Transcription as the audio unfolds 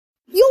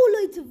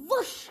Leute,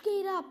 was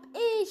geht ab?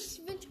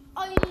 Ich wünsche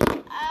euch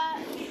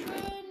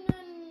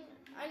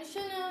eine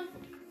schöne...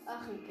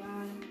 Ach,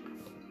 egal.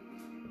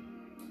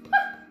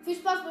 Viel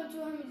Spaß beim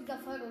Zuhören mit dieser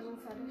Folge, so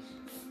fertig.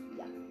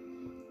 Ja.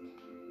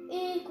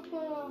 Ich gucke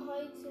mal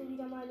heute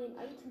wieder mal in den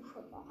Item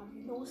Shop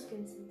an. No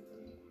Skins sind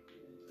drin.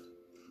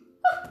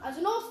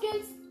 Also No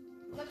Skins.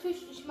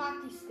 Natürlich, ich mag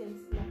die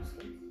Skins. No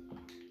Skins.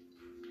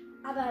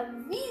 Aber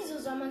wieso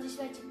soll man sich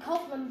welche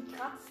kaufen, wenn man die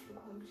gratis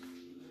bekommt?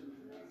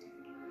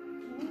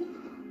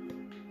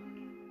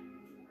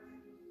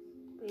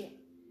 Okay.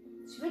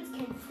 Ich will jetzt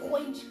keinen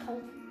Freund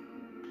kaufen.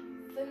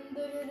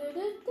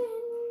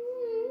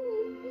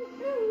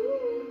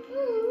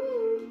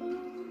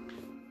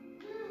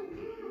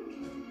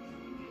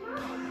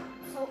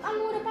 So,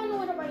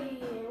 anybody.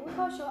 We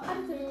call show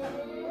attitude.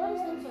 What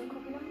is this?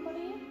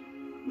 Everybody.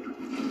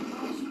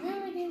 Ich will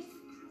mit dem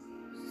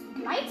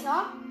Gleiter.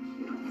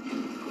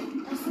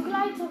 Das ist ein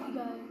Gleiter, wie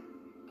geil.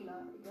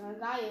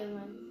 Geil,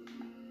 Mann.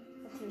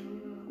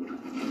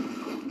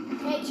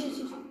 Hey, tschüss.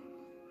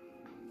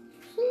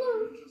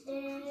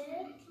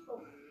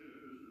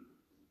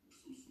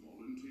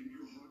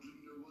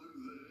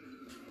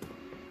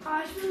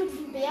 Ich will mit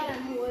diesem Bär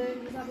dann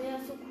holen. Dieser Bär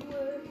ist so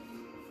cool.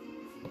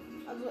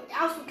 Also,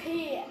 er ist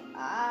okay.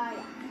 Ja.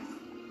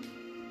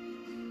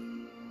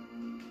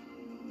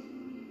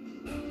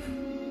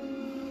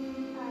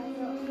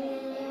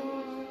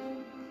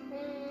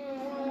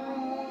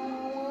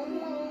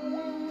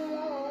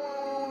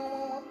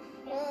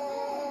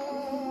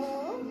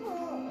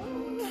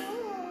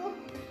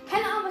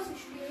 Keine Ahnung, was wir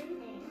spielen.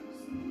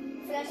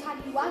 Vielleicht hat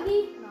die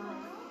Waggy.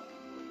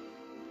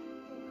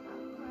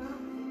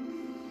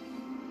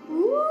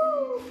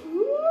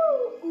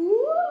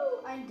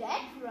 Ein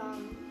Death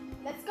Run.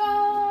 Let's go!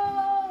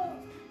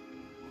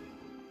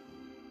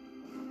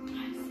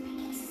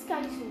 Das ist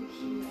gar nicht so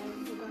okay.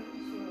 Also gar nicht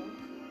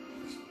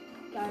so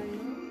geil, ne?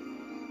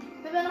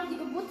 Wir haben noch die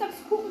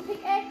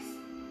Geburtstagskuchen-Pickaxe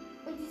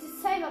und diese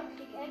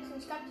Saber-Pickaxe. Und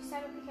ich glaube, die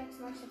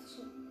Saber-Pickaxe mag ich jetzt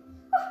schon.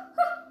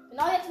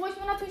 Genau, jetzt wo ich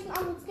mir natürlich einen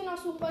anderen Skin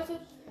aussuchen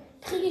wollte,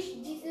 kriege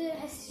ich diese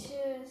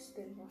hässliche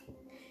Skin.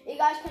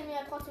 Egal, ich kann mir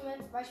ja trotzdem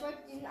jetzt, weil ich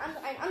wollte einen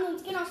anderen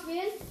Skin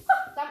auswählen,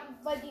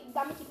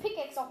 damit die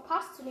Pickaxe auch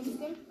passt zu dem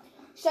Skin.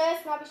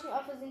 Stattdessen habe ich mir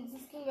aus Versehen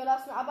diesen Skin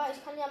gelassen, aber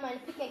ich kann ja meine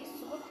Pickaxe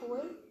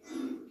zurückholen.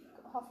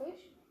 Hoffe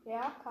ich.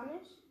 Ja, kann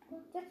ich.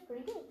 That's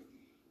pretty good.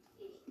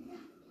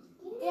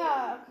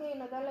 Ja, okay,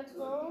 na dann let's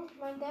go.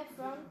 Mein Death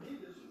Run.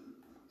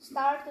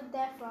 Start the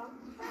Death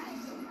Run.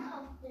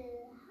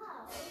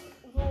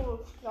 So,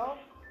 ich glaube,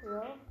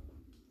 ja.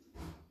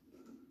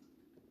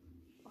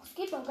 Ach, es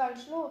geht doch gar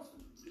nicht los.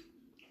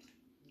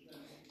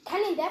 Ich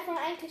kann den Death Run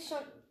eigentlich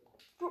schon...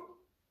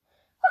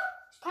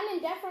 Ich kann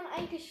den Death Run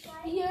eigentlich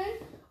spielen,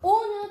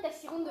 ohne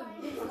dass die Runde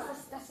will.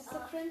 Das ist so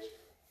cringe.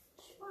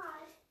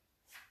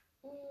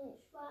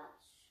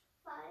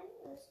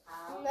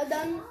 Na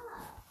dann.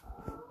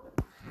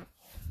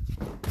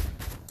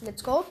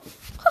 Let's go.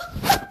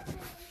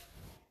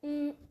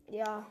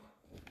 Ja.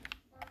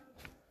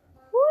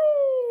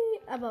 Hui.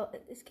 Aber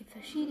es gibt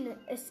verschiedene.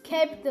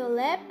 Escape the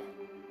Lab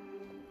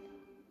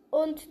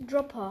und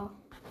Dropper.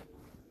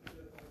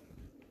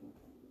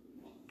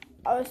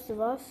 Weißt du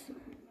was?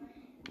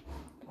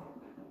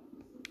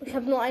 Ich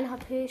habe nur ein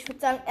HP. Ich würde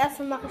sagen,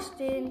 erstmal mache ich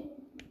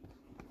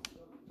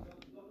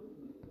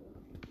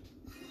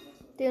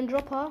den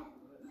Dropper.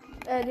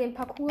 Den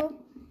Parcours.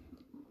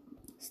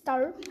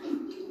 Start.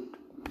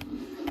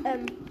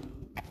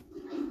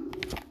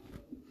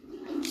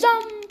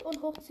 Jump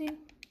und hochziehen.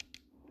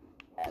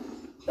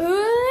 Hey,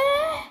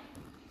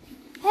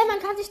 man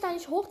kann sich da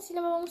nicht hochziehen,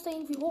 aber man muss da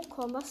irgendwie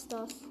hochkommen. Was ist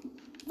das?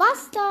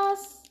 Was ist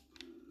das?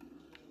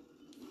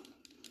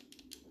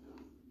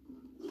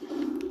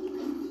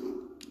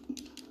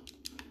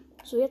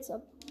 So, jetzt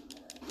ab.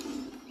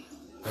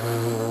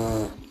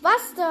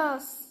 Was ist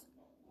das?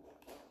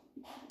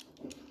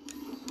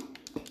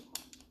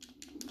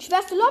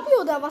 Schwerste Lobby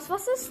oder was?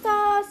 Was ist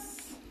das?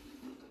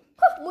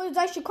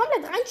 Soll ich hier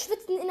komplett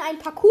reinschwitzen in einen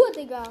Parcours,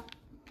 Digga?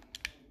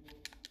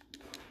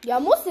 Ja,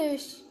 muss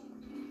ich.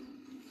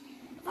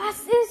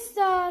 Was ist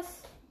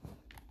das?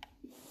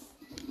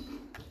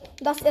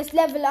 Das ist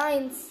Level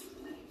 1.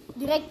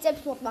 Direkt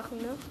Selbstmord machen,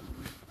 ne?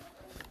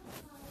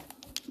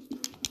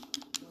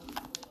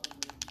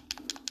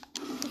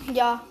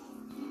 Ja.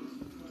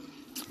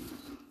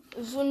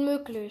 Ist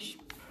unmöglich.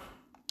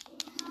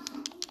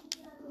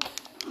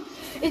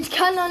 Ich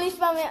kann doch nicht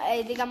mal mehr.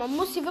 Ey, Digga, man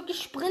muss hier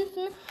wirklich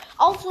sprinten.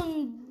 Auf so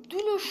eine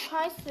dünne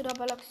Scheiße da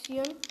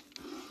balancieren.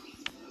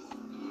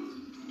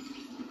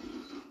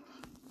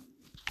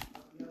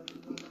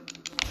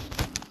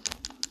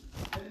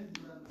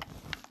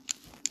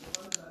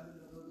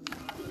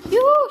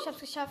 Juhu, ich hab's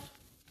geschafft.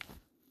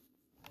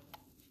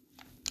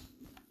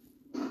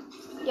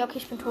 Ja, okay,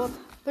 ich bin tot.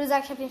 Ich würde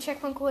sagen, ich habe den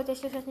Checkpoint geholt, der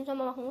ich das jetzt nicht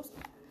nochmal machen muss.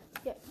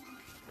 Ja.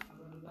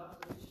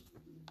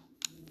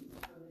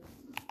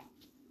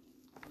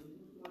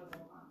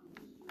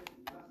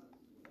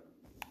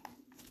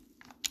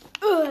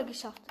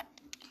 Geschafft.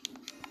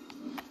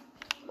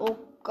 Oh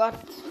Gott.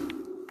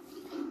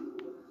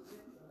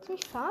 Kannst du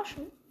mich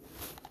verarschen?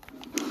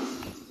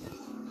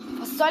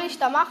 Was soll ich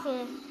da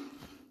machen?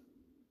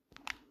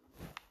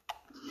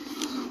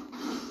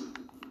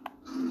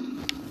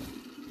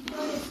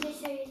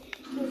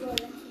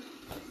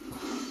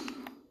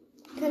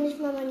 Kann ich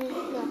mal meine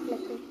Hände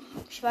ablecken?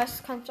 Ich weiß,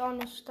 das kann ich auch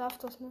nicht. Ich darf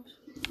das nicht.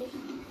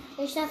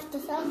 Ich darf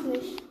das auch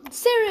nicht.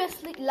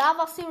 Seriously?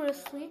 Lava,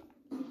 seriously?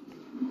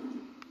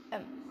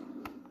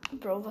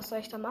 Bro, was soll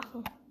ich da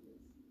machen?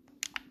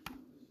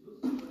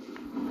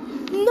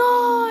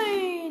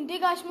 Nein!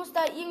 Digga, ich muss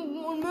da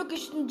irgendeinen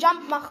unmöglichen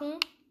Jump machen.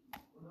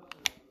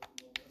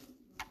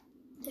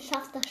 Du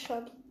schaffst das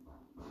schon.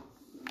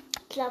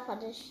 Klapper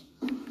dich.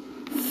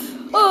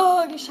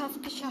 Oh, geschafft.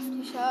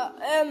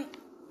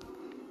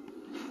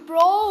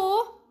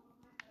 Bro!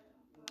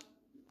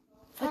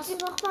 Hast du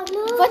noch mal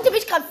Glück? Wollt ihr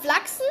mich gerade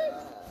flachsen?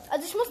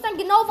 Also ich muss dann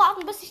genau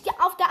warten, bis ich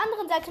auf der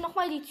anderen Seite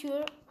nochmal die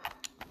Tür...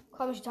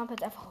 Komm, ich jump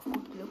jetzt einfach auf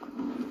gut Glück.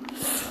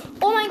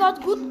 Oh mein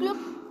Gott, gut Glück.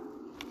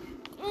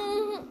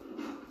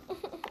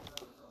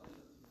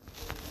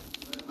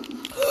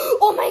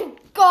 Oh mein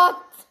Gott.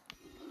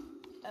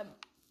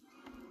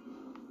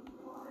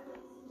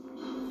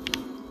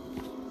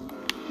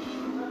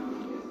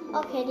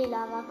 Okay, die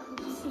Lava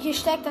kommt. Hier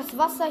steckt das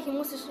Wasser, hier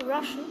muss ich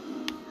rushen.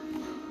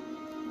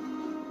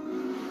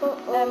 Oh,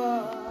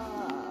 oh.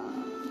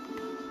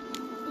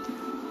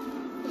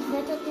 Ich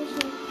werde das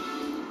nicht.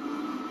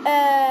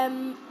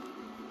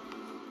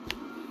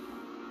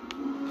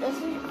 Das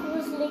ist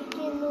gruselig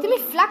genug. Willst du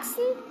mich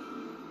flachsen?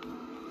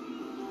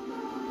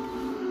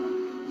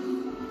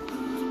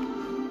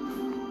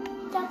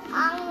 Ich hab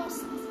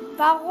Angst.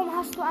 Warum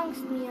hast du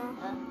Angst, Mia?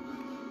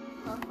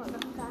 Brauche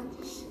noch gar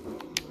nicht.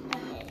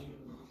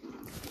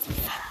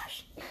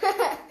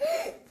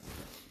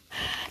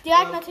 Die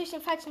hat natürlich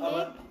den falschen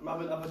Weg.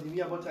 Aber die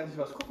Mia wollte eigentlich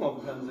was gucken auf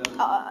dem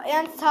Fernseher.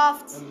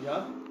 Ernsthaft?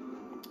 Ja?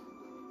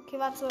 Okay,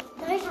 warte.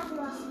 Ich hab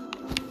was.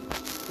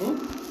 Hm?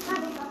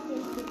 Kann ich auf den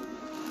Weg.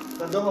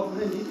 Dann doch auf dem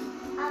Handy.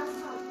 Alles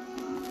auf.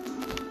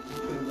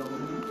 Ich bin doch auf dem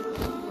Handy.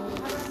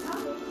 Alles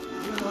auf.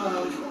 Ja,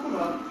 aber ich gucke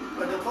mal.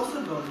 Bei der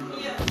kostet doch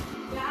nicht.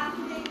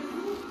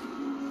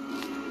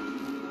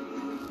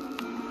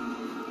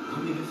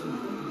 Haben die das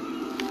gefunden?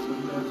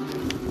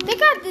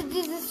 Digga,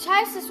 dieses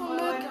Scheiß ist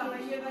unmöglich. Aber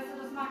hier, weißt du,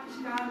 das mag ich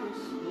gar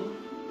nicht.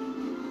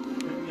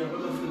 Ja,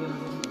 immer für deine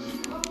Sachen.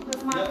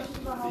 Das mag Ja, ich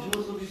überhaupt ich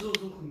muss sowieso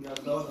suchen. Ja,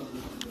 das dauert noch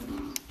nicht.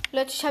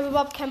 Leute, ich habe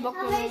überhaupt keinen Bock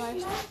Aber mehr. ich Reicht.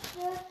 möchte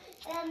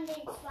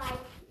den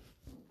zweiten.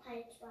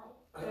 Teil 2.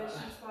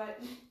 welchen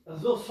zweiten. Ach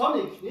so,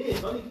 Sonic. Nee,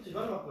 Sonic,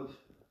 warte mal kurz.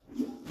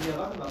 Ja,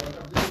 warte mal, ich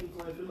habe gesehen,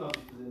 neue Filme habe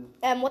ich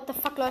gesehen. What the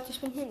fuck, Leute,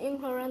 ich bin hier in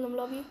irgendeiner random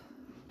Lobby.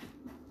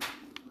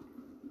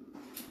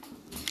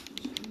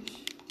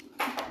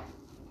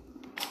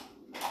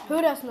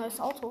 Hör das neues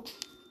Auto.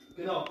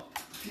 Genau.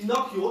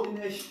 Pinocchio in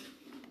echt.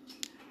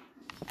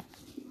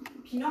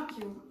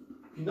 Pinocchio.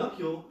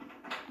 Pinocchio.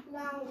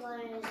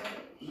 Langweilig.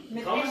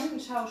 Mit Komm. echten Komm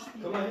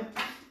Schauspielern. mal her.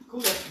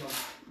 Guck erst mal.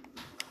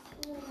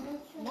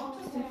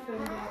 Mochtest den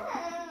Film ja.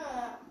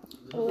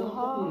 Du musst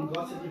noch gucken, du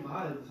hast ja die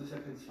Wahl, das ist ja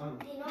kein Zwang.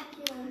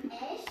 Pinocchio in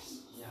echt?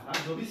 Ja,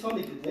 so wie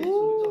Sonic in echt, so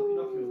gibt es auch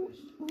Pinocchio in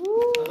echt.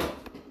 Also,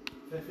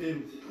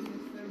 verfilmt.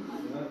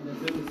 Ja, der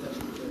Film ist ja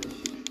schon fertig.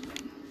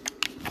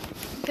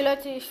 Okay,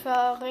 Leute, ich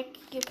verreck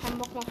hier keinen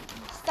Bock mehr.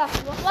 Was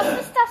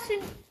ist das für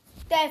ein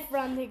Death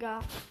Run, Digga?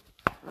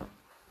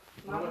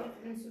 Marvin,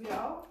 nimmst du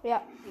dir auch?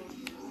 Ja.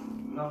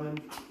 Marvin,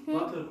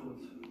 warte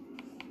kurz.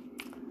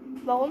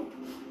 Warum?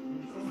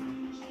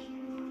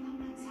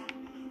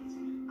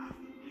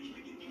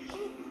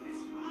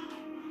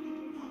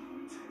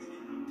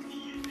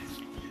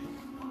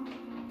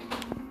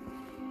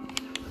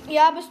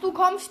 Ja, bis du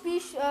kommst, spiel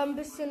ich ein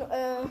bisschen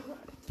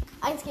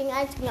 1 gegen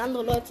 1 gegen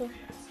andere Leute.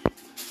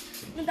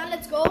 Und dann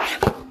let's go.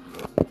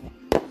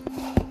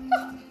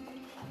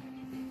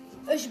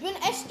 Ich bin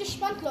echt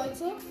gespannt,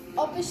 Leute,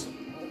 ob ich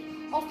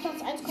auf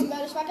Platz 1 kommen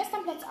werde. Ich war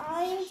gestern Platz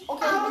 1.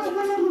 Okay, Marvin,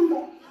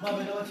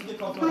 aber die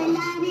gekauft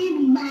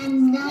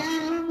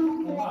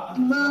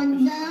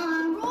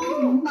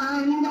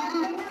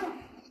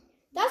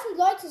das sind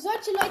Leute,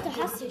 solche Leute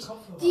hasse ich,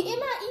 die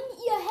immer in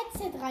ihr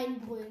Headset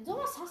reinbrüllen.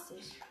 Sowas hasse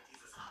ich.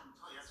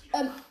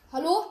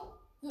 Hallo?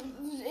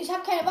 Ich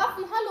habe keine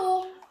Waffen,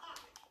 hallo?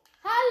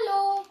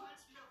 Hallo?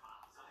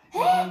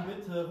 Marvin,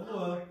 bitte,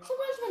 Ruhe. Ich habe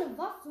gar nicht meine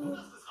Waffe.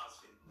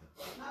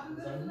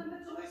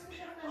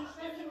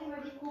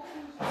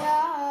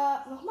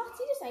 Ja, warum macht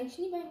sie das eigentlich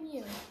nie bei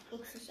mir?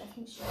 Guckt sich auf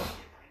mich.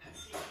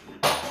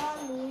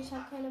 Hallo, ich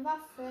habe keine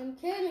Waffen.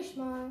 Kill mich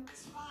mal.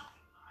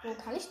 Wo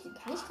kann ich den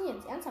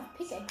jetzt ernsthaft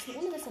pickaxen,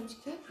 ohne dass er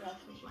mich killt? Ja,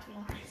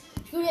 okay,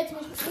 ich will jetzt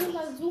nicht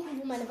irgendwann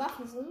suchen, wo meine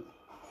Waffen sind.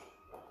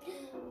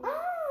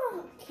 Ah,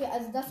 okay,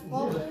 also das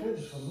brauche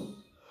ich.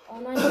 Oh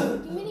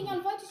nein, die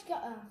Minigun wollte ich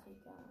gar. Ach,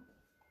 egal.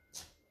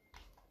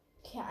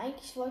 Okay,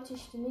 eigentlich wollte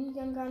ich die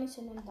Minigun gar nicht,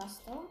 sondern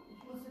das da.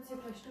 Ich muss jetzt hier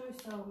gleich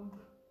durchsaugen.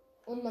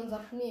 Und man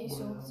sagt, nee, ich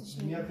suche sich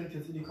Mia nicht. kriegt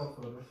jetzt in die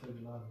Kopfhörer, das ist ja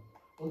geladen.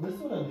 Und bist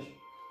du oder nicht?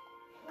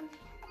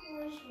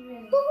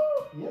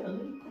 Ja, dann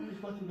nimm.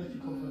 Ich mach dir gleich die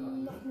Kopfhörer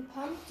an. Noch eine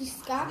Pump. Die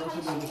Scar kann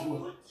ich in nicht.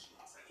 Ruhe.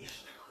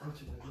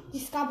 Die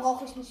Scar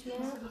brauche ich nicht mehr.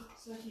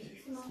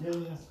 Ja,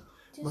 ja.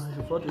 Mach ich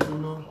sofort, wir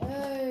sind noch.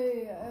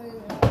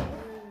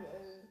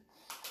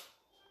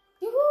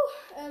 Juhu,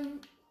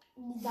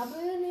 die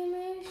Double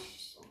nehme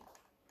ich.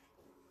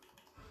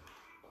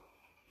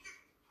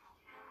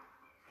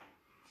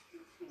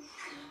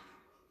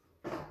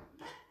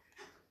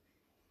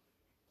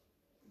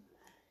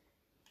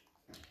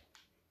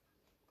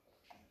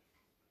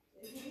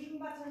 Die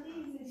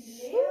Batterien sind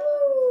leer.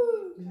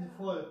 Die sind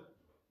voll.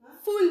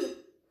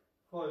 Full.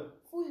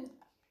 Voll. Full.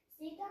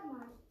 Sieht da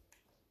mal.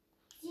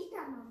 Sieht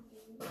da mal.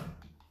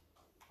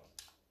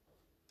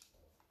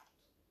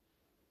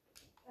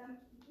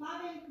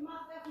 Marvin,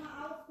 mach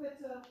erstmal auf,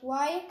 bitte.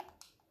 Why?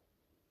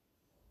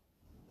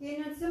 Geh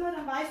in dein Zimmer,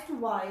 dann weißt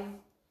du why.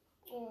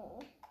 Oh.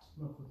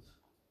 Mal kurz.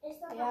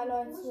 Ist da Ja, mal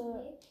ein Leute.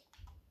 Fußweg?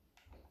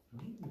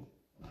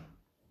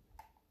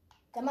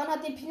 Der Mann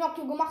hat den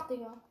Pinocchio gemacht,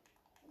 Digga.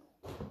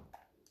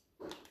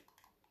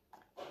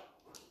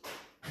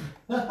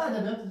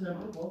 Der nimmt sich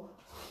ein Buch.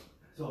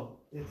 So,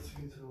 jetzt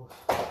geht's los.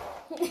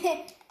 Ich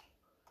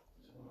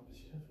hab noch ein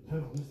bisschen helfen. Ja,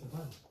 warum ist der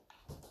Ball?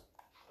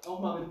 Auch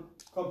Marvin,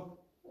 komm.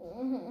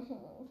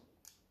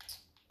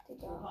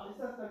 Digga. Ist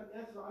das dein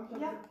erster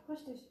Anschlag? Ja,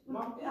 richtig.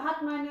 Er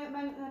hat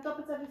mein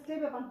doppelseitiges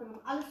Klebeband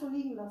genommen. Alles so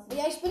liegen lassen.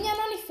 Ja, ich bin ja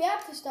noch nicht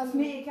fertig Ist damit.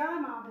 mir egal,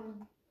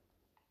 Marvin.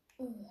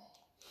 Du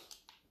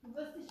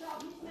wirst dich da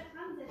auch nicht mehr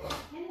dran setzen.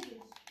 Ich kenne dich.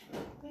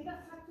 Bring das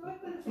Tag zurück,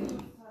 wenn du es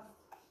benutzt hast.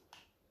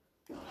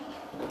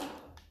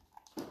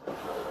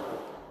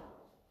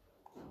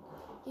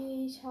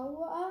 Ich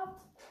haue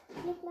ab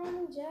mit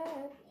meinem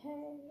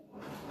Jetpack.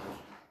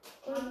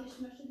 Und ich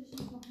möchte dich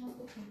jetzt noch mal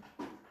bitten.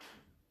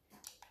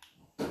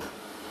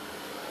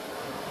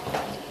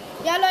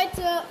 Ja,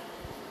 Leute,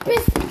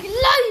 bis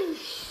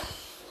gleich.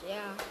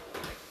 Ja.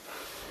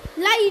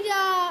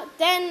 Leider,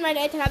 denn meine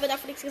Eltern haben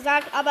dafür nichts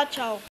gesagt, aber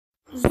ciao.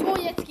 So,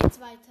 jetzt geht's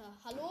weiter.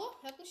 Hallo?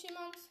 Hört mich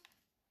jemand?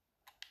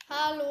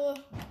 Hallo?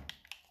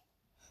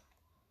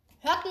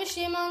 Hört mich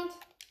jemand?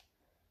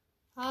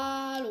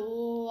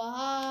 Hallo,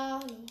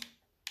 hallo.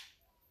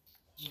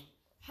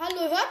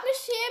 Hallo, hört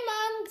mich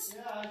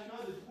jemand? Ja, ich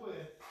höre dich,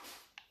 Ruhe.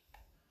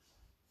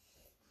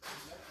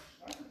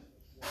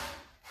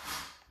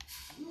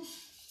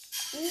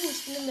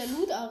 Ich bin in der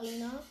Loot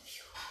Arena.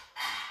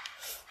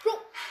 Bro.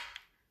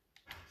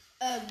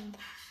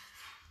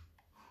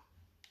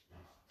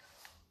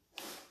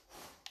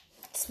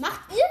 Was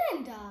macht ihr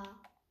denn da?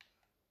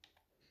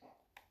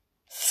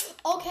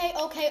 Okay.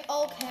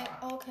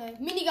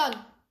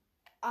 Minigun.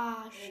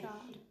 Ah,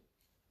 schade.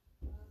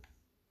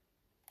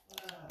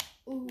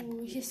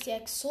 Hier ist der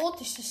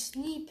exotische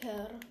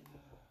Sniper.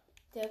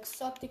 Der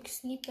Exotic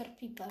Sniper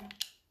Piper.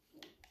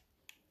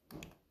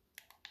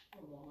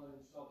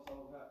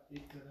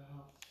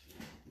 Ekelhaft.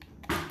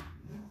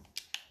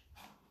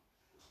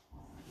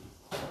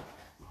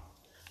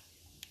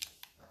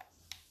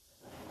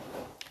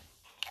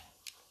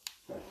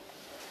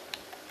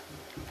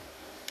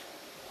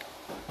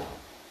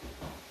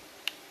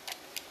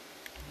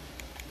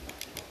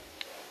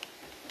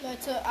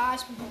 Leute,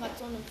 ich bin gerade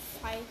so in einem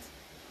Fight.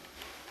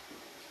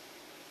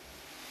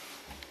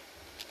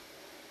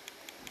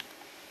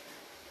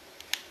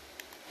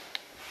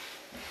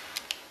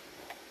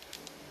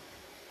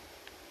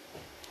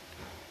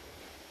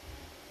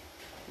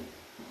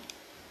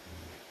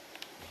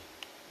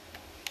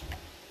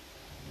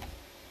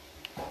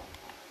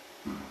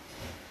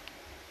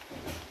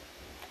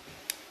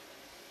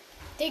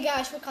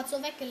 Digga, ich wurde gerade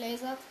so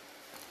weggelasert.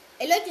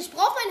 Ey Leute, ich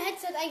brauche mein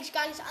Headset eigentlich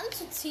gar nicht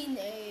anzuziehen,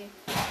 ey.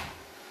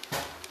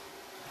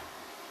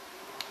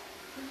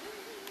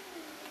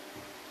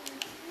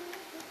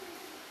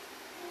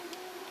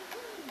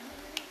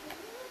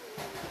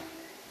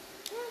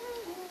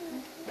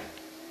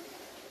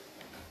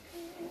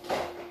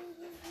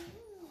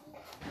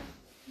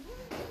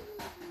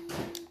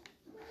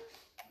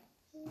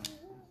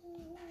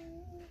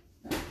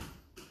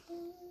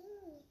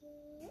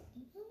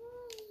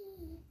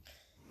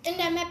 In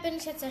der Map bin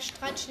ich jetzt der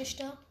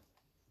Streitschlichter.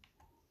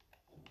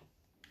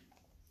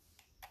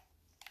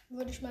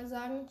 Würde ich mal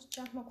sagen. Ich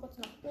jump mal kurz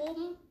nach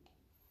oben.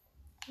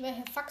 Wer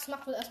hier Fax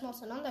macht, wird erstmal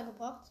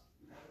auseinandergebracht.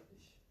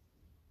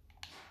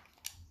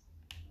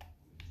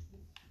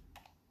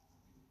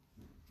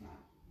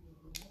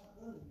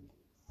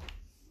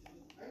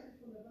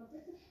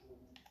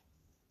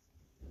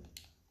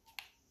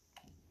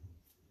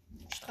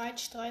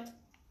 Streit.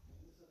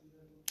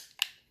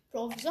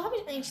 Bro, wieso habe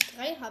ich eigentlich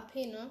 3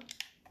 HP, ne?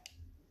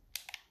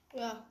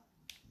 Ja.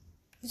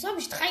 Wieso habe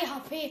ich 3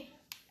 HP?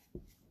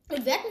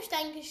 Und wer hat mich da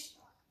eigentlich...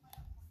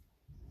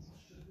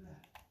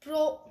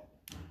 Bro.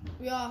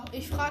 Ja,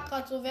 ich frage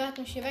gerade so, wer hat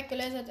mich hier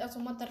weggelasert? Also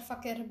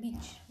Motherfucker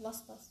Beach.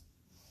 Was das?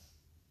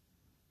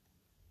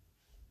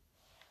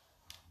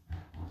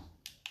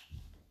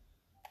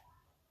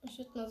 Ich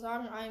würde mal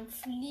sagen, I'm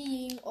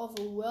fleeing of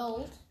a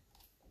world.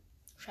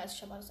 Scheiße,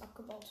 ich habe alles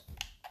abgebaut.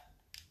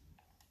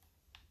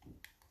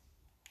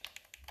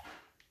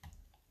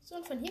 So,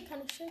 und von hier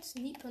kann ich schön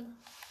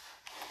sneaken.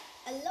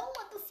 Hello,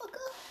 Motherfucker.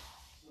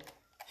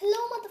 Hello,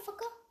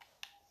 Motherfucker.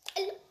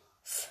 Hello.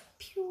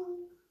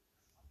 Piu.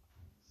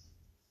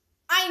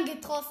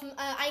 Eingetroffen,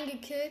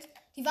 eingekillt.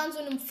 Die waren so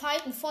in einem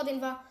Fight und vor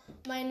denen war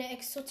meine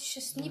exotische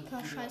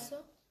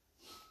Sniper-Scheiße.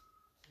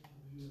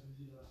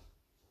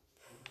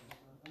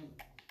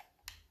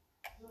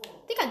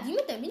 Digga, die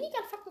mit der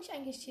Minigun fuckt mich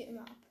eigentlich hier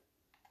immer ab.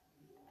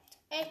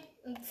 Ey,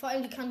 und vor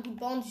allem die kann gut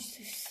bauen.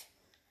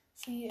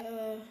 Sie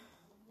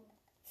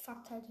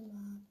fuckt halt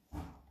immer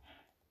ab.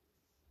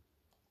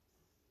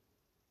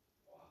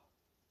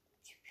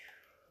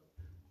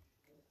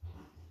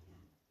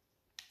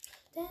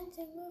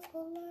 Dancing with the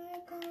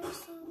light of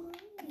summer,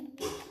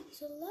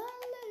 so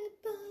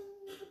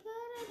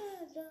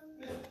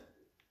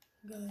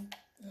geil.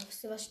 Ja,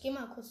 wisst ihr was? Ich geh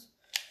mal kurz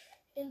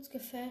ins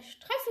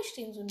Gefecht. Treffe ich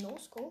den so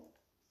No-Scope?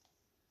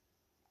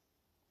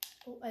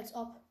 Oh, als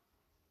ob.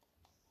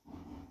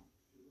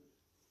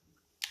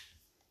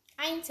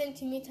 1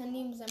 Zentimeter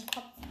neben seinem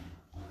Kopf.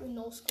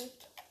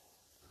 No-Scoped.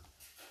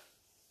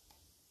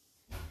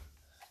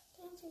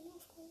 Dancing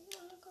with the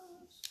light of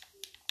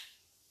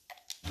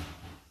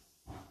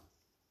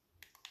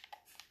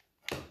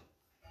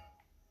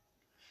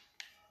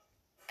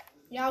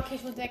ja, okay,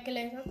 ich wurde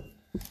weggelenkt.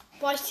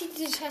 Boah, ich zieh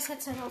diese scheiß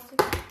Headset auf.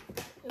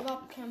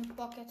 Überhaupt keinen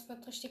Bock, jetzt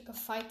wird richtig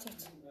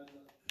gefightet.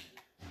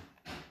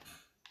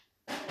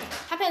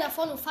 Ich hab ja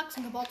davor nur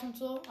Faxen gebaut und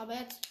so, aber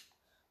jetzt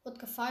wird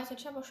gefightet.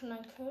 Ich habe auch schon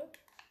einen Kill.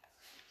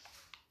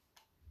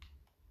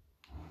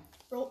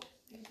 Bro,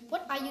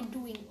 what are you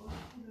doing?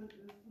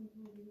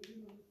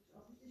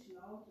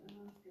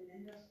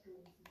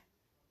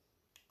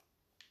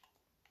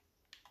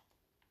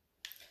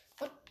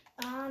 Und,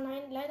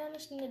 nein, leider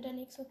nicht der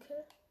nächste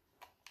Kill.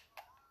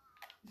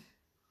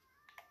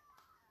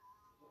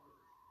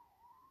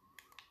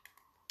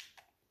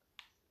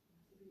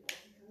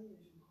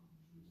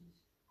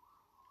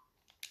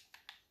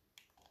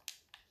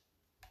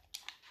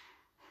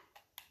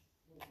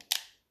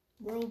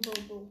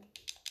 Bro.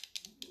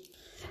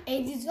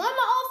 Ey, die soll mal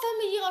aufhören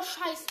mit ihrer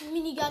scheiß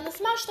Minigun. Das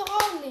mach ich doch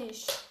auch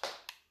nicht.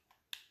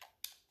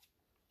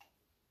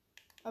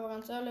 Aber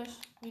ganz ehrlich,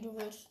 wie du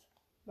willst.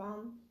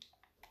 Bam.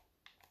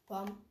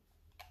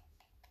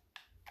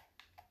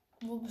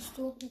 Wo bist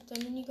du mit der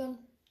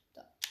Minigun?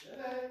 Da.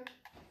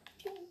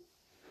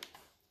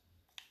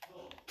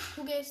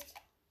 Du gehst.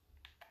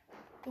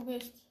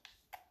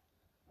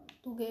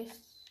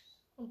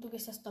 Und du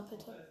gehst das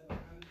Doppelte.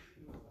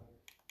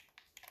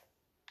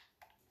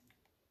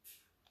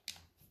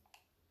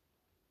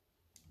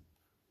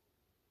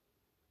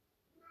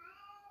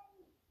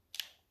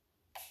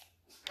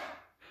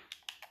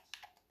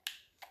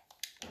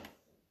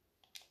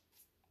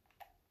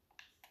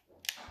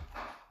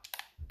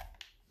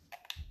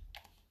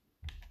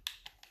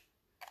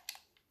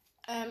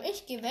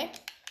 Ich gehe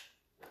weg.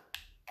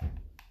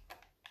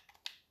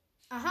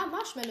 Aha,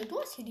 Marshmallow, du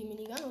hast hier die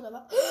Minigun, oder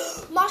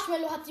was?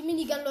 Marshmallow hat die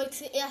Minigun,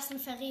 Leute. Er ist ein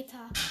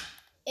Verräter.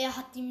 Er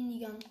hat die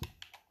Minigun.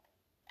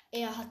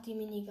 Die hat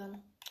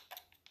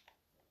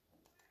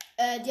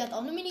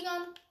auch eine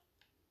Minigun.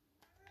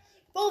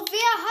 Bro,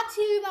 wer hat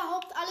hier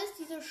überhaupt alles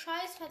diese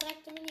scheiß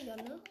verdreckte Minigun,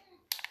 ne?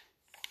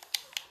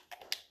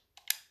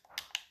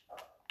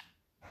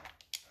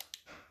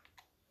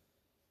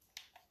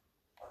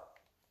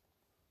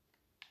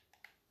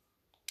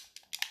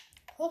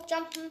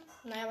 Hochjumpen.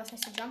 Naja, was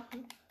heißt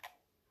jumpen?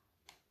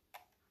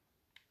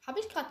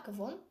 Habe ich gerade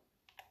gewonnen?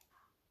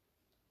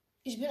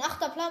 Ich bin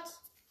 8. Platz.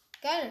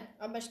 Geil.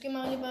 Aber ich gehe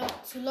mal lieber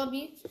zur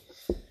Lobby.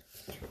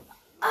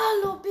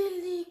 Hallo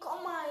Billy,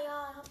 komm mal,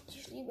 ja. Hab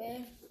dich lieb,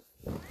 ey.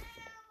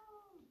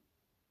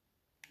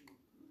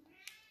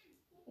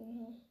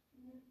 Mhm.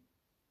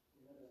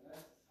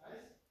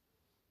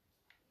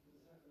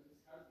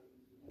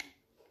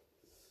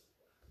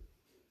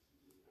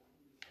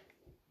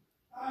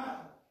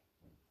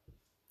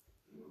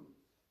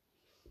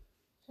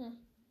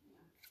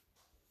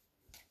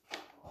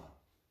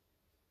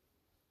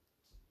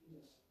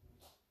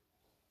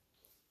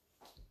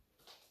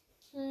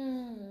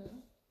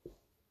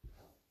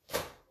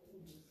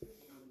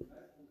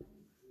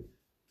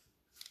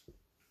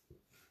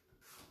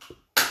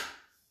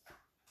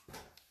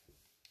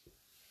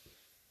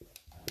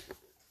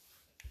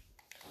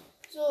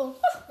 So,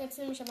 jetzt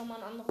nehme ich aber mal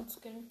einen anderen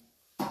Skin.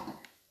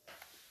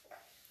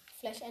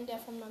 Vielleicht einen, der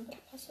von meinem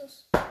Pass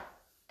ist.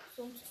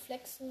 So, um zu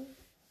flexen.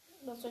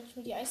 Oder soll ich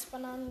mir die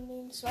Eisbananen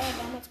nehmen? Das war ja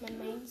damals mein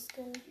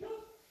Main-Skin.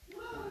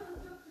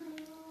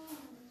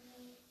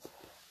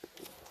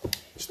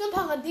 Ich nehme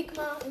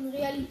Paradigma in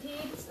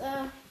Realität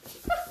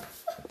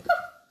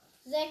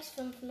 6,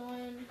 5,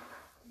 9.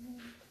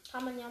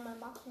 Kann man ja mal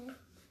machen.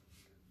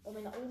 Oh,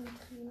 meine Augen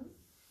tränen.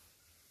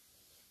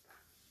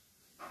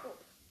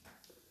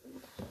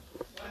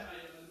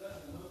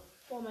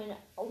 Oh, meine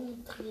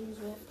Augen tränen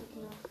so heftig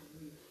nach.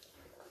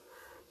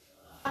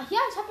 Ach ja,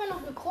 ich habe ja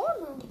noch eine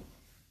Krone.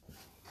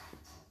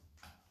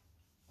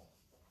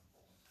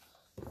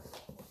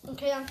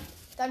 Okay,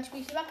 dann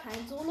spiele ich lieber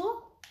kein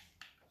Solo.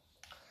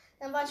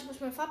 Dann warte ich, bis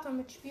mein Vater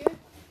mitspielt.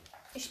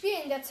 Ich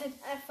spiele in der Zeit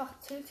einfach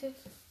Tilted.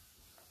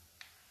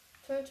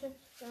 Ja.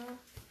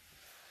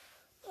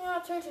 Ja,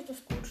 Tilted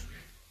ist gut.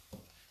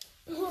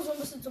 Nur so ein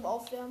bisschen zum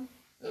Aufwärmen.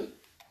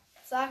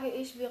 Sage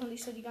ich, während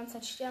ich so die ganze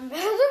Zeit sterben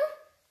werde.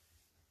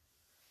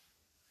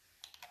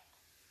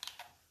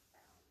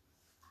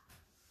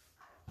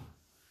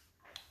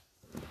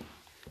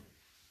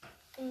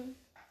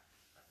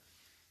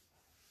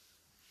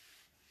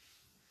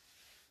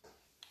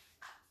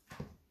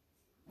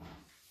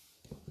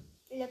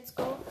 Let's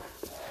go.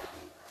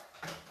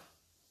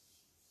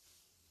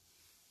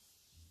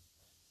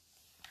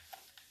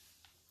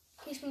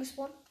 Okay, ich bin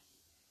gespawnt.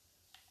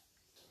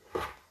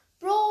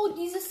 Bro,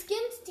 diese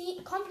Skins,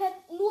 die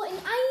komplett nur in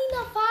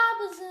einer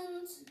Farbe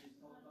sind.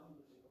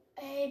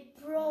 Ey,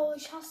 Bro,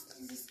 ich hasse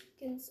diese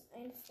Skins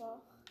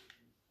einfach.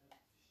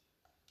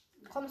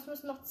 Komm, es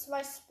müssen noch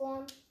 2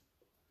 spawnen.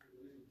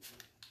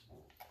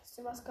 Ist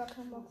dir was gar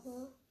kein Bock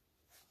mehr?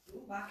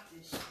 Du wag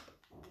dich.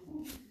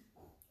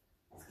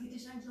 Es geht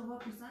dich eigentlich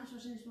überhaupt nicht an. Ich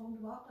verstehe nicht, warum du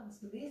überhaupt alles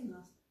gelesen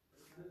hast.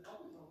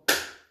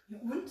 Ja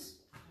und?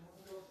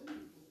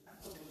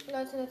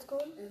 Leute, let's go.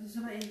 Das ist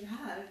aber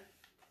egal.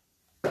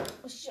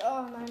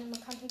 Oh nein,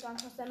 man kann hier gar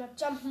nicht aus der Map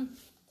jumpen.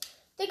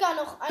 Digga,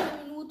 noch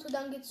 1 Minute,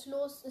 dann geht's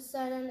los. Es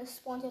sei denn, es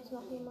spawnt jetzt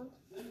noch jemand.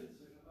 Das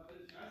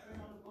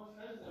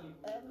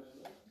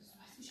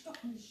weiß ich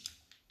doch nicht.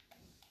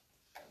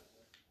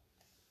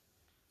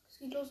 Es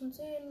geht los in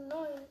 10,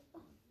 9.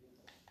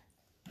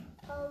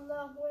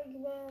 Allahu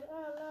Akbar,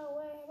 Allahu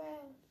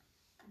Akbar.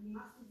 Du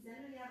machst die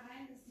Semmel ja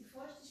rein, dass die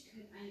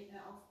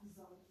Feuchtigkeit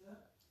aufgesaugt wird.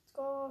 Let's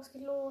go, es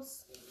geht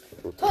los.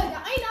 Toll,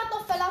 der eine hat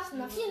noch verlassen.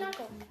 Na, vielen Dank.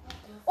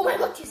 Oh mein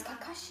Gott, hier ist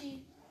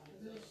Kakashi.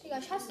 Digga,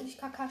 ich hasse dich,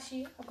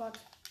 Kakashi. Oh Gott.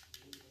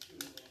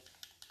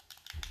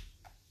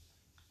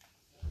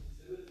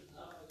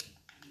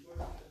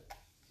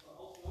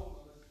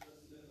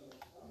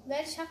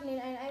 Werde ich schaffen, den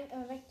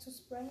einen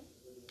wegzusprayen?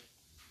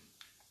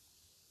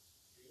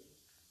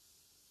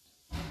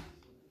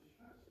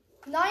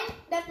 Nein,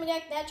 der hat mir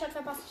direkt einen Headshot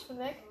verpasst. Ich bin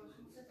weg.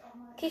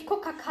 Okay, ich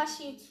guck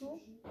Kakashi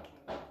zu.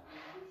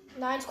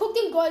 Nein, ich guck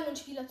dem goldenen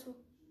Spieler zu.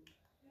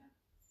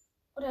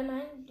 Oder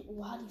nein?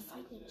 Oha, die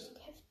fighten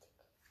richtig heftig.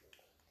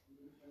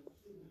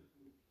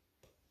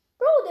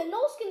 Bro, der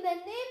No-Skin, der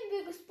neben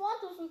mir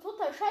gespawnt ist und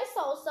total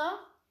scheiße aussah.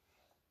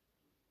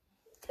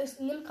 Es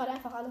nimmt gerade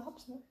einfach alle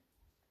Hops, ne?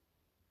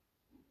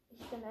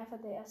 Ich bin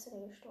einfach der Erste,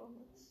 der gestorben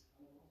ist.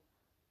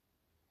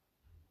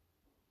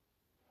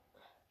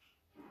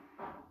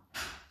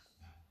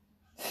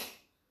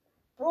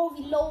 Bro,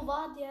 wie low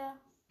war der?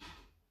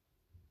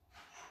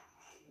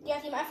 Die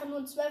hat ihm einfach nur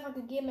einen 12er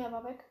gegeben, er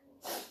war weg.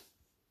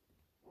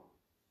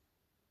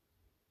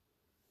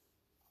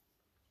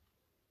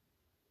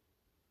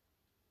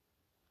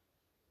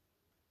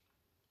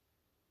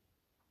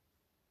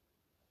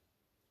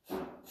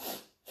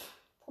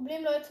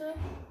 Problem, Leute,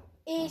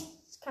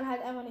 ich kann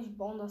halt einfach nicht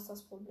bauen, das ist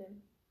das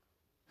Problem.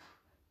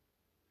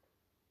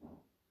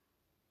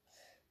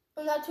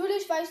 Und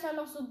natürlich, weil ich dann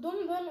noch so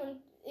dumm bin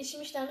und ich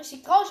mich dann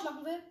richtig traurig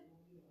machen will,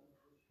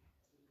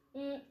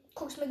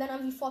 guck ich mir dann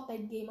an, wie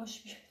Fortnite Gamer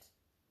spielt.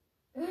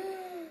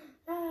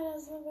 Ah,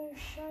 das ist so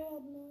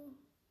bescheuert, ne?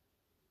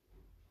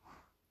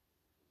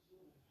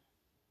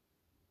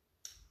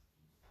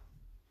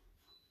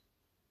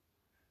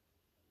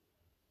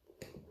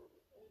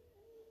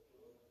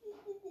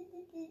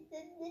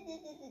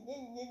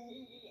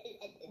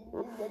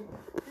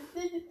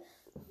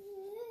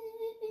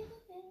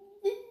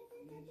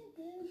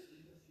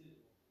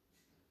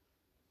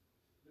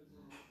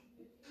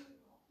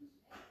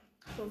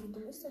 So, wie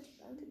dumm ist der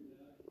Typ eigentlich?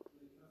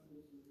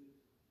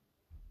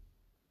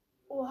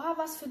 Oha,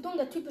 was für dumm.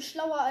 Der Typ ist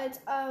schlauer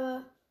als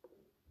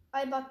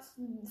Albert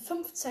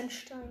 15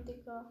 Stein,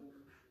 Digga.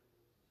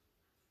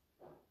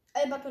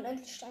 Albert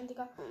unendlich Stein,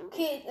 Digga.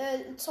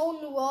 Okay,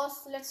 Zone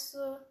Wars,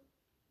 letzte.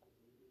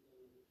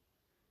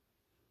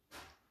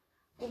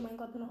 Oh mein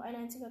Gott, nur noch ein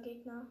einziger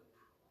Gegner.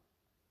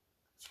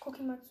 Ich gucke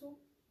ihm mal zu.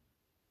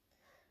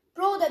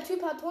 Bro, der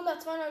Typ hat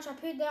 192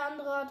 HP, der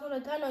andere hat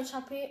 193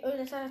 HP. Der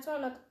hat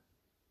 200.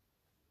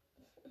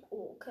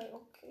 Oh, okay.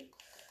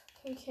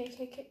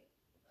 Okay.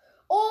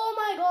 Oh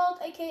mein Gott,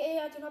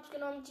 AKA hat den Hops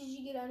genommen.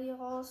 GG geht an hier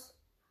raus.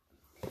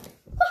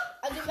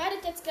 Also ihr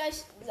werdet jetzt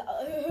gleich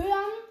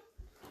hören,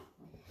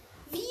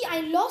 wie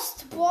ein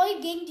Lost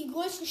Boy gegen die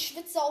größten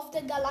Schwitzer auf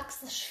der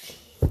Galaxis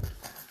spielt. Oh,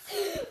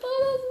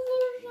 das ist so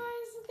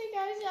scheiße,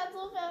 Digga. Ich werde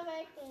so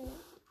verrecken.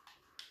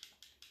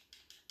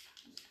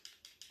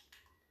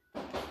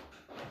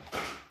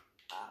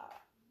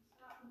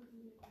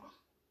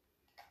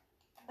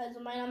 Also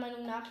meiner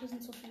Meinung nach, hier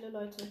sind so viele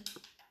Leute.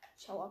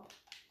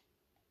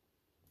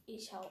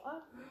 Ich hau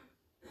ab.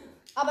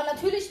 Aber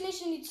natürlich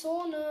nicht in die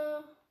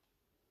Zone.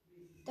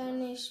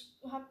 Denn ich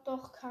hab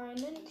doch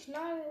keinen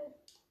Knall.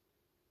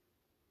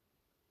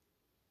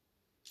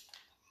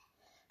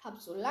 Hab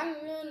so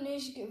lange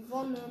nicht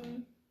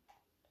gewonnen.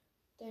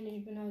 Denn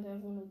ich bin halt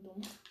einfach nur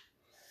dumm.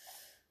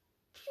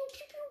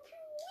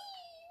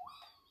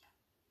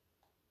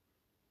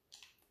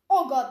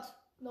 Oh Gott.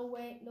 No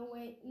way.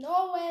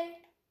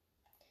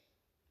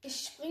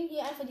 Ich spring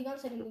hier einfach die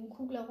ganze Zeit in den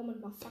Kugler rum und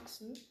mach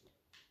Faxen.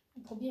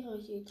 Und probiere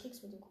hier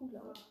Tricks mit dem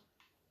Kugler aus.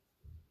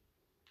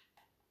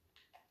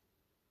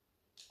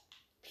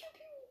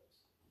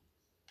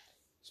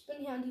 Ich bin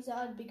hier an dieser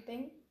Art Big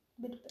Ben.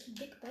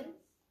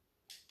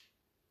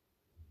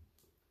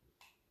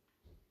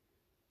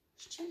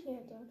 Ich chill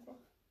hier jetzt einfach.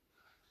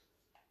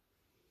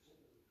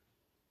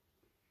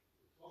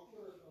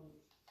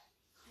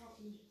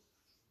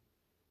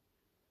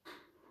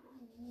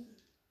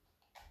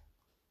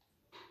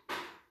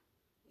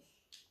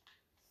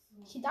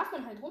 Hier darf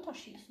man halt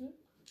runterschießen.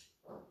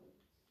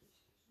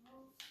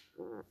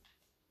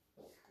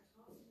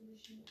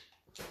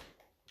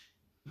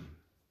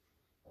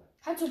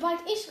 Halt,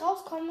 sobald ich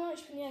rauskomme,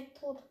 ich bin direkt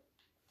tot.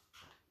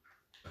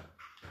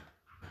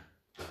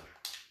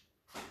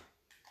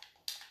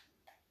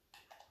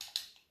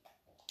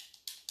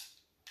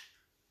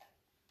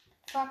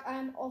 Fuck,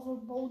 I'm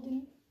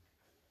overboarding.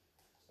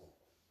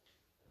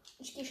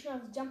 Ich gehe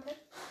schnell aufs Jump Pad.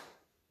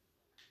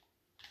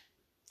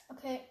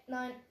 Okay,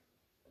 nein.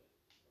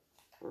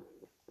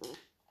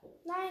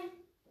 Nein.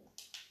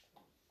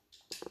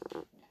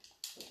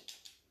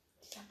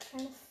 Dieser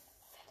kleine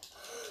Fette.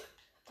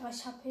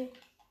 30 HP.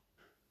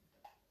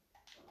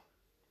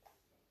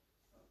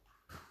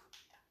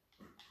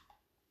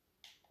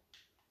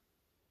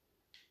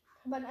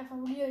 Ich habe einfach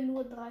real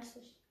nur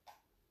 30.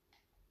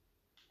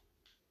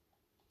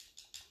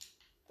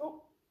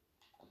 Oh.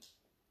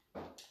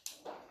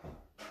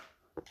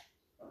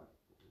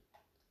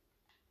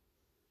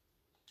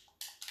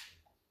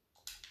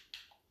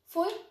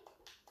 Voll.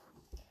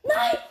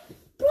 Nein!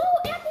 Bro,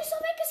 er hat mich so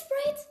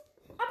weggesprayt.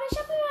 Aber ich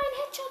habe ihm einen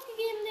Headshot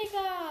gegeben,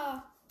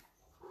 Digga.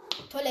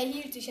 Toll, er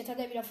hielt sich. Jetzt hat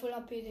er wieder Full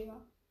HP,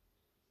 Digga.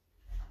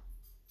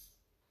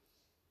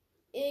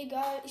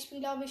 Egal, ich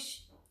bin, glaube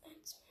ich...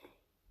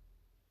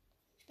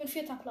 Ich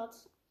bin 4.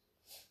 Platz.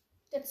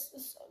 Das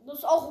ist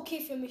auch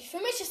okay für mich. Für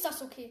mich ist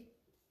das okay.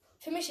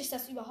 Für mich ist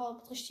das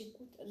überhaupt richtig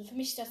gut. Also für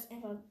mich ist das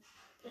einfach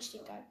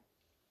richtig geil.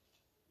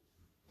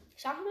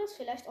 Schaffen wir es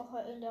vielleicht auch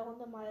in der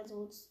Runde mal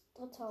so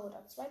 3.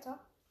 oder 2.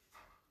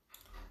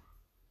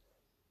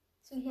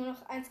 Es sind nur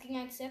noch 1 gegen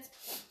 1 jetzt.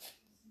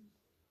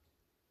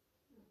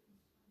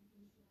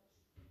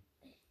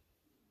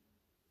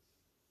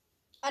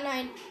 Ah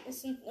nein,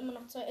 es sind immer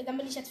noch 2. Dann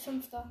bin ich jetzt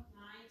 5.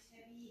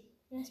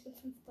 Ja, ich bin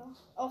 5.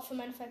 Auch für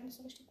meine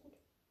Verhältnisse richtig gut.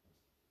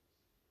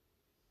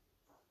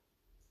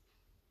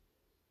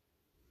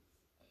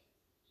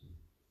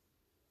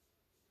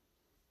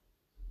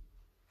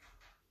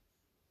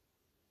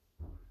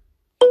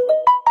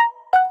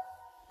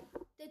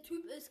 Der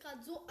Typ ist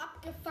gerade so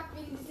abgefuckt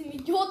wegen diesem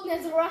Idioten.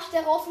 Jetzt rusht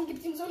der raus und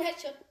gibt ihm so ein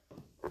Headshot.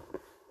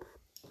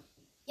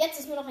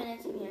 Jetzt ist nur noch ein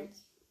 1 gegen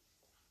 1.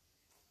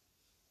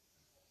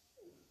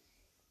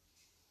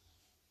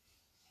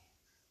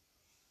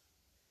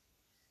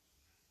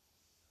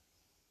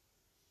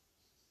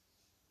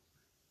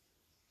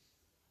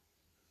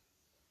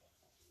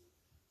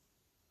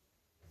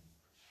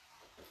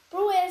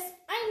 Bro, er ist 1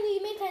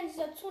 Millimeter in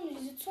dieser Zone.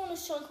 Diese Zone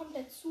ist schon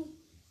komplett zu.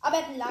 Aber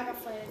er hat ein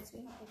Lagerfeuer,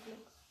 deswegen hat er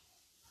Glück.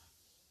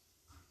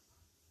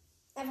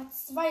 Einfach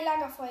 2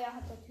 Lagerfeuer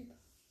hat der Typ.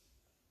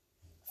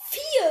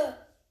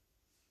 4!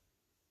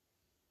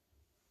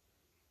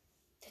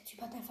 Der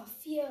Typ hat einfach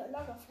 4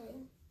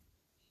 Lagerfeuer.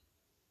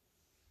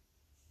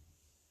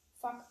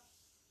 Fuck.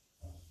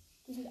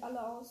 Die sind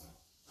alle aus.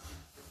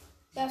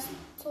 Der ist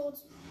tot.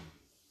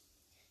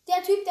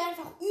 Der Typ, der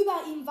einfach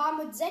über ihm war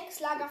mit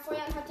 6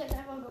 Lagerfeuern, hat jetzt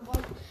einfach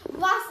gewonnen.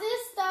 Was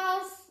ist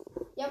das?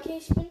 Ja, okay,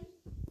 ich bin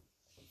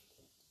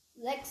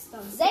 6.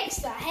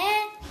 6. Hä?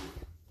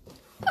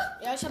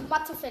 Ja, ich habe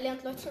Mathe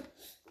verlernt, Leute.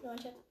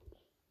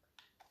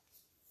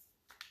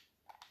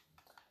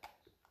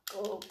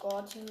 Oh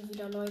Gott, hier sind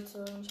wieder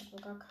Leute. Ich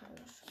habe gar keine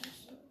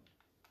Chance.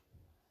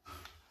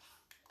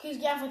 Okay, ich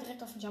gehe einfach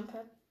direkt auf den Jump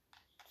Pad.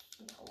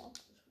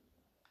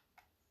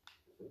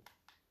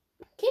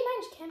 Okay,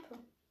 nein, ich campe.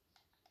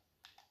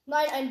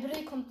 Nein, ein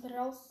Brill kommt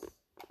raus.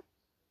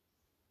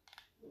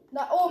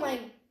 Na, oh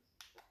mein.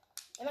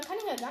 Ja, man kann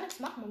ja gar nichts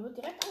machen. Man wird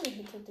direkt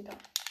angewickelt, Digga.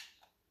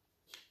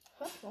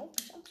 Hört mal auf,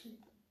 mich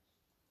anzunehmen.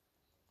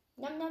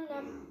 Nam, nam,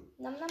 nam.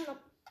 Nam, nam, nam.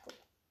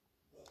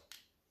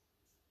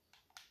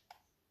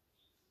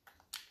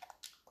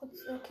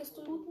 Kurz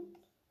Kiste looten.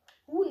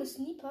 Eine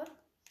Sniper.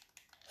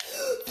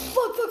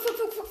 Fuck.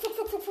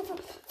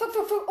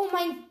 Oh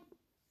mein.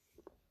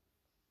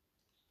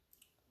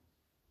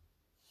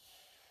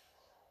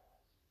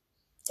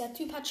 Der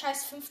Typ hat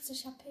scheiß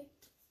 50 HP. Und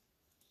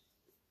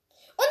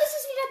es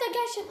ist wieder der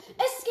gleiche.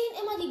 Es gehen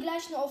immer die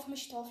gleichen auf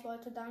mich drauf,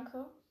 Leute.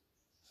 Danke.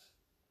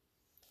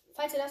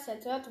 Falls ihr das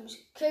jetzt hört und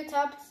mich gekillt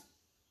habt.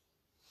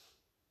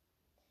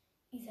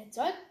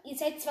 Ihr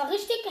seid zwar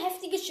richtig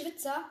heftige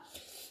Schwitzer,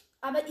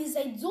 aber ihr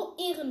seid so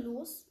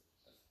ehrenlos.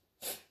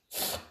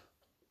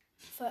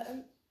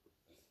 Er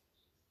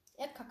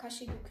hat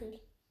Kakashi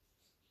gekillt.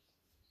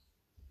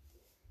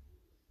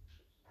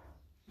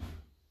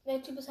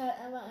 Der Typ ist halt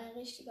einfach ein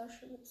richtiger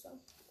Schwitzer.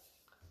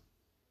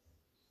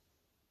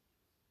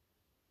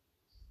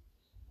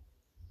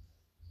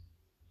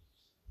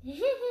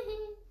 Okay.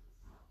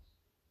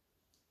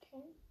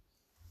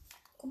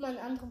 Guck mal einen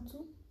anderen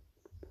zu.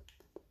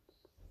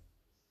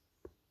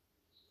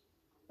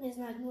 Wir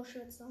sind halt nur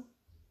Schwitzer.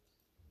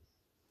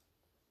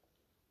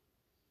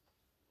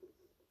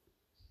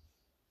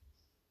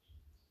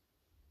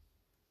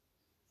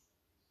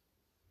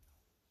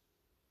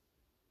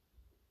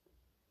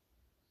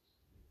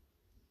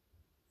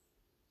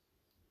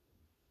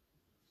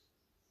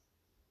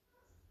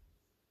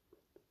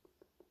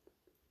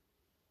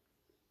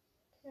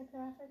 Okay,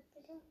 perfekt,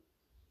 bitte.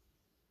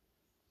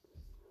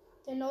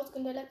 Der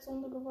No-Skin der letzte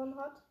Runde gewonnen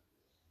hat.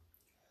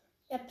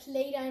 Er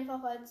playt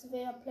einfach, als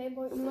wäre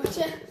Playboy. Nein,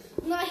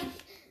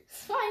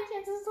 das war ich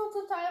jetzt ist so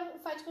total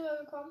falsch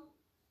rübergekommen.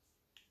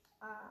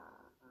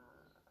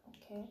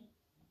 Okay.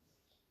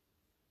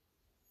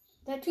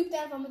 Der Typ,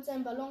 der einfach mit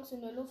seinen Ballons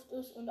in der Luft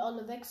ist und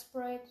alle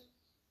wegsprayt.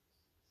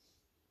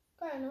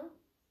 Geil, ne?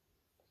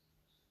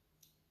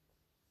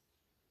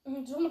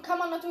 Und somit kann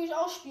man natürlich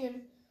auch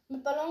spielen.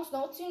 Mit Ballons,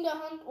 Nauzi in der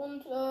Hand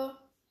und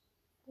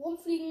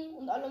rumfliegen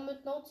und alle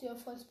mit Nauzi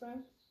voll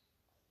sprayen.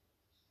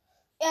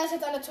 Er ist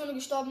jetzt an der Zone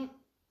gestorben.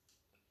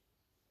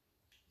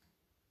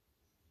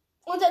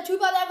 Und der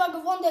Typ hat einfach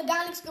gewonnen, der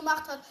gar nichts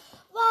gemacht hat.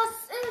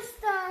 Was ist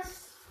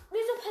das?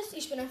 Wieso passiert?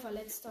 Ich bin ein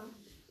Verletzter.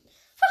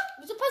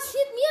 Wieso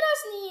passiert mir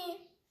das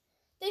nie?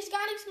 Dass ich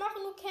gar nichts mache,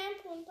 nur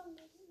camp und dann.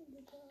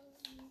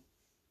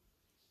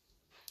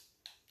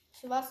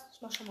 Für was?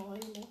 Ich mach schon mal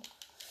Heulmode.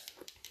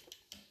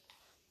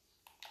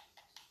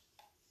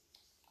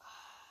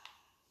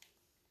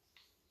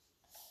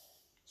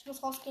 Ich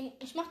muss rausgehen.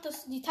 Ich mach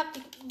die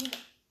Taktik wie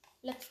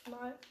letztes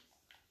Mal.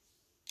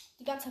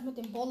 Die ganze Zeit mit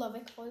dem Baller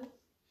wegrollen.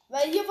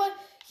 Weil hier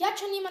hat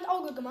schon jemand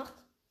Auge gemacht.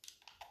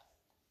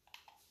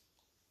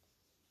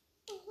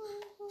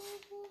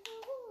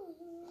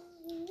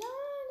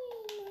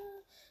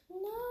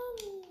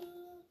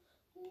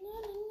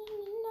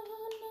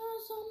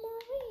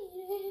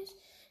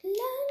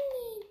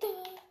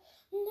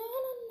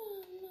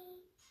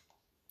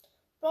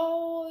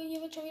 Bro,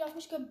 hier wird schon wieder auf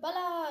mich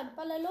geballert.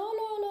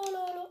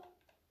 Ballalololololo.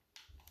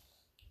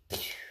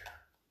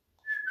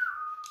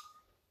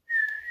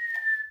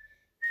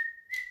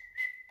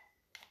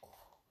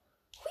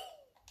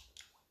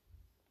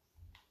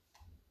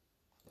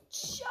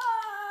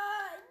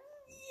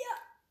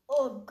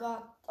 Oh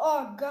Gott,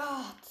 oh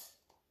Gott.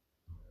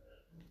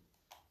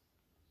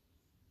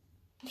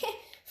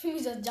 Für mich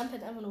ist das Jump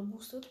einfach nur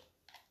boostet.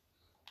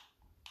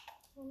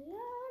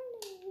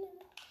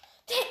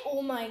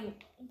 Oh mein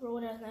Bro,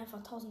 da sind einfach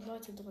 1000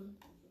 Leute drin.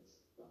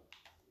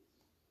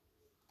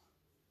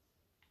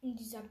 In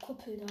dieser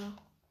Kuppel da.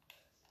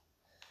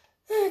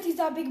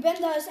 Dieser Big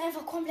Bender ist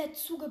einfach komplett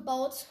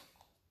zugebaut.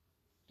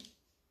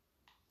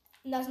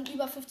 Und da sind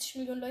über 50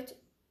 Millionen Leute.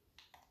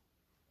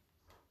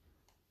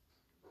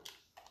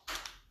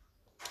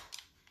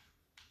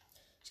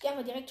 Ich gehe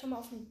einfach direkt schon mal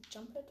auf den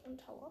Jump-Pad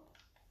und hau ab.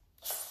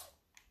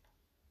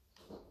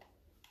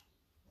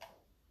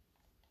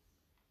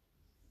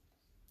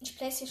 Ich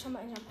place hier schon mal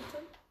ein Jump-Pad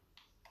hin.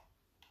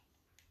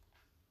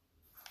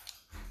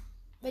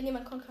 Wenn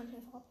jemand kommt, kann ich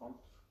einfach abhauen.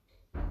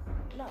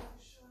 Nein.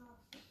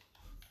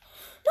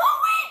 No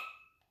way!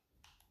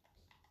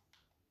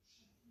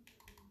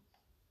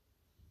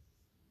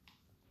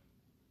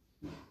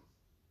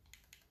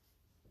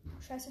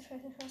 Scheiße.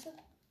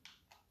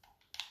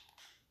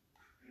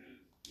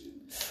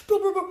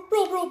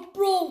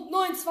 Bro,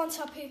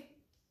 29 HP.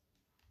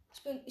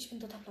 Ich bin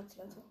dritter Platz,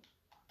 Leute.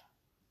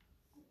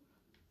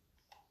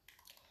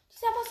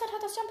 Dieser Bastard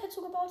hat das Jump-Pad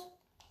zugebaut.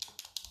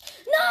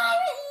 Nein!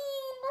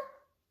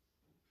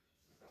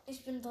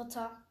 Ich bin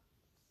dritter.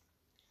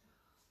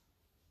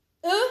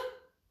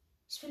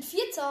 Ich bin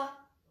vierter.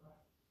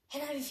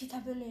 Hey, nein, wie vierter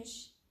bin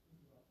ich?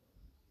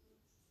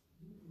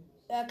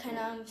 Ja,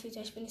 keine Ahnung, wie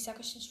vierter ich bin. Ich sag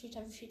euch nicht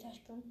später, wie vierter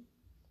ich bin.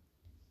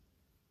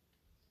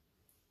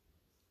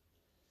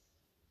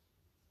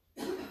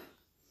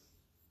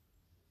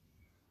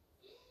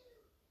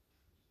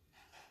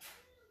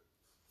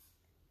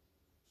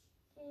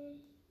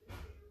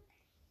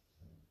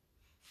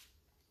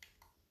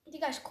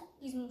 Digga, ich guck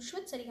diesem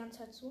Schwitzer die ganze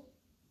Zeit zu.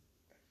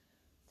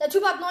 Der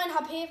Typ hat 9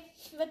 HP.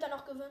 Wird er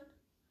noch gewinnen?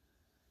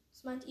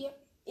 Was meint ihr?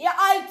 Ihr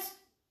Alt!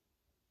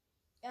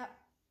 Ja.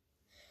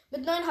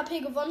 Mit 9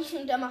 HP gewonnen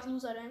und der macht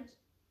Loser Dance.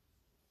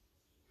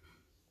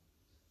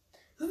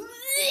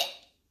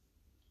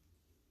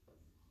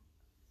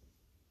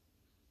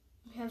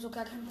 Ich habe so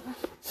gar keinen Plan,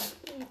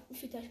 wie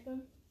viel ich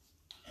bin.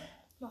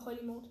 Mach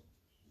Heuli-Mode.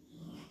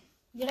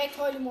 Direkt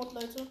Heuli-Mode,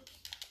 Leute.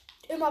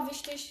 Immer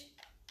wichtig,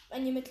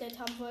 wenn ihr Mitleid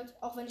haben wollt.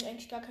 Auch wenn ich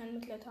eigentlich gar kein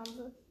Mitleid haben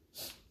will.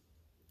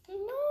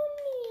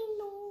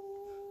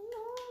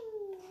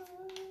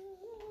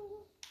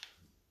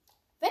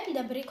 Wetten,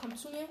 der Bre kommt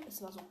zu mir.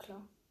 Es war so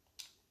klar.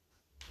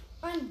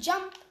 Ein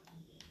Jump.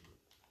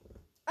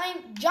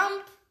 I'm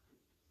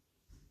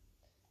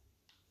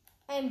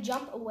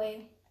jump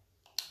away.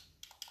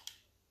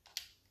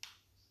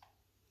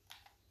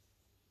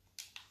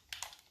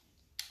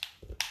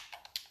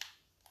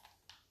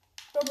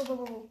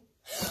 Bro.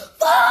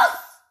 Was?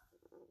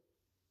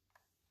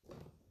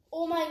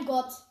 Oh mein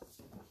Gott.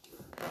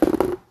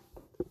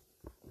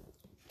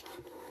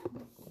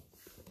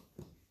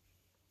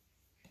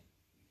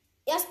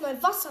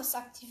 Erstmal Wasser ist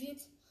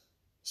aktiviert.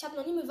 Ich habe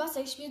noch nie mit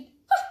Wasser gespielt.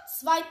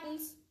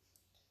 Zweitens,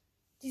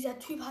 dieser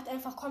Typ hat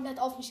einfach komplett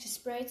auf mich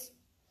gesprayt.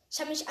 Ich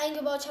habe mich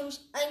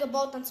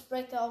eingebaut, dann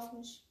sprayt er auf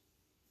mich.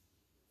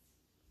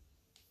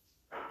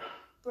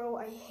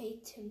 Bro, I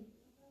hate him.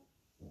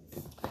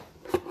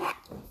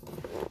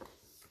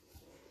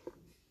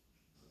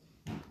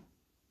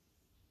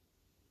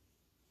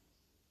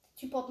 Der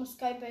Typ baut eine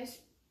Skybase.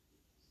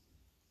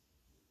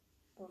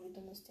 Bro, wie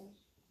ist der.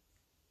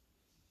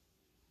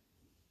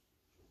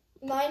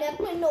 Nein, er hat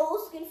meinen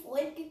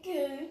No-Skin-Freund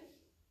gekillt.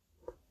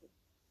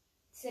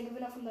 Das ist der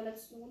Gewinner von der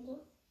letzten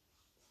Runde.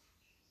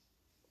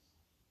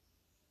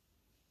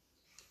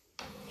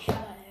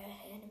 Ja,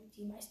 er nimmt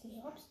die meisten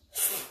hier raus.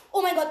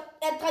 Oh mein Gott,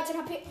 er hat 13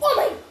 HP. Oh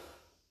mein Gott!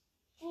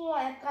 Oh,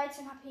 er hat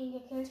 13 HP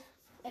gekillt.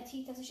 Er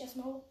zieht sich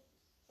erstmal hoch.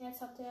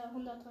 Jetzt hat er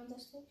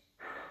 163.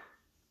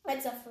 Jetzt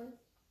ist er voll.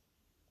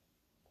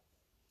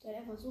 Der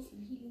hat einfach so viel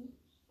Healing.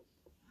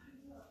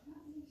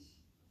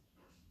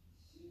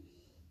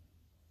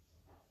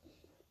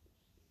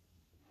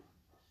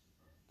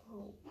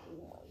 Oh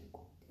mein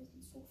Gott, das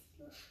sind so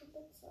viele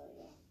Spitzer,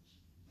 ja.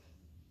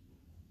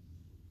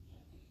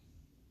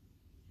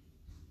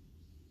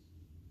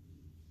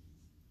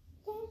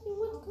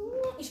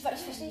 Ich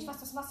verstehe nicht, was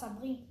das Wasser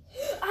bringt.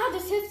 Ah,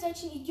 das hilft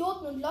solchen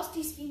Idioten und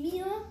Losties wie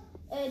mir,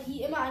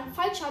 die immer an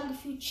Fallschaden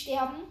gefühlt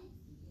sterben.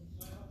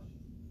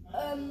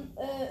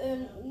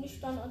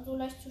 Nicht dann so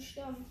leicht zu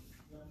sterben.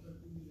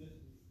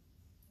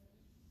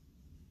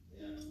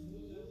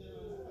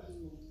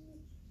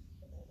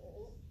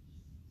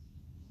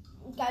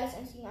 Geiles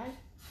 1 gegen 1.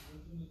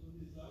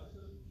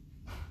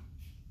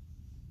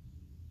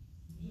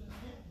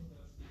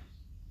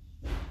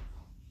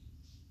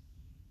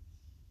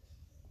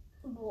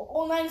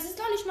 Oh nein, es ist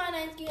gar nicht mein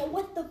 1 gegen 1.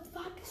 What the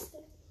fuck ist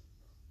das?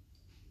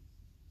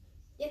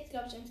 Jetzt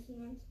glaube ich 1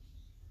 gegen 1.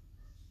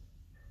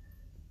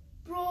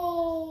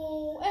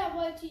 Bro, er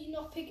wollte ihn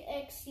noch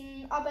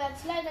pickaxen, aber er hat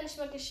es leider nicht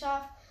mehr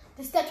geschafft.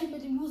 Das ist der Typ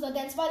mit dem Loser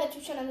Dance, war der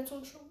Typ schon an der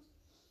Tonschule.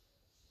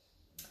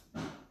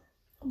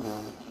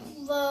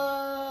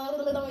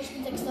 Ich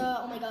bin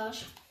Sechster, oh mein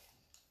Gott.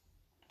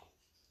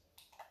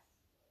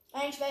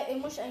 Eigentlich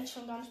muss ich eigentlich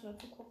schon gar nicht mehr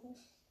zugucken.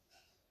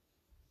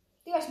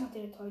 Digga, ich mach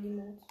den toll, die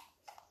Mode.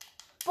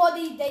 Boah,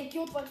 der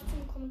Idiot wollte zu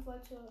mir kommen und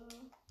wollte.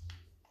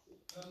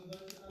 Dann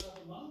soll ich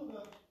einfach machen,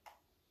 oder?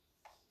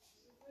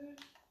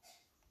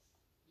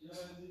 Ja,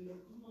 wenn sie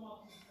mit Kunden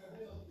machen, kann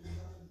ich das nicht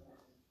machen.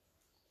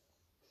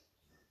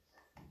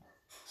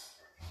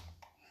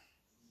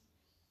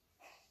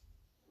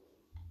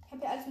 Ich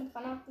habe ja alles mit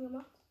Granaten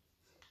gemacht.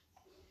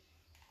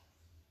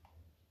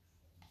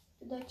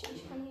 Bedeutet,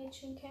 ich kann hier jetzt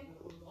schon campen.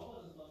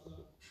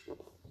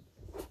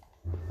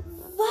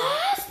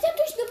 Was? Der hat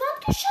durch eine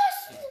Wand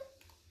geschossen?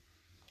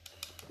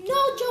 No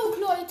joke,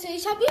 Leute.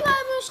 Ich habe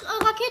überall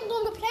Raketen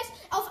drum gepresst.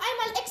 Auf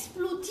einmal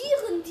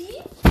explodieren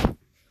die.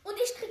 Und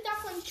ich krieg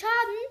davon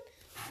Schaden.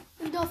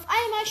 Und auf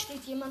einmal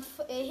steht jemand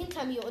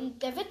hinter mir. Und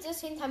der Witz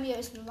ist, hinter mir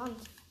ist eine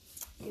Wand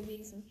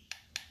gewesen.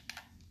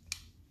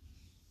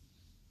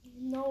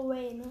 No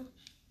way, ne?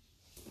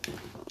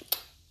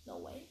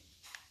 No way.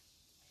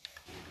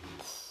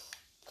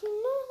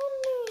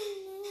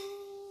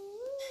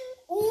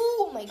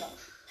 Oh mein Gott.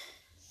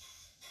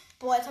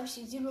 Boah, jetzt habe ich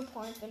die 0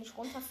 Points, wenn ich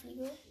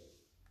runterfliege.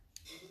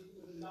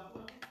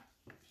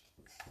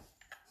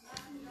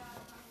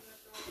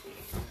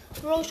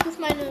 Bro, ich rufe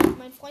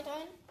meinen Freund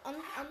an.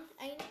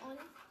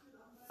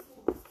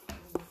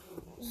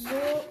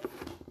 So.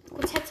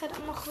 Kurz Headset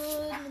anmachen.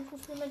 Dann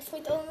rufe ich meinen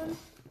Freund an.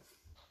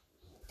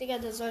 Digga,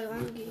 der soll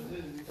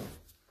rangehen.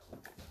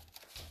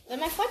 Wenn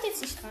mein Freund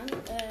jetzt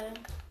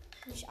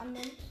nicht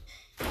annimmt,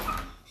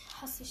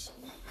 hasse ich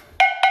ihn.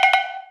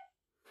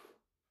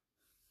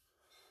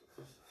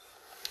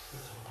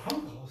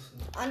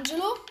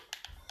 Angelo?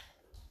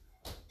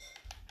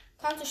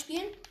 Kannst du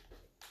spielen?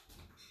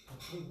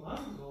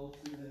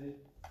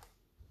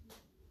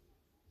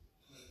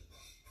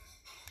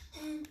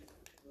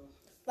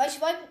 Weil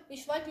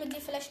ich wollte mit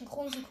dir vielleicht einen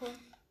Kronensieg holen.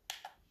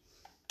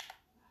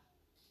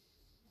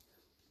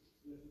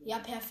 Ja,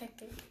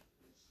 perfekt.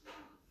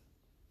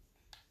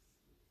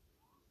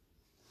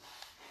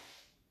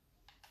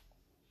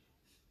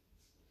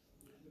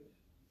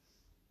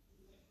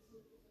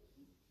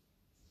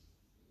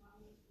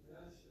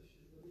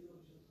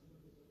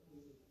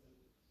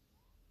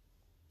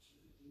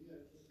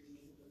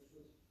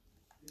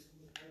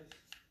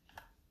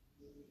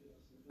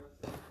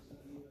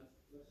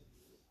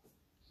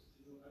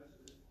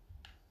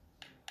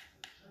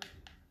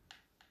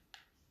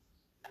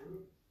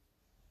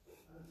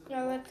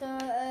 Ja, Leute,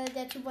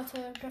 der Typ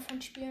wollte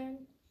Griffin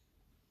spielen.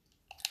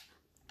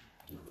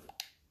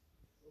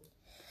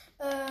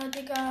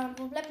 Digga,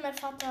 wo bleibt mein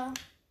Vater?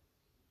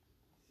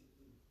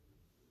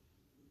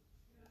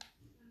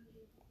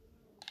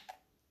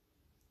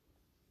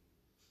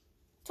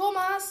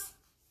 Thomas!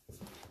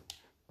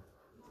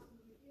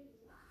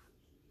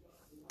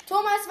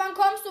 Thomas, wann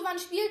kommst du? Wann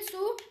spielst du?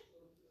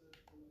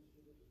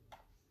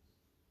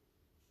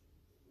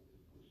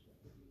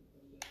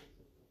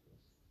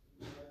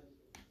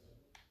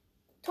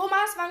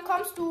 Thomas, wann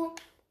kommst du?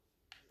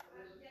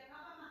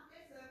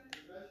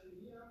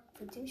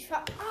 Willst du mich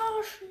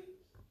verarschen?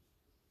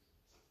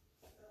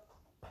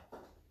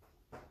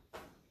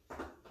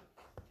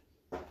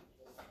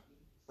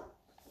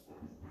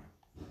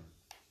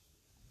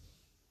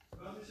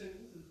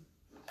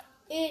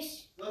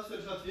 Ich. Was für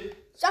ein Schatzi?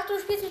 Ich dachte, du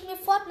spielst mit mir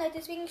Fortnite,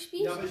 deswegen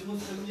spielst du. Ja, aber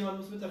jemand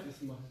muss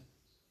Mittagessen machen.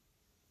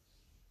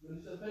 Wenn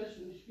ich das fertig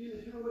bin, ich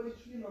will aber nicht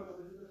spielen, aber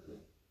ich will das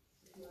nicht.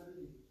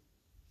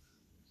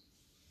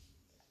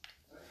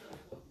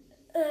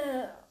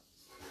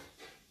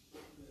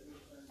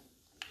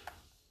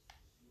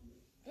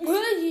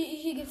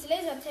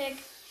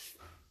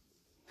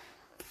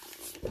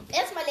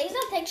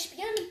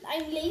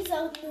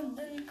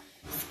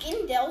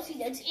 Skin, der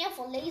aussieht als er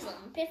von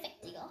Lasern.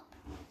 Perfekt, Digga.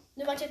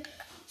 Ne, warte.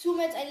 Zoom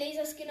jetzt ein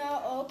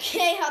Laserskinner.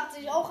 Okay, hat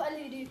sich auch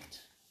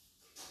erledigt.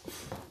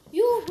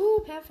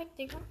 Juhu, perfekt,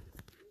 Digga.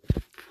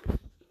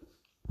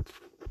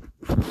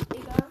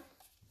 Digga.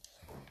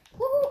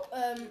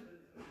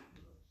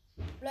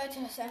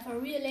 Leute, das ist einfach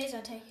Real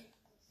Lasertag.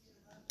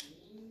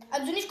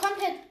 Also nicht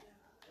komplett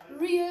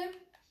real.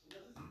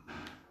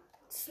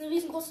 Das ist eine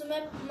riesengroße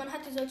Map. Man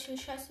hat hier solche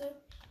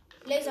Scheiße.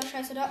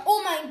 Laserscheiße da.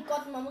 Oh mein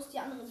Gott, man muss die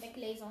anderen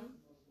weglasern.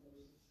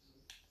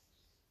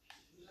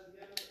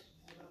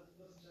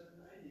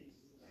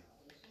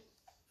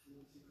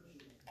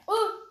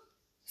 Oh!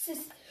 Es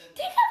ist.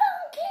 Digga,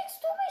 warum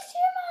kriegst du mich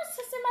immer? Es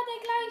ist immer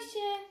der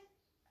gleiche.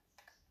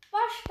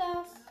 Wasch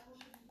das.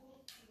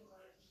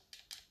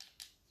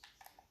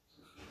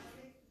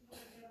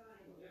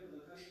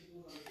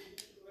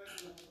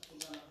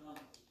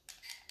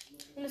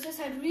 Und es ist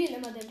halt real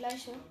immer der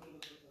gleiche.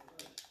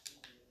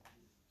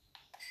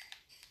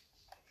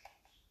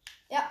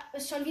 Ja,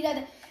 ist schon wieder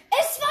der.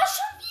 Es war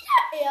schon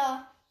wieder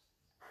er.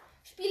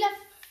 Spieler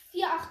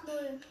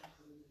 480.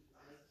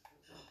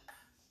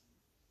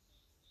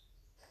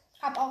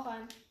 Hab auch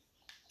einen.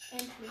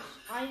 Endlich.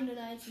 Einen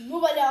einzigen.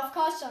 Nur weil der auf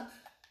K stand.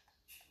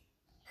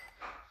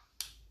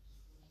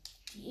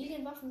 Die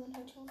Alienwaffen sind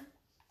halt schon.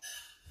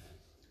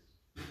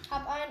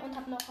 Hab einen und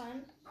hab noch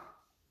einen.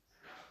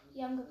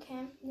 Die haben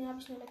gecampt. Ne, habe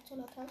ich eine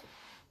Lektion-Attack.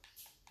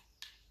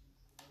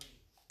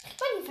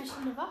 Waren die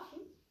verschiedene Waffen?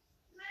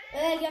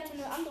 Die hatte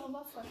eine andere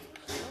Waffe.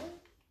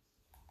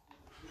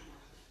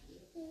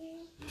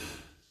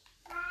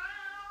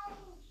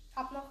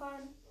 Hab noch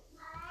einen.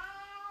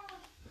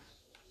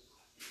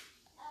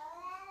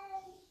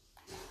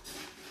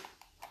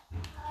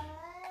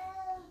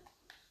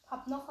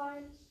 Hab noch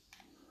einen.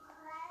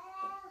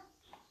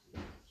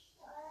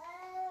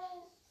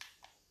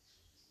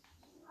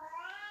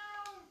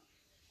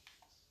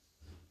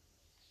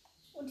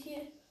 Und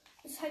hier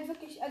ist halt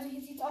wirklich, also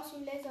hier sieht es aus wie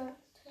ein Laser.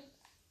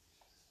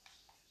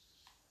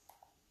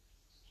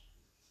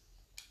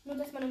 Nur,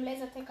 dass man im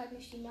Lasertag halt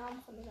nicht die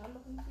Namen von den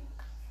anderen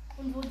sieht.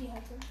 Und wo die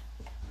halt sind.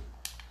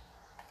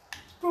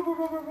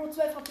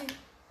 12 HP.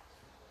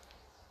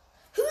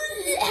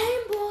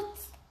 Aimbot!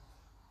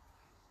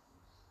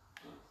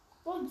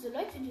 Oh, diese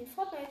Leute, die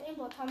Fortnite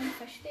Aimbot haben, die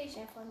verstehe ich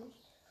einfach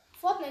nicht.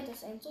 Fortnite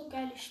ist ein so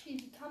geiles Spiel.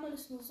 Wie kann man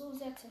es nur so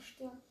sehr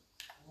zerstören?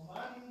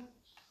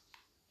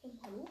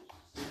 Hallo?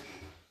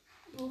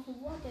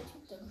 Wo hat der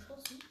Typ da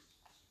geschossen?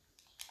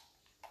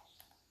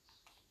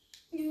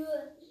 Ich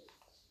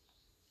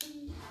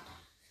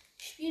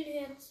spiele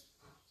jetzt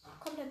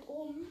komplett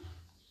oben.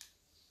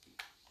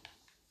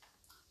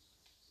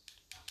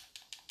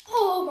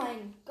 Oh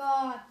mein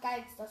Gott,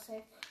 geilster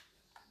Safe.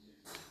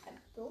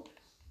 So.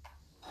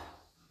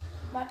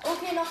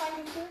 Okay, noch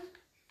ein gekillt.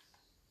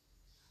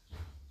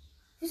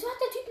 Wieso hat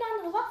der Typ eine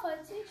andere Waffe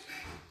als ich?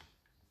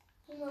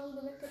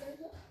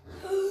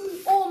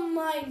 Oh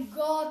mein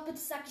Gott, bitte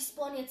sag, ich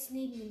spawn jetzt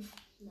neben ihm.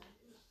 Nein.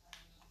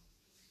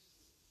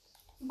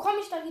 Wie komme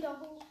ich da wieder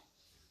hoch?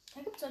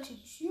 Da gibt es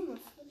solche Türme.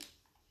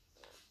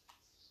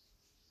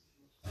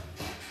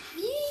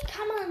 Wie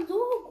kann man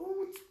so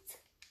gut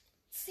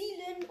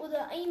zielen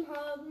oder Aim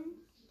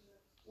haben?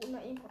 Ohne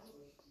Aim.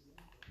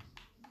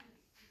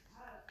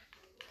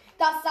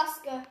 Das ist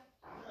Sasuke.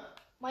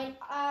 Mein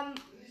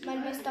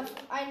bester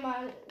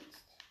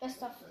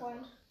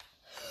Freund.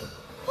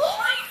 Oh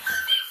mein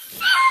Gott, wie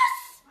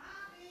fast!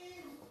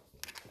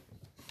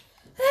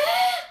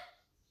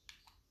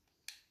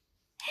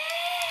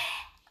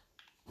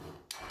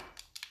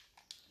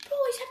 Bro,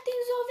 ich hab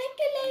den so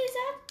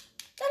weggelasert.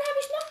 Dann habe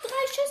ich noch 3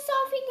 Schüsse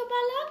auf ihn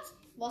geballert.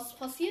 Was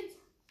passiert?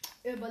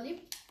 Er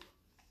überlebt.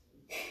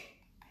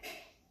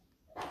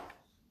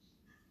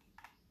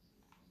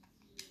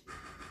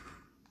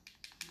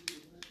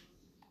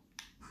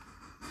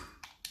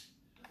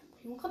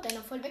 Junge, hat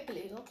einer voll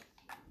weggelasert.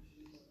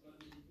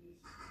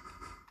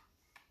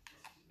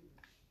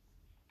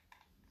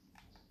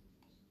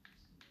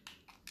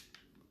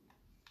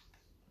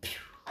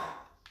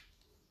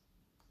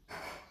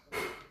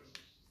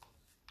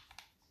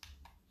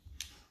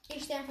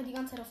 Ich stehe einfach die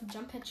ganze Zeit auf dem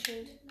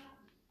Jump-Pad-Schild.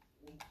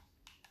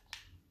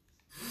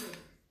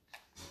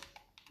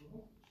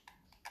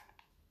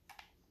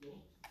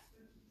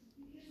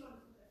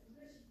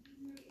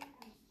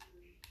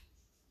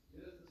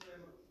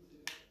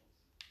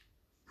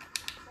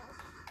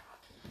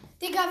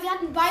 Digga, wir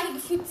hatten beide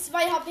gefühlt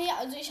 2 HP,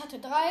 also ich hatte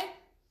 3.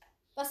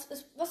 Was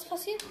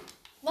passiert?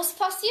 Was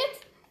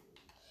passiert?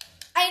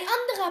 Ein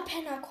anderer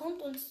Penner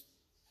kommt und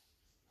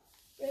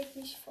sprayt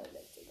mich voll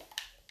weg, Digga.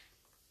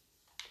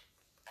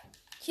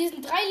 Hier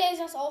sind 3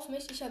 Lasers auf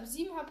mich. Ich habe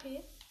 7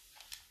 HP.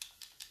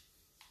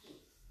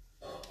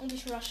 Und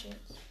ich rushe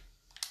jetzt.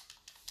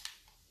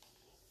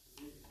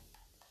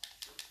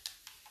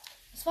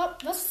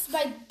 Was ist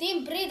bei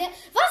dem Brede?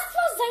 Was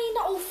war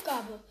seine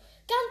Aufgabe?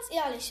 Ganz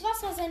ehrlich,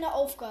 was war seine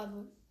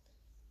Aufgabe?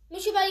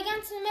 Mich über die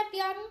ganze Map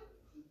jagen?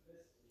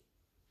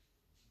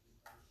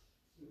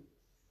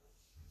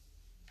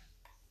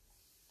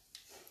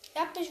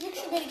 Er hat mich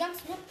wirklich über die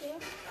ganze Map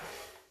gejagt.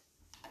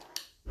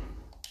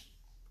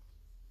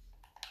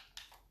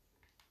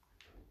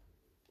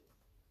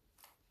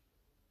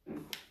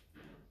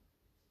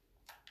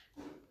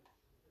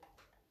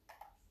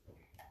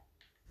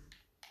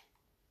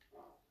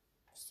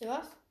 Wisst ihr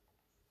was?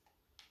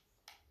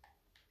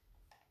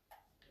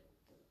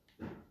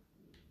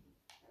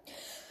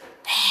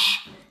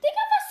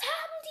 Digga, was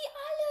haben die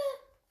alle?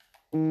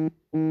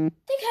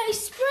 Digga, ich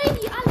spray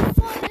die alle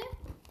voll.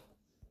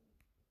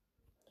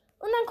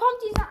 Und dann kommt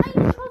dieser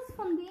eine Schuss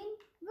von denen.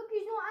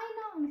 Wirklich nur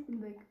einer und ich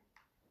bin weg.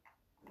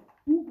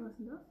 Was ist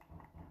denn das?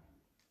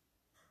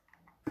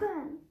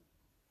 Bam.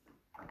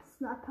 Das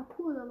ist eine Art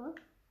Parcours oder was?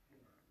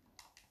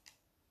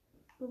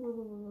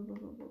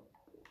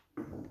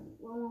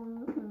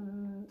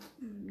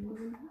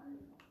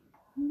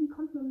 Wie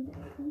kommt man weg?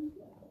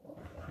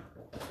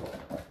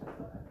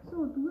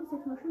 So, du bist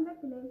jetzt mal schön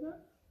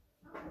weggelasert.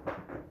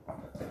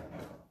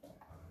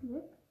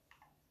 Weg.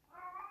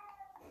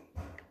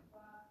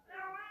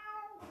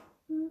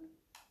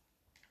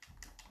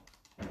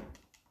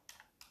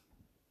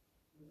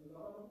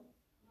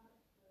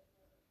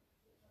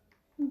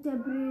 Und der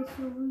Brille ist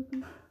so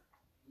wütend.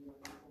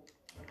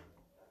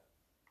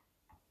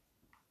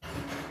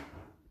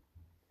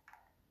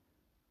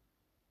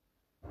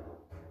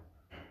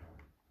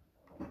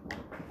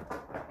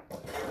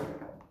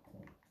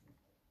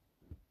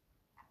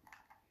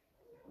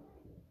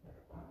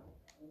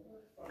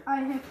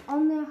 I have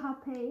only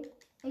HP.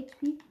 I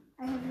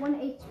have 1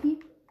 HP.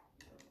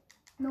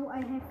 No,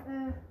 I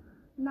have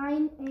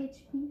 9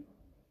 HP.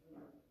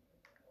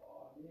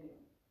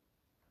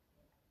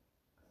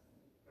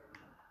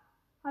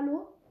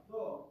 Hallo?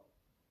 So.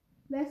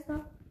 Wer ist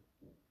da?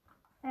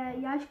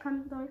 Ja, ich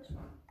kann Deutsch.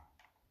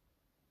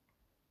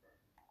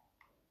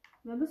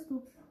 Wer bist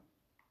du?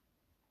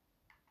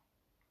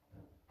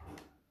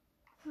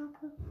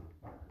 Okay.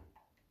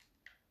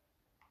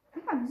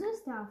 Digga, wieso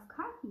ist der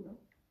AFK hier?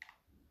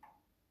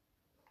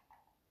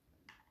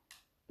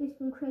 Ich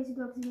bin Crazy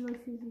Dog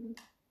 747.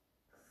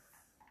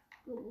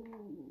 Hier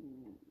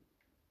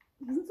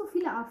sind so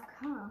viele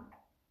AFK.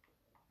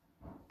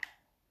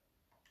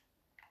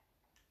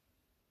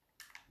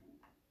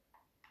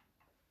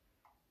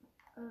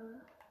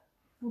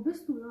 Wo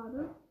bist du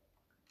gerade?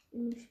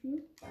 In dem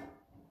Spiel?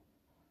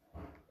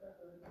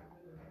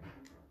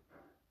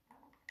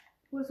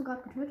 Wurdest du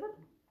gerade getötet?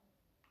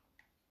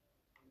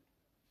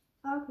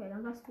 Ah, okay,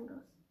 dann warst du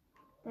das.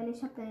 Denn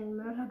ich habe deinen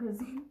Mörder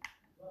gesehen.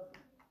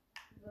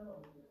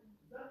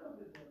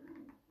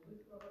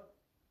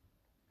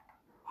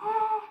 Hä?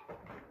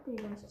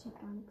 Digga, ich check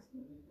gar nichts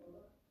mehr.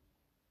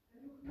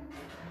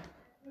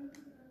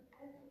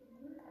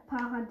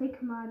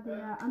 Paradigma,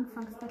 der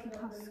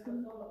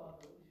Anfangs-Battle-Pass-Skin.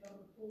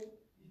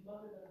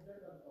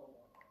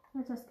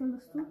 Welcher Skin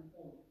bist du?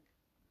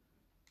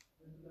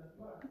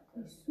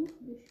 Ich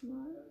suche dich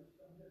mal.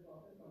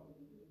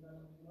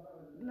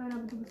 Nein,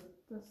 aber du bist.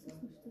 Das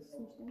ist nicht der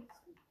Skin.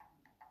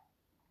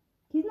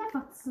 Hier sind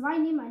einfach zwei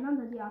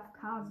nebeneinander, die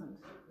AFK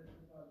sind.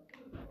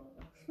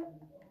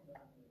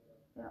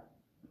 Ja.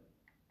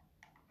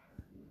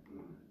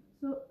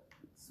 So,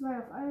 2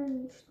 auf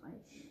einen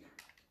Streich.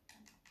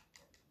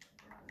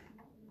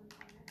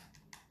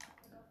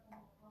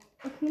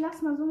 Okay,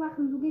 lass mal so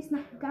machen. Du gehst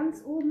nach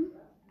ganz oben.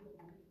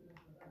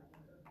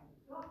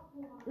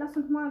 Lass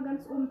uns mal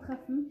ganz oben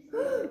treffen.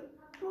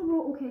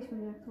 Oh, okay, ich bin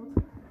direkt tot.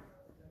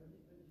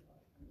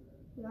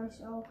 Ja,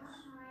 ich auch.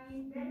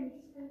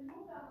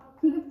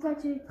 Hier gibt es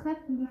solche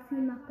Treppen, die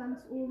führen nach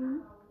ganz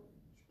oben.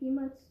 Ich gehe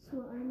mal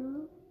zu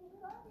einer.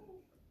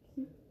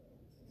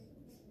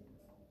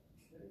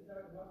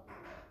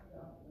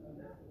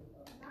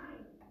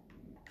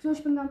 So,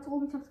 ich bin ganz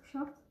oben, ich hab's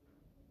geschafft.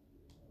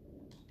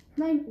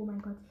 Nein, oh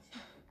mein Gott,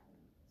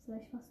 ich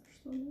wäre fast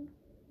gestorben.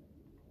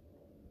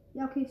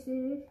 Ja, okay, ich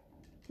sehe dich.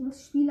 Du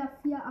bist Spieler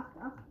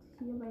 488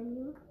 hier bei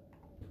mir.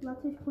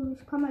 Warte, ich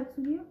komme mal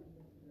zu dir.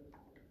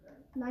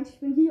 Nein, ich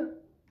bin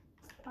hier.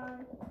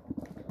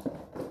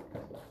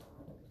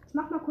 Ich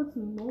mach mal kurz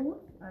einen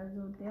Emote.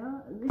 Also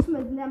ich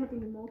bin der mit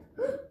dem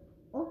Emote.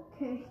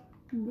 Okay,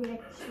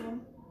 direkt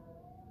schon.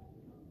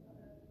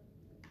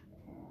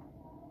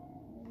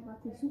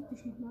 Warte, ich suche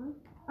dich nochmal.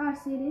 Ah, ich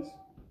sehe dich.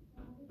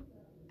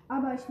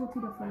 Aber ich wurde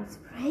wieder voll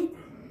gesprayt.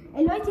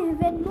 Ey Leute, wir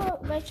werden nur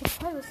welche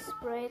voll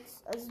gesprayt.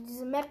 Also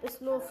diese Map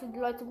ist nur für die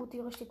Leute gut, die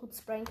richtig gut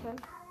sprayen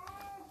können.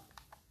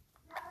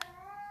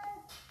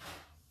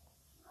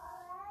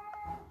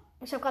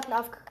 Ich habe gerade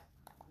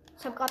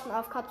einen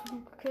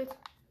AFK-Typen gekillt.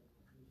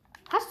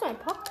 Hast du einen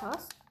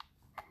Podcast?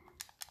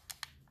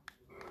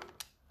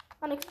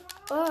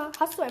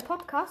 Hast du einen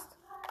Podcast?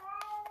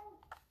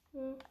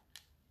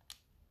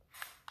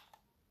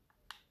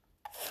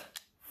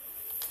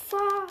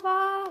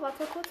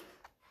 Warte kurz.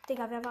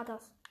 Digga, wer war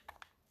das?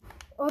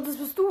 Oh, das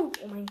bist du.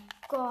 Oh mein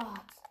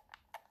Gott.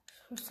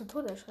 Ich bin zu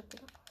Tode erschreckt,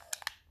 Digga.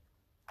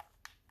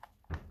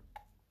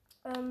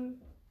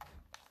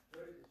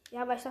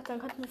 Ja, aber ich dachte, dann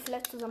könnten wir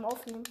vielleicht zusammen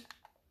aufnehmen.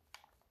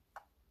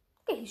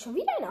 Okay, hier ist schon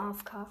wieder ein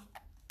AFK.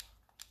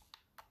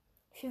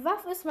 Für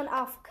was ist man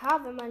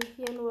AFK, wenn man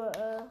hier nur,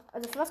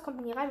 also für was kommt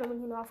man hier rein, wenn man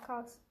hier nur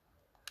AFK ist?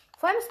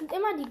 Vor allem sind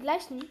immer die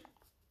gleichen,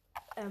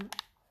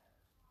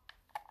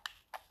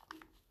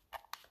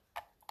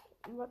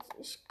 warte,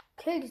 ich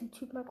kill diesen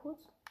Typ mal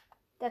kurz.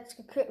 Der hat dich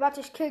gekillt. Warte,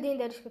 ich kill den,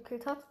 der dich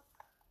gekillt hat.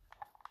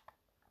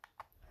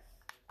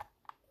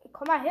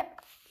 Komm mal her.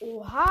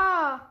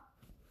 Oha.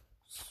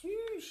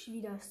 Süß,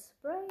 wie das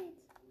sprayt.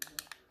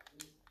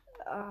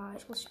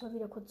 Ich muss dich mal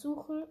wieder kurz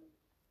suchen.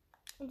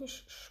 Und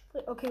ich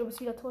spring. Okay, du bist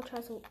wieder tot,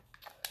 scheiße.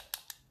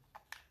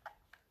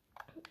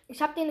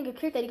 Ich habe den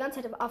gekillt, der die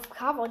ganze Zeit im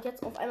AFK war und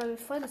jetzt auf einmal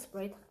mit voll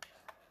gesprayt.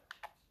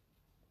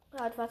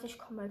 Ja, warte, ich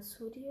komme mal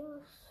zu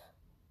dir.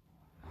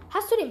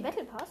 Hast du den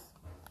Battle Pass?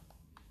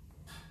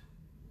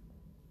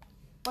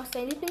 Was ist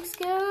dein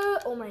Lieblingsskill?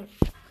 Oh mein.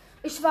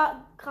 Ich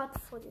war gerade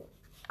vor dir.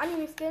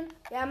 Anime-Skin?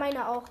 Ja,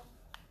 meine auch.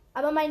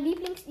 Aber mein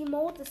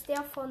Lieblings-Emote ist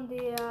der von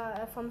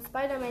der vom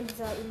Spider-Man,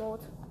 dieser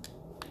Emote.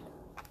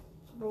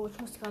 Bro, ich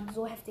muss gerade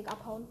so heftig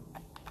abhauen.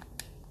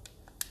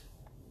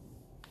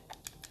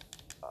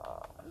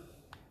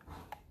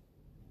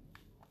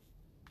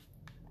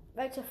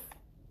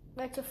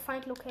 Welche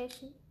Find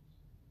Location?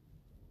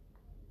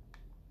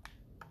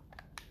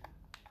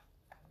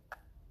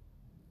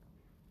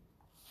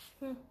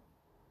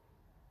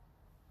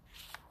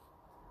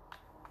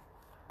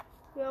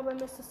 Ja, bei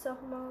mir ist das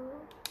auch mal.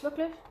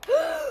 Wirklich?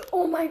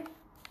 Oh mein.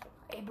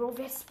 Ey, Bro,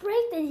 wer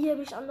sprayt denn hier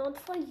mich an und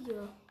voll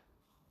hier?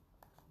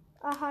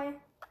 Ah, hi.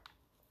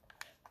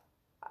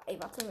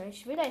 Ey, warte mal,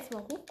 ich will da jetzt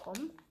mal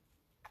hochkommen.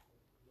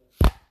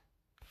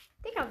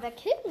 Digga, wer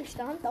killt mich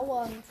da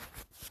andauernd?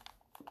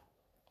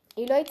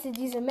 Ey, Leute,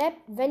 diese Map,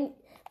 wenn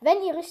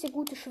ihr richtig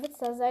gute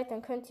Schwitzer seid,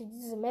 dann könnt ihr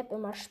diese Map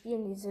immer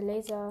spielen, diese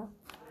Laser.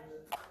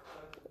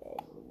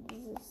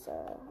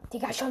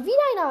 Digga, schon wieder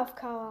ein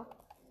AFK.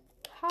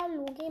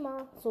 Hallo, geh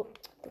mal. So.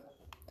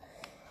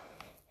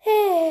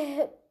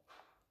 Hey.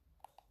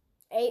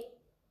 Ey,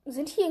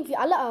 sind hier irgendwie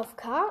alle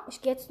AFK?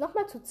 Ich gehe jetzt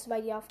nochmal zu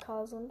 2, die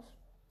AFK sind.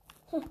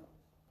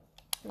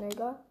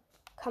 Egal.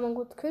 Kann man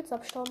gut Kills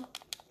abstauben.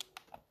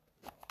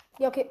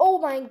 Ja, okay. Oh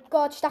mein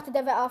Gott, ich dachte,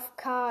 der wäre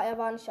AFK. Er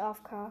war nicht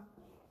AFK.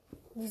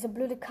 Diese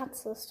blöde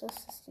Katze ist das.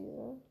 Ist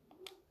diese.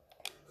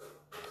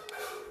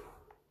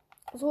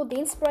 So,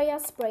 den Sprayer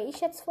spray ich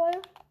jetzt voll.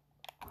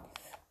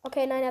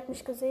 Okay, nein, er hat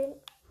mich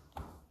gesehen.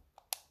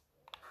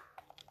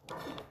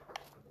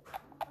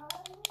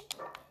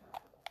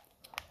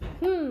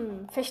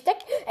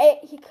 Versteckt.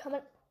 Ey, hier kann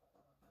man.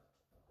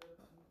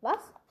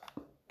 Was?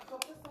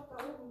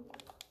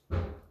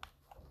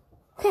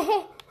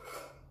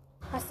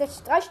 Hast du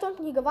jetzt 3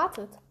 Stunden hier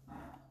gewartet?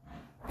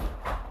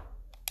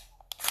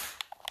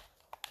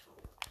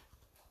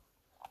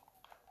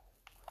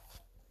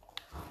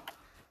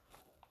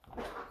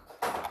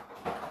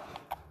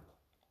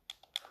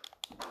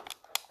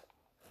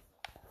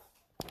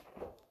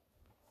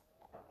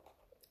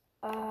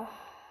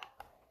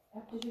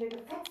 Habt ihr wieder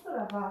gefetzt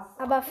oder was?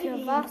 Aber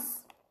für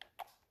was?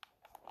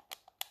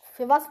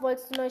 Für was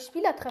wolltest du neue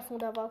Spieler treffen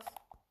oder was?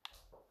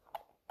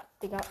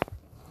 Digga.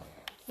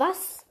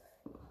 Was?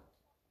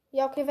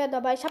 Ja, okay, wer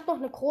dabei? Ich habe noch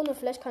eine Krone.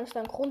 Vielleicht kann ich da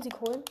einen Kronensieg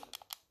holen.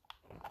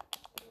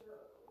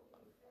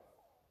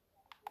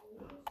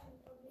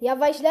 Ja,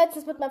 weil ich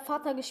letztens mit meinem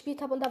Vater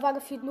gespielt habe und da war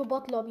gefühlt nur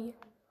Bot-Lobby.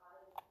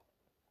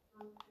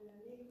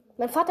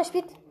 Mein Vater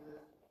spielt...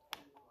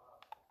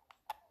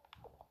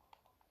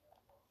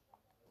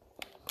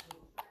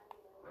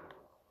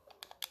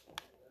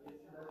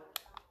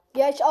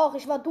 Ja, ich auch.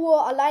 Ich war Duo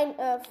allein.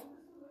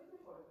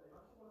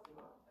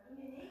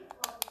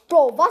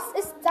 Bro, was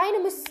ist seine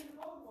Mission?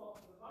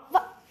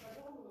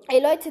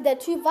 Ey Leute, der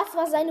Typ, was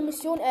war seine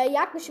Mission? Er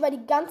jagt mich über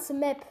die ganze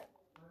Map.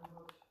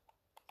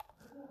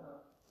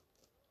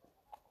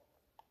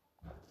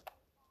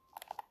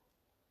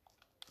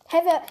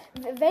 Hä,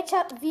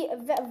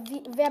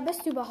 wer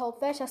bist du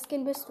überhaupt? Welcher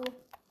Skin bist du?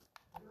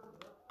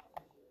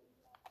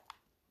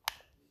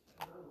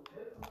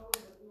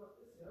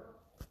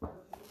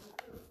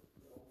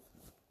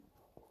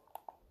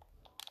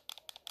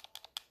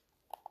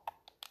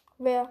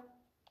 Wer?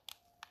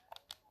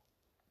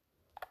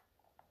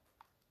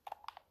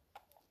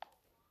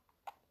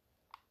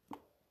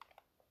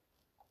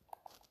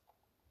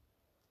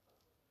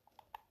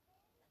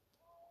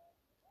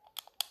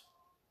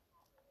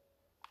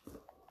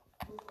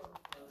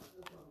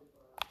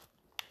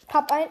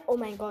 Hab ein. Oh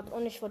mein Gott,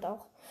 und ich wurde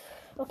auch.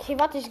 Okay,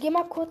 warte, ich gehe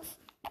mal kurz.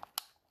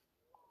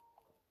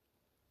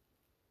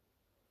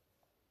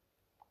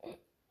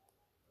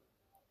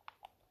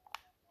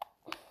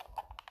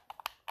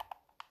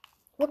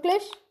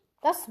 Wirklich?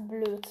 Das ist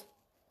blöd.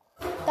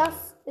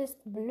 Das ist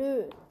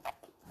blöd.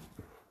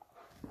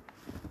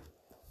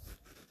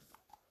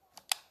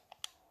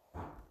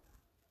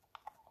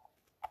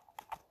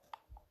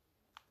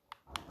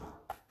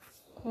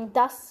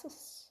 Das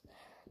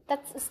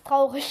ist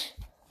traurig.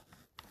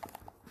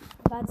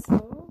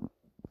 Warte.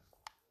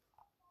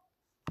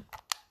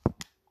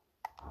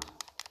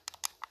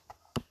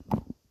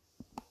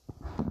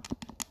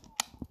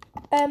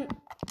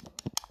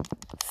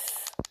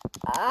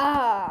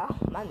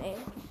 Mann, ey.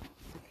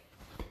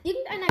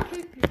 Irgendeiner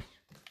killt mich.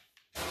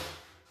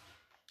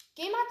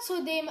 Geh mal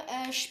zu dem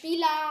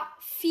Spieler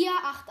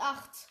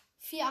 488.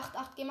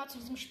 488, geh mal zu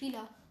diesem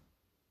Spieler.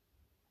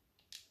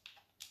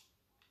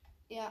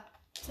 Ja,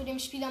 zu dem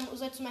Spieler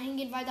sollst du mal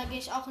hingehen, weil da gehe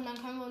ich auch und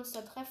dann können wir uns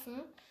da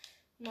treffen.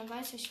 Und dann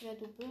weiß ich, wer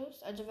du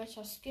bist. Also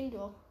welcher Skin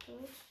du auch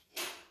bist.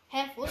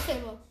 Hä, wo ist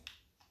der überhaupt?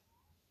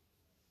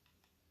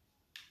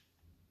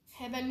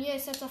 Hä, bei mir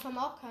ist jetzt auf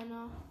einmal auch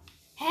keiner.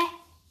 Hä?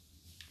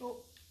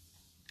 Oh.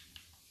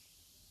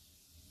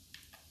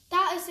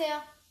 Da ist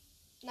er.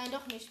 Nein,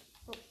 doch nicht.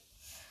 Oh.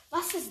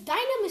 Was ist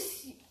deine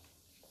Mission?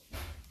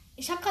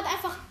 Ich habe gerade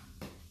einfach...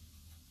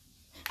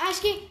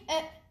 ich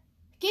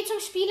geh zum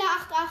Spieler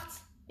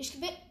 8-8. Ich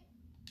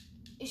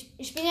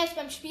bin jetzt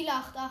beim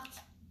Spieler 8-8.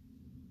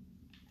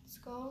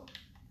 Let's go.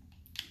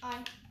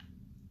 Ein.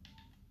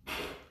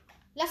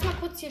 Lass mal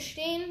kurz hier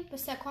stehen,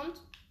 bis er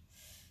kommt.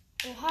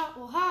 Oha,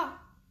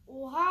 oha.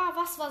 Oha,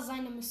 was war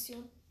seine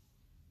Mission?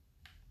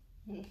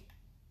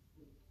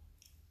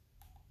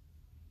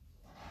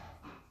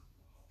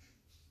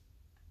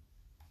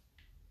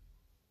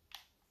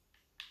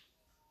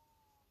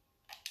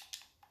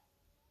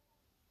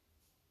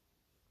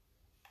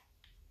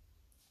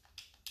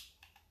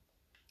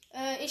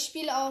 Ich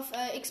spiele auf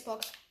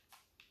Xbox.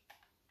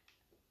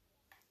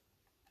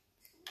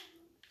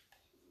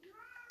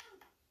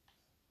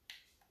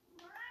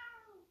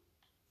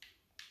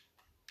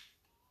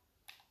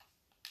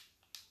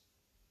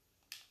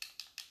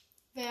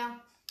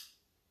 Wer?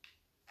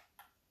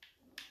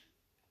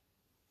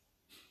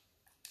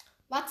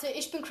 Warte,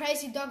 ich bin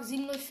Crazy Dog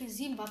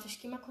 7047. Warte, ich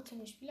gehe mal kurz in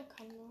den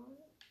Spielerkanal.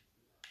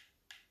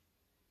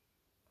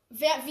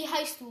 Wie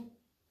heißt du?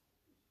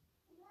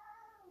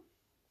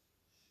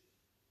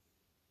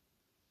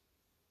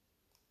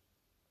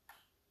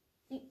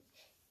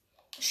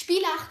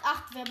 Spieler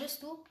 88, wer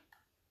bist du?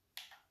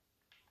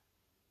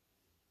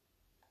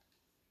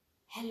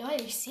 Hä,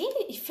 Leute, ich sehe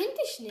dich, ich finde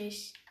dich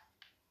nicht.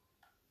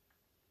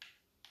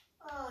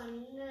 Oh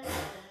nein.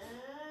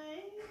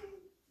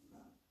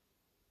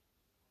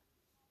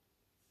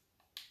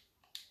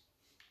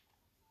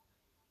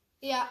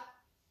 Ja.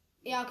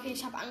 Ja, okay,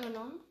 ich habe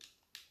angenommen.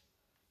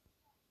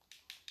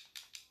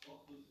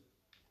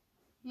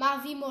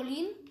 Marvi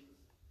Molin.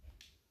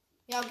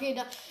 Ja, okay,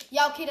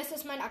 das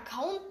ist mein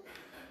Account.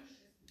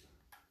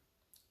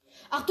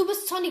 Ach, du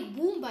bist Sonic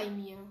Boom bei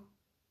mir.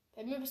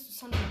 Bei mir bist du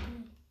Sonic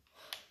Boom.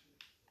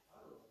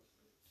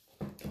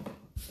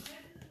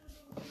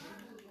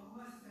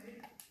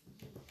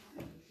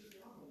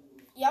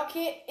 Ja,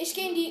 okay, ich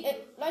gehe in die,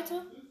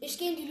 Leute, ich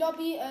gehe in die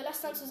Lobby, lass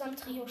dann zusammen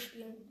Trio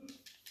spielen.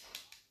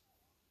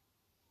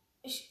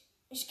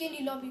 Ich gehe in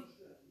die Lobby.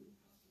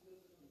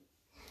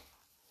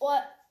 Oh.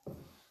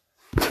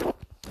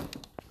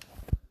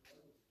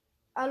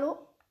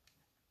 Hallo?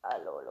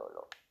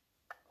 Hallo.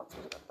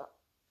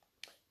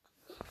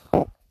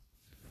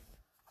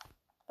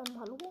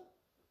 Hallo?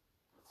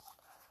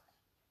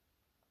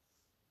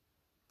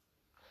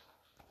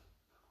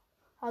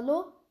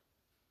 Hallo?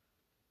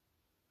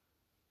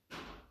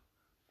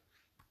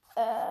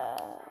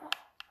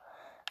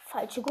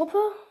 Falsche Gruppe.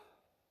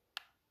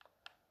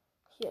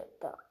 Hier,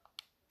 da.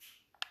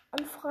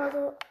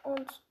 Anfrage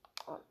und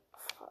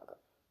Anfrage.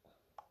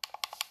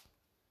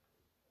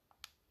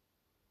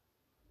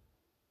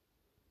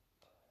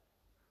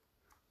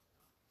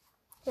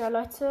 Ja,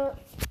 Leute,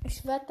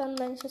 ich werde dann,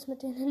 wenn ich es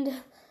mit denen in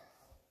der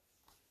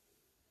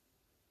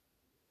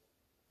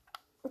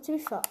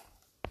ziemlich ver.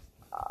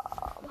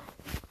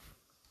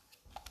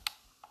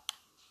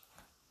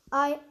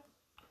 Ei.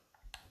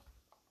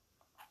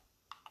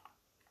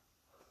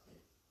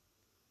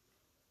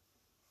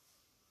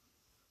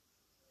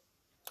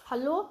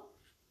 Hallo?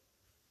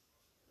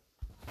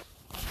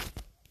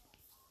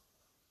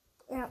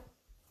 Ja.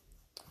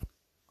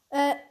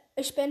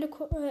 Ich beende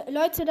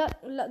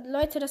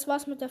Leute, das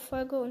war's mit der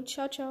Folge und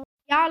ciao, ciao.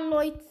 Ja,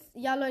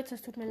 Leute,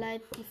 es tut mir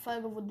leid, die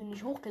Folge wurde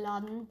nicht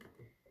hochgeladen.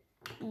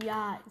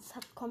 Ja, es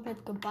hat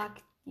komplett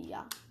gebuggt.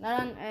 Ja. Na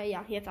dann,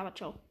 ja, jetzt aber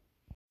ciao.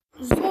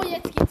 So,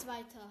 jetzt geht's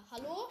weiter.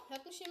 Hallo?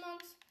 Hört mich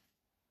jemand?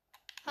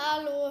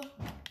 Hallo?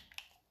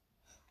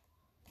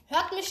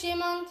 Hört mich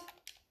jemand?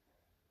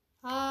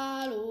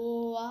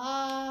 Hallo?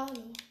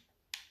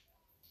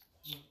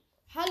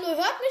 Hallo,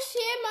 hört mich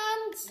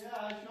jemand?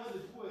 Ja, ich höre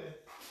dich,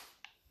 Ruhe.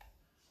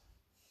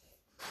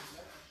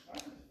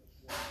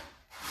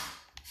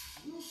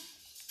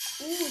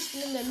 Ich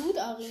bin in der Loot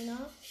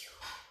Arena.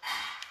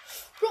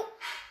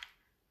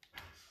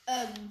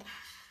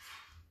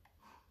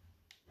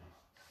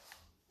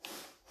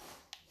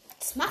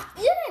 Was macht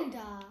ihr denn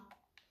da?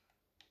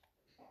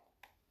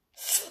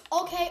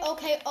 Okay.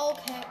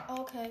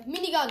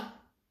 Minigun.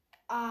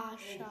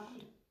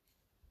 Schade.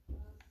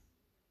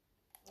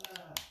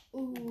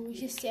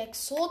 Hier ist der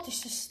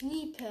exotische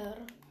Sniper.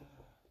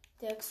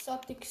 Der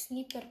Exotic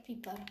Sniper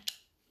Piper.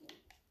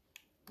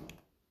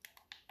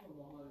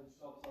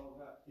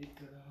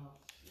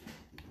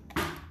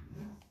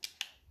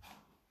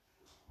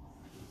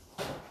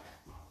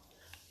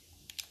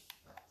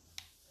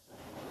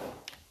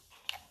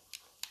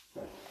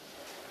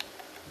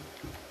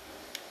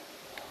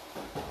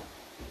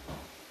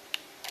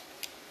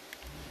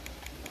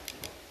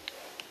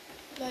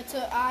 Leute,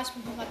 ich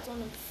bin gerade so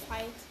in einem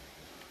Fight.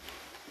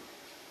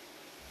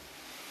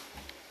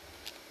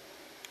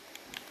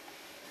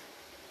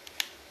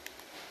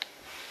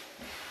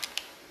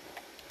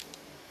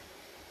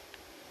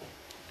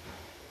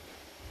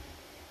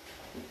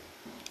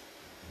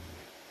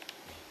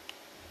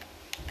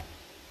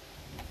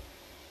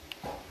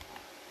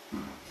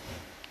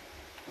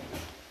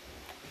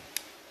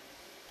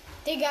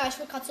 Egal, ich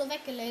wurde gerade so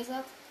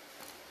weggelasert.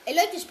 Ey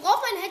Leute, ich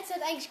brauche mein Headset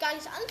eigentlich gar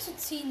nicht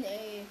anzuziehen,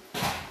 ey.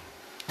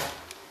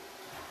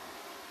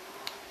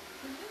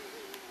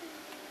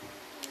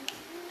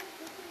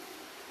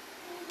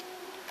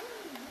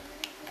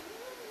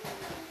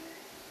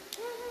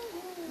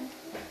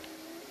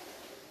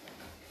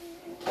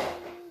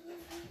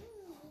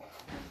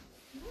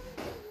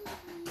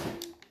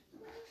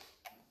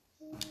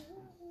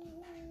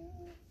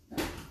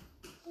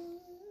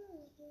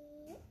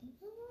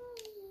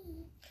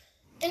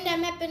 In der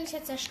Map bin ich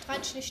jetzt der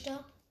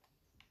Streitschlichter.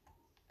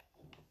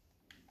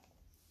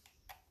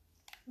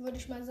 Würde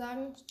ich mal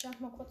sagen. Ich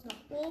jump mal kurz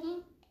nach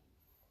oben.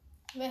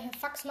 Wer hier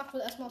Fax macht,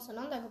 wird erstmal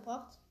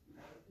auseinandergebracht.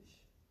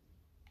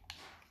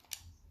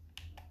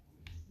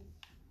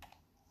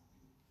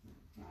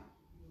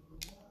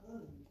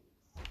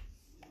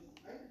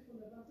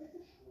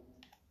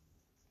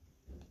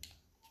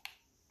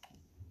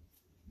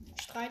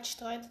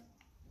 Streit.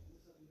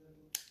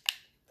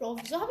 Bro,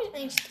 wieso habe ich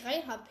eigentlich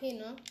 3 HP,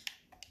 ne?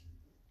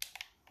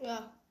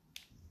 Ja.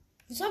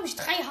 Wieso habe ich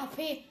 3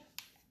 HP?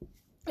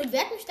 Und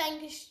wer hat mich da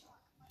eigentlich...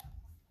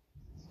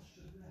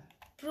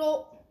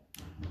 Bro.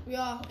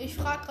 Ja, ich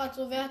frage gerade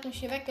so, wer hat mich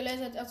hier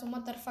weggelasert? Also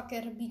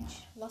Motherfucker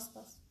Beach. Was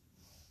das?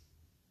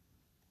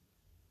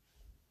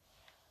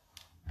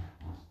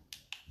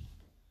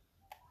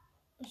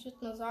 Ich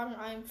würde mal sagen,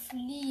 I'm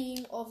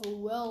fleeing of a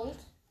world.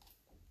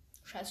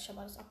 Scheiße, ich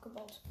habe alles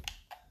abgebaut.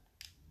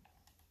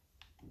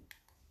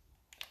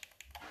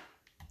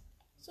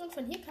 So, und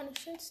von hier kann ich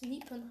schön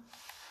sleepen.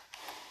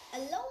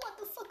 Hello,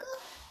 Motherfucker.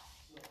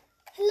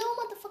 Hello,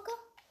 Motherfucker.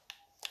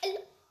 Hello.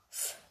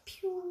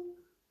 Piu.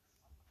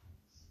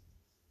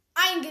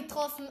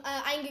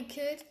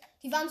 Eingekillt.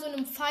 Die waren so in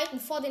einem Fight und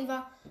vor denen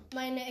war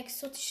meine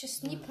exotische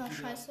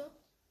Sniper-Scheiße.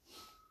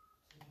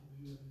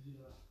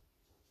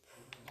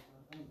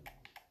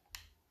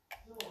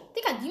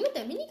 Digga, die mit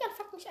der Minigun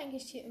fuckt mich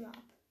eigentlich hier immer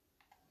ab.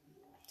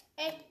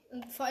 Ey,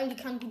 und vor allem die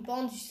kann gut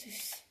bauen. Sie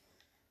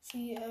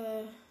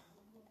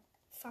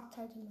fuckt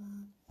halt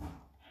immer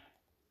ab.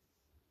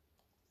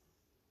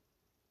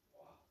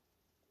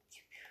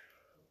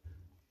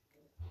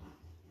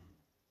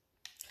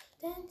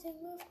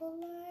 Dancing with the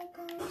light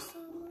on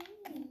summer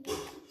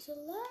so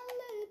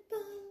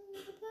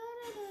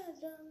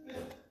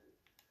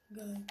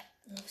geil.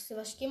 Ja, wisst ihr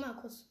was? Ich geh mal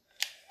kurz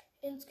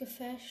ins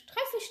Gefecht. 3,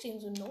 4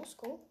 stehen so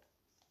No-Scope.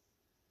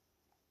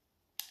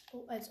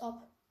 Oh, als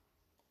ob.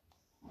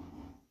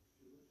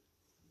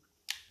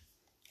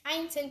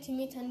 1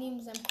 Zentimeter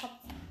neben seinem Kopf.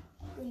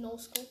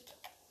 No-Scope.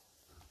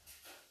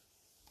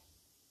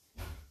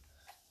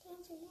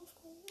 Dancing with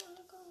the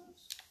light on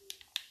summer.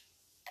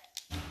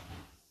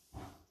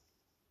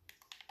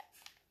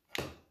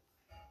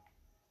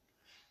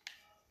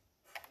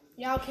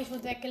 Ja, okay, ich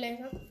wurde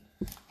weggelenkt.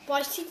 Boah,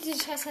 ich zieh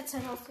diese scheiß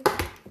Headset auf.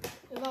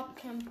 Überhaupt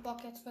keinen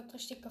Bock, jetzt wird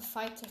richtig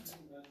gefightet.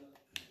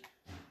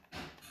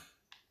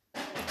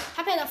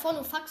 Hab ja davor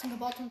nur Faxen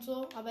gebaut und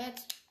so, aber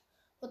jetzt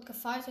wird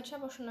gefightet. Ich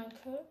habe auch schon einen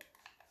Kill.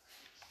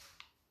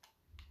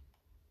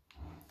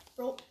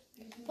 Bro,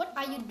 what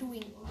are you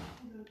doing?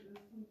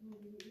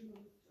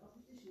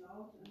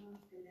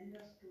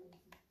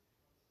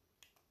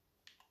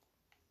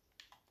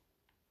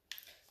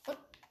 Und,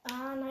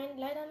 nein,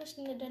 leider nicht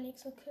der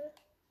nächste Kill.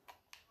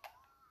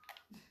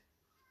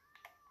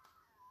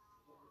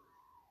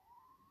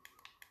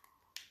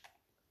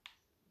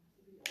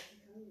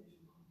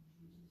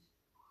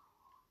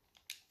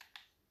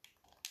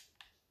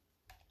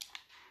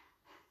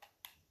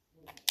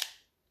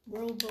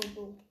 Bro.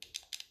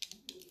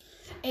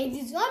 Ey,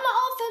 die sollen mal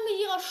aufhören mit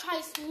ihrer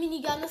scheiß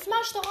Minigun. Das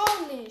mach ich doch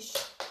auch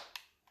nicht.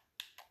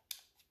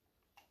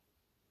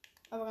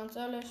 Aber ganz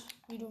ehrlich,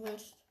 wie du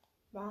willst.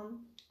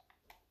 Bam.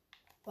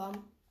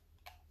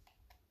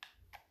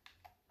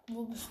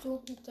 Wo bist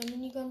du mit der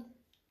Minigun?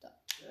 Da.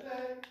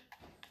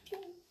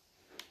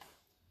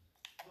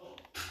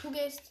 Du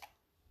gehst.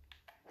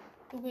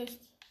 Und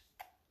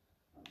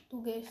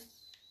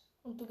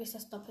du gehst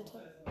das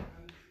Doppelte.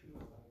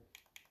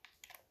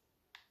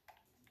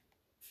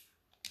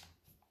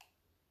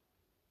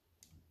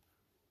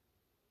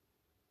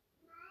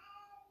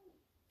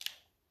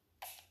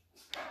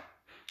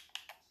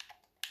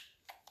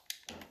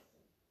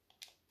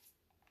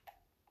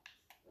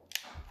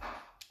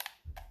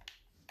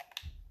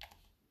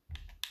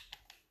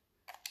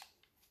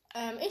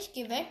 Ich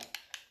geh weg.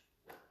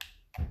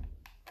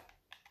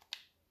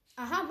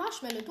 Aha,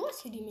 Marshmallow, du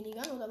hast hier die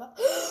Minigun, oder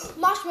was?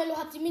 Marshmallow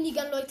hat die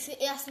Minigun, Leute.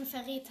 Er ist ein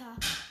Verräter.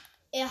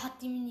 Er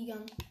hat die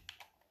Minigun.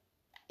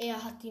 Die hat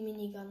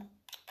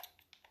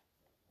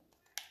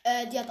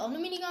auch eine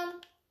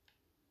Minigun.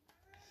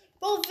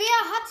 Bro,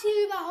 wer hat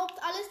hier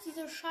überhaupt alles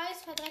diese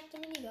scheiß verdreckte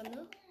Minigun,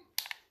 ne?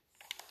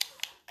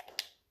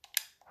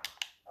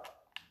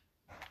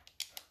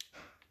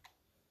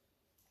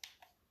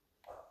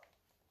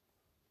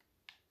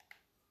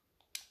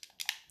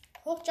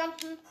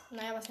 Hochjumpen.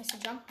 Naja, was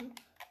heißt jumpen?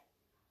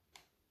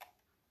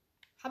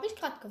 Habe ich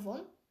gerade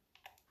gewonnen?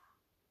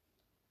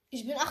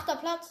 Ich bin 8.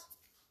 Platz.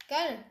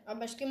 Geil.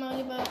 Aber ich gehe mal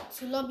lieber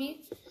zur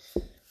Lobby.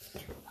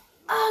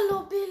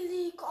 Hallo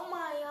Billy, komm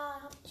mal,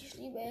 ja, hab dich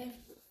lieb, ey.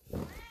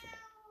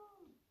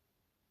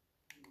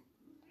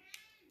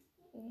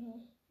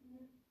 Mhm.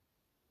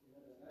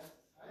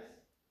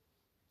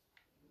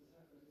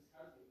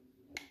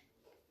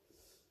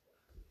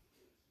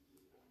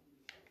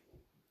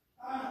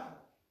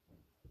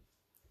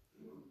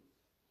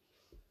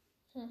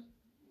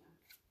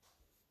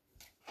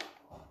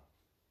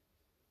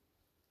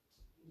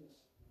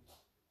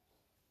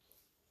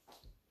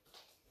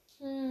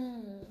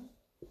 Hm.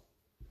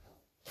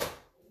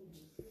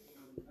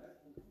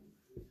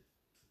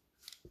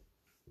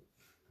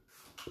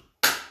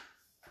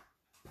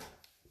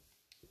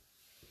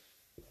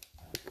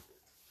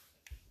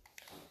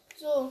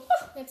 So,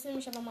 jetzt nehme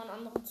ich aber mal einen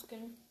anderen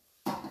Skin.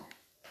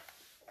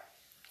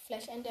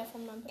 Vielleicht einen, der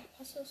vom neuen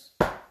Pass ist.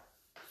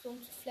 So,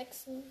 um zu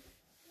flexen.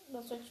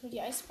 Oder soll ich mir die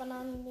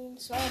Eisbanane nehmen?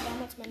 Das war ja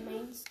damals mein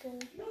Main-Skin.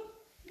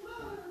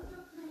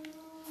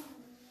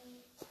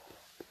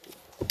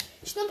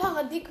 Ich nehme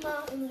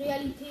Paradigma in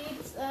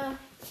Realität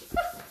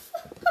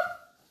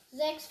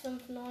 6,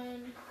 5,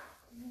 9.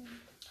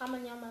 Kann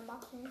man ja mal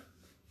machen.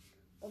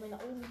 Oh, meine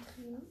Augen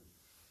kriegen.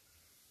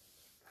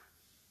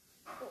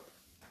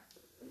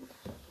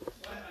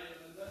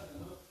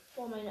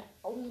 Oh, meine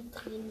Augen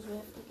tränen so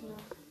heftig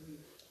nach.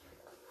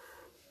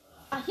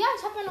 Ach ja,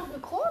 ich habe ja noch eine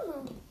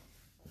Krone.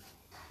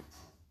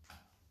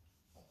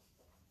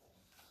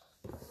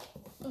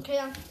 Okay,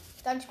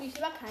 dann spiele ich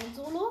lieber kein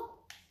Solo.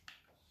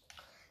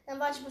 Dann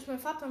warte ich, bis mein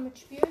Vater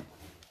mitspielt.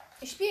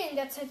 Ich spiele in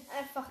der Zeit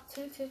einfach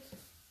Tilted.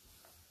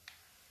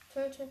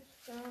 Tilted,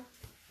 ja.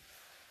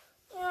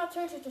 Ja,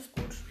 Tilted ist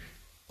gut.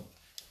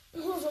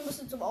 Nur so ein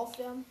bisschen zum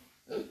Aufwärmen.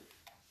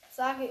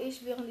 Sage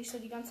ich, während ich so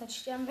die ganze Zeit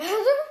sterben werde.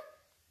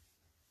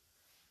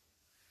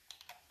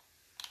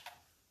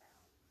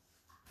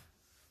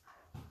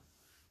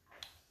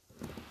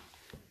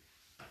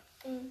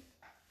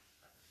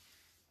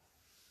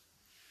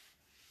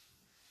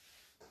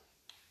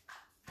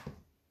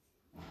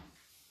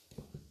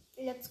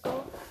 Let's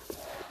go.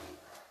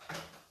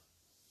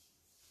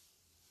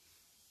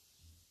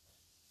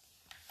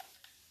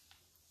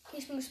 Okay,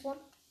 ich bin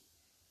gespawnt.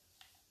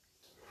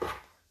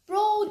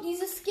 Bro,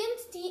 diese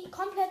Skins, die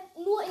komplett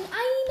nur in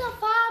einer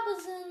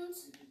Farbe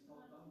sind.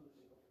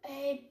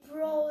 Ey,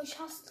 Bro, ich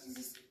hasse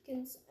diese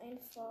Skins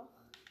einfach.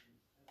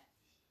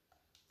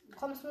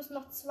 Komm, es müssen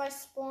noch 2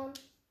 spawnen.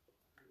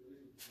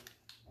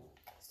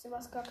 Ist dir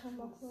was gar kein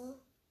Bock mehr?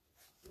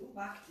 So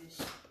wag dich.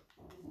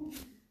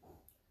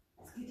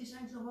 Es geht dich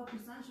eigentlich überhaupt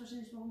nicht an. Ich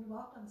verstehe nicht, warum du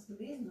überhaupt alles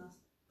gelesen hast.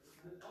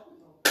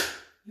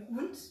 Ja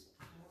und?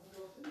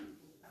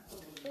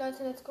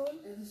 Leute, let's go.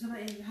 Das ist aber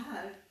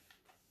egal.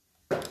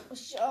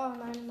 Oh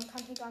nein, man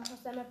kann hier gar nicht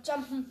aus der Map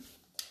jumpen.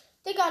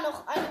 Digga,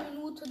 noch 1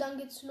 Minute, dann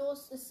geht's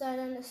los. Es sei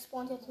denn, es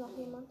spawnt jetzt noch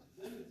jemand.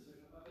 Das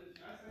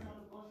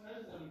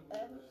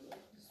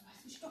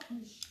weiß ich doch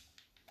nicht.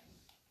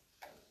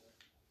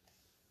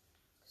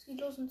 Es geht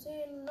los in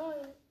 10,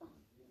 9.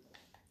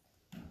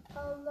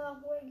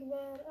 Allahu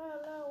Akbar,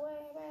 Allahu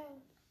Akbar.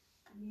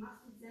 Du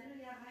machst die Semmel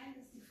ja rein,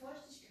 dass die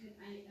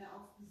Feuchtigkeit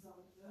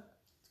aufgesaugt wird.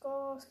 Let's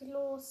go, es geht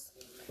los.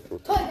 Toll,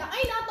 der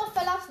eine hat noch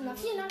verlassen. Na,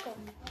 vielen Dank.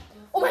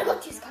 Oh mein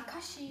Gott, hier ist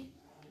Kakashi.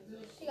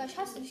 Digga, ich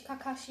hasse dich,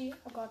 Kakashi.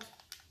 Oh Gott.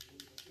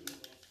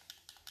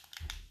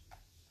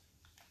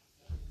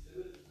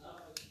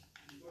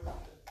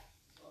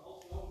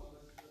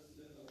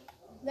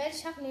 Werde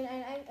ich schaffen, den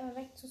einen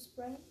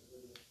wegzusprayen?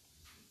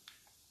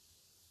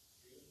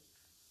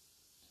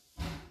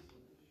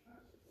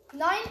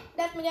 Nein,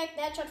 der hat mir direkt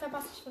einen Headshot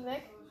verpasst. Ich bin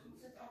weg.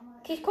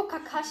 Okay, ich guck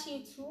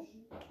Kakashi zu.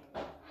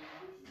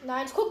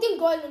 Nein, ich guck dem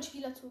goldenen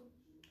Spieler zu.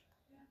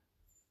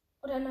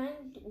 Oder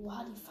nein?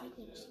 Oha, die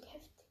fighten richtig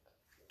heftig.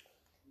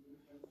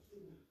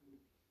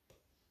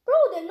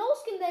 Bro, der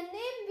No-Skin, der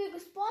neben mir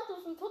gespawnt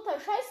ist und total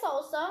scheiße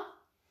aussah.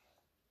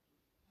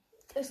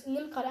 Es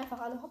nimmt gerade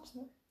einfach alle Hops,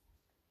 ne?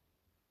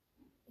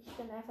 Ich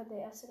bin einfach der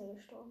Erste, der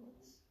gestorben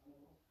ist.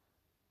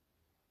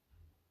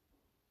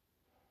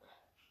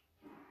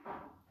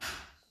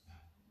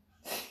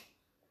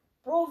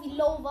 Bro, wie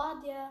low war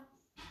der?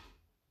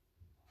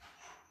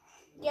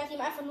 Die hat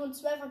ihm einfach nur einen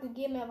 12er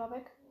gegeben, er war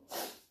weg.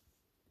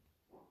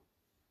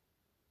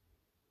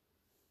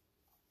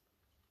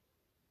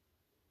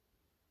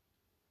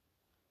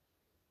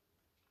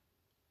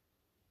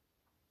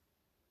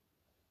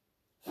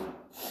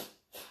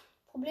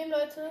 Problem,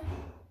 Leute.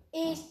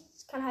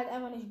 Ich kann halt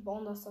einfach nicht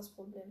bauen, das ist das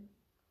Problem.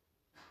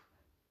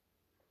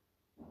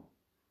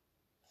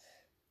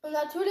 Und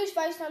natürlich,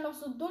 weil ich dann noch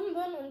so dumm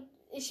bin und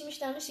ich mich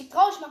dann richtig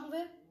traurig machen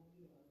will,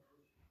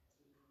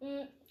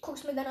 guck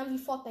ich mir dann an, wie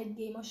Fortnite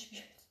Gamer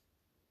spielt.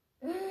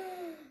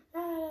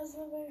 Ah, das ist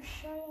so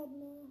bescheuert,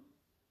 ne?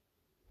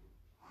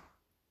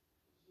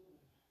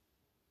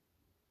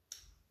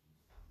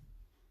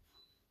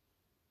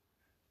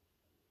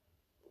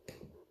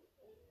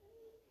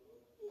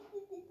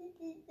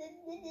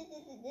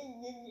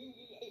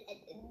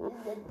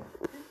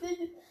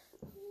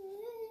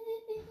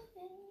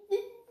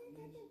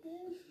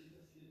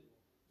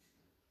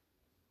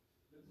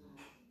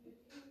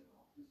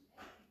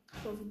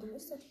 So, wie dumm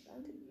ist der Typ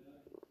eigentlich?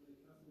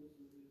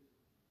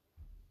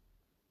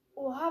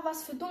 Oha,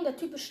 was für dumm. Der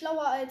Typ ist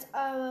schlauer als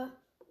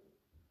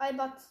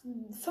Albert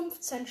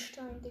 15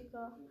 Stein,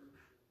 Digga.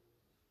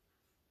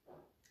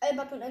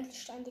 Albert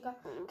unendlich Stein, Digga.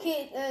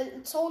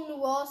 Okay, Zone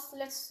Wars,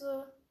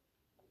 letzte.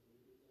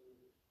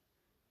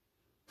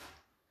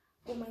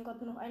 Oh mein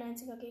Gott, nur noch ein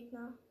einziger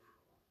Gegner.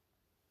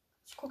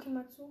 Ich gucke ihm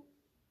mal zu.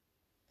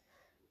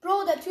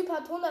 Bro, der Typ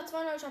hat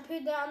 192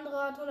 HP, der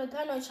andere hat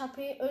 193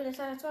 HP. Der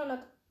hat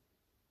 200.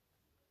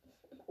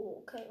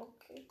 Oh,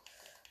 okay.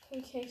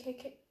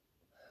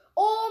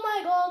 Oh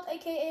mein Gott,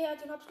 AKA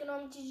hat den Hops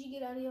genommen. GG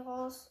geht an hier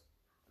raus.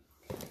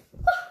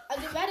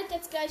 Also ihr werdet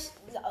jetzt gleich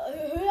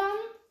hören,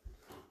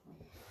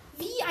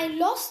 wie ein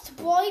Lost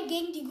Boy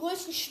gegen die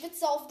größten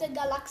Schwitzer auf der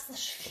Galaxie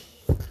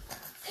spielt. Oh,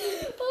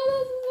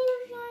 das ist so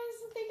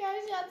scheiße, Digga.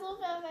 Ich werde so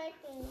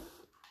verrecken.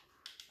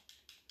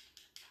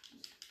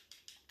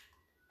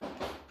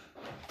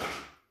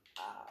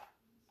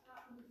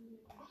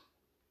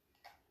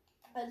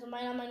 Also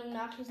meiner Meinung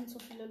nach, hier sind so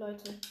viele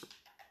Leute.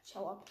 Ich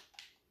hau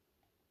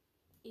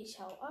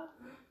ab.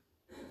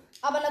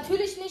 Aber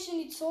natürlich nicht in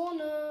die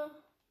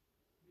Zone.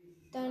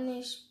 Denn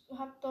ich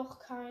hab doch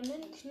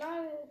keinen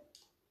Knall.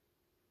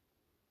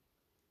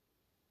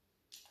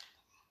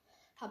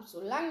 Hab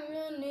so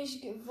lange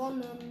nicht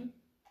gewonnen.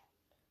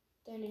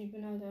 Denn ich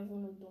bin halt einfach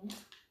nur dumm.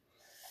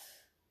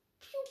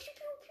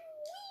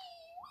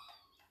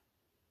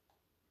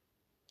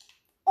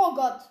 Oh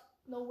Gott.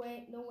 No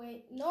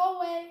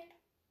way.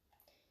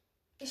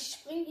 Ich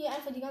spring hier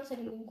einfach die ganze Zeit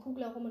in den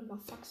Kugler rum und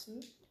mach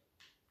Faxen.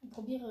 Und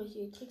probiere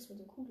hier Tricks mit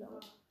dem Kugler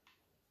aus.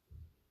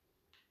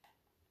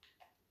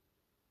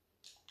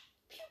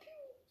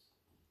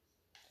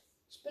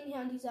 Ich bin hier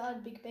an dieser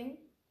Art Big Bang.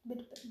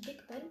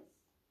 Big Bang.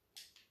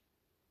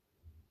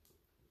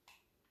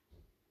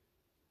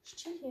 Ich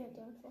chill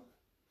hier einfach.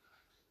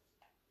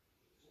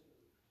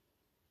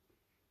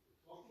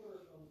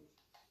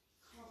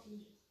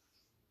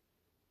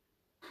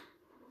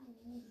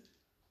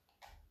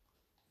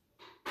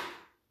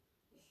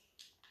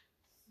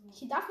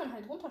 Hier darf man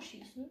halt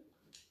runterschießen.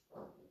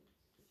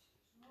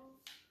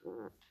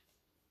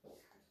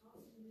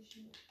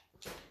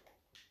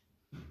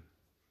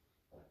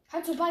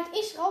 Halt, sobald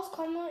ich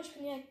rauskomme, ich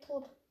bin direkt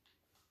tot.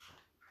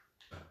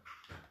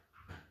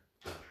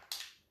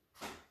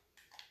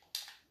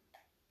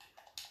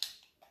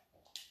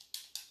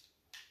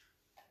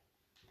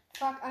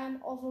 Fuck,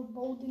 I'm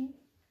overboarding.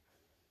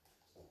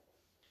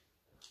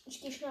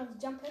 Ich gehe schnell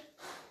aufs Jump Pad.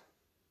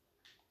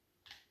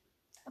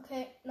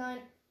 Okay,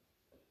 nein.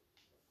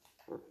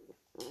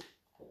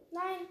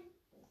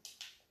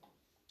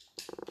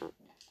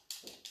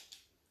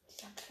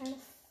 Dieser kleine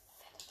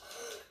Fette.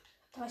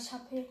 30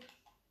 HP.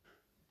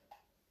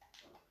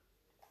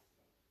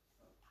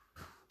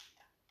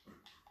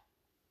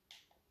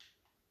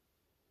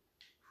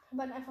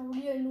 Aber einfach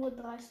real nur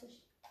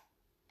 30.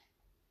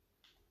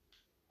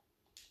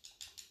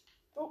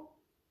 Oh.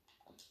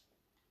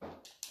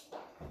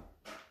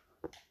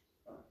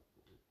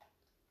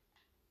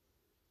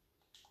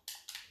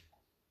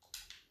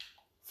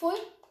 Voll.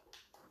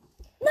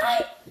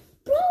 Nein!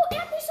 Bro,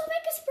 er hat mich so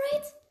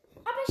weggesprayt.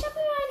 Aber ich habe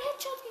ihm einen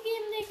Headshot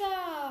gegeben,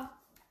 Digga.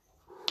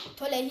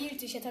 Toll, er hielt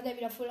sich. Jetzt hat er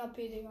wieder Full AP,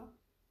 Digga.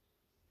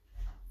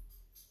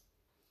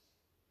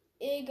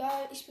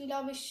 Egal, ich bin,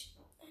 glaube ich...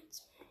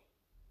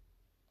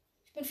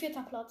 Ich bin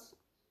 4. Platz.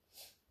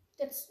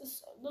 Das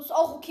ist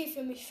auch okay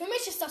für mich. Für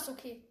mich ist das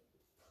okay.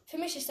 Für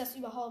mich ist das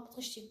überhaupt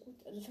richtig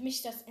gut. Also für mich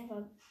ist das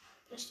einfach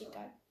richtig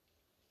geil.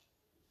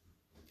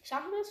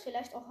 Schaffen wir es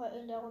vielleicht auch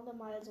in der Runde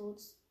mal so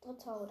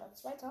 3. oder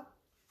 2.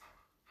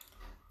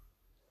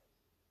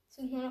 Es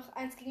sind nur noch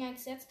 1 gegen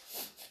 1 jetzt.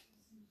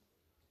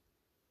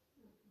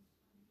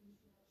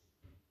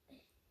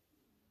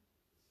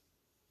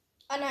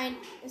 Ah nein,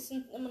 es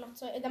sind immer noch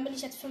 2. Dann bin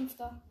ich jetzt 5.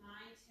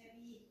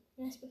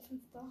 Ja, ich bin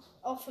 5.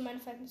 Auch für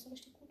meine Verhältnisse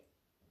richtig gut.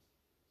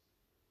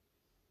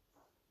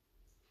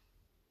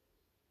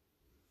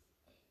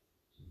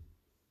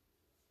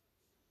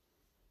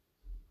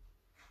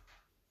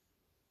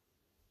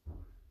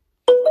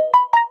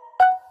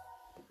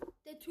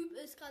 Der Typ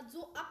ist gerade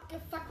so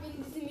abgefuckt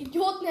wegen diesem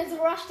Idioten. Jetzt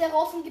rusht der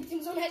raus und gibt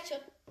ihm so ein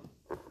Headshot.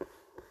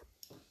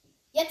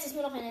 Jetzt ist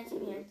nur noch ein 1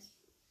 gegen 1.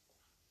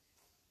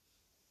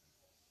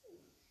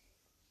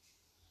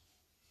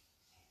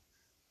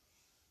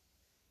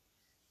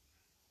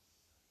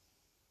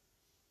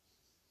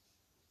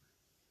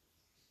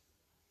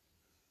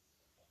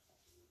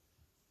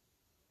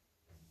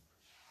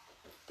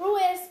 Bro,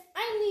 er ist 1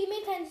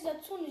 Millimeter in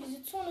dieser Zone.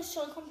 Diese Zone ist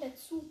schon komplett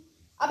zu.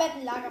 Aber er hat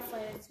ein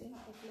Lagerfeuer, deswegen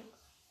hat er Glück.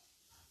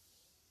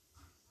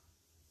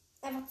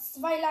 Einfach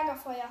 2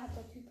 Lagerfeuer hat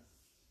der Typ.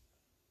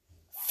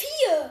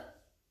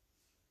 4!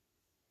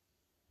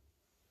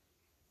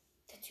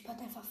 Der Typ hat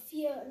einfach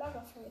 4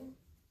 Lagerfeuer.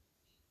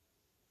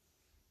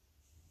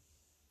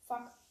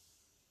 Fuck.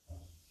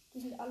 Die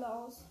sind alle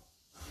aus.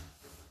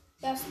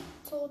 Er ist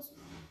tot.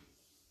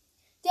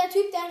 Der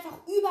Typ, der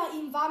einfach über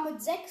ihm war mit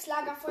 6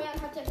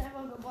 Lagerfeuern, hat jetzt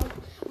einfach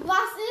gewonnen.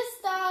 Was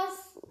ist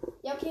das?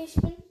 Ja, okay, ich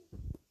bin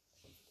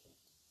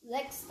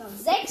 6.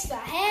 6.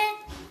 Hä?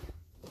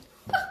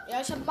 Ja,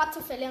 ich habe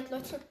Mathe verlernt,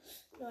 Leute.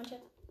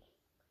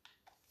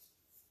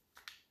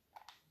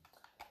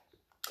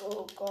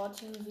 Oh Gott,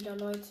 hier sind wieder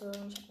Leute.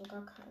 Ich habe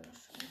gar keine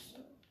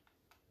Chance.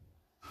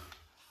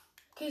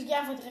 Okay, ich gehe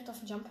einfach direkt auf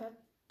den Jumppad.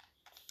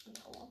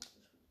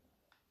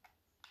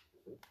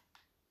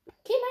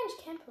 Okay, nein, ich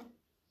campe.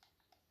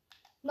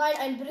 Nein,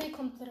 ein Brill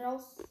kommt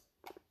raus.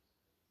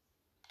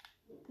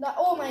 Na,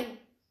 oh mein.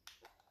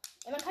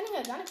 Ja, man kann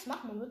ja gar nichts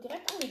machen. Man wird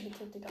direkt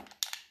angehittet, Digga.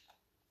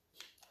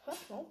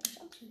 Hört mal auf,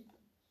 mich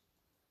anzuhitten.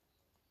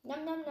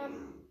 Nam, nam,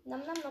 nam.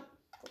 Nam, nam, nam.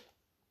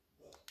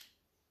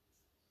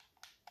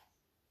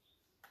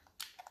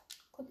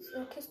 Kurz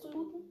Kiste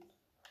looten.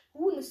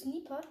 Eine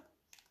Sniper.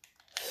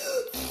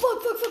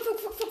 Fuck.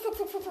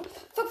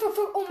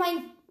 Oh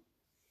mein.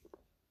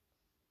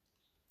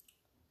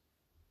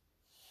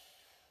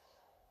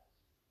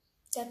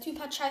 Der Typ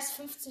hat scheiß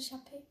 50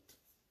 HP.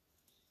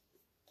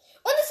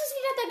 Und es ist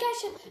wieder der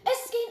gleiche.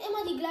 Es gehen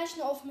immer die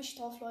gleichen auf mich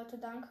drauf, Leute.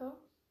 Danke.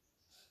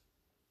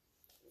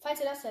 Falls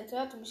ihr das jetzt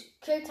hört und mich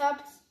gekillt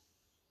habt.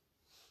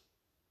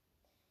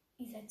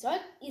 Ihr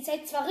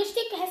seid zwar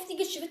richtig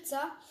heftige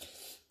Schwitzer,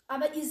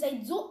 aber ihr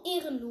seid so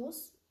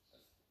ehrenlos.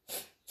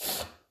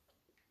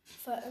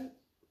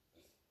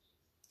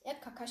 Er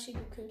hat Kakashi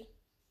gekillt.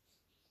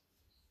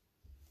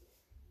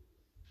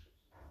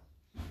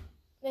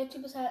 Der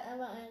Typ ist halt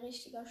einfach ein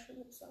richtiger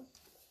Schwitzer.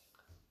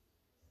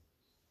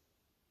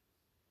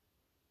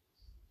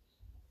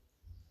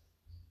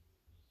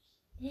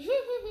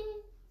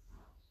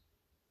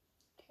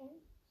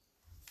 Okay.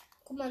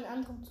 Guck mal einen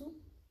anderen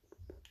zu.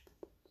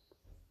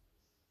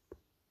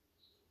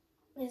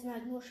 Wir sind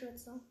halt nur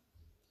Schwitzer.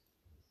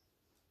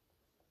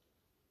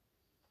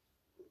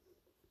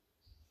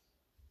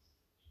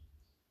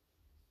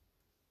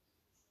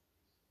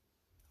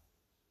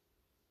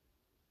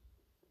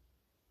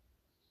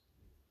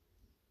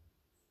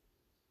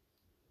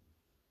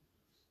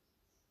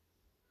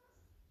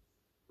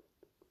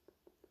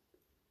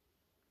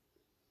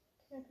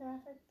 Okay,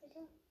 perfekt,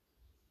 Digga.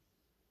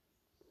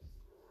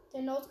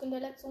 Der No-Skin,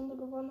 der letzte Runde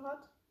gewonnen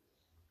hat.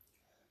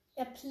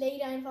 Er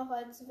playt einfach,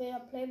 als wäre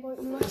er Playboy.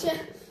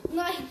 Leute,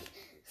 nein,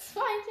 das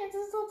war jetzt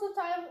ist so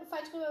total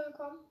falsch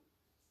rübergekommen.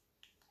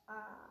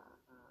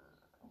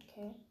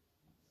 Okay.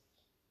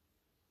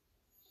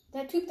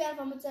 Der Typ, der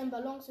einfach mit seinen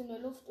Ballons in der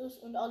Luft ist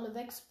und alle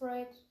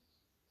wegsprayt.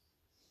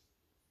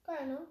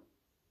 Geil, ne?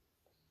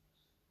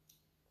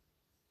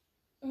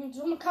 Und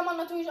so kann man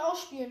natürlich auch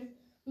spielen.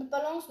 Mit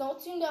Ballons,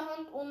 Nauzi in der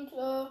Hand und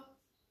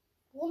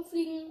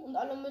rumfliegen und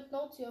alle mit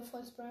Nauzi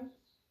voll sprayen.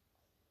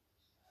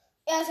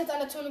 Er ist jetzt an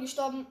der Zone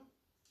gestorben.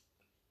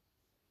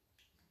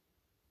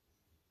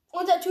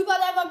 Und der Typ hat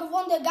einfach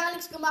gewonnen, der gar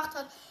nichts gemacht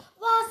hat.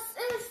 Was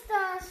ist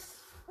das?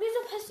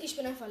 Wieso passiert? Ich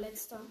bin ein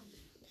Verletzter.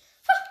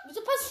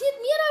 Wieso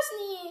passiert mir das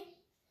nie?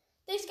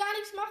 Dass ich gar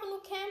nichts mache,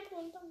 nur camp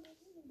und dann.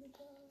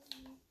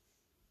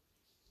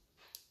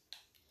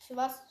 Für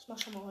was? Ich mach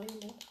schon mal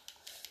Heulmode.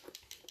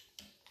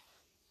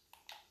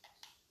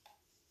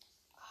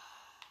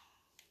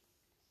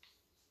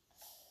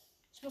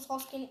 Ich muss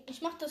rausgehen.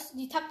 Ich mach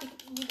die Taktik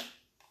wie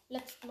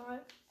letztes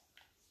Mal.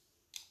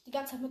 Die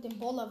ganze Zeit mit dem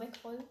Baller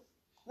wegrollen.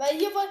 Weil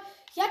hier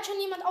hat schon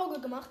jemand Auge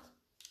gemacht.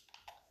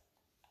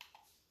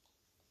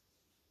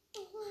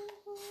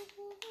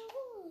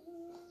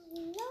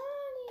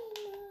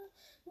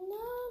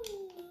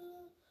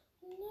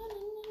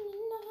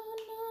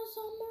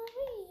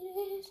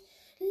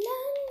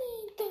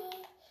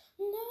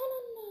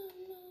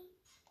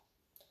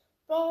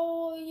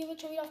 Bro, hier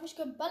wird schon wieder auf mich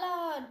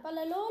geballert.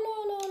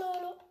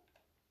 Ballalololololo.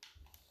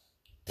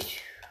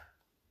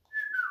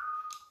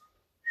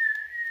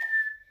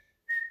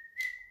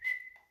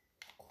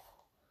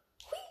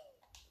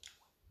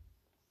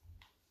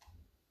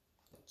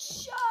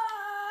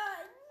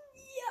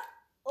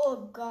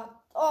 Oh Gott,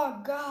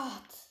 oh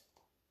Gott.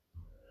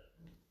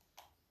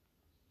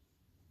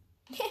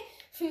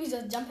 Für mich ist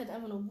das Jumppad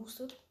einfach nur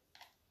boostet.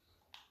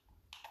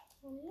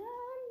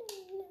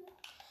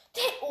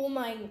 Oh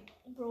mein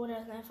Bro,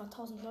 da sind einfach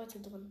 1000 Leute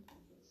drin.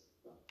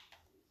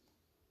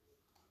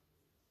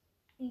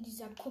 In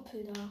dieser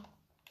Kuppel da.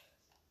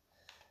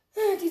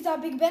 Dieser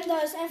Big Ben da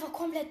ist einfach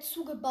komplett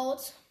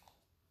zugebaut.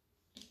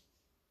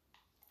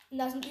 Und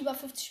da sind über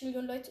 50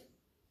 Millionen Leute.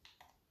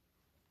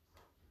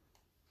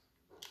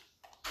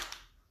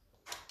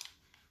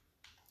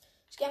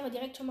 Ich gehe einfach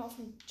direkt schon mal auf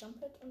den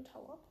Jumppad und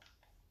hau ab.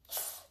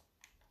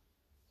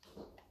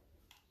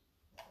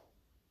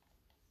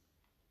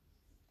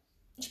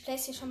 Ich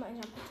place hier schon mal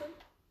ein Jumppad hin.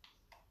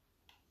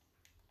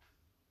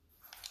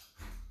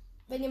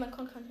 Wenn jemand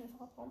kommt, kann ich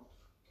einfach abhauen.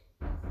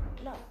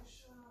 No.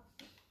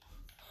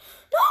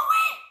 No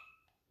way!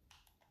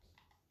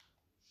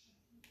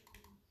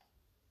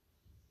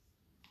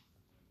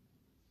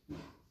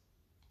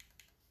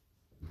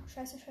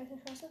 Scheiße.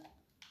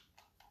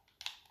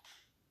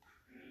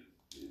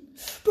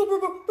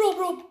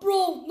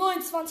 Bro,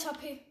 29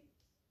 HP.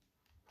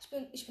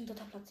 Ich bin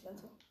dritter Platz,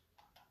 Leute.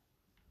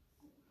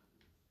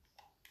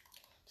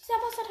 Dieser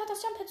Bastard hat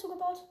das Jumppad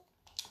zugebaut.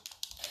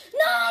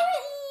 Nein!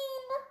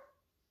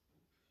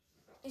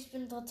 Ich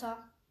bin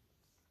dritter.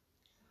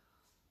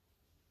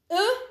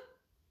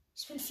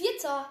 Ich bin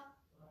vierter.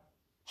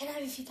 Hey,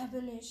 nein, wie vierter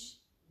bin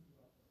ich?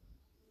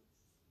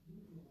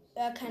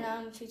 Keine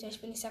Ahnung, wie viel ich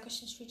bin. Ich sag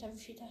euch nicht später, wie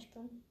viel ich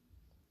bin.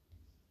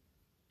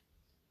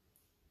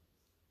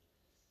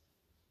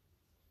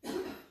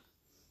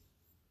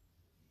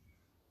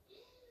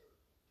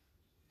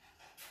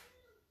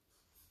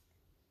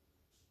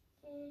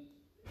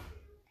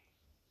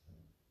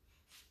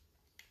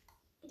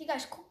 Digga,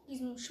 ich guck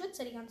diesen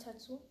Schwitzer die ganze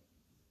Zeit zu.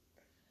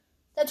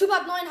 Der Typ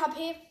hat 9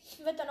 HP.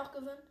 Wird er noch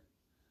gewinnen?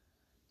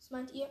 Was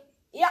meint ihr?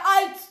 Ihr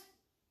alt!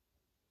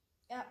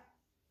 Ja.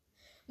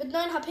 Mit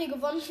 9 HP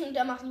gewonnen und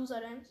der macht Loser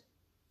Dance.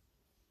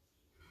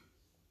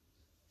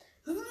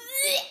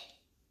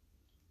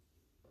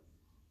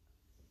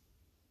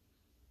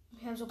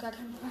 Ich habe so gar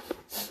keinen Plan.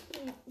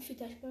 Wie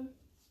viel ich bin.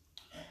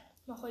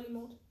 Mach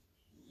Holy-Mode.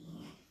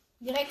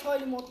 Direkt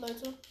Holy-Mode,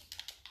 Leute.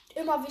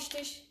 Immer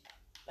wichtig,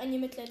 wenn ihr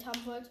Mitleid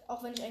haben wollt.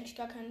 Auch wenn ich eigentlich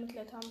gar kein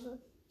Mitleid haben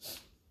will.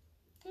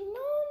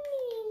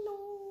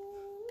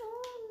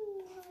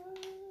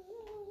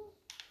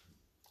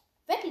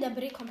 Wetten, der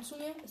Bre kommt zu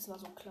mir. Es war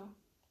so klar.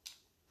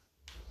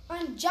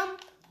 Ein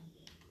Jump.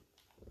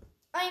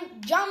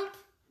 Ein Jump.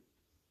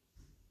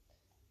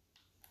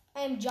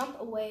 Ein Jump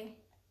away.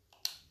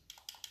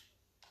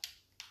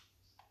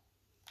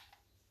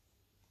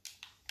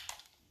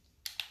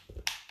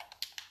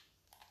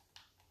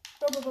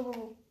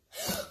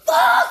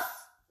 Was?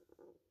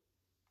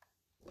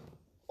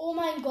 Oh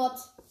mein Gott.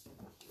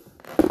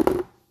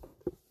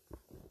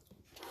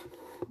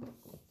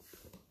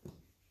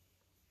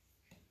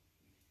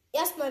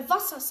 Erstmal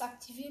Wasser ist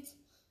aktiviert.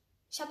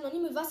 Ich habe noch nie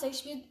mit Wasser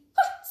gespielt.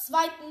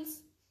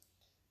 Zweitens,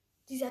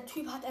 dieser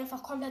Typ hat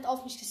einfach komplett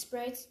auf mich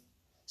gesprayt.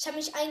 Ich habe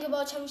mich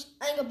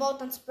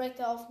eingebaut, dann sprayt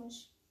er auf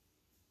mich.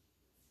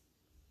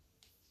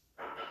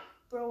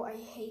 Bro, I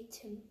hate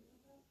him.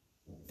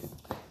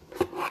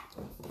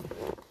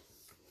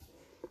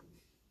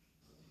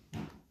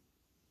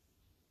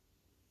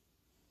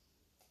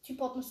 Typ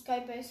baut eine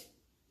Skybase.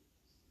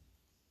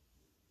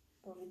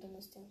 Boah, wie dumm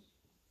ist der?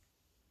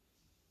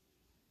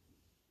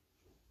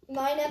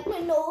 Nein, er hat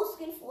meinen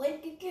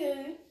No-Skin-Freund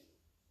gekillt.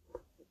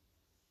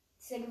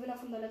 Das ist der Gewinner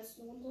von der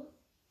letzten Runde.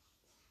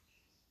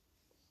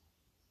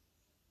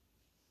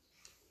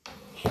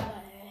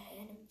 Ja,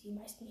 er nimmt die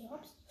meisten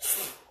Heroes.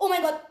 Oh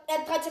mein Gott, er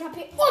hat 13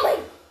 HP. Oh mein!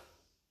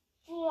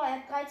 Oh,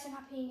 er hat 13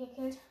 HP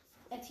gekillt.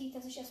 Er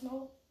zieht sich erstmal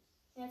hoch.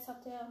 Jetzt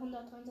hat er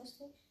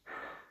 163.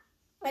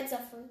 Jetzt ist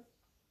er voll.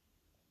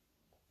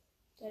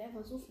 Der hat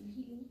einfach so viel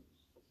Healing.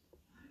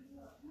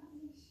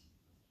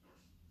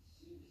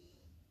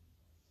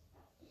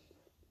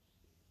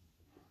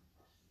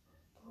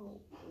 Oh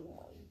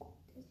mein Gott,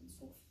 das sind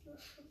so viele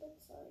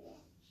Schubitzer, ja.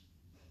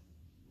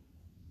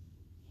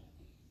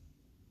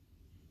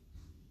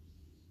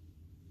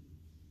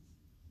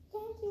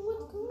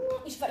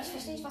 Ich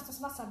verstehe nicht, was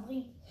das Wasser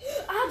bringt.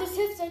 Ah, das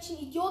hilft solchen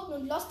Idioten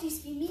und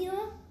Losties wie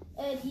mir,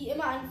 die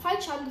immer an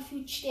Fallschaden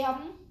gefühlt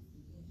sterben.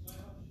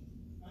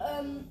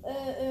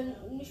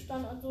 Nicht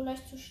dann so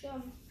leicht zu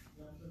sterben.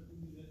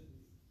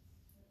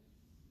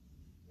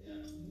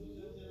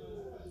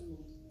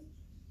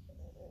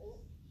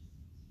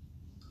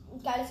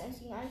 Geiles 1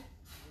 gegen 1.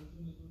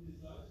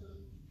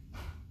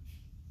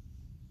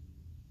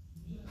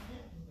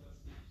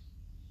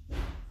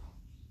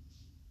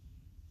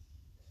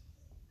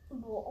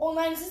 Oh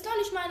nein, es ist doch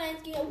nicht mein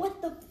 1 gegen 1.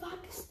 What the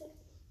fuck ist das?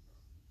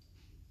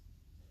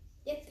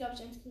 Jetzt glaube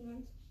ich 1 gegen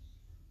 1.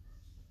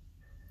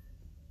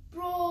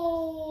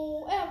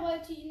 Bro, er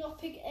wollte ihn noch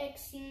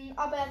pickaxen,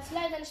 aber er hat es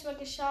leider nicht mehr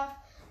geschafft.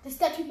 Das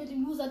ist der Typ mit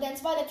dem Loser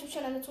Dance. War der Typ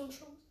schon an der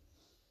Zungenschluss?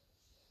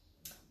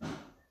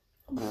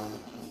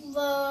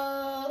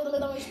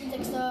 Ich bin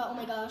 6. Oh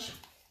mein Gott.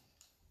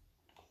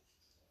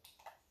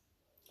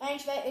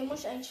 Eigentlich muss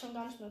ich eigentlich schon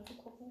gar nicht mehr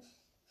zugucken.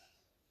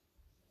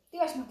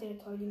 Digga, ich mach den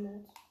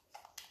Toilet-Mode.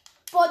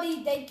 Boah,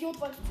 der Idiot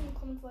wollte zu mir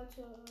kommen und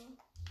wollte.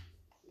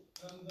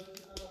 Soll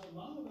ich einfach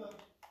machen oder?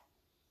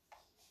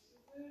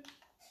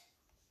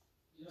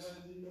 Ja,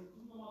 wenn die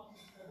Kunden machen,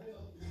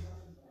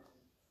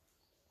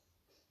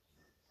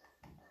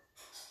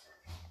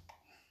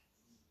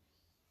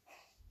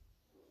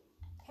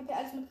 ich habe ja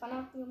alles mit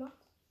Granaten gemacht.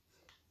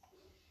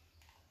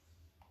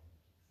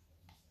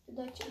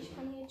 Bedeutet, ich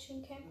kann hier jetzt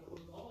schon campen.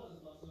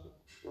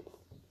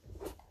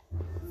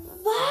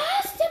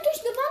 Was? Der hat durch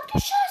eine Wand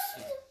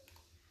geschossen?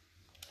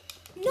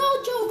 No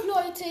joke,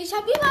 Leute. Ich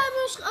habe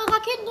überall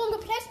Raketen drum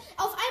gepresst.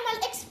 Auf einmal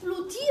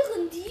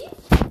explodieren die.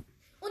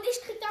 Und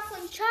ich krieg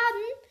davon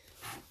Schaden.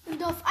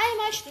 Und auf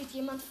einmal steht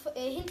jemand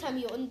hinter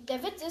mir. Und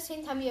der Witz ist,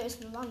 hinter mir ist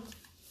eine Wand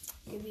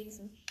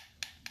gewesen.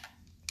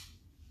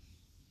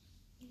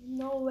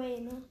 No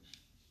way, ne?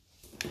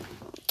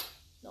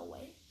 No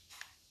way.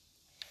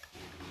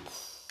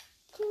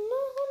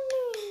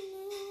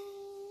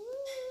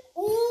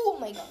 Oh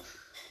mein Gott.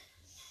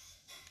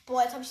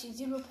 Boah, jetzt habe ich den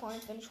Zero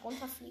Point, wenn ich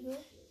runterfliege.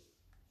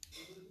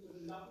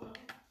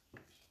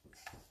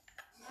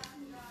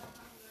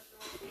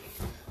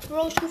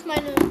 Bro, ich rufe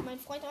meinen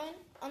Freund an.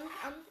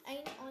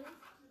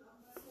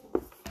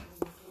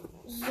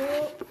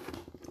 So.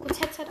 Kurz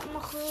Headset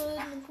anmachen.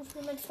 Dann rufe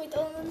ich meinen Freund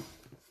an.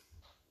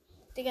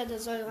 Digga, der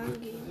soll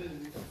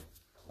rangehen.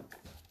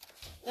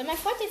 Wenn mein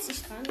Freund jetzt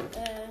nicht ran,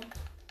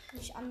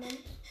 nicht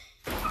annimmt.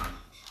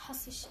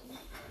 Hasse ich ihn.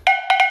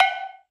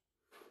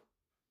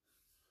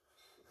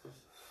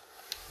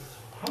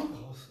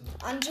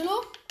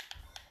 Angelo?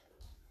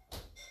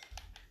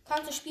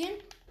 Kannst du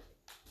spielen?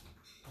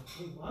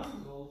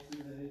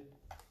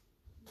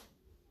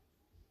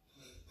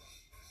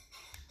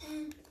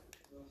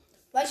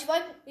 Weil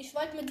ich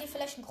wollte mit dir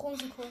vielleicht einen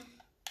Kronensieg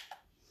holen.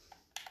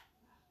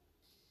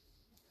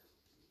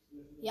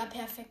 Ja,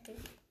 perfekt.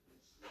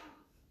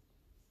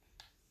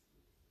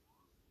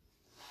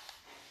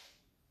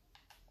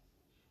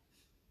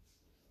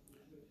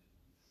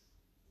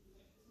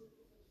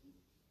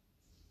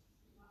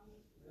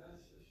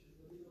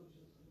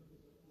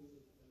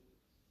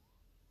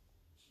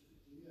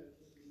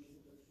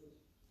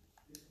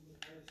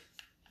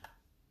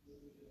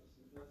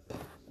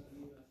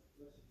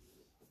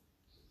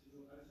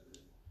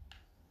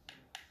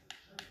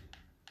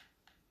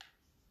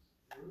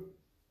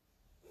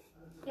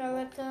 Ja,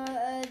 Leute,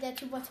 der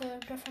Typ wollte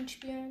Girlfriend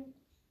spielen.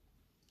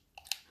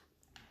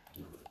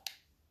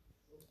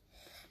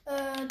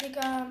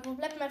 Digga, wo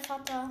bleibt mein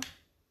Vater?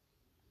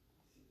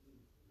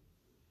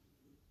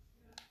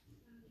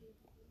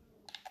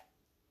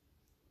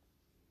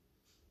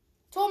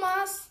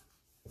 Thomas!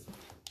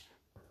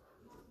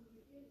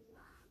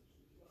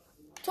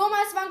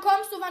 Thomas, wann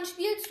kommst du? Wann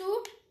spielst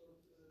du?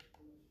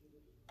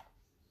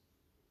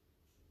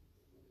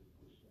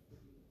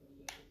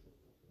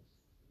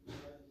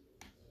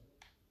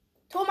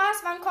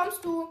 Thomas, wann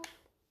kommst du?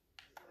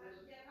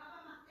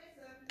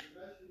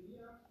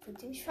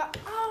 Willst du mich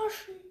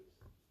verarschen?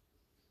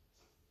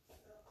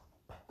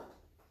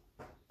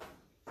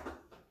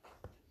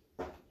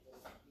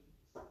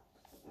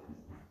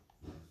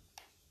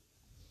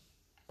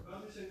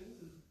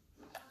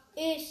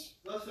 Ich.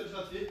 Was für ein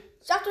Schatzi?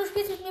 Ich dachte, du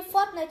spielst mit mir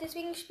Fortnite,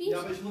 deswegen spielst Ja,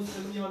 aber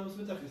jemand muss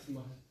Mittagessen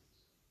machen.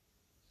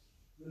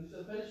 Wenn ich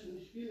das Menschen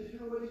nicht spiele, ich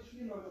will aber nicht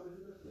spielen, aber ich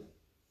will das nicht.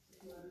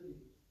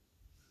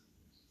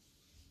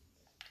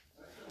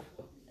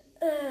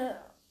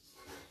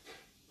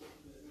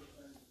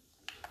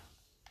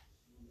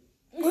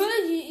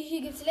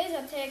 Hier gibt's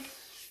Lasertag.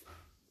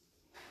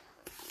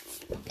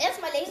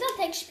 Erstmal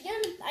Lasertag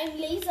spielen mit einem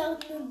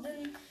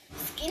lasernden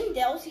Skin,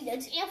 der aussieht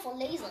als er von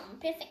Lasern.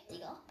 Perfekt,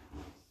 Digga.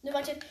 Ne,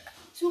 warte.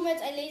 Zoom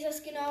jetzt ein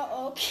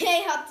Laserskinner.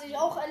 Okay, hat sich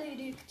auch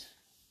erledigt.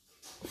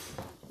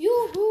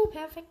 Juhu,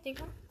 perfekt,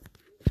 Digga.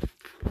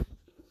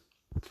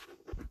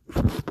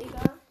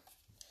 Digga.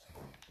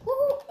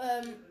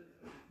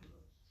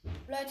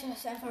 Leute, das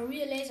ist einfach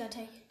Real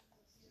Lasertag.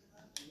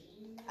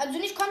 Also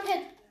nicht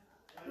komplett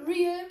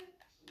real.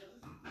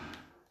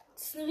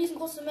 Das ist eine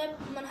riesengroße Map.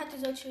 Man hatte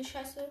solche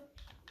Scheiße.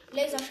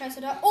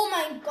 Laserscheiße da. Oh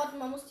mein Gott,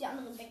 man muss die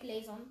anderen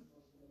weglasern.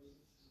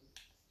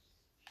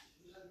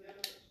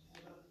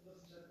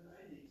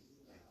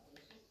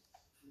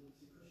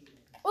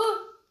 Oh!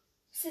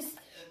 Es ist.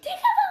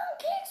 Digga, warum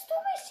kriegst du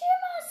mich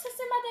immer? Es ist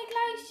immer der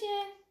gleiche.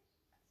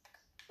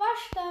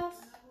 Wasch das.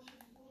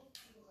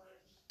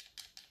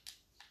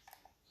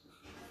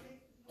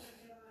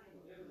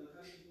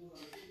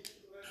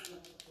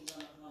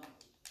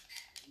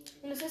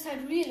 Und es ist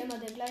halt real immer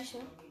der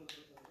gleiche.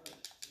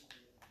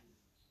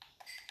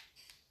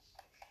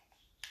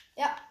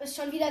 Ja, ist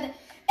schon wieder der.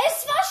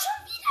 Es war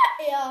schon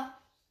wieder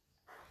er!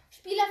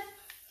 Spieler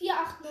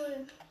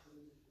 480.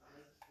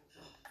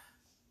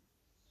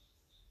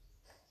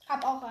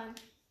 Hab auch einen.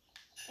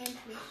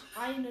 Endlich.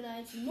 Einen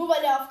einzigen. Nur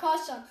weil der auf K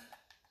stand.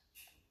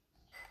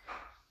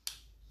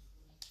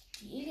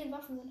 Die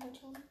Alienwaffen sind halt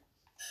schon.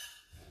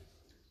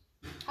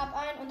 Hab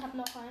einen und hab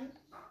noch einen.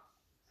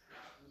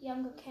 Die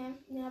haben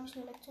gecampt. Den habe ich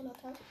eine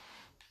Elektrolattack.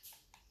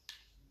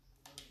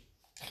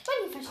 Kriegt man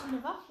hier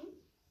verschiedene Waffen?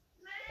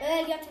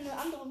 Die hatte eine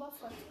andere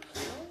Waffe als ich.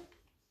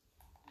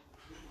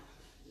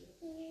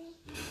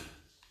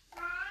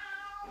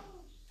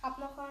 Hab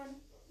noch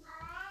einen.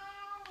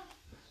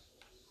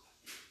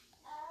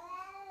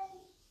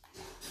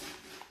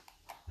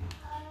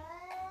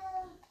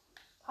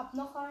 Hab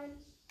noch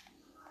einen.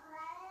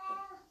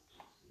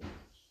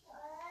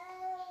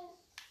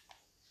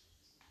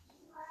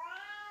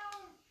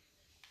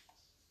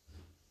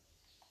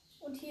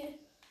 Und hier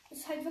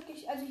ist halt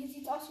wirklich, also hier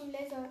sieht es aus wie ein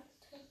Laser.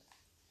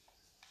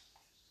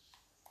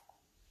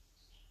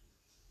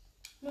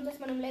 Nur, dass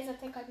man im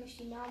Lasertag halt nicht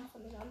die Namen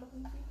von den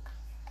anderen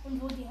sieht.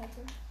 Und wo die halt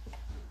sind.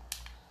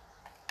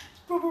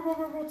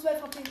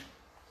 12 HP.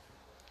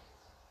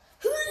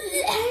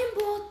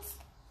 Aimbot!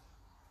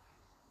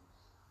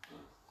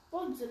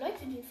 Oh, diese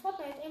Leute, die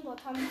Fortnite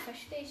Aimbot haben,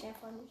 verstehe ich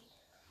einfach nicht.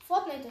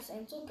 Fortnite ist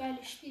ein so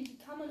geiles Spiel. Wie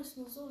kann man es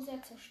nur so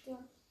sehr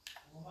zerstören?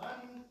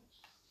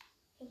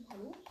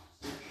 Hallo?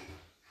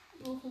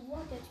 Wo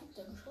hat der Typ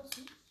da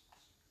geschossen?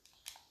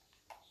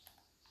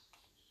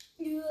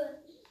 Ich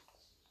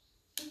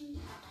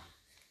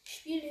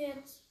spiele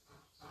jetzt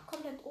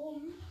komplett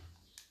oben.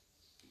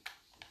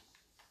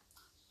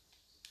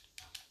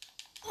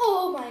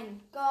 Oh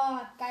mein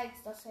Gott,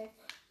 geilster Safe.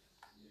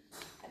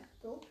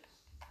 So.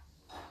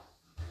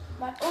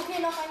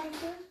 Okay, noch ein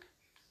Gefühl.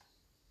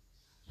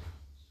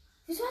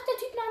 Wieso hat der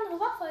Typ eine andere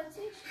Waffe als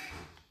ich?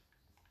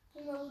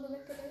 Immer wurde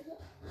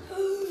weggelasert.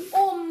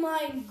 Oh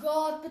mein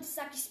Gott, bitte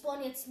sag, ich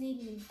spawn jetzt neben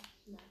ihm.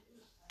 Nein.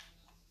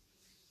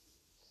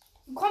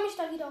 Wie komme ich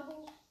da wieder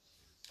hoch?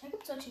 Da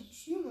gibt es solche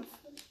Türme.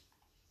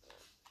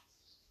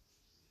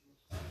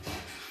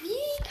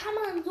 Wie kann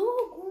man so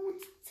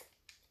gut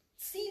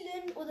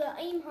zielen oder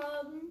Aim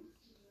haben?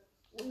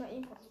 Ohne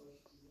Aim haben.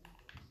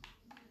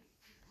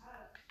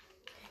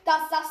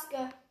 Das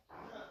Sasuke.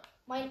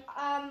 Mein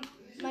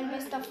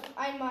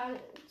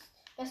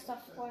bester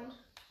Freund.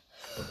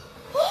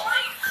 Oh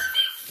mein Gott,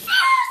 wie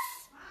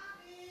krass!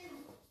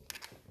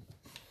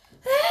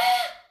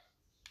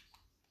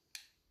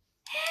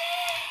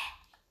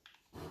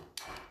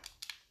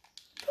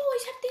 Bro,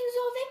 ich hab den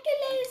so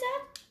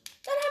weggelasert.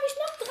 Dann habe ich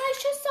noch 3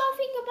 Schüsse auf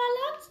ihn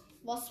geballert.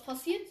 Was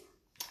passiert?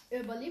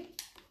 Er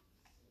überlebt.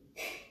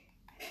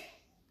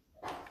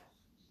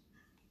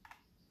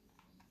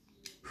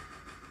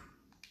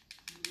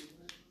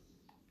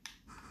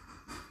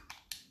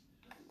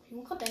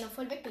 Junge, hat einer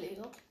voll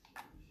weggelasert.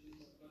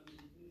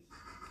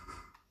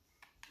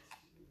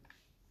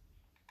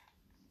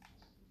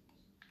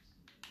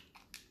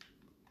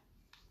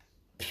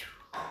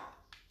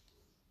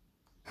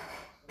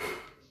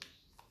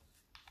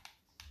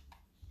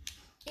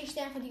 Ich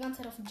stehe einfach die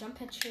ganze Zeit auf dem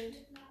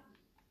Jump-Pad-Schild.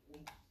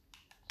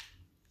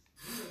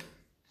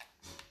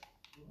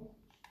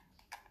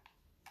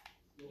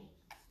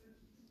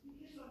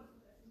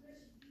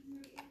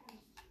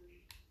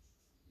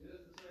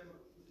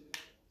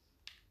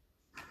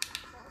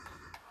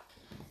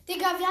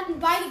 Digga, wir hatten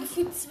beide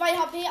gefühlt 2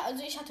 HP,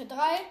 also ich hatte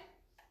 3.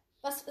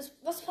 Was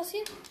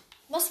passiert?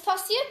 Was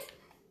passiert?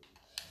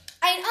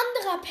 Ein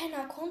anderer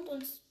Penner kommt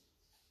und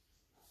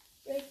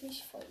regt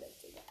mich voll weg,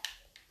 Digga.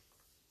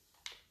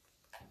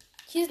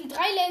 Hier sind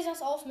 3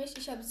 Lasers auf mich.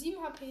 Ich habe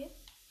 7 HP.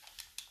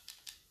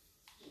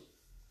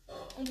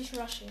 Und ich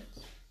rushe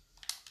jetzt.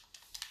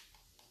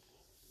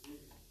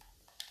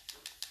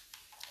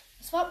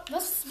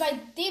 Was ist bei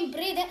dem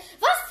Brede?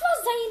 Was war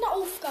seine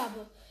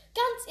Aufgabe?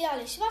 Ganz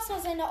ehrlich, was war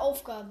seine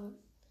Aufgabe?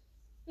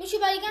 Mich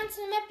über die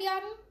ganze Map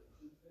jagen?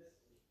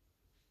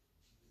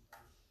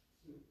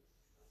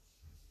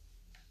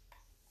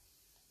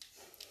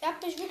 Er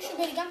hat mich wirklich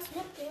über die ganze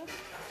Map gejagt.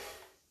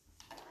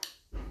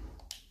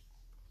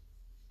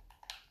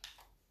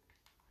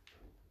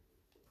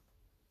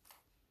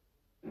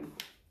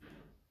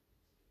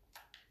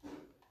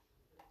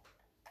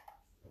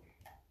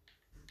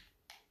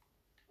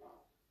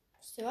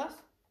 Wisst ihr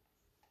was?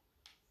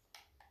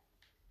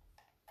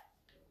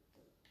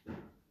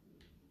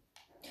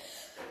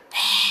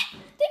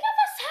 Digga,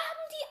 was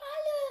haben die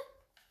alle?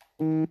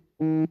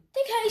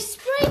 Digga, ich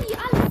spray die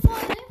alle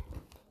voll.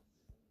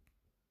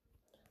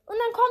 Und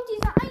dann kommt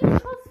dieser eine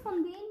Schuss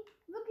von denen.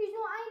 Wirklich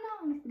nur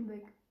einer und ich bin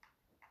weg.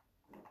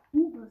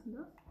 Was ist denn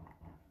das?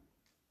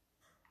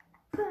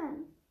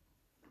 Bam.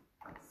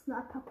 Das ist eine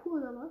Art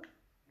Parcours oder was?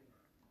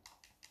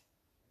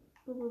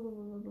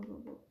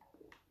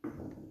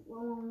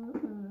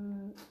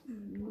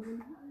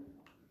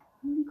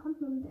 Wie kommt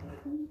man weg?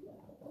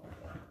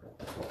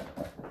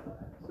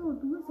 So,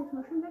 du bist jetzt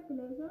mal schön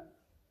weggelasert.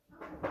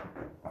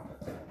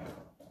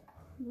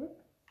 Weg.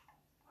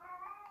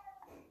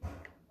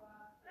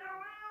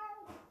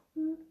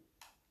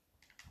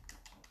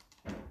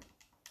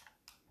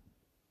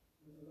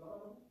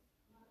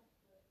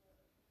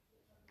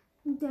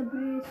 Und der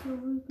Brille ist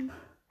so wütend.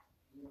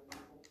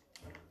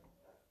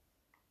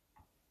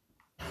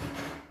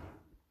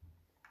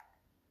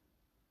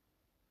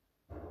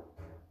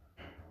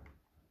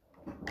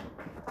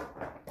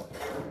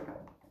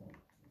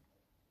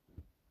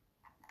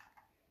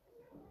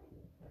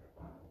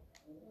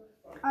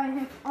 I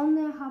have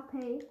only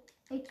HP.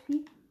 I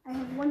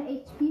have 1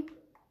 HP.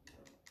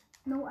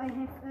 No, I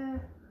have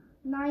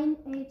 9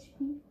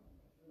 HP.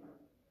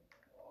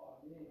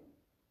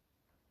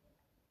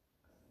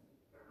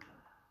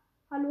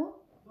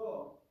 Hallo?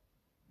 So.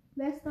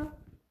 Wer ist da?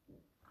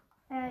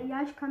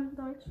 Ja, ich kann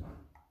Deutsch.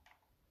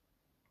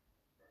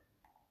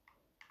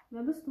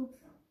 Wer bist du?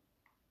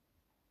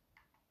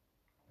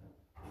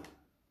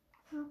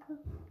 Okay.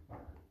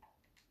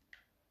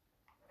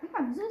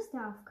 Digga, wieso ist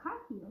der AFK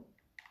hier?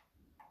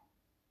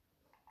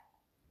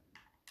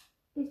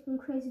 Ich bin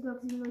Crazy Dog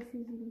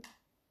 7047.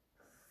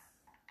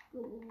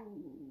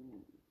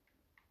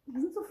 Hier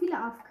sind so viele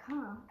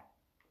AFK.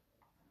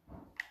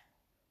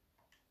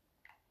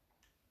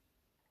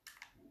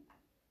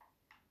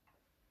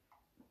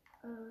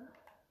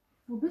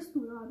 Wo bist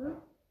du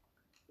gerade?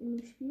 In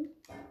dem Spiel?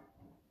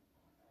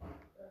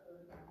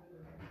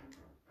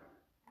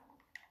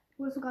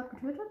 Wurdest du gerade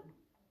getötet?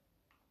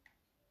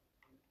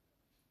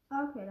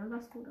 Ah, okay, dann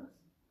weißt du das.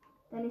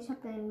 Denn ich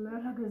habe deinen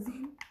Mörder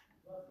gesehen.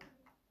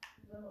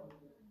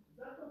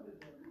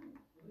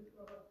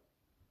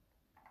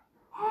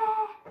 Hä?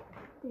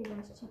 Digga,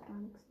 ich check gar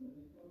nichts mehr.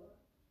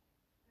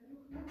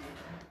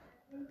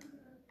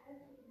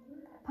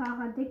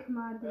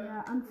 Paradigma,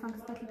 der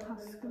Anfangs-Battle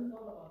Pass Skin.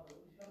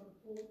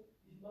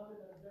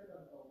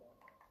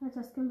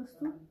 Welcher Skin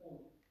bist du?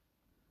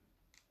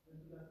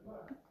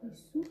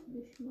 Ich suche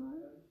dich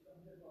mal.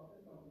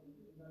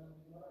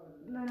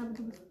 Nein, aber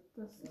du bist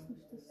das. das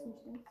ist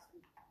nicht denkst.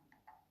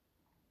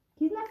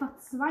 Hier sind einfach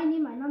 2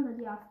 nebeneinander,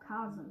 die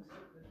AFK sind.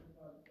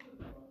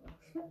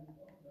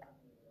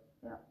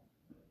 Ja.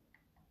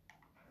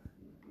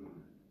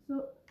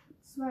 So,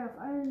 2 auf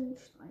einen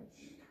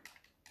Streich.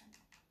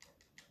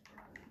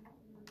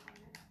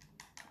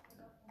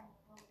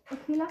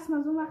 Okay, lass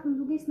mal so machen.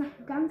 Du gehst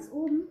nach ganz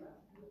oben.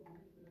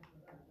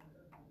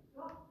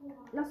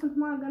 Lass uns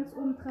mal ganz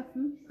oben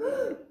treffen.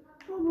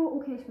 Oh,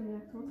 okay, ich bin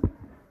direkt tot.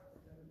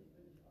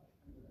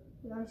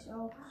 Ja, ich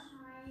auch.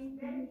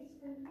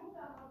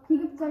 Hier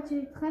gibt es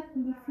solche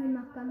Treppen, die führen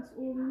nach ganz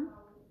oben.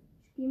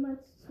 Ich gehe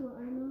mal zu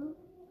einer.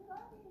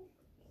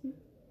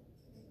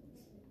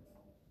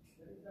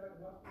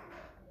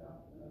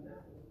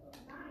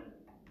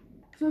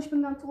 So, ich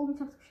bin ganz oben,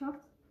 ich hab's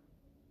geschafft.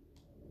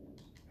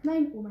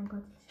 Nein, oh mein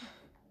Gott.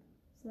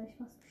 Jetzt wäre ich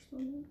fast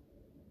gestorben.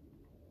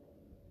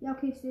 Ja,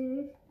 okay, ich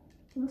sehe dich.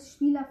 Du bist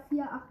Spieler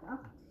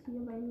 488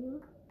 hier bei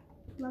mir.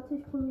 Warte,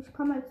 ich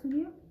komm mal zu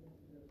dir.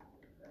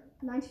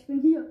 Nein, ich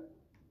bin hier.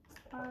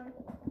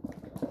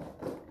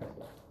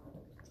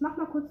 Ich mach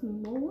mal kurz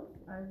einen Emote.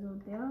 Also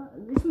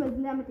ich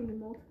bin der mit dem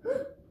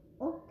Emote.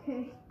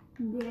 Okay,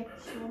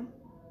 direkt schon.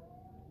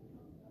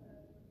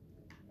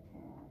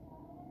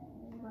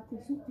 Warte,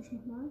 ich such dich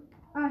nochmal.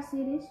 Ah, ich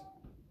sehe dich.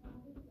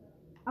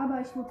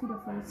 Aber ich wurde wieder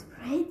voll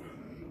gesprayt.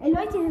 Ey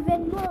Leute, hier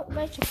werden nur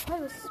welche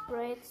voll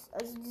gesprayt.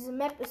 Also diese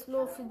Map ist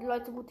nur für die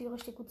Leute gut, die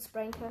richtig gut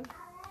sprayen können.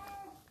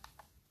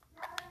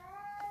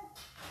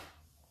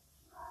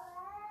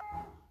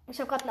 Ich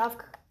habe gerade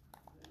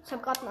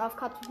einen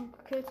AFK-Typen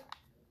gekillt.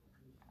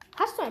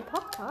 Hast du einen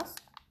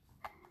Podcast?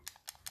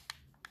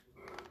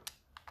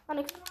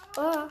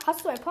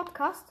 Hast du einen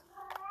Podcast?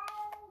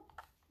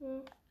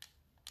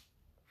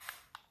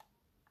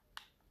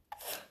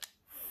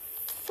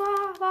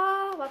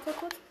 Warte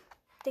kurz.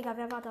 Digga,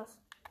 wer war das?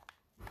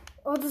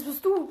 Oh, das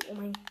bist du. Oh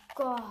mein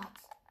Gott.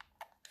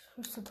 Ich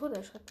bin zu Tode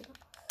erschreckt, Digga.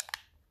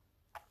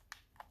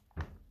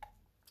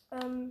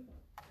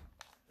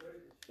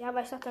 Ja,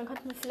 aber ich dachte, dann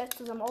könnten wir vielleicht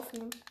zusammen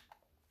aufnehmen.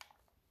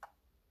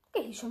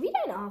 Okay, hier ist schon wieder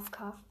ein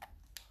AFK.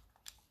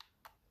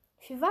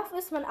 Für was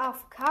ist man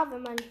AFK,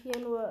 wenn man hier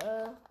nur,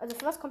 also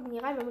für was kommt man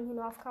hier rein, wenn man hier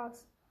nur AFK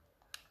ist?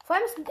 Vor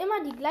allem, es sind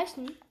immer die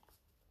gleichen,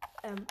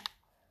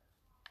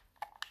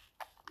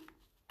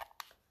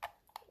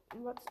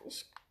 warte,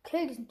 ich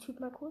kill diesen Typ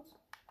mal kurz.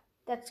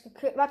 Der hat dich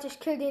gekillt. Warte, ich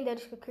kill den, der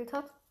dich gekillt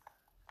hat.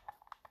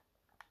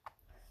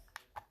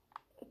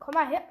 Komm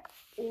mal her.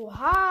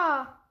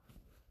 Oha.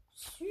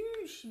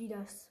 Süß,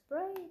 wieder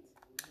sprayt.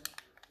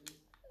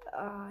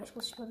 Ich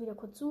muss dich mal wieder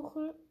kurz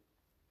suchen.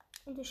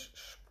 Und ich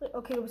spring.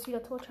 Okay, du bist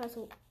wieder tot,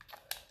 scheiße.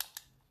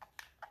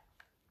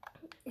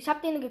 Ich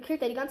habe den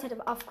gekillt, der die ganze Zeit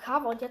im AFK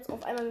war und jetzt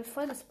auf einmal mit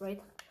voll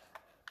gesprayt.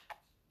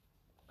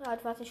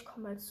 Warte, ich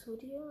komme mal zu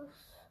dir.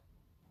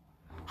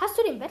 Hast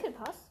du den Battle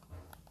Pass?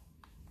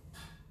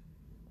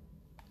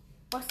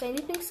 Was ist dein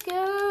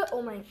Lieblingsskill?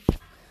 Oh mein.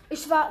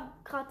 Ich war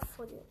gerade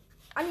vor dir.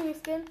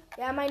 Anime-Skin?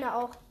 Ja, meine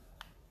auch.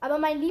 Aber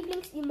mein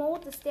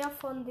Lieblings-Emote ist der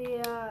vom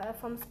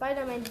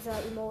Spider-Man,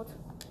 dieser Emote.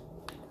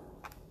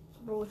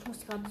 Bro, ich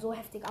muss gerade so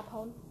heftig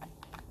abhauen.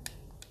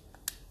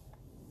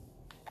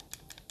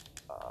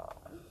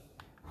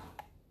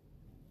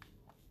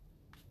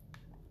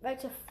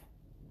 Welche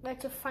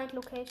Find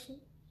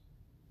Location?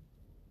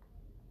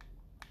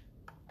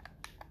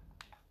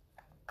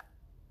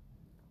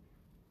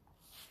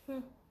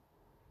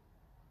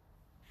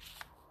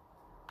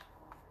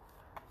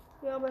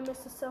 Ja, bei mir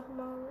ist das auch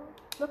immer.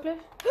 Wirklich?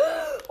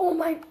 Oh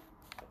mein.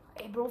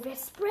 Ey, Bro, wer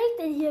sprayt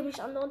denn hier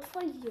mich an und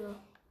voll hier?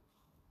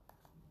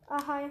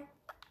 Ah, hi.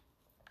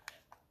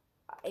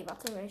 Ey,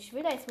 warte mal, ich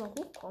will da jetzt mal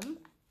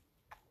hochkommen.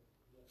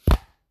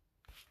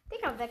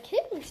 Digga, wer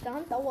killt mich da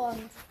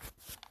dauernd?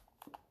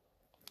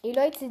 Ey,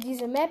 Leute,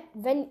 diese Map,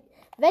 wenn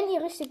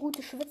ihr richtig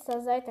gute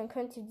Schwitzer seid, dann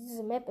könnt ihr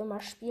diese Map immer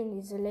spielen,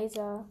 diese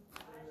Laser.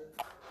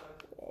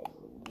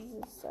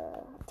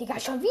 Digga,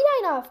 schon wieder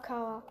ein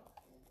AFK.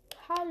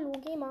 Hallo,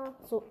 geh mal.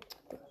 So.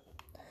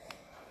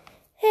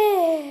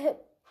 Hey.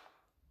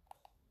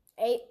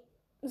 Ey,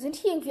 sind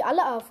hier irgendwie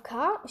alle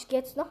AFK? Ich gehe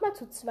jetzt nochmal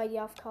zu 2, die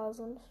AFK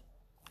sind.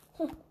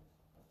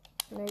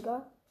 Na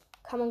egal.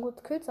 Kann man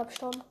gut Kills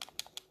abstauben.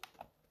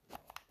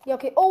 Ja,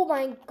 okay. Oh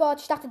mein Gott,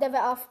 ich dachte, der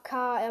wäre AFK.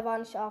 Er war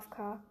nicht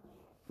AFK.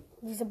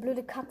 Diese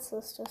blöde Katze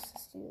ist das.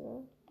 Ist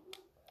diese.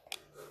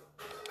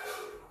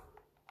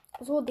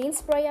 So, den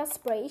Sprayer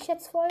spray ich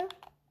jetzt voll.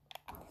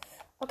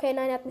 Okay,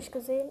 nein, er hat mich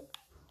gesehen.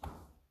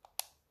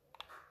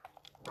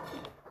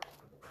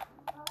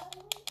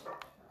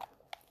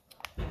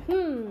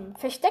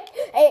 Versteckt.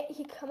 Ey,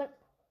 hier kann man.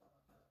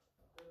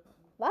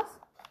 Was?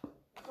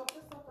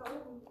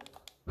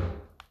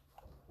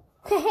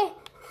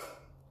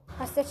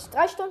 Hast jetzt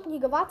 3 Stunden hier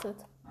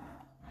gewartet?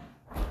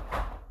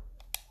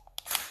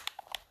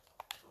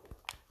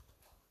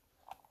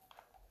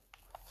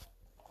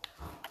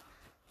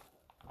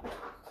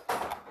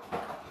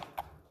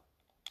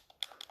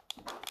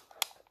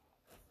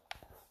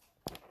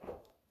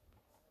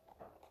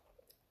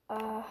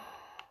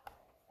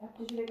 Habt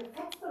ihr wieder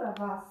gefetzt oder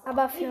was?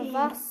 Aber für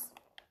was?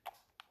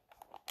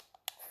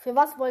 Für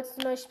was wolltest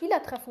du neue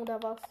Spieler treffen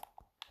oder was?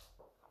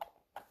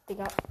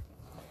 Digga.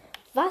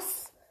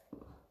 Was?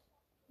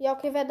 Ja,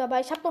 okay, wer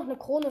dabei? Ich habe noch eine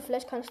Krone.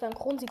 Vielleicht kann ich da einen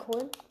Kronensieg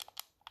holen.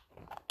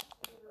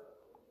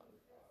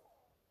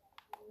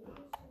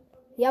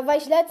 Ja, weil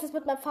ich letztens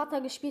mit meinem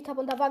Vater gespielt habe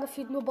und da war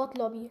gefühlt nur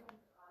Bot-Lobby.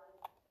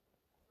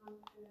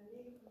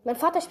 Mein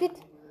Vater spielt...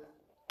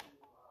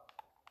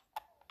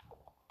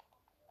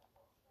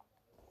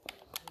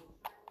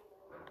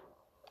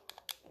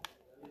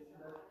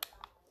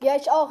 Ja,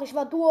 ich auch. Ich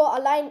war Duo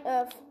allein.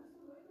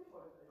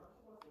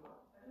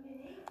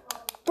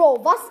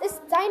 Bro, was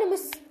ist seine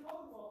Mission?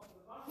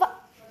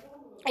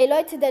 Ey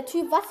Leute, der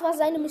Typ, was war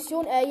seine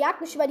Mission? Er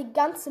jagt mich über die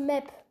ganze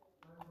Map.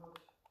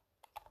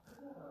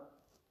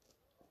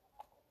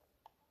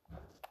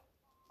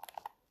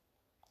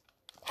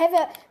 Hey,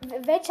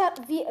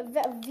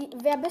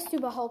 wer bist du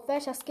überhaupt?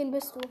 Welcher Skin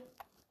bist du?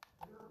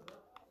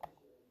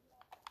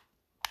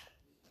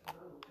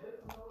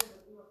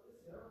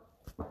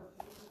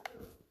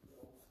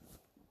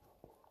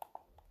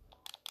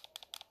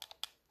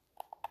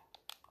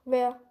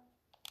 Wer?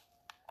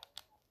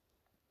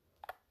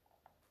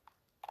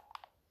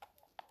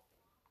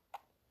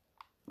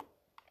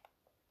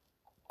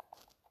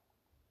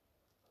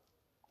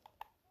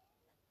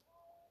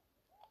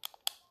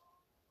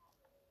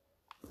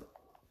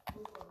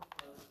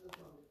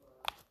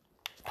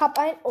 Hab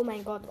ein. Oh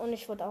mein Gott, und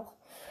ich wurde auch.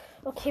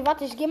 Okay,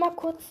 warte, ich gehe mal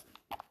kurz.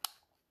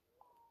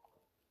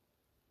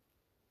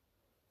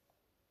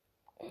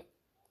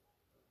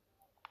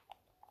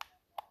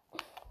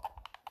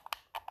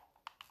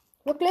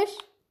 Wirklich?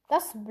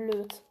 Das ist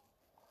blöd.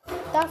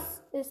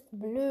 Das ist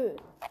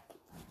blöd.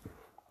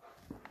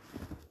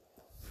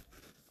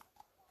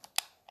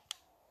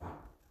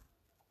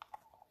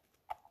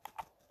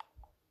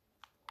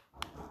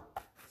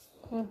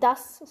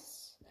 Das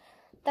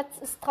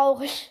ist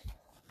traurig.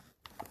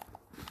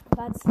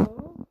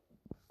 Warte.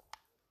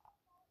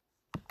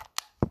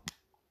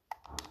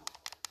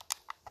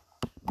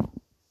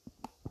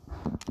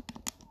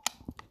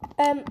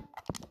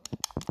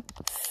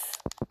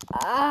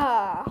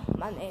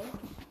 Mann, ey.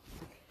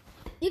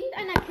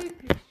 Irgendeiner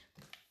killt mich.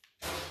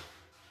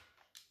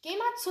 Geh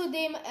mal zu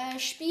dem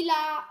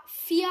Spieler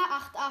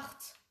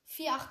 488.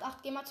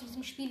 488, geh mal zu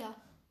diesem Spieler.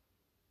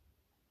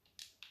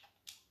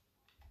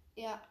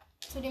 Ja,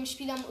 zu dem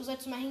Spieler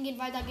sollst du mal hingehen,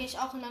 weil da gehe ich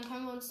auch und dann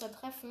können wir uns da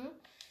treffen.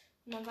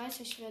 Und dann weiß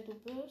ich, wer du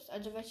bist.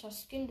 Also welcher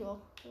Skin du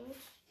auch bist.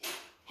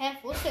 Hä,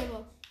 wo ist der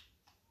überhaupt?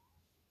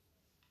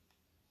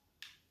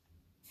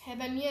 Hä,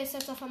 bei mir ist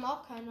jetzt auf einmal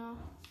auch keiner.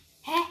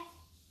 Hä?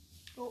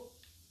 Wo?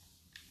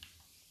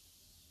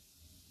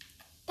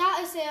 Da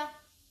ist er.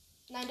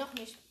 Nein, doch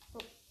nicht. Wo?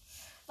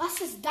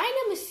 Was ist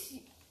deine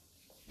Mission?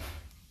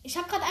 Ich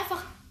habe gerade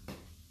einfach...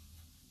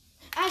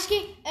 ich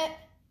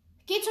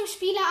geh zum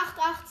Spieler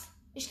 88.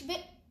 Ich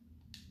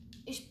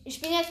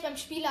bin jetzt beim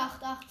Spieler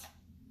 88.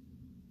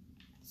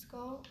 Let's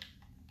go.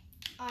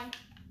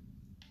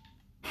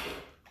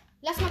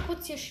 Lass mal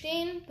kurz hier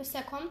stehen, bis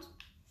er kommt.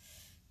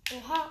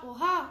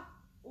 Oha,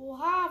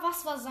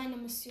 was war seine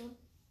Mission?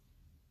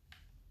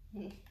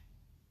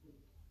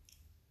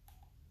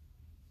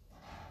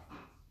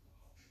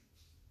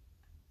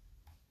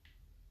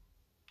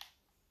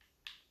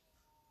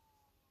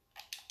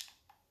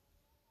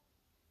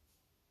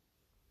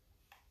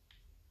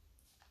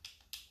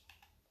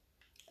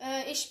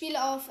 Ich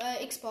spiele auf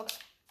Xbox.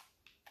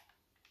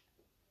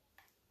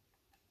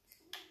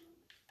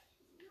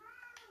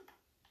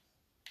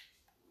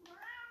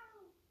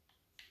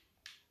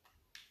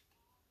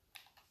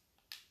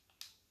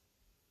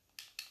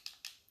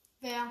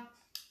 Wer?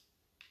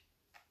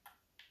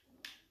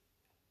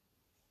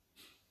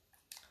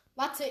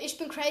 Warte, ich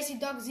bin Crazy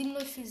Dog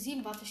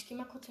 7047. Warte, ich gehe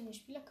mal kurz in den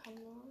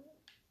Spielerkanal.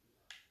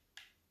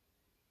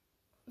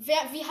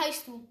 Wie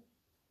heißt du?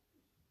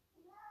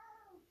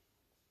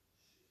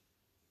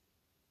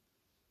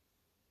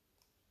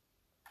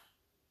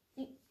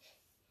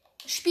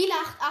 Spieler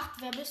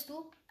 88, wer bist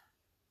du?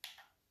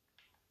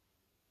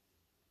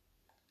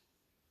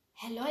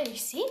 Hey Leute,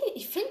 ich sehe dich,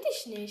 ich finde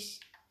dich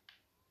nicht.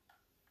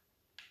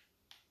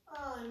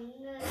 Oh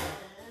nein.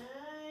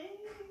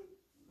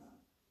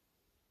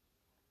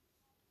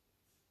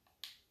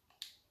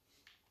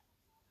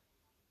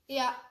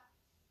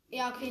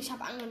 Ja, okay, ich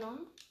habe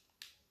angenommen.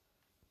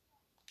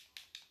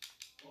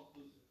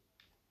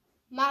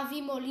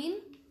 Marvi Molin.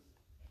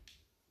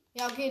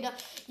 Ja, okay,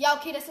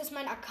 das ist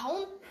mein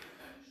Account.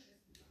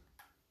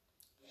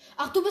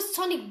 Ach, du bist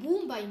Sonic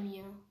Boom bei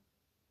mir.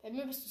 Bei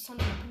mir bist du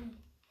Sonic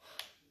Boom.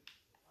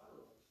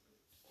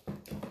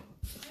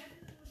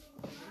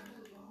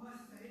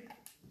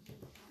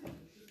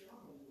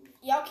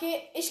 Ja,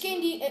 okay, ich gehe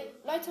in die,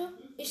 Leute,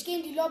 ich gehe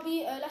in die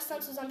Lobby, lass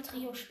dann zusammen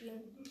Trio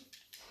spielen.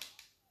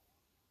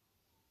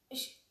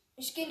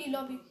 Ich gehe in die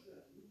Lobby.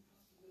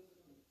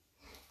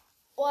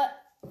 Oh.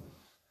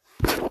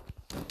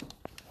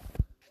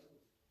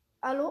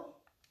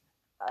 Hallo?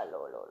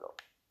 Hallo.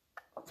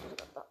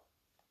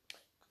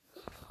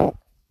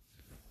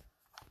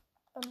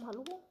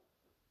 Hallo?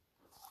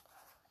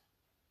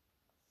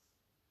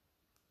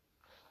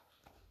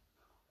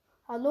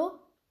 Hallo?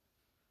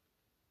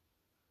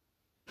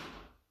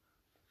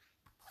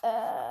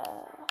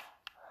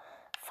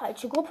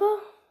 Falsche Gruppe.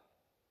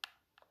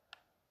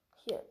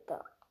 Hier,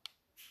 da.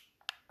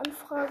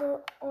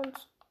 Anfrage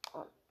und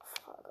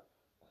Anfrage.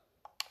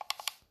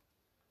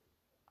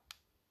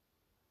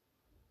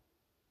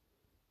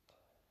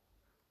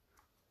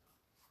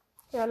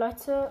 Ja,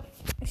 Leute,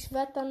 ich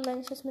werde dann,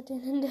 wenn ich das mit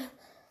denen in der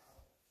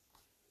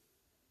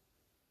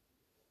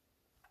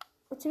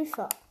ziemlich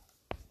ver.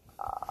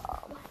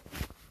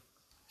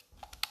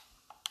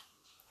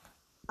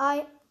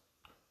 Ei.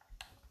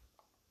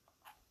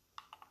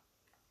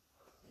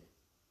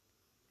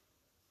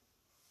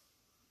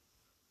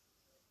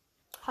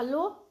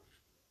 Hallo?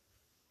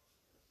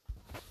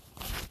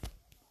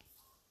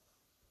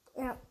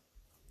 Ja.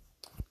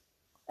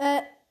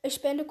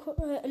 Ich beende.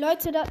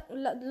 Leute,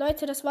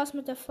 Leute, das war's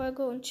mit der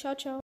Folge und ciao,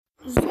 ciao.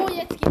 So,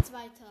 jetzt geht's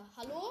weiter.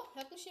 Hallo?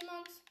 Hört mich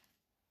jemand?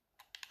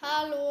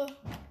 Hallo?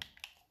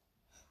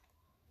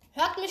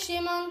 Hört mich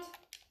jemand?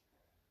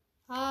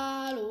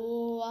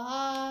 Hallo,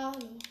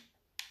 hallo.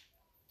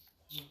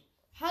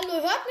 Hallo,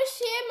 hört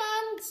mich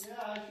jemand?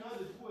 Ja, ich höre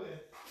dich,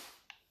 Ruhe.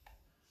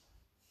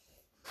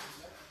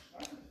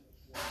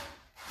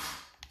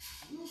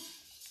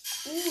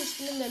 Ich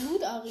bin in der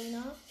Loot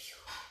Arena.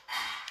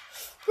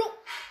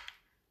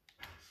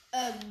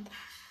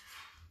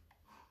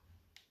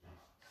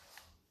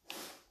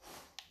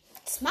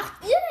 Was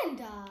macht ihr denn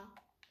da?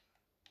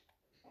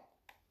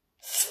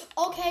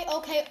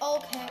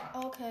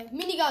 Okay.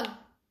 Minigun.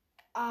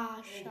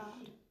 Ah,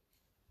 schade.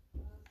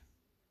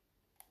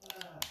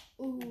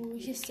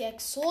 Hier ist der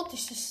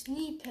exotische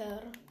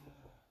Sniper.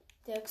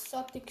 Der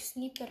Exotic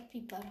Sniper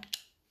Piper.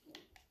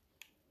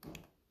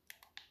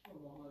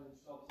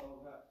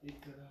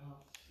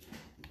 Ekelhaft.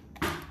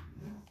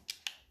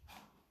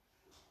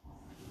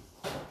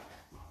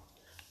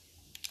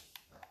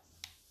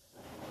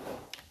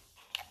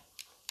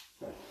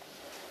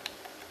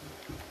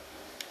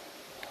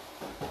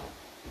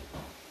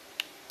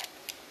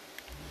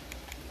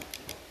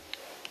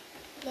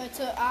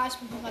 Leute, ich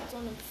bin gerade so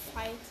in einem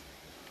Fight.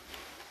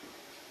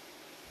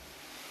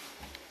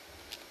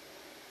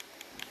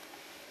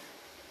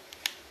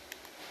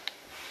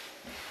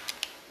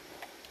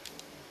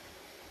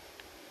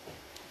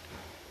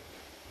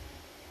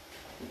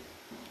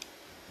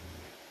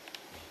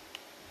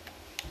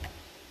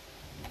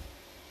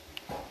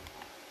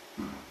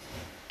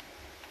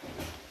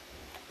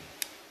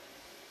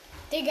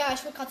 Digga,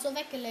 ich wurde gerade so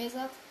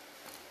weggelasert.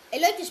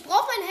 Ey Leute, ich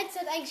brauche mein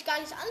Headset eigentlich gar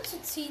nicht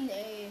anzuziehen,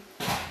 ey.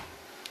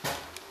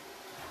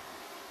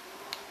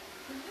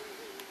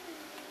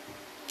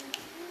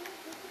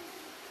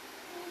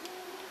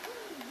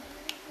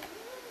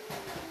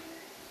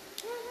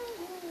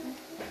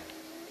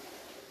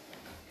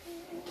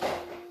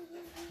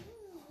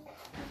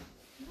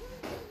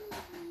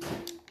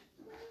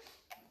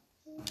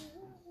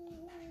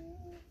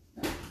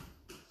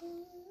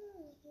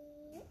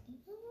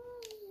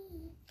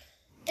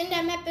 In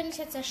der Map bin ich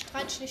jetzt der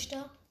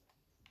Streitschlichter.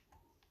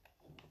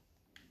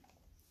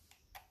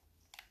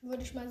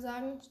 Würde ich mal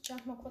sagen. Ich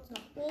jump mal kurz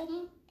nach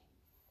oben.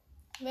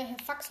 Wer hier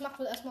Fax macht,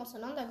 wird erstmal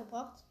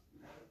auseinandergebracht.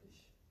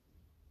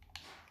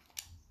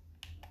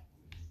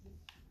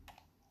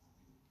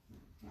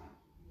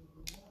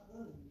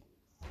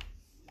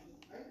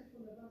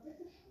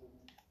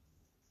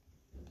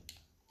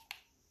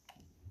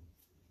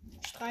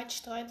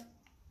 Streit.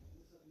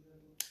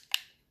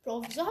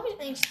 Bro, wieso habe ich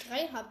eigentlich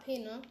 3 HP,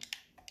 ne?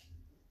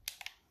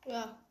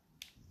 Ja.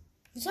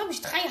 Wieso habe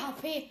ich 3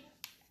 HP?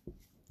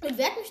 Und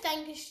wer hat mich da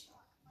eigentlich...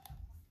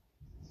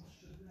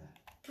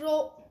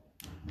 Bro.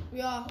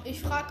 Ja,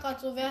 ich frage gerade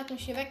so, wer hat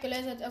mich hier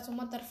weggelasert? Also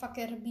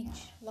Motherfucker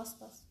Beach. Was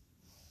das?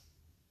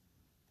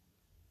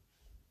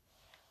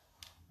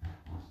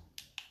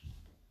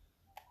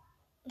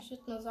 Ich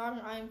würde nur sagen,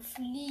 I'm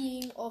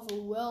fleeing of a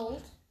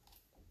world.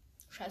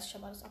 Scheiße, ich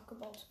habe alles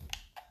abgebaut.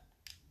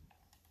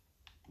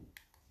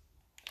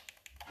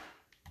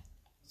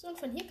 So, und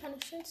von hier kann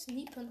ich schön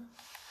sneaken.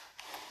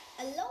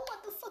 Hello,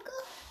 Motherfucker.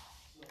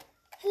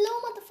 Hello,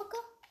 Motherfucker.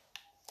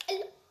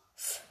 Hello.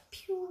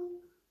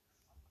 Piu.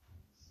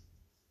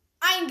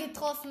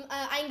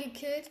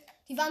 Eingekillt.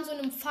 Die waren so in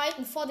einem Fight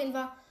und vor denen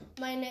war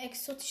meine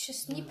exotische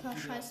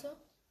Sniper-Scheiße.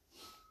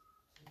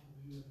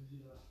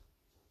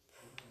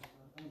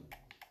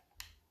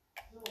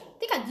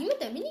 Digga, die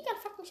mit der Minigun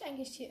fuckt mich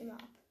eigentlich hier immer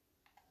ab.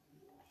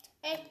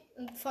 Echt?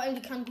 Und vor allem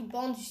die kann gut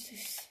bauen.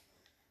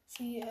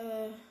 Sie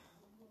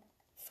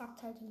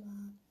fuckt halt immer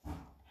ab.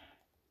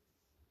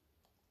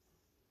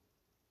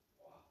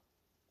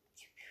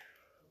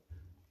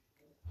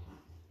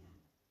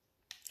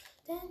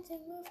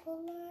 Dancing with the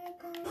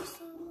light of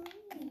summer,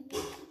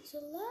 so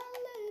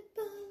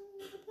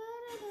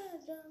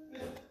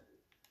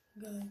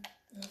geil.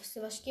 Wisst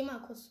ihr was? Ich geh mal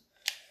kurz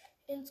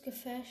ins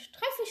Gefecht.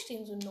 Treffe ich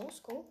den so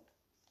No-Scope?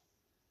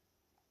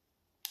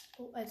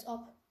 Oh, als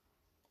ob.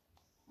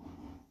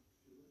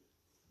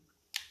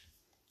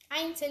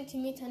 1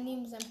 Zentimeter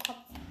neben seinem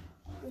Kopf.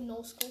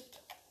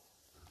 No-Scoped.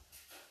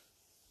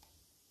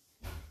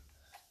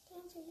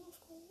 Dancing with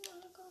the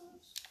light of summer.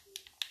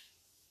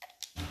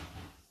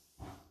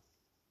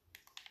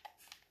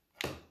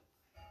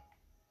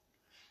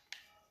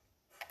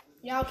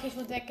 Ja, okay, ich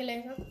wurde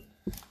weggelasert.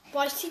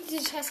 Boah, ich zieh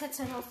diese scheiß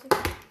Headset auf.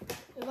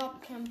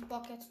 Überhaupt keinen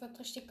Bock, jetzt wird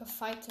richtig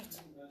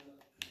gefightet.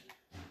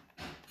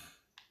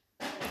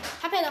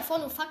 Ich hab ja davor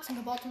nur Faxen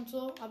gebaut und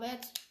so, aber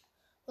jetzt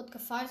wird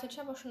gefightet. Ich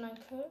habe auch schon einen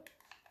Kill.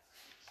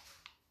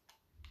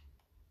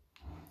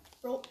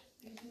 Bro,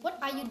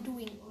 what are you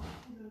doing?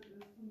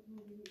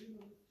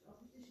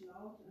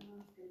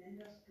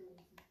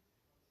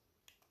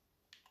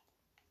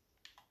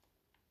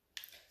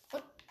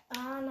 Und,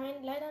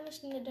 nein, leider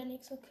nicht der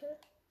nächste Kill.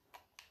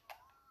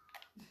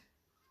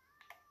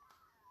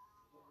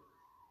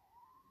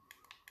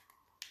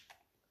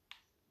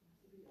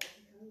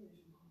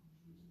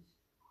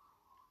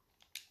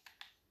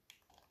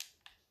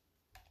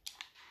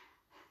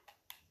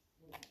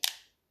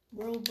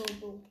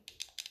 Bro.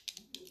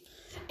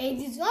 Ey,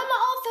 die sollen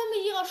mal aufhören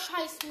mit ihrer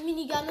scheiß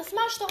Minigun. Das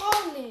mach ich doch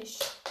auch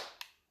nicht.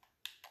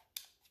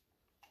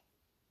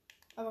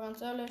 Aber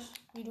ganz ehrlich,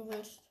 wie du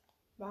willst.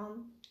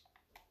 Bam.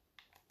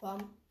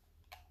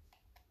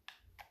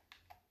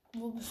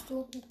 Wo bist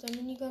du mit der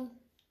Minigun?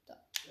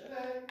 Da.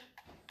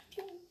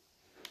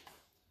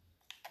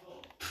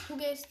 Du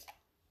gehst.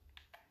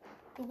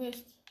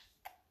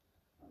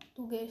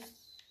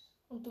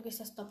 Und du gehst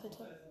das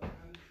Doppelte.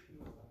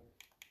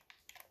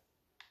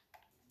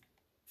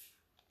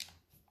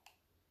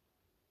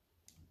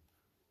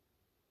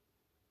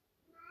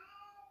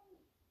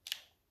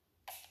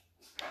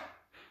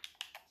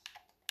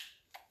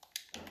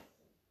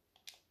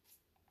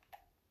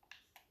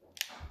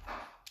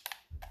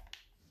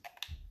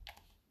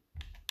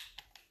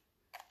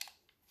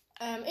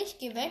 Ich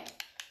gehe weg.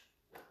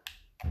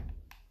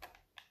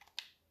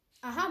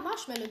 Aha,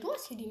 Marshmallow, du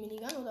hast hier die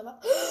Minigun, oder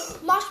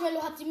was?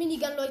 Marshmallow hat die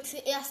Minigun, Leute.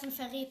 Er ist ein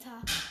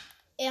Verräter.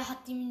 Er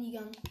hat die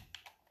Minigun.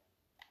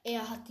 Die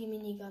hat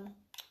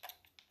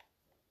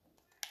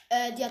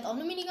auch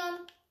eine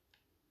Minigun.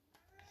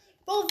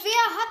 Bro,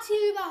 wer hat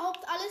hier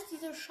überhaupt alles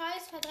diese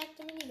scheiß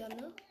verdreckte Minigun,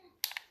 ne?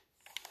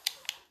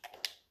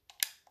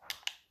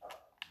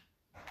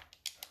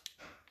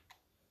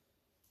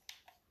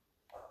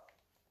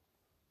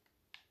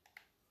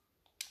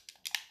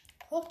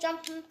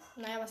 Hochjumpen.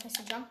 Naja, was heißt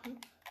hier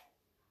jumpen?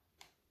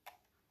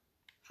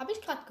 Habe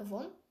ich gerade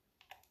gewonnen?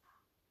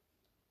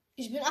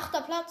 Ich bin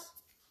 8. Platz.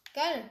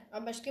 Geil.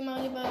 Aber ich gehe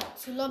mal lieber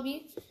zur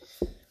Lobby.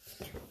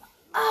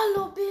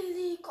 Hallo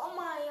Billy, komm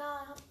mal,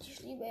 ja. Hab dich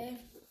lieb, ey.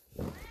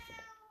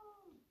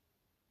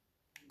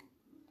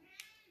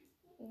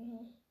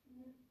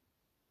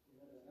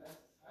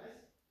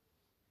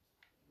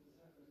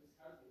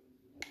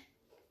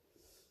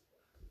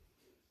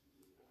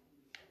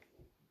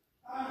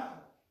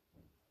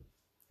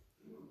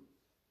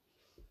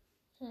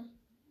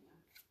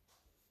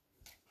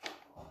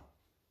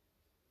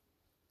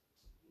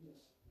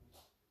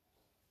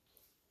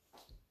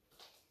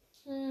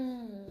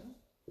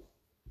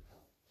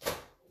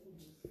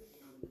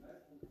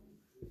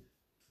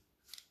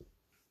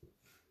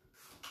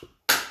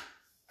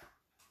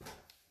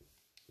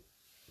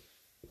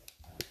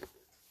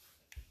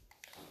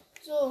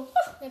 So,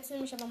 jetzt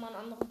nehme ich aber mal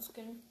einen anderen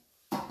Skin.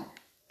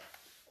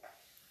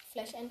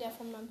 Vielleicht einen, der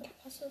von meinem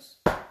Pass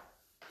ist.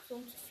 So,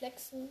 um zu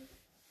flexen.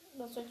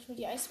 Oder soll ich mir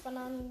die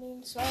Eisbananen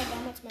nehmen? Das war ja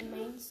damals mein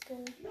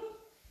Main-Skin.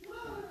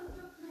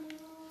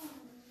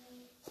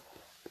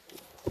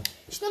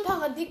 Ich nehme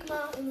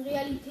Paradigma in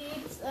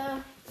Realität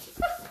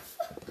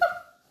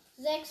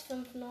 6,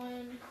 5,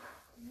 9.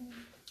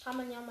 Kann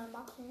man ja mal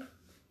machen.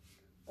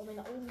 Oh,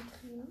 meine Augen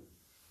kriegen.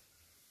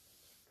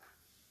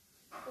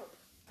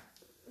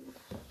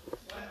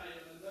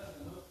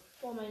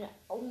 Oh, meine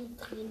Augen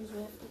tränen so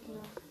heftig,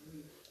 ne?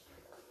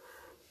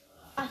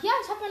 Ach ja,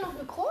 ich habe ja noch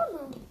eine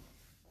Krone.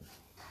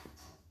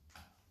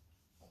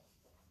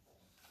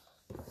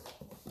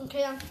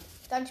 Okay,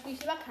 dann spiele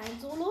ich lieber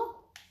kein Solo.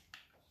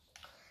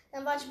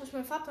 Dann warte ich, bis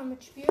mein Vater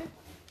mitspielt.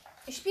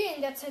 Ich spiele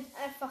in der Zeit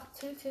einfach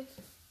Tilted.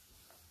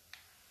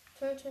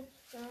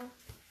 Ja.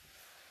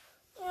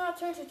 Ja,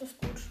 Tilted ist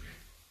gut.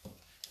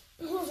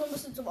 Nur so ein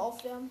bisschen zum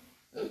Aufwärmen.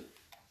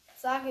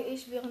 Sage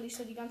ich, während ich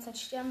so die ganze Zeit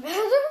sterben werde.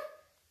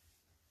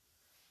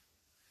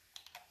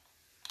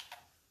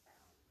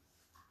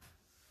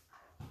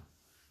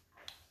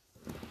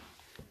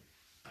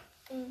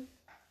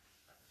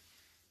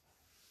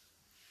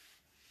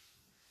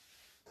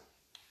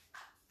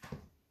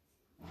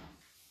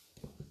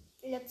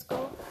 Let's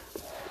go.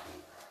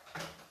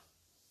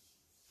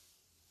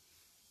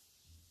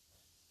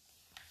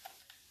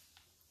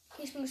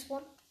 Okay, ich bin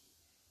gespawnt.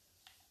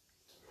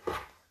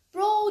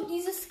 Bro,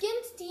 diese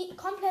Skins, die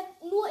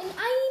komplett nur in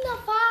einer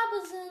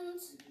Farbe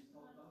sind.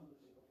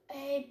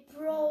 Ey,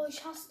 Bro,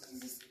 ich hasse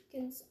diese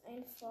Skins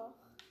einfach.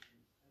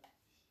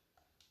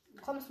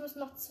 Komm, es müssen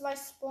noch 2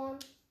 spawnen.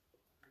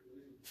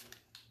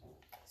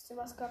 Ist dir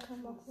was gar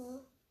kein Bock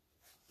mehr?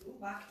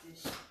 Wag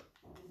dich.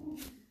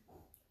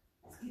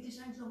 Es geht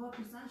dich eigentlich überhaupt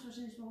nicht an. Ich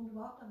verstehe nicht, warum du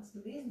überhaupt alles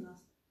gelesen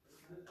hast.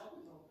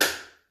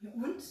 Ja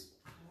und?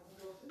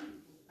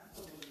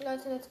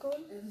 Leute, let's go.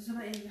 Das ist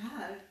aber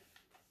egal.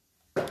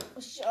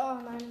 Oh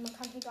nein, man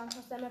kann hier gar nicht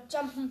aus der Map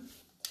jumpen.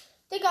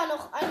 Digga,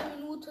 noch 1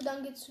 Minute,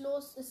 dann geht's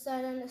los. Es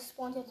sei denn, es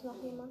spawnt jetzt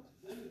noch jemand.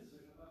 Das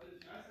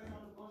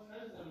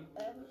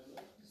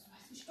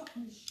weiß ich doch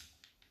nicht.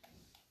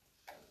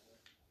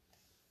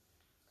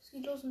 Es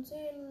geht los in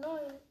 10,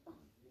 9.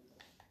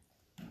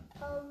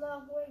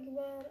 Allahu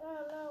Akbar,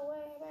 Allahu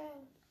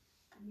Akbar.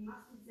 Du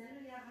machst die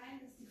Semmel ja rein,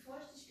 dass die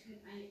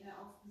Feuchtigkeit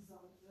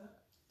aufgesaugt wird.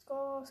 Let's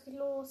go, es geht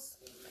los.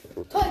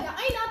 Toll, der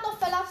eine hat noch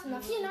verlassen. Na,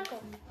 vielen Dank.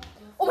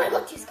 Oh mein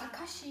Gott, hier ist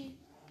Kakashi.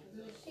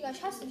 Digga,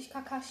 ich hasse dich,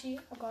 Kakashi.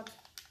 Oh Gott.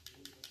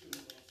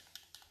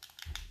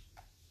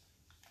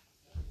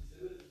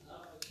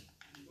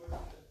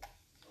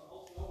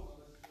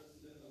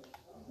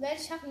 Werde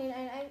ich schaffen, den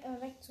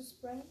einen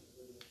wegzusprayen?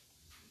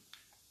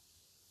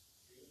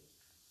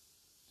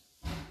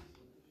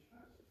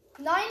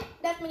 Nein,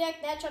 der hat mir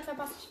direkt einen Headshot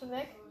verpasst. Ich bin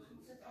weg.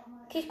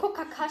 Okay, ich guck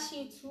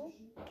Kakashi zu.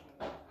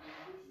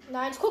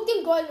 Nein, ich guck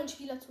dem goldenen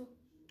Spieler zu.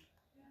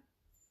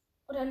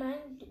 Oder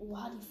nein?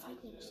 Oha, die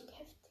fighten ja richtig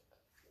heftig.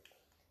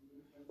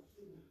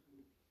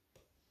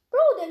 Bro,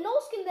 der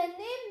No-Skin, der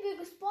neben mir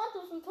gespawnt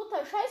ist und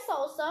total scheiße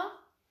aussah.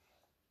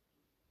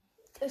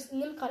 Es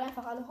nimmt gerade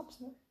einfach alle Hops,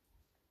 ne?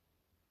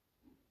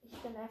 Ich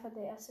bin einfach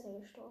der Erste, der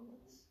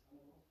gestorben ist.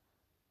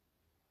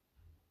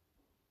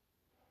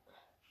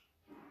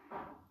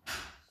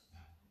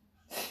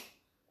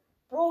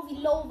 Bro,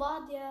 wie low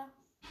war der?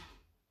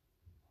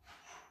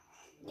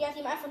 Die hat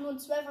ihm einfach nur einen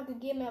 12er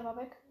gegeben, er war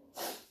weg.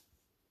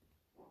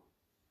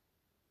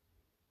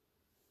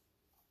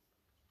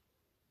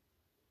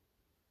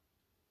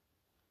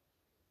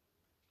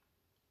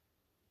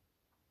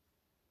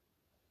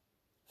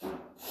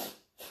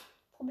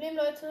 Problem,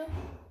 Leute.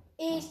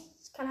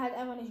 Ich kann halt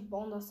einfach nicht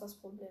bauen, das ist das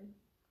Problem.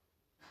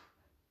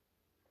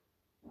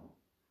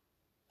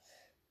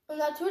 Und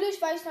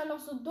natürlich, weil ich dann noch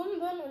so dumm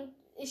bin und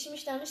ich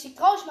mich dann richtig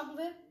traurig machen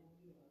will,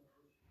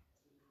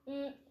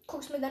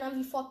 guck's mir dann an,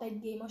 wie Fortnite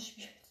Gamer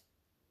spielt.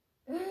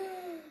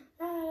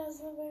 Ah, das ist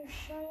so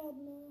bescheuert,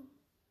 ne?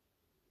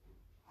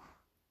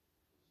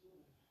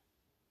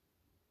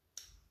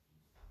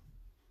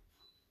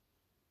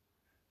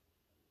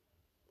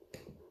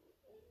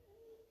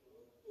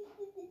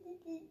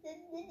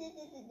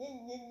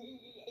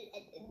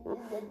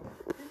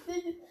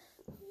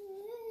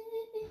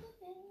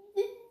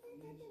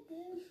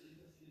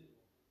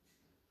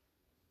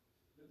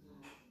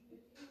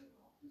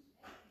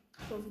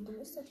 So, wie dumm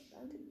ist der Typ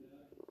eigentlich?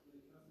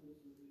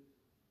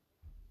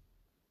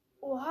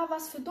 Oha,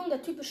 was für dumm.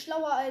 Der Typ ist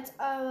schlauer als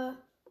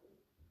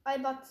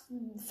Albert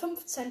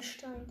 15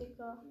 Stein,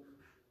 Digga.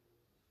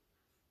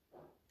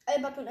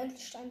 Albert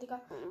unendlich Stein,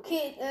 Digga.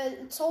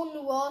 Okay,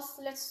 Zone Wars,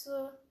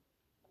 letzte.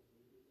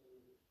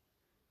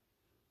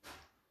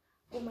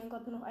 Oh mein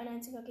Gott, nur noch ein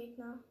einziger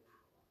Gegner.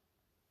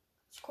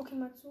 Ich gucke ihm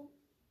mal zu.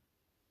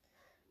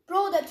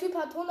 Bro, der Typ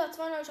hat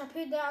 192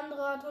 HP, der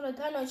andere hat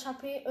 193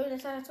 HP.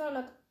 Der hat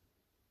 200.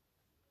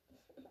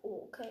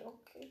 Oh,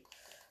 okay.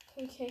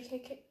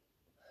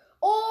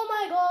 Oh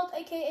mein Gott,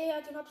 AKA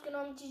hat den Hops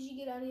genommen. GG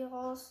geht an hier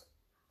raus.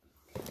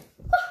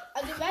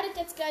 Also ihr werdet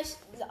jetzt gleich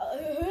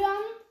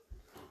hören,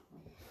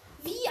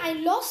 wie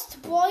ein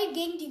Lost Boy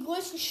gegen die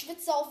größten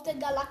Schwitzer auf der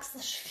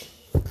Galaxis spielt.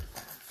 Oh, das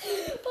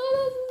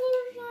ist so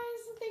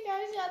scheiße, Digga.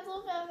 Ich werde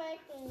so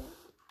verrecken.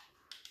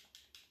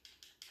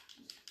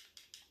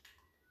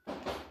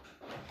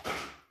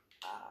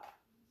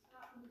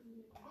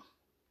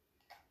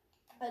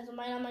 Also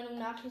meiner Meinung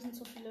nach, hier sind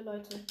so viele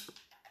Leute.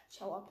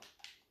 Ich hau ab.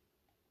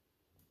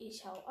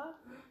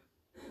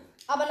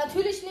 Aber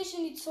natürlich nicht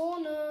in die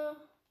Zone.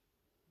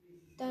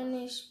 Denn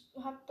ich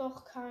hab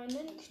doch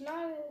keinen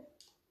Knall.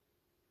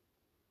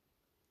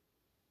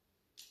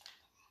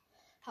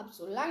 Hab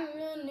so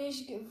lange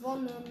nicht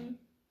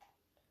gewonnen.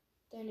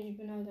 Denn ich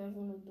bin halt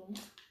einfach nur dumm.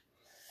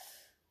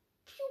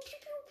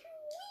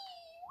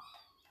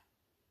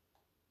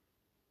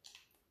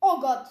 Oh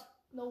Gott.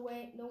 No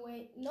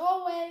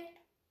way.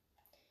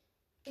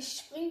 Ich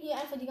spring hier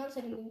einfach die ganze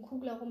Zeit in den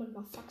Kugler rum und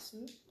mach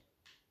Faxen.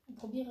 Und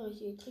probiere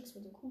hier Tricks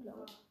mit dem Kugler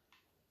aus.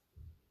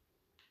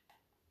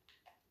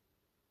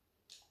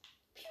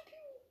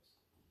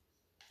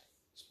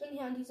 Ich bin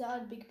hier an dieser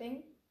Art Big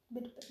Ben.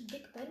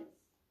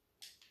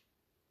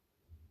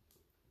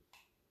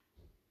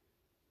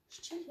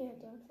 Ich chill hier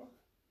halt einfach.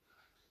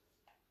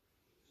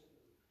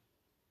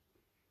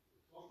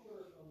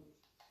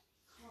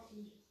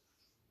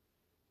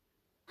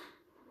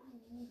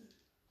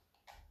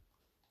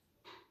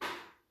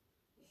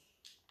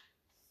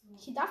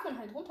 Hier darf man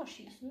halt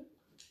runterschießen.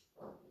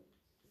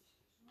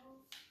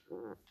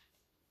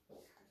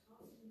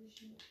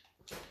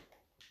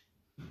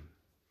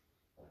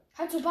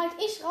 Halt, sobald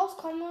ich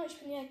rauskomme, ich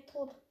bin direkt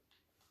tot.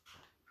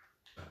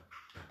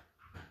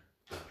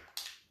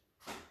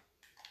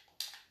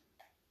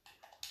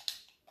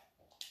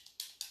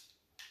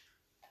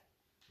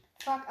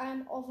 Fuck,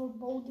 I'm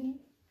overboarding.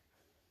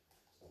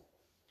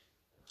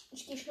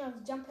 Ich gehe schnell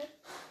aufs Jump Pad.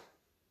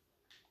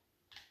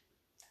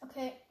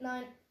 Okay,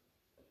 nein.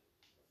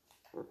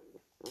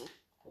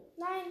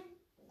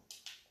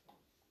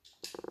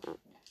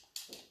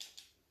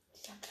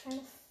 Dieser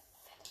kleine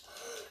Fett.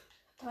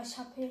 30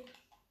 HP.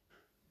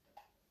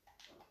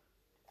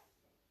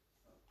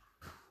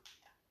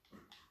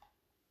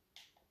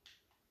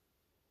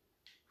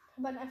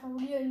 Aber einfach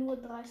real nur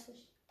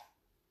 30.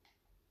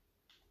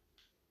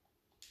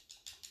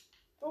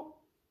 Oh.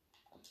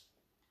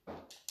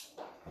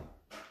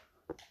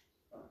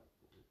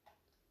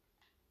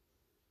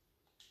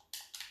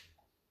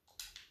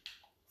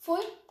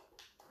 Voll.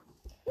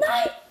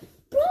 Nein!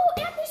 Bro,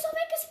 er hat mich so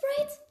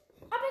weggesprayt.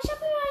 Aber ich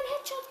habe ihm einen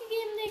Headshot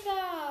gegeben,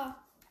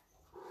 Digga.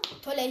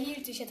 Toll, er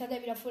hielt sich. Jetzt hat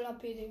er wieder Full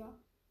HP, Digga.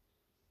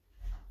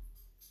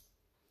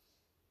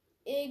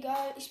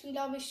 Egal, ich bin,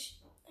 glaube ich...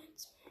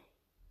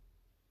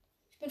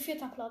 Ich bin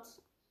 4.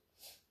 Platz.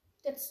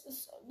 Das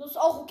ist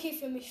auch okay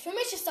für mich. Für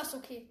mich ist das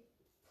okay.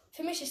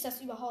 Für mich ist das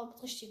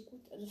überhaupt richtig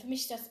gut. Also für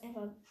mich ist das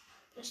einfach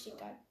richtig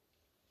geil.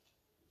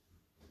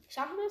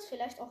 Schaffen wir es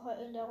vielleicht auch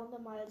in der Runde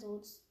mal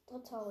so 3.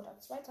 oder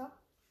 2.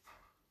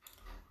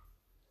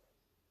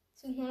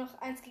 Es sind nur noch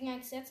 1 gegen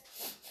 1 jetzt.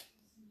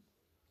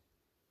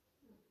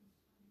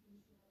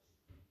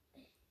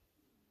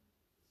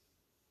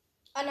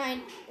 Ah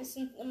nein, es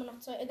sind immer noch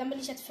 2. Dann bin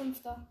ich jetzt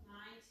 5. Nein,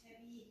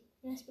 Tabby.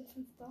 Ja, ich bin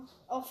 5.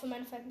 Auch für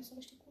meine Verhältnisse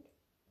richtig gut.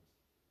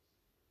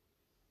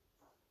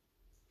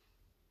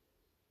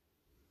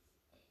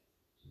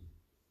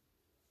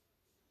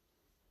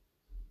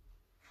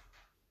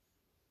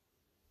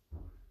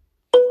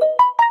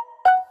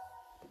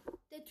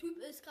 Der Typ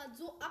ist gerade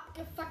so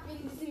abgefuckt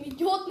wegen diesem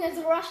Idioten.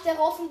 Also rusht der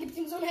raus und gibt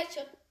ihm so ein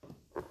Headshot.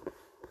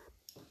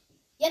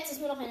 Jetzt ist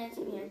nur noch ein 1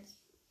 gegen 1.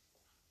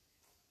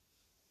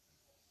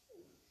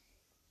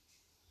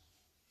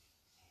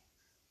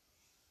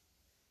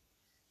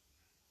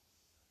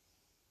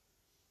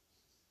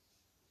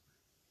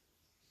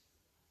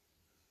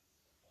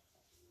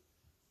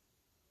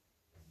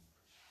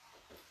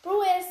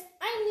 Bro, er ist 1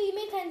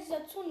 Millimeter in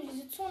dieser Zone.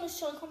 Diese Zone ist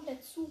schon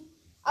komplett zu.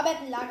 Aber er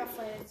hat ein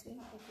Lagerfeuer jetzt.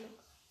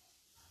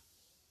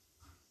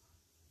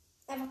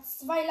 Einfach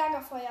 2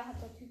 Lagerfeuer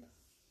hat der Typ.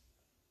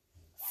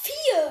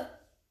 4!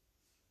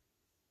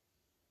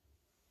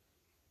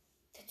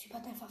 Der Typ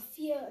hat einfach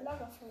 4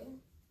 Lagerfeuer.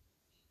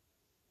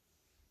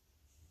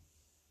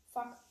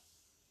 Fuck.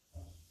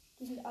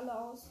 Die sind alle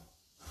aus.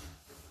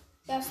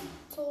 Er ist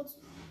tot.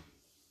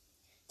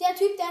 Der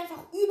Typ, der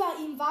einfach über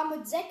ihm war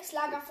mit 6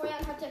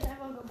 Lagerfeuern, hat jetzt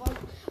einfach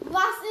gewonnen.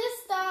 Was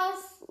ist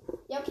das?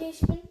 Ja, okay,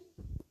 ich bin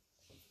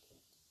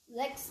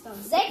 6.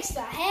 6.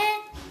 Hä?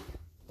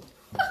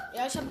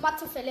 Ja, ich habe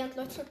Mathe verlernt,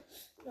 Leute.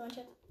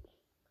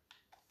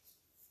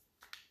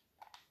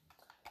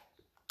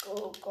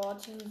 Oh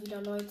Gott, hier sind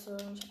wieder Leute.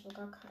 Ich habe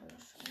gar keine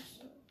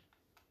Chance.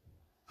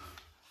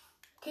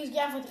 Okay, ich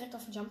gehe einfach direkt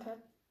auf den Jumppad.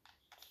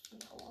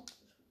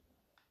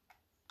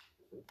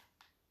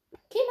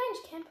 Okay, nein,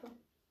 ich campe.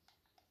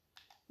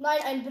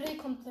 Nein, ein Brill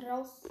kommt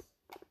raus.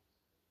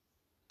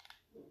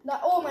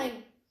 Na, oh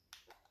mein.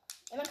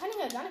 Ja, man kann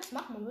ja gar nichts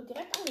machen. Man wird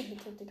direkt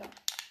angehittet, Digga.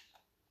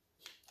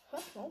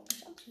 Hört mal auf,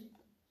 mich anzuhitten.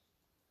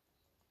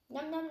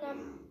 Nam, nam,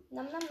 nam.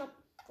 Nam, nam, nam.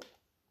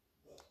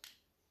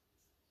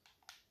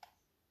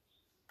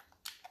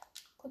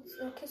 Kurz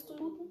Kiste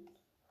looten.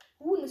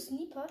 Eine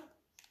Sniper.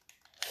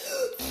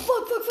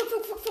 Fuck.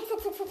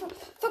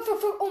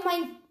 Oh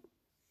mein.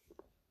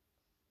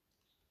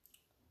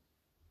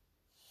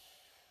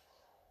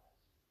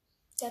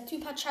 Der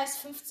Typ hat scheiß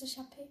 50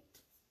 HP. Und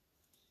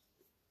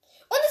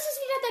es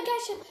ist wieder der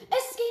gleiche.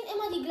 Es gehen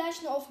immer die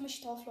gleichen auf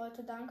mich drauf,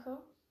 Leute.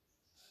 Danke.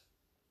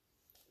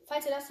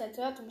 Falls ihr das jetzt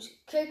hört und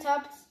mich gekillt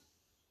habt.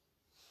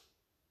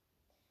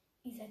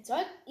 Ihr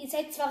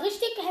seid zwar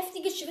richtig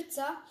heftige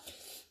Schwitzer,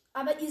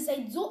 aber ihr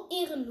seid so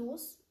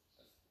ehrenlos.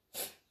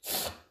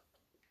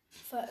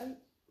 Er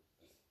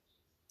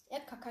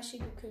hat Kakashi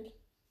gekillt.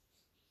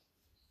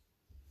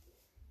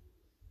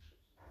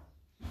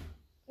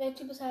 Der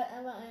Typ ist halt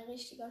einfach ein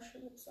richtiger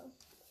Schwitzer.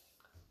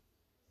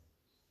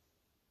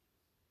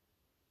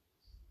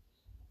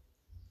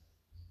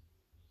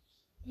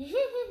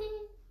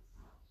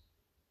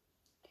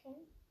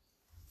 Okay.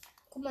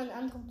 Guck mal einen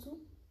anderen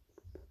zu.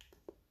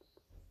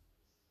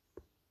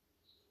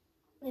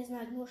 Wir sind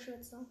halt nur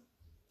Schwitzer.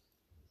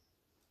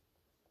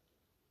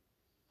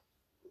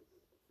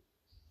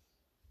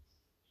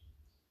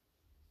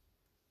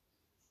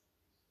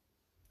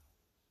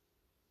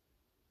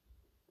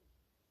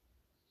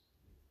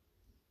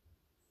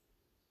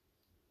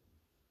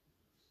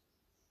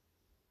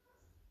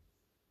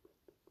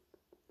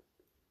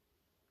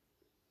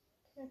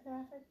 Okay,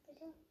 perfekt,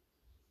 Digga.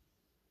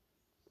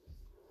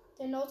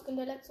 Der Noskin,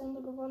 der letzte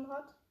Runde gewonnen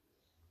hat.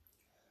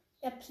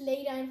 Er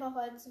playt einfach,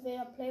 als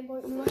wäre er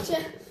Playboy.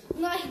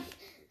 Nein,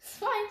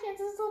 das war jetzt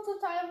ist so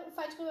total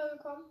falsch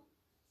rübergekommen.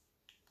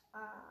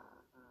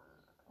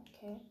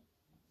 Okay.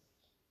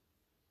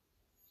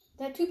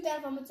 Der Typ, der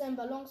einfach mit seinen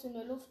Ballons in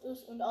der Luft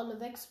ist und alle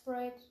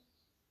wegsprayt.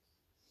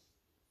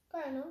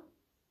 Geil, ne?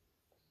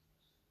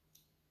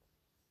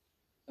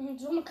 Und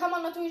so kann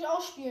man natürlich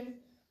auch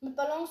spielen. Mit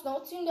Ballons,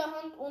 Nauzi in der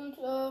Hand und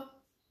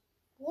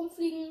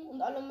rumfliegen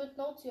und alle mit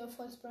Nauzi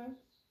voll sprayen.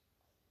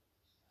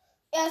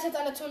 Er ist jetzt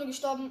an der Zone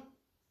gestorben.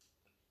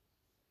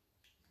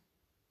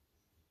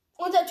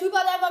 Und der Typ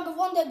hat einfach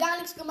gewonnen, der gar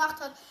nichts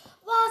gemacht hat.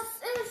 Was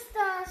ist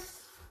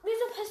das?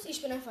 Wieso passiert... Ich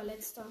bin ein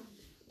Verletzter.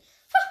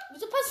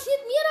 Wieso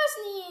passiert mir das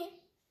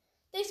nie?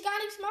 Dass ich gar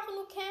nichts mache,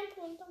 nur campe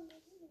und dann...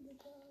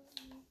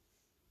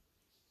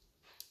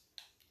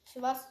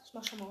 Für was? Ich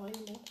mach schon mal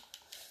Heulmode.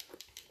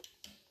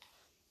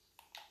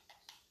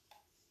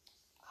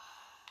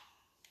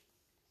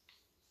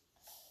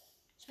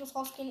 Ich muss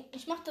rausgehen.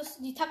 Ich mach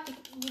die Taktik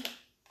wie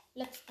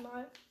letztes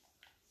Mal.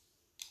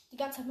 Die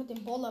ganze Zeit mit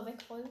dem Baller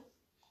wegrollen.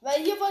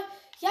 Weil hier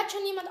hat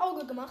schon jemand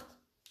Auge gemacht.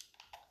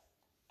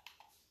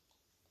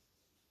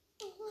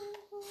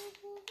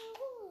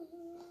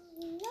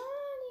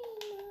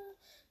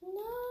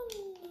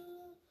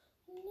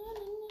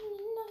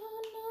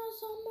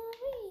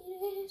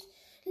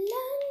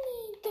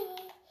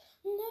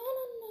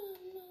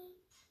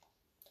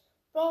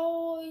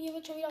 Bro, hier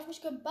wird schon wieder auf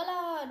mich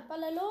geballert.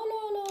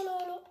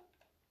 Ballerlololololo.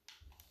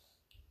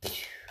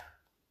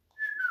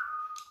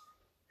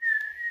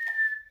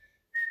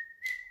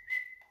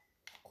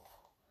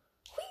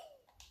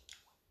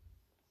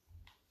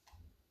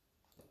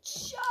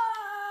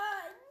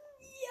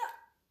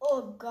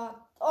 Oh Gott,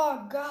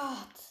 oh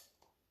Gott.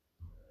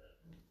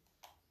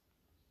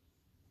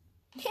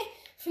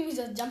 Für mich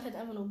dieser Jump hat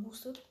einfach nur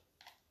boostet.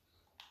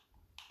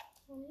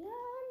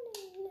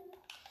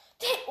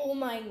 Oh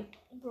mein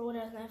Bro,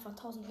 da sind einfach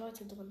 1000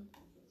 Leute drin.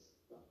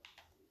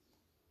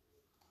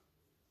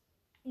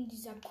 In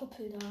dieser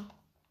Kuppel da.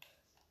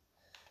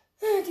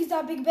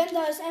 Dieser Big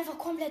Bender ist einfach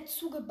komplett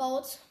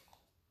zugebaut.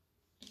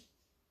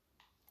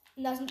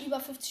 Und da sind über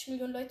 50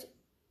 Millionen Leute.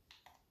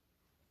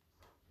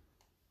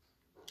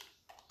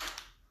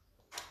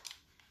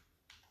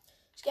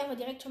 Ich gehe einfach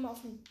direkt schon mal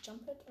auf den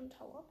Jump-Pad und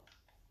hau ab.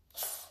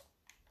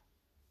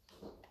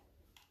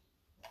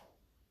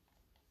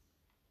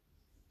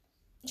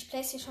 Ich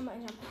place hier schon mal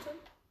ein Jump-Pad hin.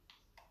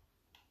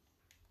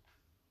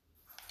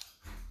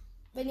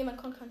 Wenn jemand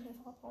kommt, kann ich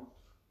einfach abhauen.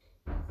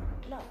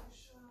 No.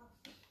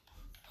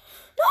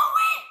 No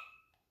way!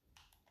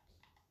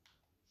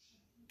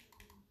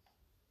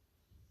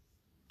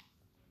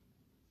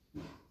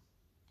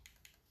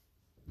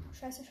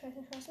 Scheiße.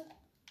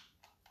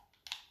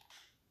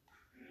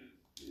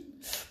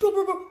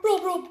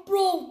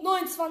 Bro,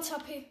 29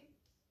 HP.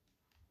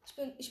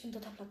 Ich bin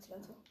dritter Platz,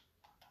 Leute.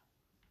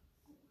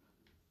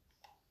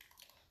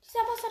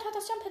 Dieser Bastard hat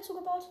das Jumppad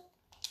zugebaut.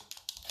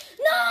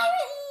 Nein!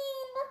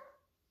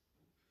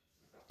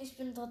 Ich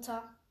bin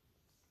dritter.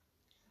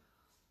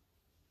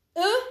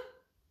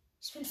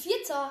 Ich bin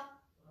vierter.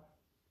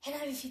 Hey,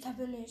 nein, wie vierter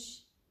bin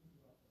ich?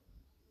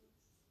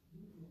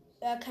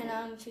 Ja, keine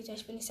Ahnung, wie vierter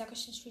ich bin. Ich sag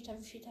euch nicht später,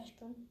 wie vierter ich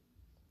bin.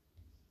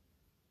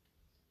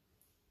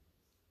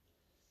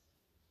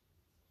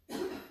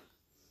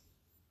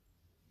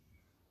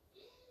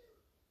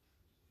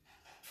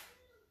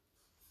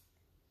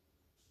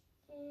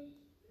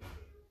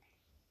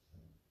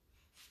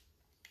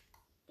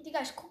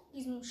 Digga, ich guck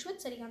diesem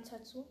Schwitzer die ganze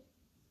Zeit zu.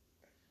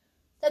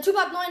 Der Typ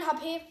hat 9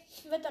 HP.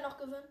 Wird er noch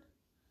gewinnen?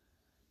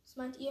 Was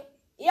meint ihr?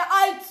 Ihr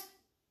alt!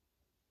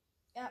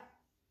 Ja.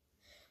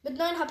 Mit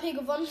 9 HP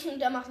gewonnen und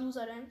der macht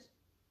Loser Dance.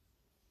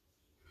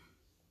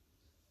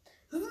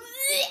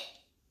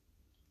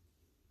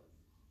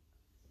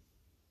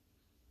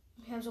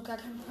 Ich habe so gar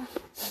keinen Plan,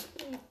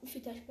 wie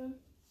fit ich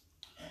bin.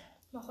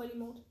 Mach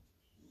Heuli-Mode.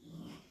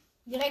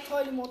 Direkt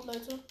Heuli-Mode,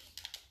 Leute.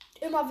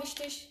 Immer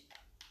wichtig,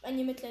 wenn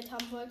ihr Mitleid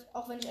haben wollt.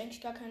 Auch wenn ich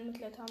eigentlich gar kein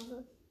Mitleid haben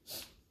will.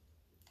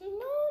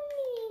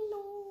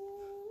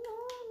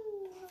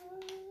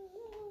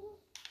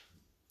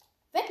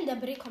 Wetten, der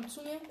Bre kommt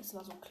zu mir. Es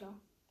war so klar.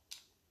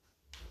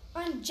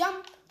 Ein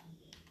Jump.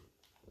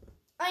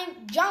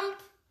 Ein Jump.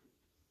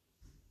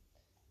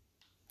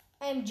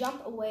 Ein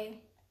Jump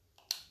away.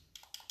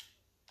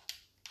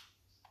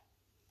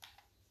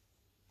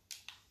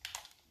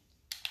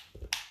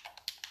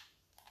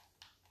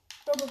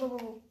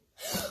 Bro.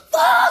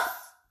 Was?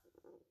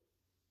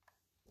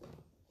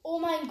 Oh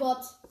mein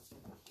Gott.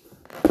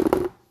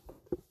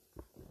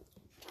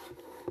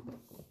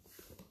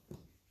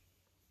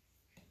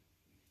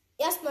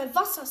 Erstmal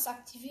Wasser ist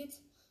aktiviert.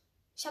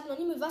 Ich habe noch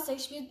nie mit Wasser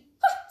gespielt.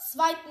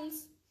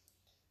 Zweitens,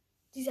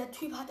 dieser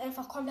Typ hat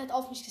einfach komplett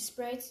auf mich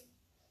gesprayt.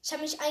 Ich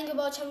habe mich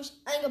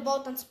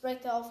eingebaut, dann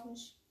sprayt er auf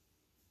mich.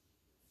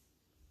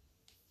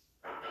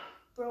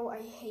 Bro,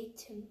 I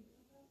hate him.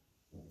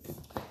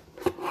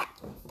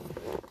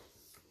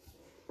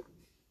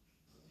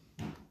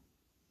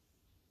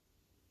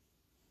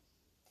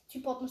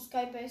 Typ hat eine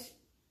Skybase.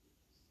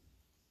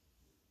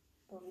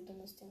 Bro, wie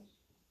dumm ist der?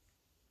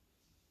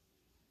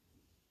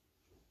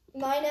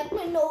 Nein, er hat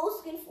meinen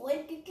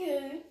No-Skin-Freund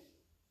gekillt.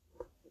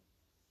 Das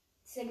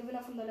ist der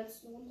Gewinner von der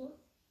letzten Runde.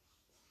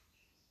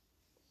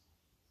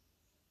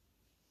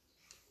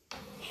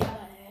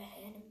 Ja,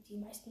 er nimmt die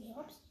meisten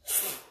Heroes.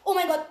 Oh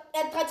mein Gott,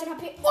 er hat 13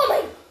 HP. Oh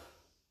mein!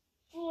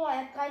 Oh,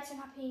 er hat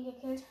 13 HP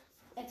gekillt.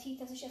 Er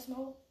zieht sich erstmal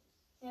hoch.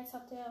 Jetzt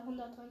hat er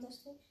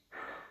 163.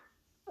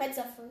 Jetzt ist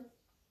er voll.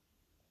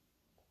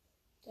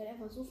 Der hat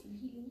einfach so viel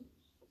Healing.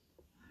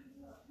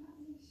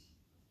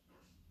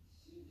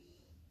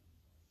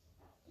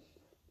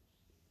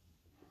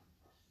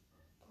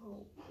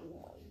 Oh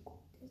mein Gott,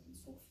 das sind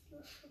so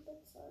viele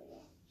Schwitzer,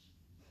 ja.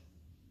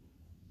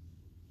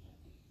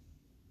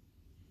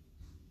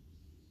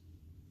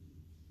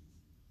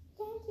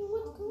 Thank you,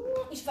 what's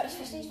going Ich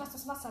verstehe nicht, was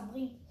das Wasser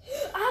bringt.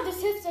 Ah, das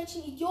hilft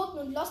solchen Idioten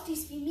und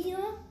Losties wie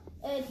mir,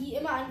 die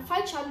immer an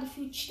Fallschaden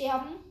gefühlt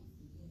sterben.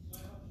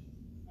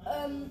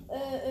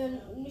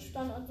 Nicht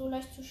dann so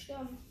leicht zu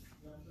sterben.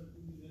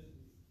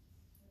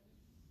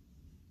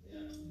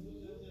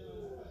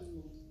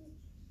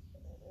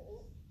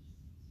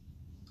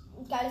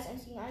 Ein geiles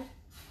 1 gegen 1.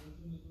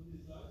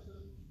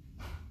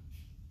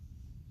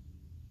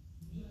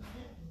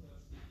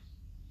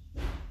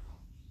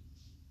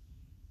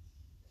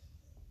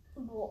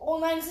 Oh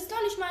nein, es ist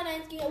doch nicht mein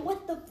 1 gegen 1.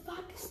 What the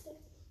fuck ist das?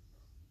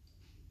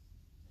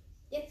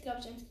 Jetzt glaube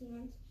ich 1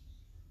 gegen 1.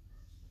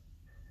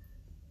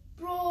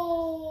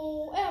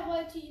 Bro, er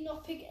wollte ihn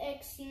noch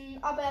pickaxen,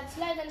 aber er hat es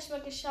leider nicht mehr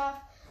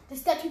geschafft. Das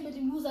ist der Typ mit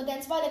dem Loser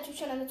Dance, war der Typ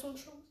schon an der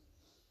Zungenschwung.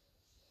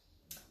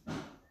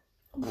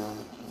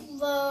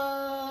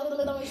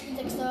 Ich bin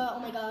Sechster, oh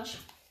mein Gott.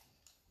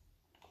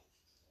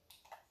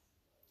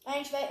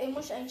 Ich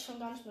muss eigentlich schon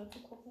gar nicht mehr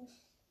zugucken.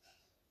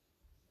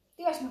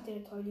 Digga, ich mach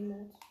den toll, die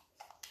Mode.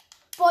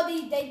 Boah,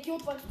 der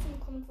Idiot wollte zu mir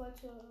kommen und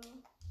wollte.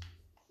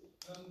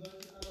 Soll ich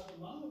einfach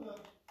machen oder?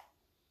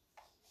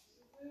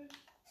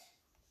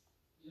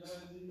 Ja,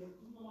 wenn sie mit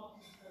Kunden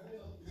machen, kann ich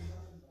das nicht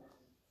sagen.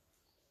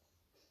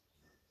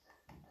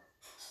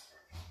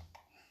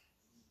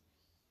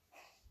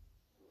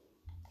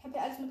 Ich habe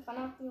ja alles mit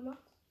Granaten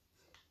gemacht.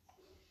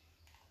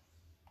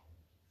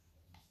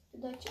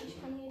 Bedeutet,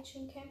 ich kann hier jetzt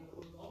schön campen.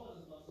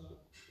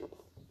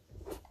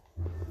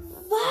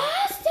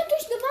 Was? Der hat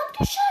durch eine Wand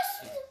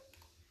geschossen?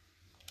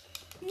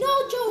 No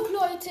joke,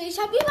 Leute. Ich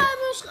habe überall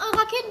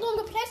Raketen drum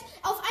gepresst.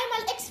 Auf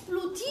einmal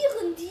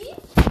explodieren die.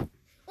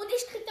 Und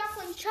ich krieg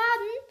davon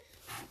Schaden.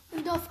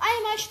 Und auf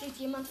einmal steht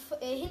jemand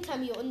hinter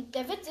mir. Und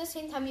der Witz ist,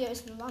 hinter mir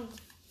ist eine Wand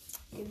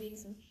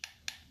gewesen.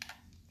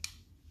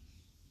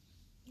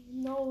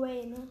 No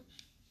way, ne?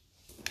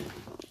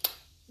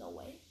 No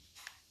way.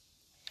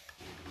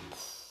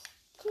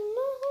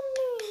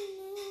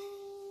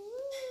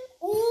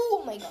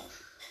 Oh mein Gott.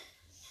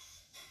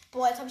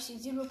 Boah, jetzt habe ich den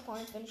Zero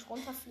Point, wenn ich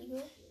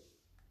runterfliege.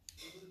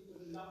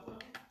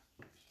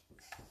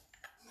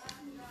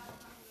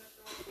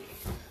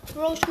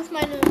 Bro, ich rufe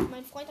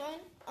meinen Freund an.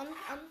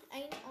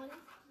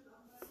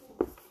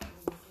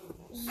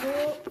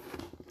 So.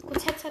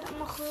 Kurz Headset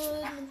anmachen.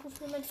 Dann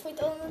rufe ich meinen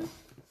Freund an.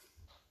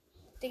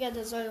 Digga,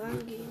 der soll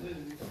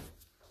rangehen.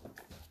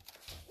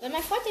 Wenn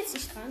mein Freund jetzt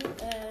nicht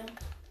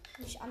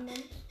mich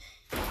annimmt,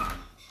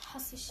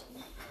 hasse ich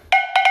ihn.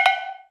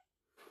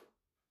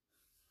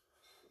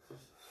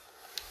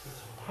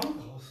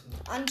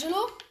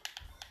 Angelo?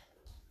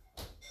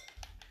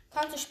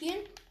 Kannst du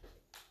spielen?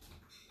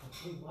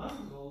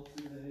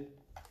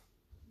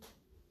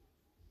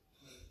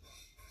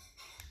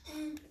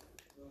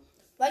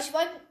 Weil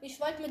ich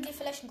wollte mit dir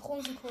vielleicht einen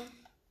Kronensieg holen.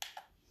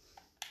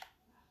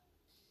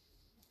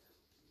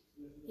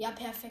 Ja,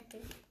 perfekt.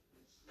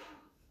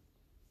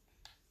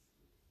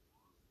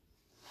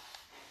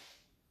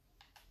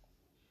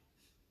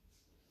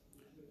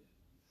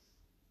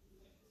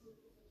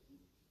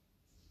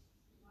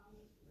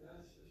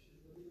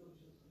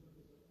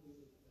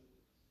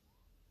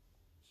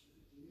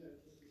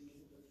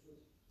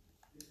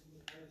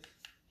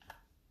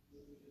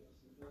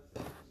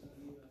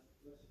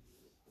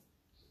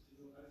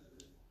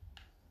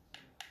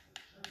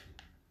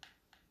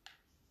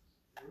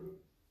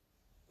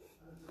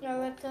 Ja,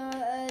 Leute,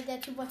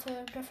 der Typ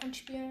wollte Girlfriend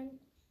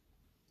spielen.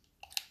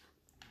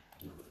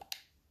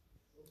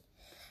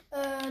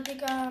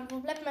 Digga, wo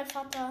bleibt mein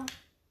Vater?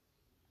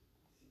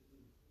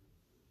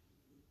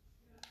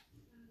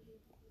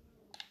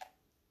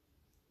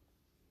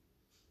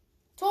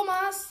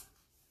 Thomas!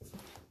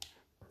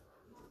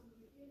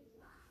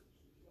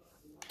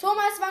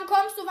 Thomas, wann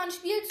kommst du? Wann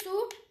spielst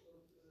du?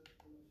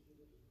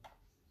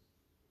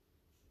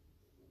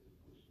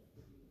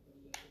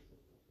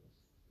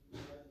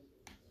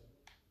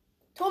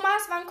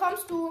 Thomas, wann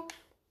kommst du?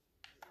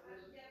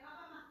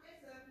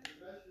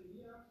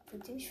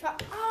 Willst du mich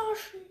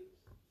verarschen?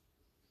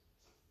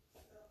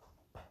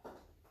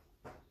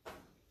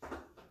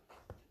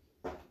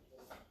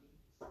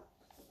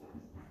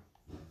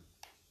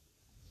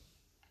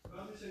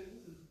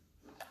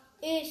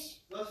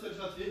 Ich. Was für ein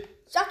Schatzi?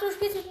 Ich dachte, du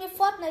spielst mit mir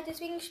Fortnite,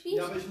 deswegen spielst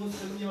du. Ja, aber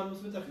jemand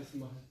muss Mittagessen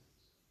machen.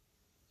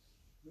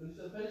 Wenn ich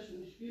das fertig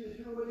bin, ich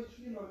will aber nicht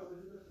spielen, aber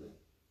ich will das nicht.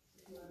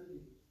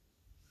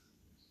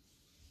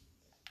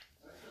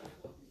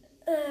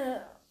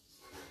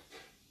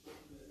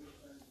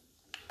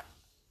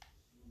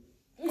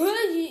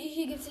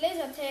 Hier gibt's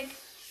Lasertag.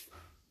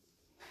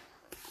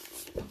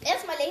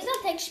 Erstmal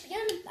Lasertag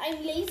spielen mit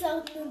einem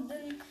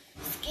lasernden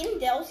Skin,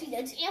 der aussieht,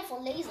 als er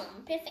von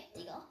Lasern. Perfekt,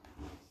 Digga.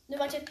 Ne,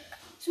 warte.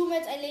 Zoom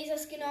jetzt ein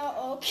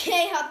Laserskinner.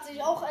 Okay, hat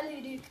sich auch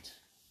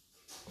erledigt.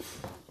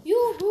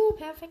 Juhu,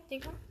 perfekt,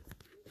 Digga.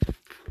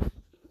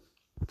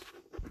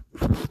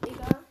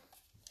 Digga.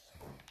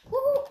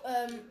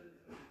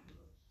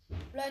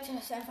 Leute,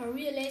 das ist einfach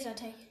Real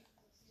Lasertag.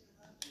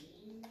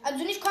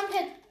 Also nicht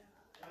komplett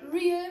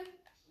real.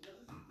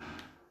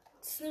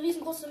 Das ist eine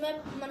riesengroße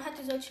Map. Man hat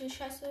hier solche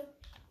Scheiße.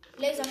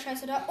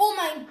 Laserscheiße da. Oh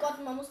mein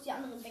Gott, man muss die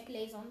anderen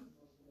weglasern.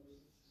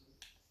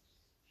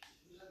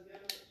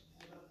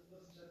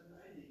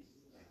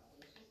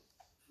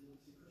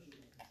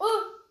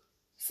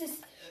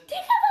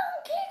 Digga,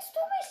 warum killst du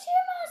mich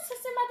immer? Es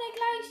ist immer der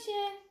gleiche.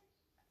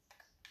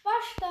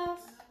 Wasch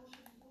das.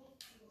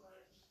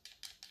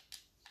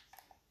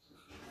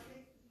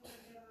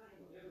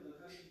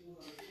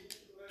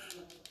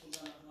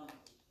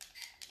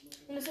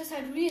 Und es ist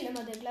halt real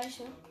immer der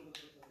gleiche.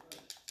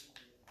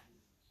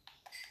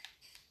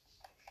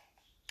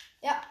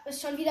 Ja,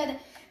 ist schon wieder der.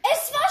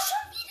 Es war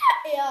schon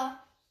wieder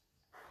er.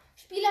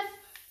 Spieler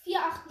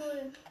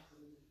 480.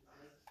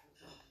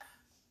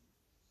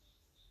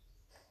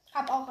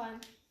 Hab auch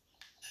einen.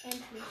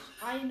 Endlich.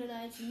 Einen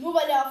einzigen. Nur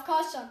weil der auf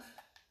K stand.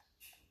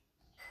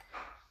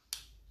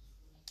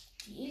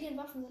 Die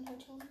Alienwaffen sind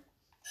halt schon.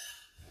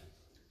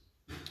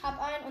 Hab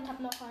einen und hab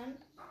noch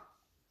einen.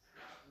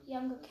 Die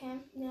haben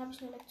gecampt. Den habe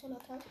ich eine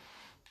Lektion-Attack.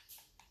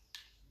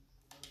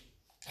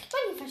 Kriegt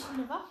man die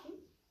verschiedene Waffen?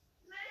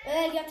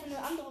 Die hatte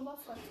eine andere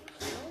Waffe.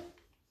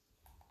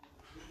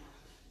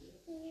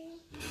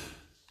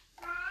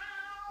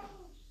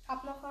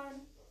 Hab noch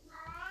einen.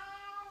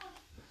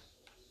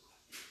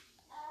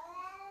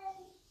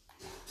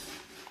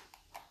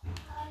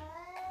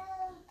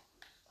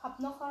 Hab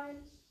noch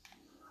einen.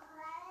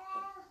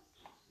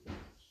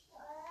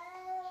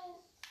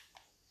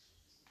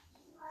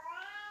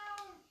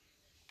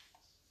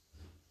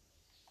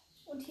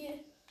 Und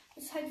hier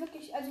ist halt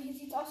wirklich, also hier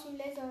sieht es aus wie ein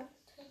Laser.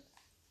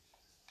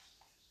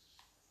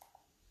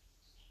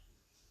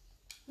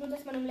 Nur,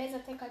 dass man im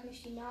Lasertag halt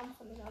nicht die Namen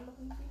von den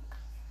anderen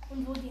sieht.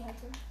 Und wo die halt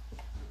sind.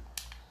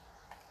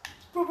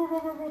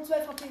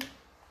 12 HP.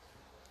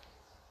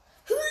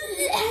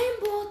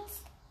 Aimbot!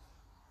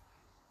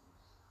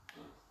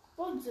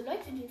 Und diese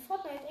Leute, die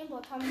Fortnite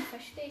Aimbot haben, die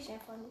verstehe ich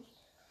einfach nicht.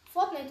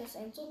 Fortnite ist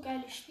ein so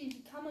geiles Spiel,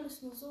 wie kann man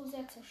es nur so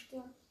sehr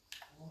zerstören?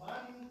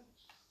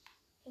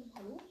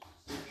 Hallo?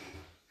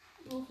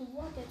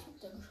 Wo hat der Typ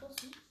da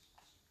geschossen?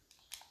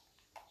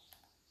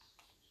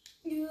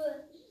 Ja.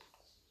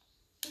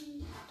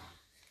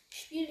 Ich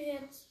spiele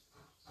jetzt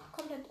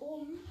komplett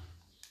oben.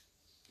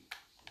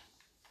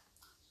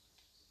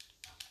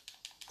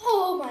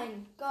 Oh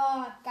mein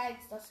Gott,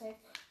 geilster Safe.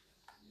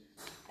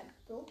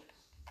 So.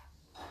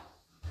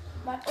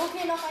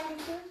 Okay, noch ein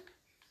Kill.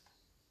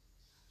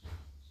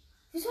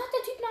 Wieso hat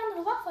der Typ eine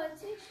andere Waffe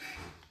als ich?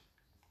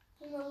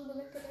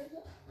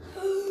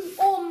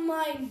 Oh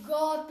mein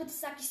Gott, bitte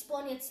sag, ich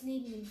spawn jetzt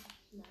neben ihm.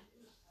 Nein.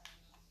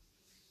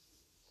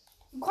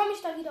 Wie komme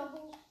ich da wieder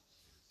hoch?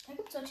 Da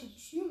gibt es solche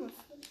Türme.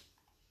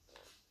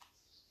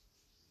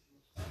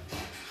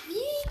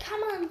 Wie kann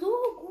man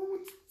so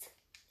gut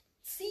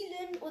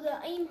zielen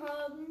oder Aim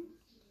haben?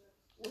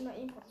 Ohne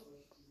Aim.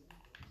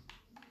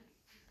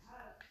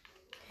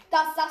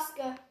 Das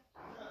Sasuke.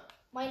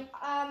 Mein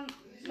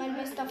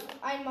bester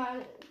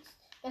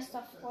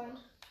Freund.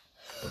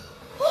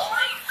 Oh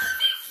mein Gott,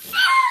 wie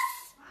krass!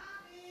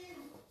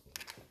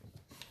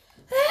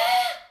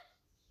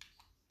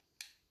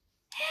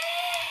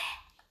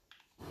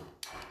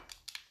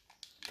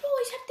 Bro,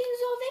 ich hab den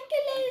so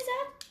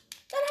weggelasert.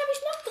 Dann habe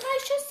ich noch 3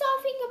 Schüsse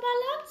auf ihn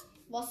geballert.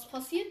 Was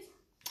passiert?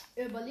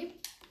 Er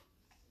überlebt.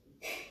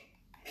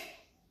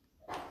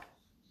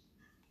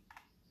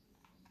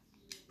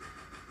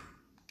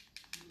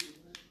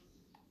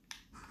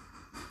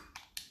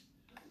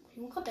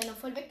 Junge, hat einer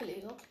voll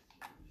weggelasert.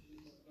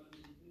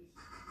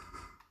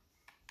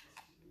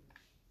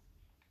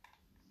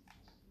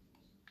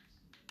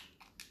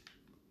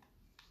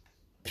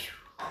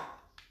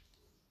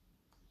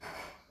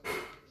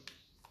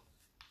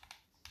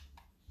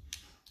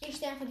 Ich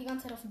stehe einfach die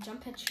ganze Zeit auf dem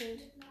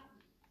Jump-Pad-Schild.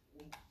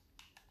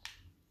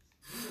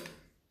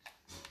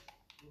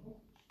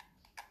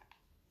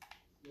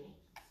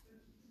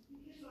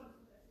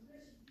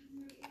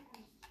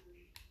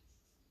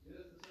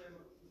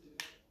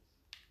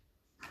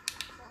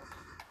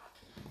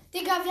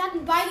 Digga, wir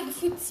hatten beide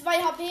gefühlt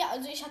 2 HP,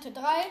 also ich hatte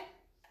 3.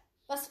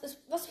 Was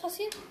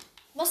passiert?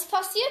 Was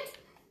passiert?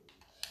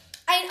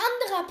 Ein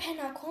anderer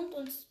Penner kommt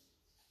und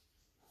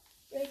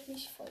breakt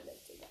mich voll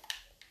weg, Digga.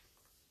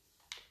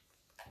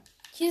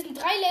 Hier sind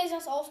 3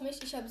 Lasers auf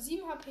mich. Ich habe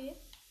 7 HP.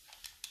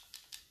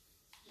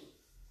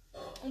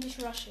 Und ich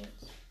rushe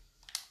jetzt.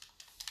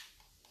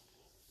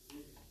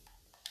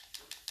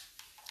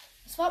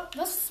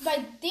 Was ist bei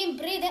dem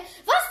Brede?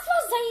 Was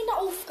war seine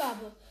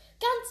Aufgabe?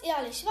 Ganz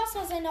ehrlich, was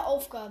war seine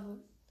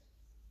Aufgabe?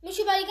 Mich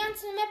über die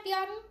ganze Map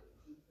jagen?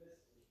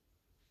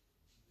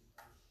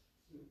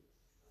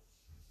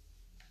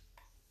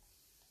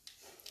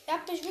 Er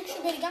hat mich wirklich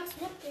über die ganze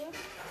Map gejagt.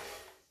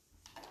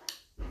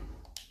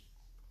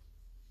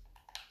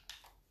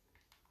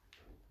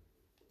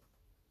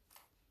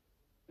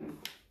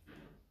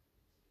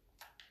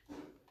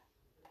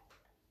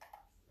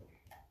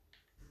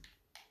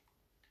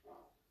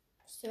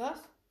 Wisst ihr was?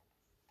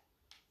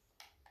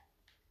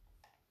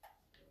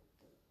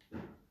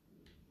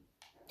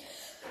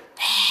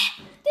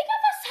 Digga,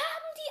 was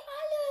haben die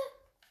alle?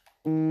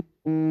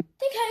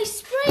 Digga, ich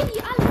spray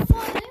die alle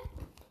voll.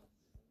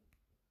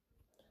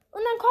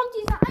 Und dann kommt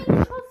dieser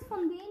eine Schuss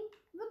von denen.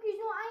 Wirklich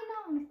nur einer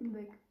und ich bin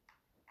weg.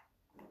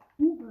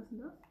 Was ist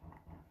denn das?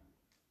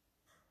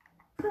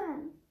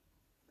 Bam.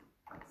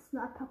 Das ist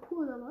eine Art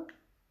Parcours oder was?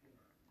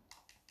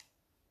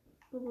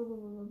 Wie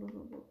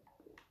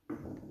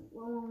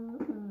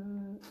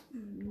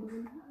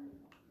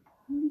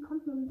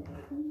kommt man weg?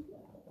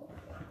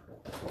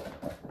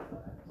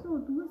 So,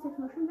 du bist jetzt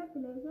mal schön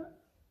weggelasert.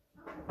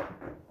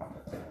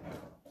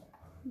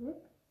 Weg.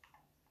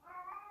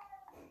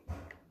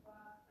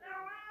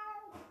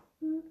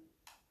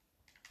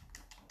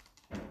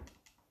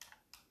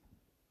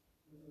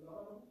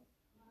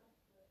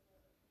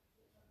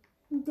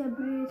 Und der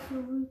Bö ist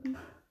so wütend.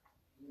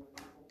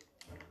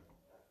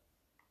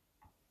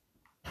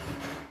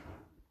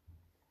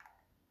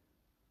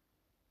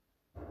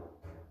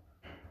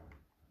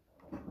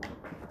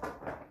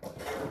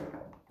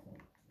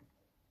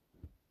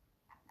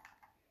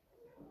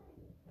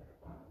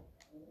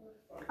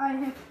 I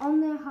have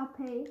only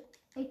HP.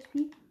 I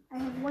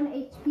have 1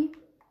 HP.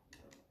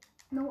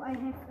 No, I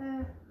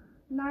have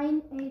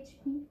 9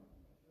 HP.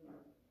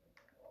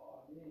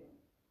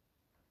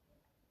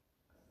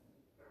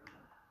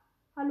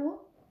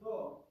 Hallo?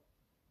 So.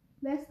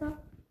 Wer ist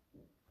da?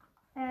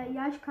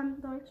 Ja, ich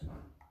kann Deutsch.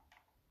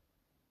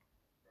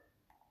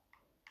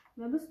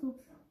 Wer bist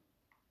du?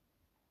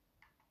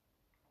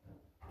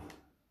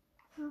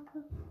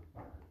 Okay.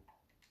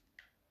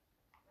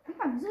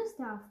 Digga, wieso ist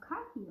der AFK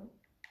hier?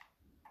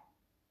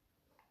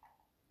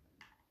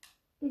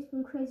 Ich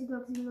bin Crazy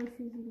Dog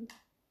 7047.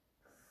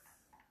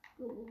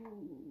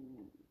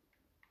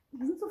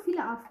 Hier sind so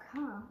viele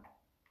AFK.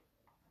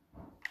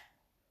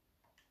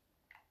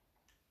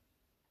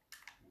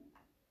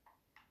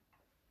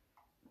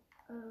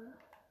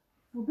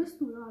 Wo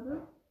bist du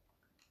gerade?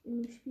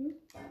 In dem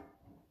Spiel?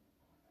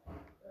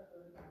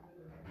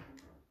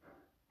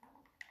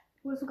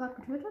 Wurdest du gerade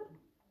getötet?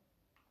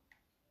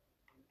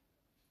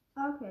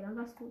 Ah, okay, dann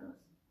weißt du das.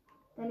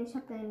 Denn ich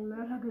habe deinen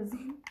Mörder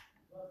gesehen.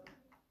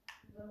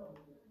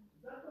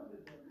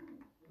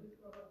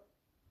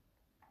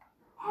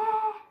 Hä?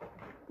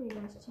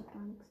 Digga, ich check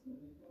gar nichts mehr.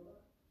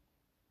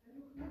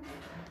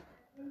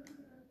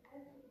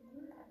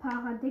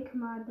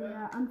 Paradigma,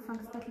 der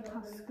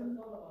Anfangs-Battle-Pass-Skin.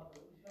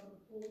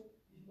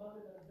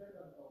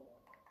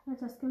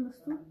 Welcher Skin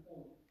bist du?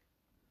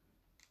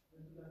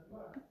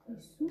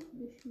 Ich suche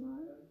dich mal.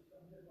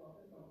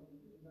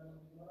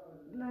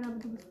 Nein, aber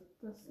du bist.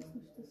 Das ist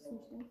nicht der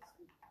Skin.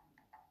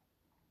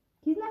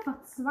 Hier sind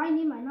einfach zwei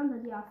nebeneinander,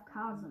 die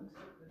AFK sind.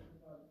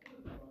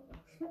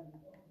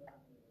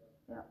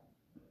 Ja.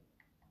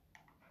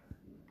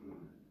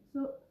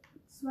 So,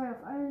 2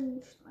 auf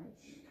einen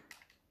Streich.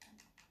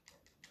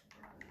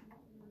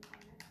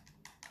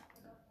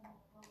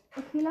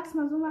 Okay, lass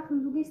mal so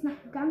machen. Du gehst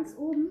nach ganz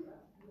oben.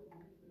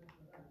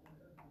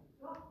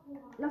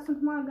 Lass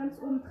uns mal ganz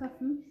oben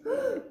treffen.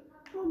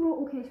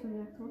 Oh, okay, ich bin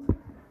wieder tot.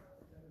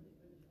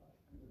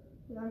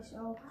 Ja, ich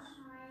auch.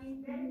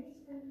 Hier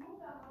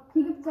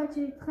gibt es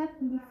solche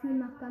Treppen, die führen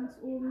nach ganz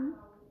oben.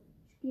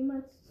 Ich gehe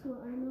mal zu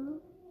einer.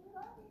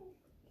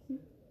 Okay.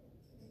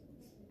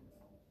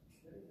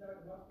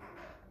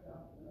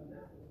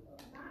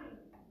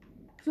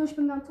 So, ich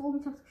bin ganz oben,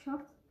 ich hab's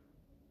geschafft.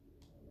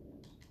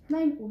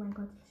 Nein, oh mein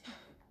Gott, ich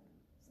hab's.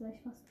 Jetzt wäre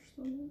ich fast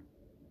gestorben.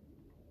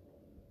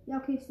 Ja,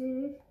 okay, ich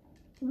sehe dich.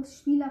 Du bist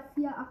Spieler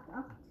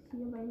 488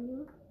 hier bei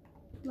mir.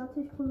 Warte,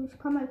 ich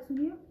komm mal zu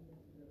dir.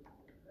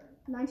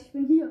 Nein, ich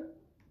bin hier.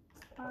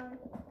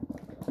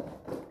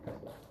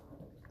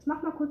 Ich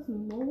mach mal kurz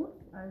einen Emote.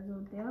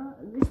 Also ich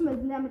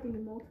bin der mit dem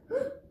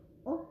Emote.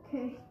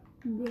 Okay,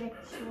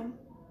 direkt schon.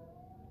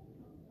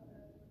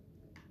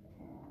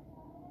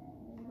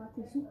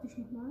 Warte, ich such dich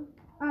nochmal.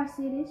 Ah, ich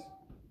sehe dich.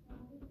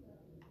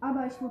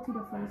 Aber ich wurde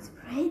wieder voll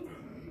gesprayt.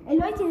 Ey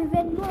Leute, hier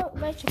werden nur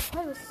welche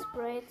voll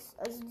gesprayt.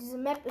 Also diese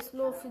Map ist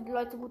nur für die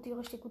Leute gut, die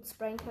richtig gut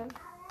sprayen können.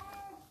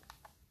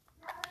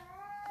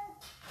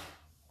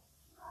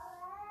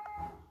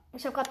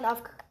 Ich habe gerade einen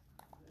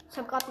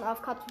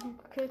AFK-Typen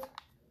gekillt.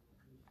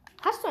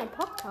 Hast du einen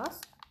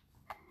Podcast?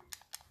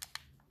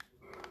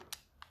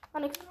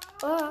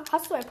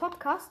 Hast du einen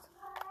Podcast?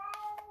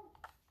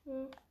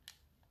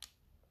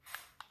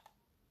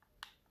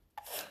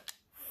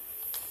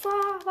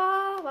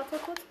 Warte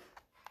kurz.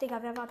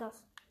 Digga, wer war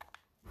das?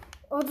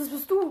 Oh, das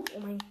bist du. Oh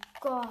mein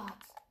Gott.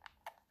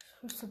 Ich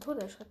bin zu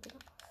Tode erschreckt, Digga.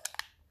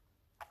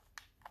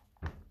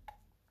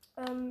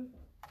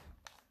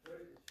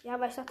 Ja,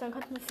 aber ich dachte, dann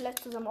könnten wir vielleicht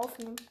zusammen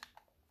aufnehmen.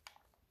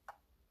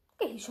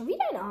 Okay, hier ist schon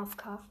wieder ein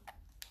AFK.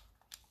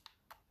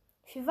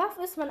 Für was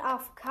ist man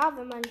AFK,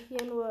 wenn man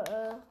hier nur,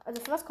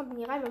 also für was kommt man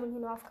hier rein, wenn man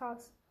hier nur AFK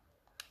ist?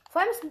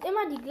 Vor allem, es sind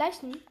immer die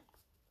gleichen,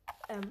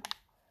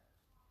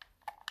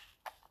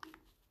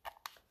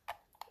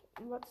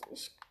 warte,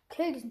 ich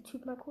kill diesen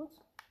Typ mal kurz.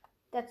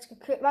 Der hat dich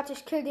gekillt. Warte,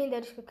 ich kill den,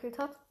 der dich gekillt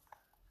hat.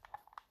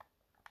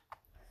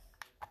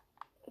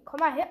 Komm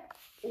mal her.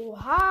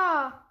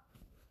 Oha.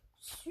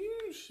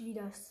 Süß,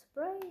 wieder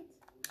sprayt.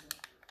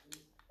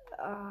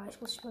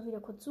 Ich muss dich mal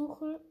wieder kurz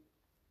suchen.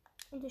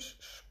 Und ich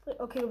spring.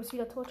 Okay, du bist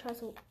wieder tot,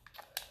 scheiße.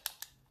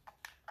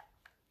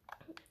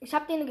 Ich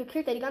habe den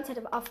gekillt, der die ganze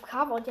Zeit im AFK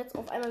war und jetzt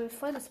auf einmal mit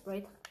voll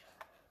gesprayt.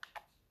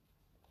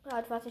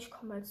 Ja, warte, ich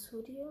komme mal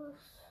zu dir.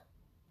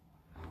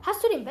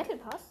 Hast du den Battle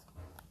Pass?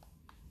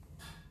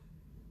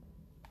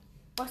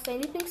 Was ist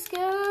dein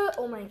Lieblingsskill?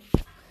 Oh mein.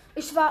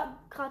 Ich war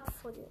gerade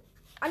vor dir.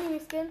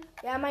 Anime-Skin?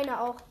 Ja, meine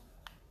auch.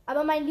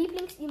 Aber mein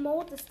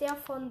Lieblings-Emote ist der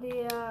von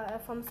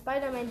vom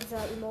Spider-Man,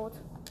 dieser Emote.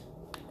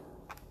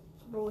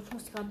 Bro, ich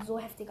muss gerade so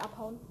heftig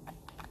abhauen.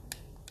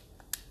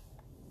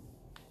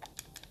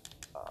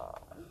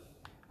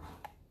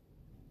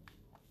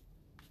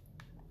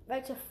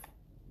 Welche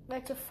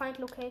Find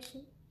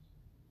Location?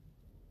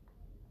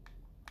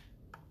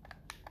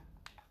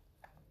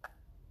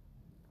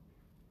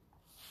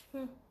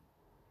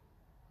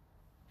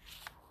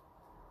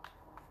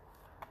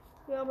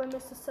 Ja, bei mir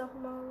ist das auch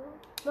mal.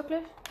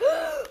 Wirklich?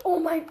 Oh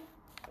mein.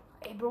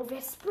 Ey, Bro,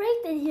 wer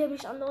sprayt denn hier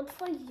mich an und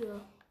voll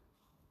hier?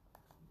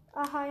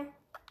 Ah, hi.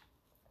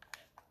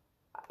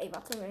 Ey,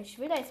 warte mal, ich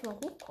will da jetzt mal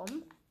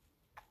hochkommen.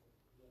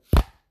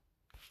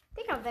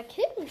 Digga, wer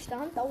killt mich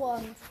da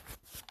dauernd?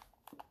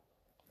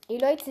 Ey,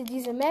 Leute,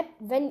 diese Map,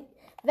 wenn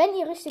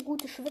ihr richtig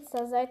gute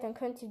Schwitzer seid, dann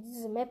könnt ihr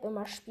diese Map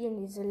immer spielen,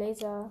 diese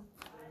Laser.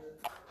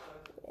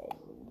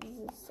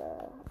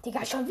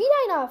 Digga, schon wieder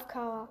ein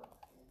AFK.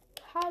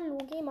 Hallo,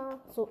 geh mal.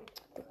 So.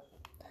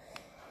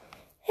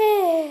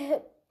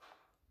 Hey.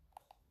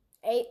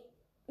 Ey,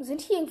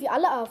 sind hier irgendwie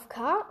alle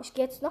AFK? Ich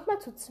gehe jetzt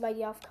nochmal zu 2,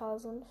 die AFK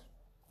sind.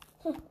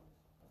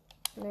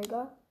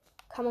 Egal.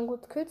 Kann man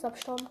gut Kills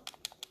abstauben.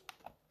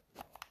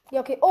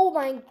 Ja, okay. Oh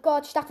mein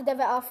Gott, ich dachte, der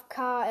wäre AFK.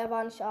 Er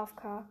war nicht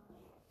AFK.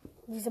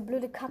 Diese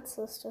blöde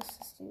Katze ist das.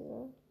 Ist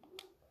diese.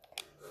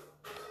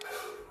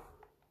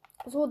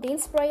 So, den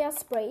Sprayer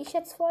spray ich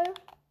jetzt voll.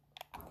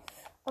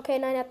 Okay,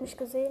 nein, er hat mich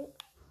gesehen.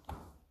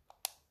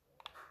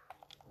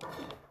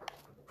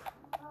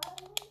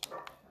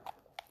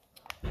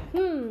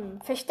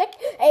 Versteckt.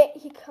 Ey,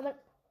 hier kann man.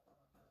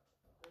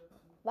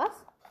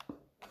 Was?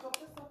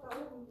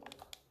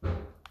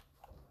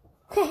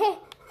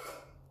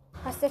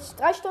 Hast jetzt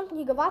 3 Stunden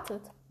hier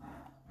gewartet?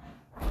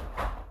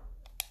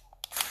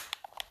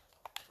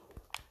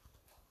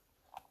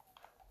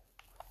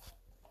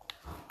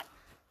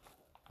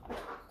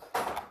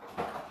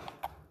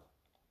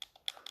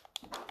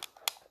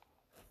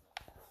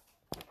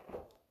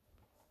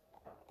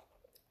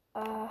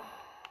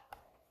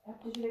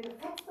 Habt ihr wieder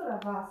gefetzt oder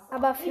was?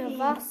 Aber für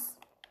was?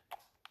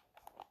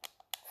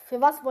 Für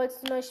was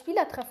wolltest du neue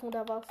Spieler treffen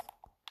oder was?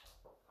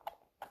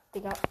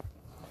 Digga.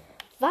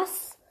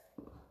 Was?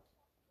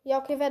 Ja,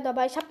 okay, wer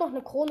dabei? Ich habe noch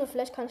eine Krone.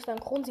 Vielleicht kann ich da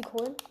einen Kronensieg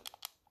holen.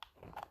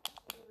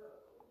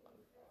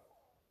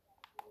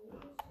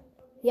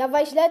 Ja,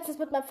 weil ich letztens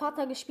mit meinem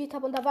Vater gespielt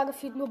habe und da war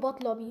gefühlt nur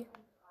Bot-Lobby.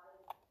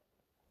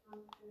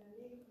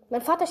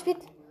 Mein Vater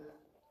spielt...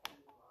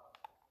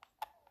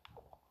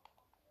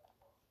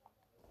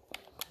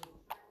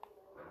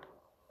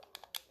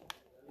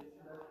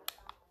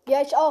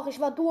 Ja, ich auch. Ich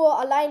war Duo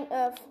allein.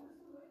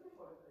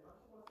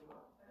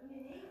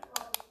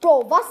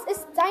 Bro, was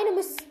ist seine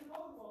Mission?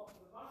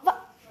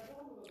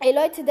 Ey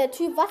Leute, der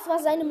Typ, was war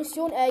seine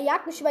Mission? Er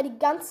jagt mich über die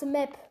ganze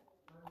Map.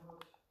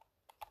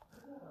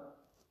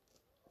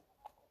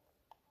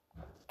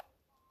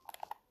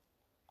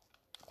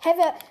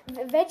 Hä,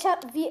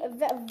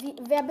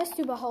 wer bist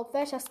du überhaupt?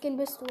 Welcher Skin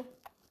bist du?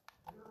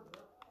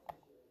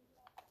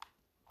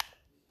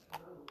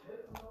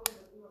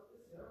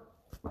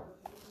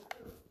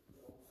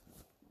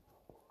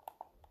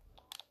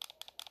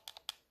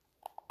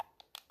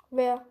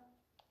 Wer?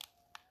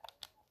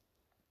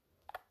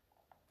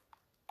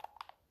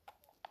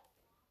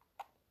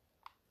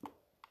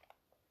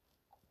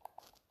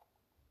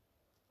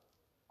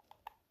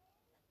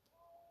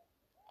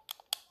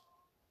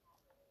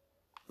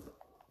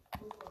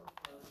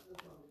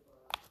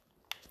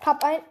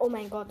 Hab ein. Oh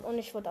mein Gott, und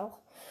ich wurde auch.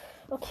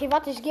 Okay,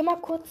 warte, ich gehe mal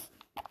kurz.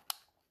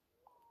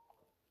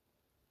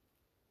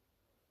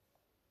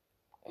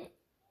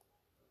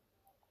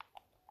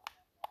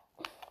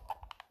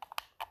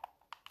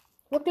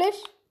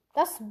 Wirklich?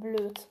 Das ist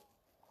blöd.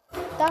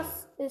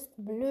 Das ist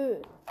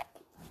blöd.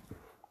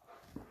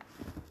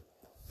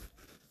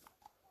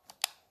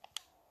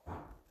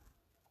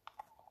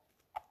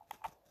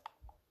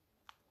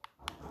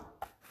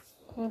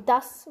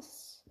 Das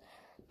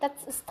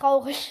ist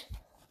traurig.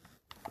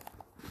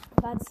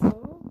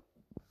 Warte.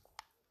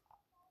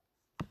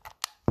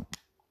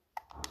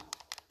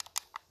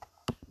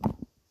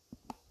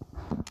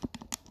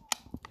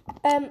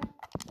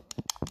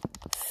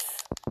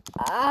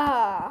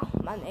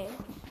 Mann, ey.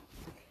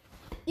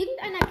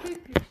 Irgendeiner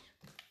killt mich.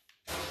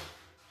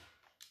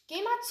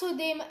 Geh mal zu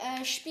dem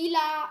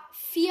Spieler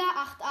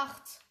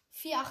 488.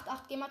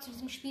 488, geh mal zu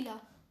diesem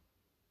Spieler.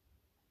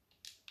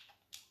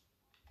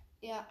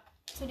 Ja,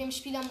 zu dem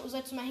Spieler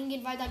sollst du mal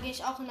hingehen, weil da gehe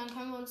ich auch und dann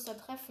können wir uns da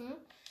treffen.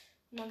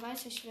 Und dann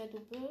weiß ich, wer du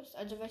bist.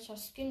 Also welcher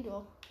Skin du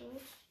auch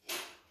bist.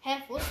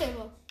 Hä, wo ist der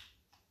überhaupt?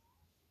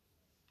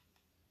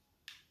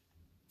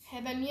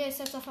 Hä, bei mir ist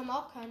jetzt auf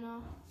einmal auch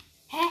keiner.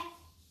 Hä?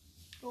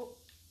 Oh.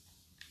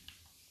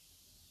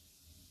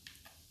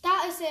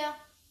 Da ist er.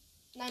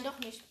 Nein, doch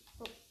nicht.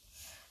 Oh.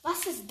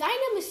 Was ist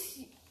deine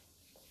Mission?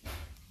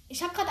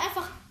 Ich habe gerade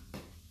einfach...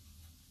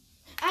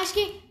 ich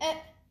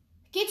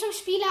geh zum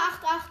Spieler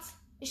 88.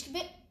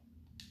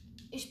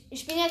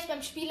 Ich bin jetzt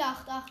beim Spieler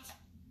 88.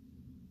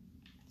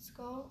 Let's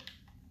go.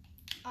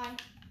 Ei.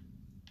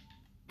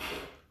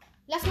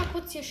 Lass mal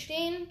kurz hier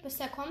stehen, bis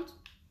er kommt.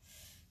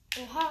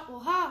 Oha,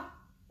 oha.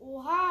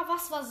 Oha,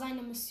 was war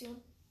seine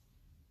Mission?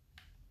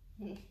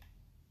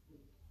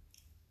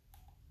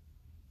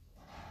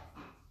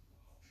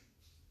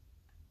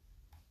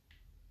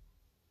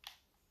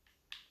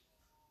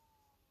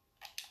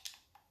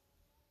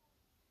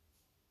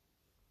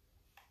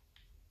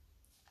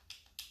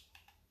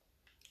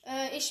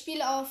 Ich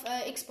spiele auf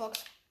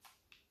Xbox.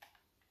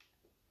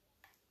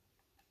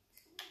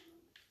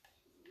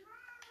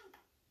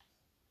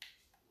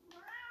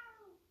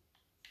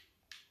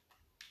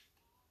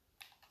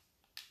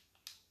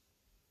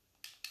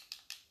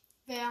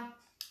 Wer?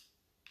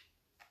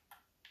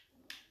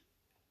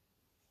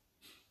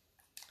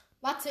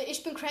 Warte,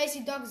 ich bin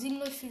Crazy Dog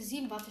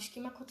 7047. Warte, ich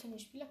gehe mal kurz in den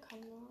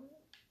Spielerkanal.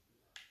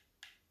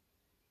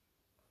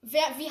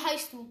 Wer, wie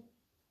heißt du?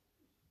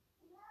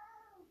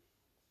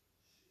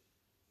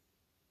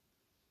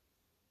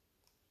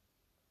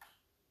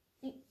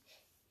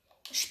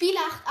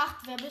 Spieler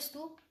 88, wer bist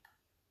du?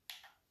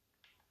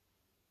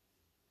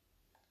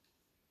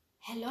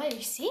 Hey Leute,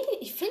 ich sehe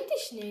dich, ich finde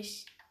dich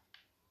nicht.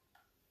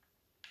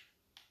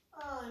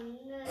 Oh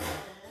nein.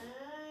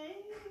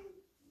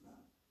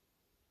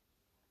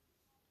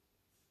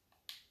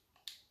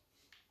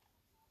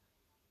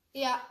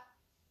 Ja.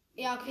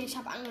 Ja, okay, ich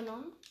habe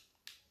angenommen.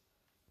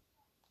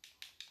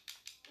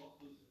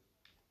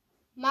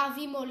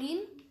 Marvi Molin.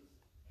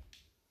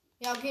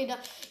 Ja,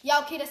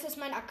 okay, das ist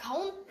mein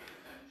Account.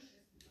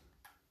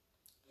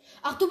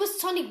 Ach, du bist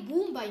Sonic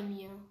Boom bei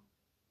mir.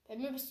 Bei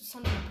mir bist du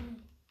Sonic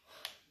Boom.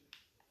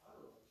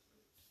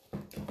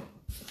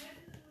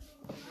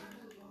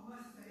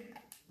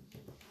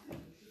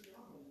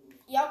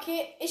 Ja,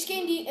 okay, ich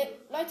gehe in die,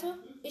 Leute,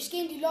 ich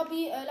gehe in die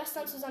Lobby, lass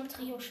dann zusammen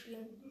Trio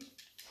spielen.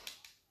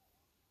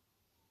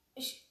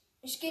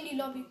 Ich gehe in die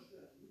Lobby.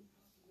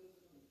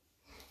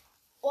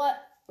 Oh.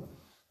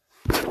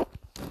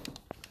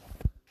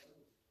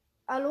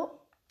 Hallo?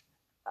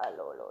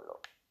 Hallo.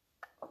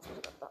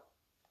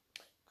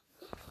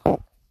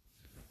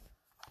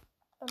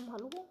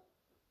 Hallo?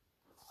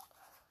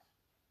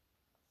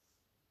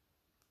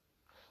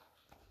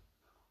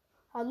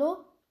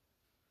 Hallo?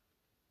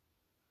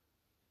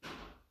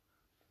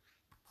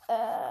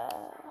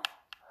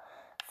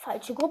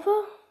 Falsche Gruppe.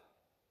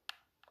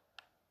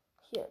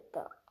 Hier,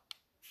 da.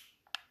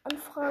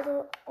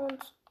 Anfrage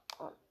und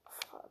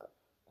Anfrage.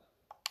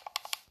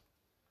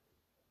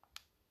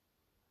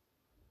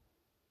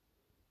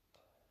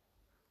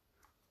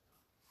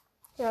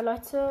 Ja,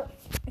 Leute,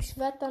 ich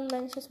werde dann,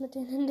 wenn ich das mit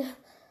den Händen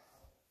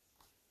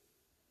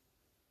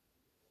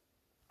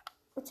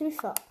ziemlich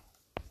ver.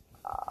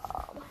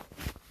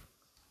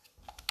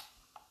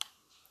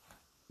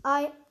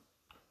 Ei.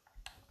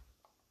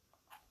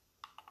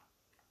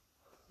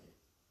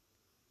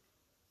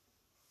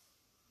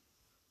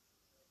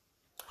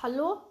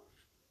 Hallo?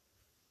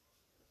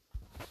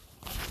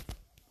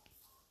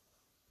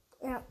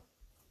 Ja.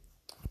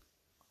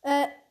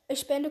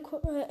 Ich beende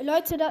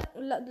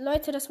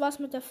Leute, das war's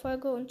mit der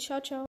Folge und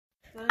ciao.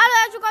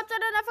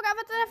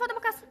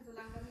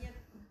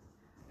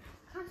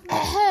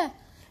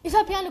 Ich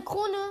habe hier eine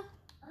Krone.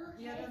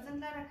 Ja, da sind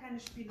leider keine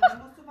Spiele. Da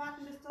musst du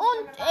warten, bis das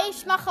Und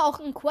ich mache auch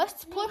einen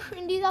Quest-Push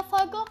in dieser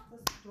Folge.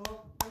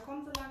 Dann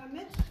komm so lange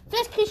mit.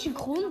 Vielleicht kriege ich einen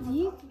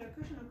Kronensieg. In der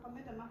Küche und komm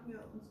mit, dann machen wir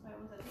uns bei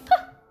unser Ding.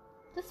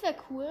 Das wäre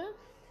cool.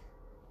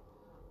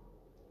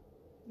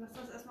 Lass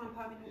das erstmal ein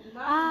paar Minuten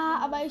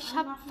warten. Aber ich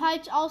habe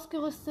falsch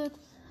ausgerüstet.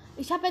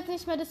 Ich habe jetzt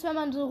nicht mehr das, wenn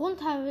man so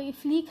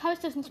runterfliegt, habe ich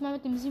das nicht mehr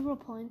mit dem Zero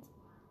Point.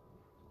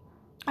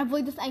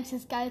 Obwohl das eigentlich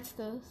das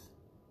Geilste ist.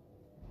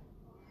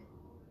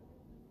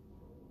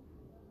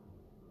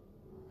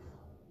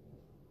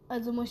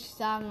 Also muss ich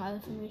sagen,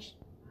 also für mich.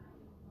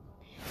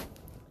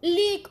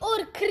 League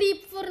or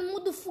Creep for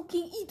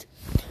motherfucking eat.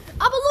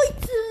 Aber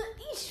Leute,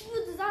 ich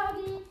würde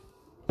sagen,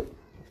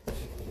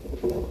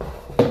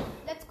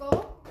 let's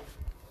go.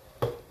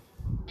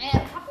 Ich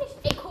habe nicht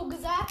Echo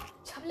gesagt,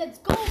 ich habe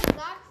let's go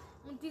gesagt.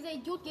 Und dieser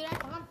Idiot geht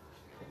einfach ran.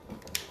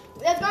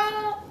 Let's go!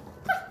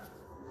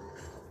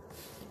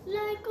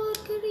 Like or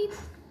Creep.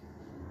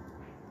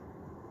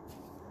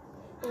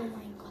 Oh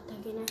mein Gott, da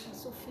gehen einfach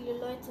so viele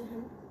Leute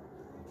hin.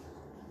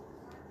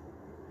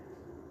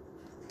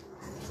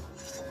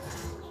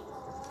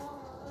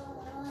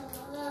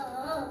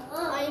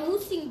 I'm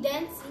using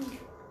dancing.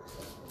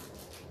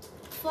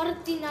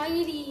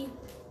 4090.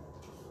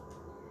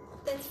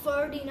 That's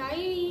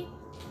 4090.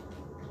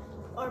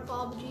 Or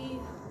PUBG.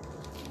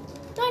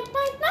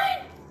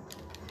 Nein!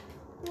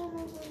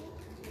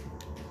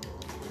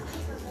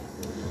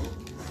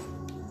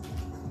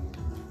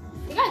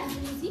 Egal,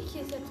 diese Musik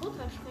hier ist ja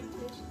total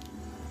schrecklich.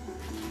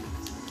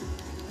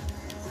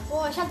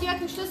 Boah, ich habe direkt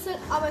einen Schlüssel,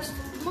 aber ich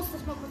muss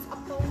das mal kurz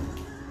abbauen.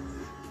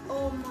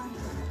 Oh mein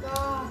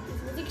Gott,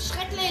 diese Musik ist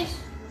schrecklich.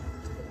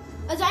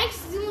 Also eigentlich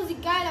ist diese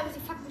Musik geil, aber sie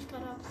fuckt mich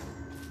gerade ab.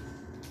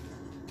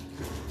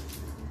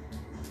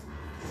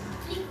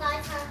 Flieg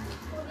weiter,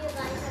 probier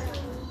weiter.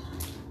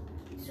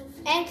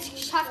 Endlich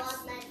geschafft.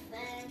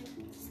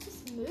 Ist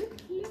das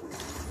möglich?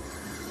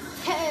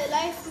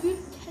 Live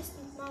üben,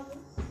 testen.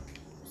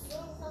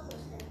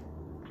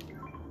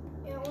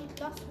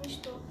 lass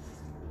mich doch.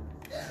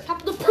 Ich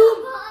hab ne Pum.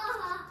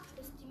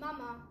 Das ist die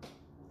Mama.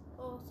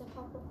 Oh, ist der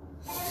Papa.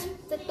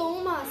 Der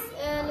Thomas.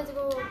 Let's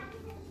go.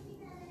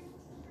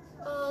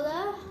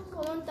 Hola,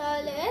 ¿cómo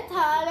tal?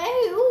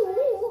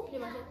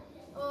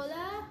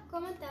 Hola,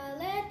 ¿cómo tal?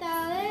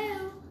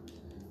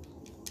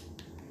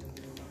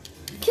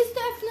 Kiste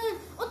öffnen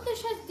und eine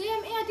scheiß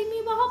DMR, die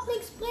mir überhaupt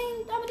nichts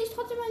bringt, aber die ich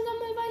trotzdem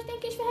einsammle, weil ich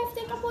denke, ich wäre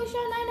heftig, obwohl ich schon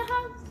eine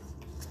habe.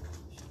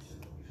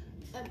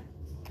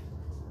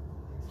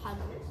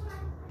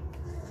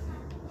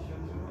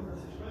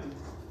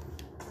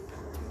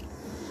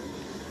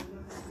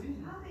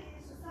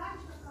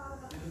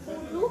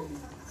 Hallo?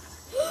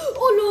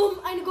 Olum,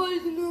 eine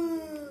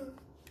goldene.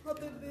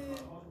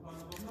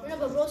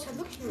 Aber Bro, ich habe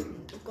wirklich eine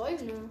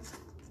goldene.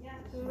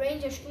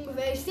 Ranger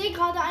Sturmgewehr. Ich sehe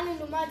gerade eine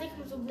normal, denke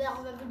mir so,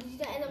 aber wie sieht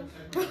der eine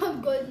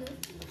goldene?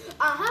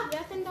 Aha, wer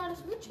hat denn da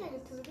das Wildschwein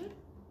getötet?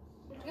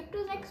 Es gibt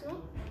nur 6, ne?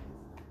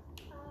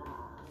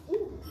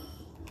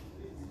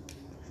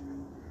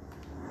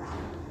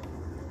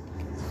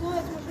 So,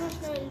 jetzt muss ich noch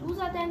schnell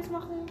Loser Dance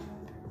machen.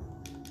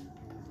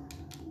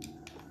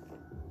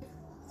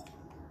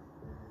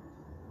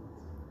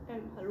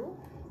 Hallo?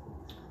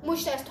 Muss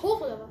ich da erst hoch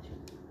oder was?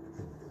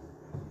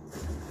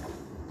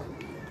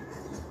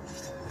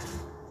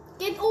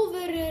 Get over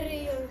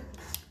here.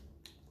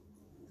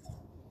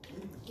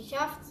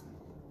 Geschafft.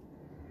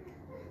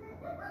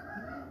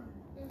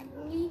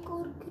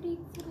 Igor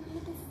kriegt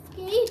das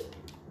geht.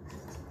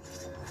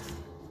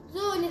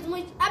 So, und jetzt muss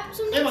ich ab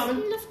zum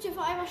nächsten Luftschiff,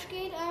 was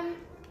geht.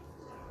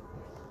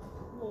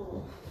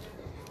 Wo?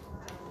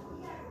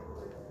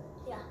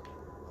 Ja.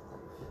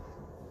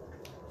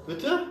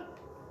 Bitte?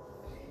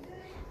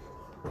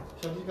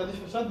 Ich habe dich gar nicht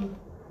verstanden.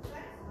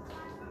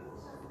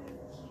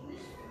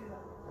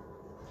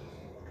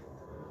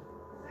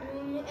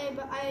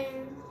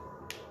 Beeilen.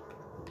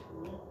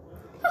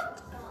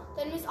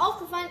 Dann ist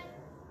aufgefallen.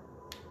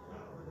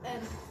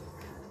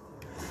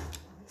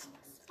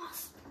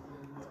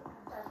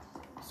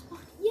 Was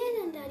macht ihr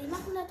denn da? Die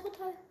machen da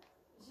total.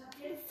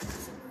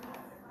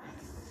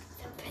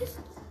 Verpisst.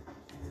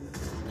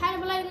 Keine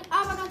Beleidigung,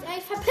 aber ganz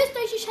ehrlich, verpisst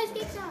euch, die scheiß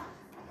Gegner.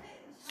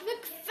 Ich will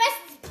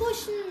fest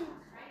pushen.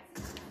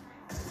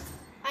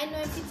 Ein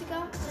 49er,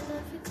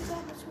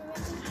 muss ich mir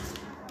merken.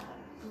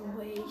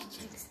 Oh, ich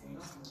check's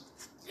nicht.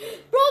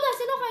 Bro, da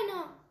ist ja noch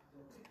einer.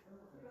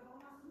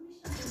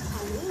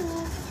 Hallo.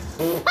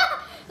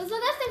 Was war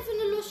das denn für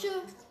eine Lusche?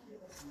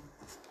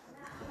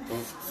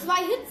 2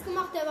 Hits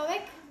gemacht, der war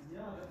weg.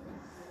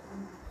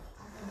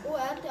 Oh,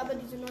 er hatte aber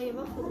diese neue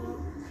Waffe da.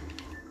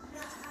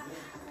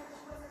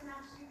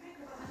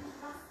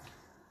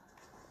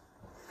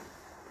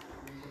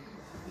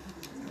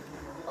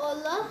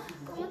 Hola,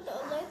 ¿cómo te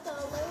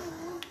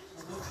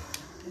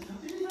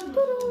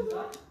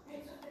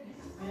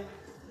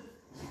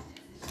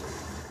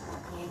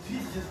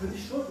Jetzt bin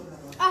ich schuld, oder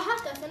was? Aha,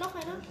 da ist ja noch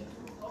einer.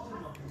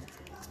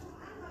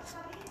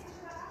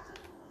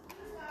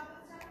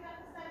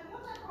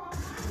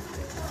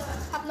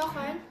 Hab noch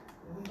einen.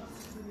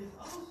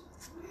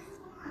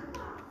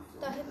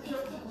 Da hinten.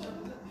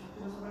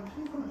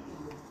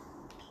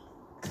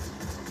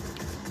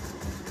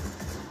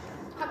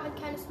 Hab halt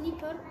keine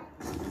Sniper.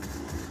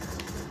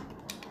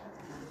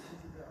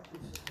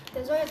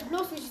 Der soll jetzt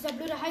bloß nicht, dieser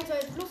blöde Hai soll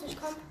jetzt bloß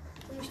nicht kommen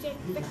und mich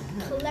direkt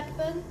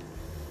wegklappen.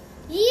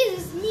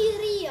 Jesus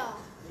Maria!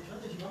 Ich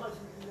hatte die Mama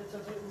in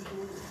letzter Zeit nicht so.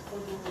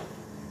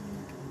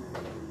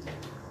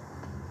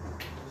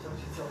 Ich habe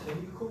jetzt aufs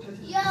Handy geguckt,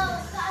 hätte ich. Jo,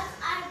 ganz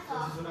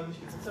einfach. Wenn sie so lange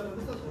nicht geguckt hat, dann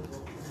ist das halt so.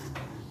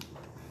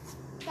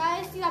 Da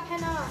ist dieser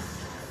Penner.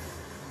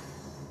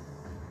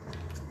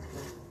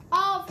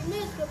 Auf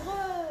mit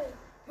Gebrüll!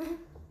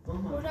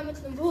 Oder mit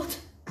einem Boot.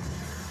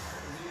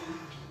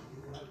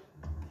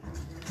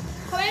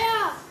 Komm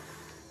her!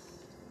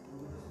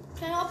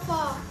 Kleine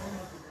Opfer!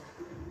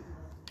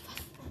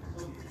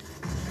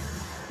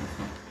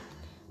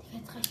 Der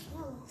jetzt reicht ja.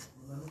 Und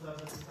dann unter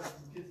das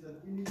die Kids dann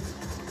in die.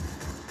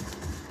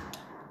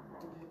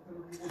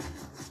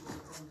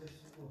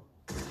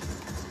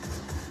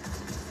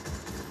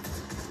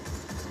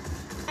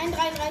 Ein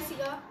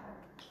 33er.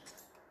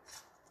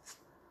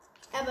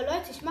 Aber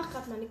Leute, ich mache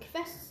gerade meine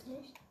Quests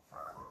nicht.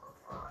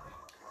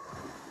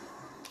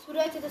 Das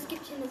bedeutet, es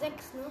gibt hier eine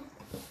 6, ne?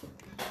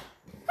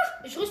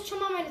 Ich rüste schon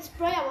mal meine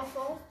Sprayer-Waffe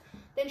auf.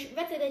 Denn ich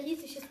wette, der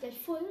hieß ich jetzt gleich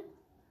voll.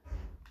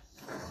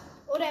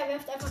 Oder er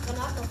wirft einfach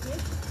Granaten auf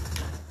mich.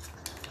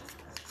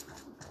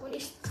 Und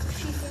ich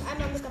schieße ihn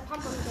einmal mit der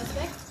Pumper mit das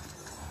weg.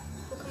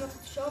 So kann man es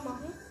die Show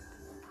machen.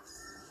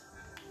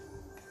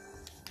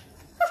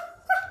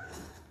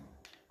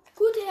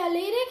 Gut,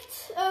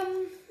 erledigt.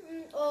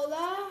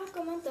 Hola,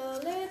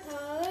 comandale,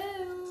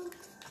 taleo.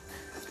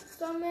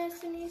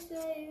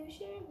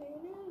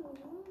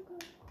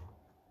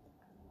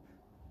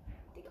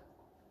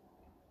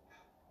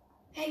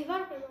 Hey,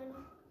 warte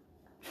mal.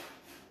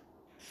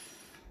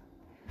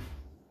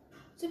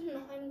 Sind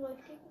noch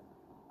 31 Gegner?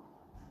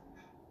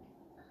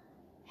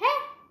 Hä?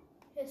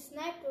 Er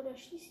sniped oder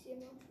schießt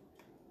jemand?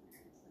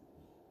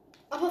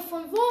 Aber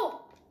von wo?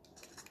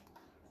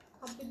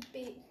 ABB.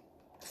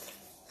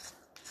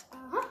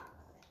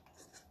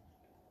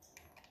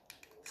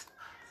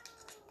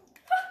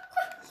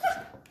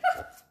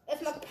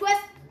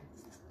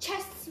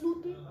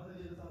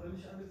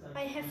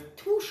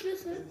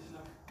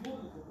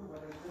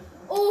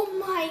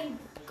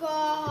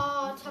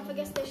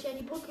 vergessen, dass ich ja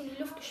die Brücke in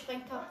die Luft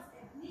gesprengt habe.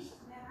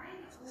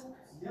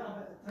 Ja,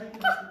 aber zeig dir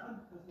das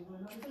an. Das ist eine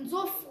neue Ich bin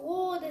so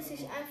froh, dass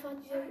ich einfach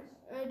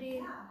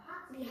die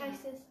wie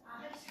heißt es?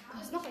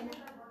 Da ist noch einer.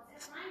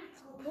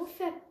 Wo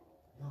fährt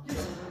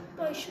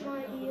euch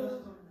mal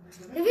hier?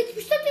 Da will ich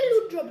bestimmt den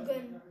Loot-Drop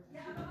gönnen.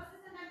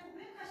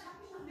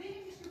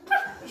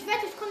 Ich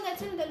wette, ich komme da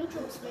jetzt hin und der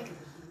Loot-Drop ist weg.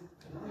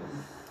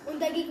 Und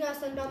der Gegner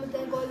ist dann da mit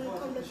der goldenen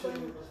komplett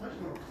golden. Ja,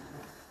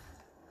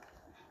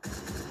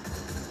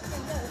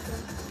 da ist er.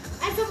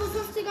 Ein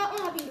 55er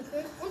und hab ihn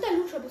gekillt. Und der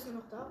Loot-Drop ist nur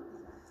noch da.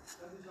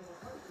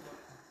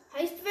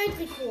 Heißt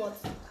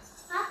Weltrekord.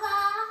 Papa!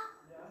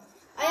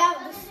 Ah ja,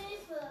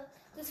 Hilfe!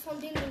 das ist von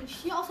denen, den ich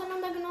hier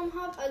auseinandergenommen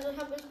habe. Also ich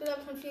habe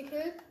insgesamt schon 4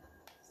 Kills.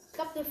 Ich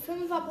glaube, der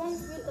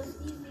 5er-Bond wird das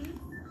easy.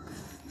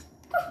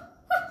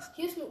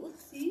 Hier ist eine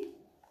Uzi.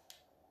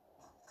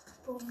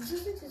 Boah, wieso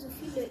sind hier so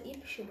viele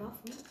epische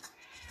Waffen?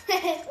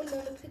 Und noch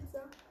eine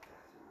Pizza.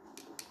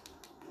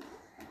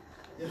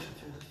 Ja,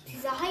 natürlich.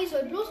 Dieser Hai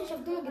soll bloß nicht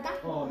auf dumme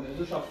Gedanken. Oh ne,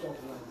 du schaffst auch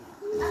allein.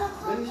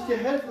 Wenn ich dir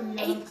helfe,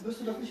 Mia, dann wirst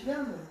du das nicht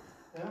lernen.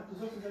 Ja, du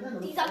sollst es ja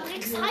lernen. Dieser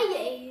Dreckshai,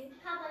 ey.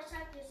 Papa, ich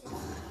sag dir jetzt.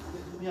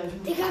 Ja,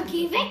 Digga,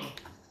 geh weg.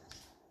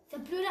 Der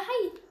blöde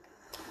Hai.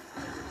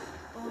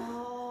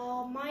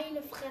 Oh,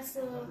 meine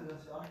Fresse.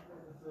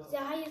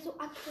 Der Hai ist so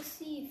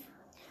aggressiv.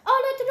 Oh,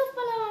 Leute,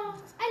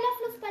 Luftballons. I love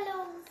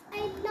Luftballons. I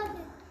love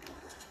it.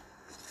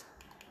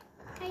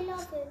 I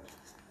love it.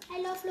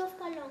 I love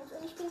Luftballons.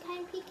 Und ich bin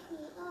kein Picky.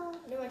 Oh.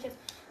 Ne, warte jetzt.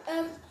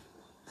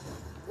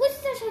 Wo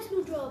ist der scheiß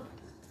Loot Drop?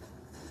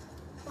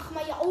 Mach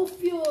mal hier auf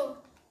hier.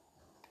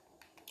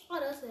 Oh,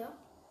 da ist er.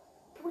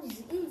 Boah,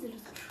 diese Insel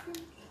ist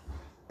schön.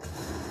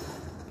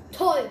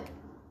 Toll.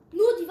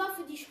 Nur die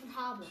Waffe, die ich schon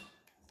habe.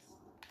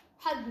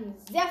 Hat mir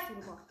sehr viel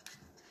gemacht.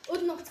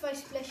 Und noch 2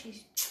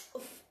 Splashies.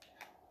 Uff.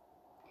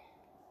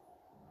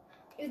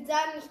 Ich würde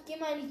sagen, ich gehe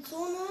mal in die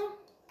Zone.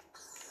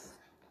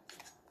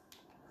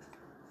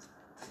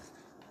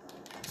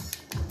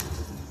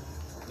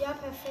 Ja,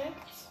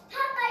 perfekt.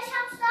 Papa, ich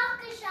hab's doch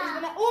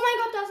geschafft. Oh mein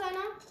Gott, da ist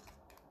einer.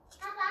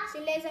 Papa,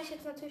 Den laser ich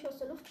jetzt natürlich aus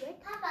der Luft weg.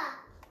 Papa.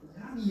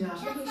 Ja, Mia.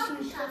 Wenn ich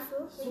ihn treffe,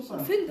 wenn ich Super.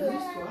 ihn finde.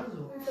 Siehst du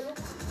also.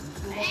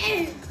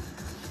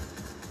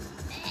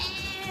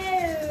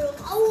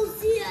 Raus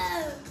hier!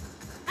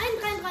 Ein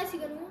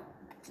 33er nur.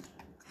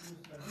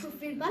 Auf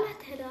wen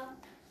ballert der da?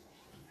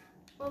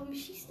 Warum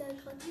schießt der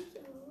gerade nicht?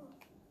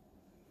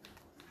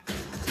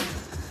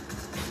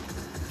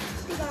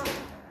 Digga.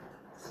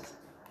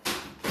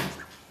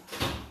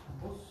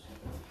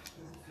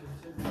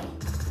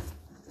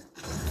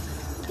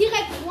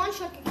 Direkt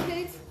One-Shot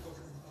gekillt.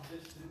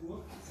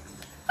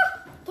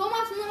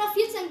 Thomas, nur noch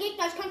 14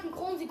 Gegner, ich kann einen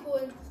Kronensieg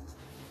holen.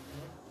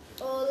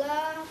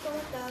 Hola,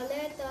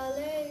 dale,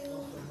 dale.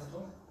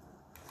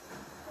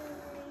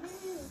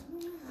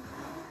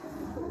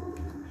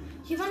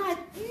 Hier waren halt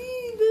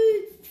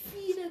übelst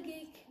viele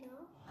Gegner.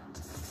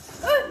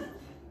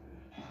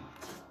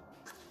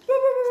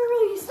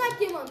 Hier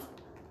sniped jemand.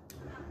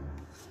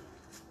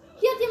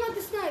 Hier hat jemand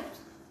gesniped.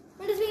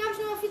 Und deswegen habe ich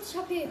nur noch 40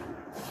 HP.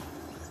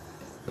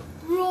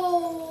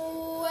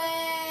 Bro,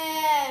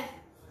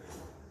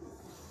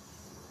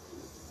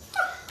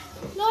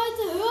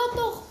 Leute, hört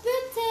doch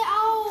bitte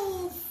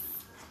auf.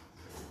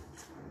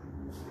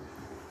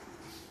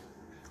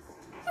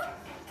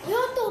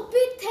 Hört doch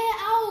bitte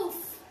auf,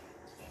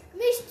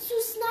 mich zu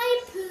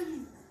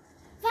snipen.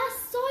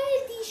 Was soll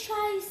die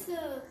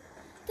Scheiße?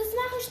 Das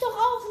mache ich doch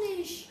auch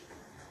nicht.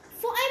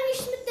 Vor allem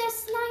nicht mit der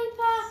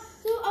Sniper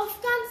so auf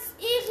ganz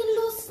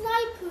ehrenlos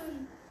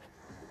snipen.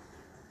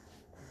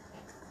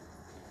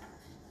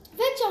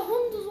 Welcher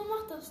Hund so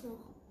macht das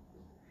noch?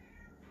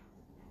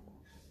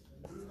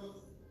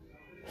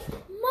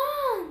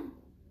 Mann!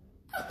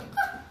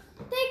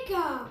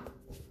 Digga!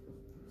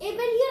 Ey,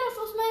 wenn ihr das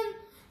aus meinem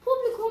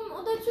Publikum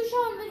oder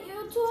Zuschauern, wenn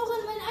ihr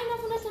Zuhörern, wenn einer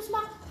von euch das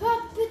macht,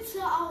 hört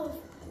bitte auf.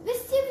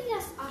 Wisst ihr, wie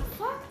das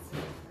abfuckt?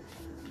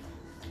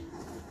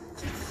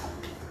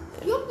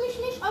 Juckt mich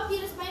nicht, ob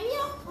ihr das bei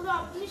mir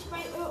oder nicht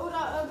bei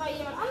bei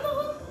jemand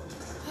anderem.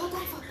 Hört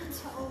einfach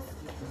bitte auf.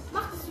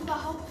 Macht es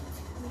überhaupt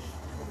nicht.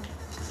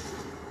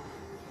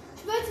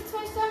 Ich will jetzt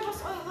zwar nicht sagen,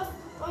 was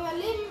euer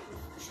Leben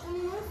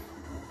bestimmen muss,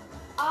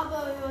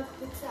 aber hört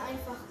bitte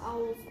einfach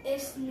auf.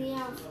 Es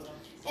nervt.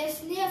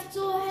 Es nervt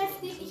so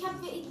heftig. Ich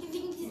habe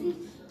wegen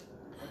diesen,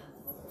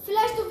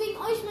 vielleicht so wegen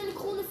euch meine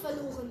Krone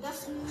verloren.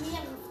 Das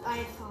nervt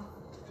einfach.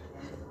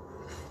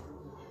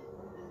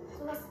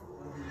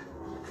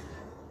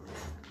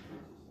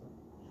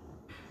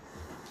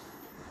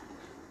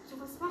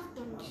 Sowas macht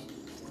man nicht.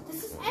 Das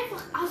ist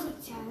einfach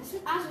asozial. Das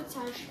sind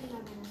asoziale Spieler,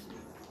 wenn das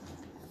macht.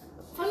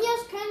 Von mir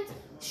aus könnt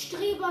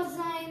Streber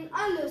sein,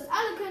 alles.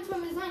 Alle können von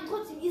mir sein.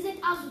 Trotzdem, ihr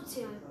seid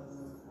asozial.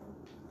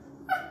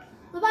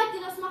 Sobald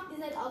ihr das macht, ihr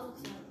seid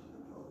asozial.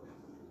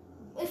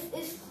 Es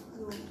ist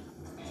so.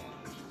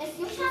 Es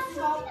juckt mich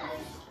überhaupt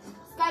nicht.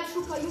 Sky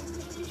Trooper juckt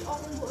mich nicht, auch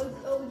wenn du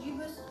OG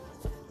bist.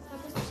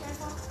 Verpiss dich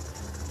einfach.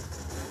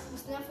 Du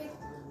bist nervig.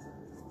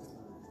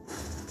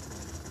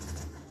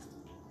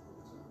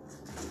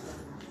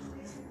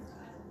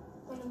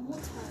 Meine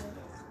Mutter.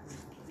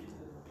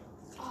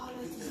 Oh,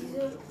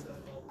 bitte.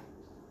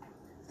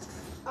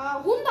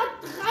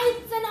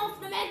 113 auf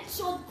dem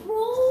Headshot,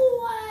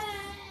 Bro.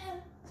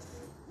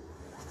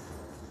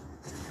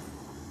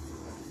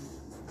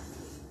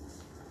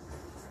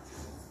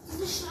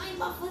 Diese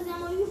Scheinwaffe ist ja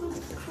mal übel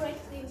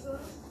gecrackt, Digga.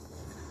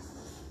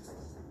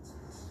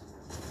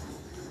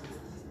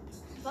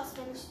 Was,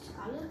 wenn ich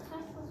alle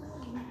treffe?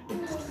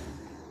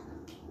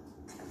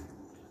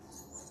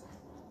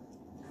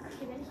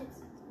 Okay, wenn ich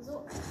jetzt so...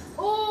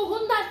 Oh,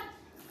 135er.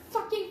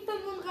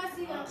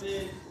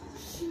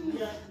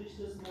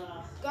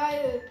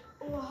 Geil.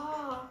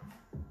 Oha.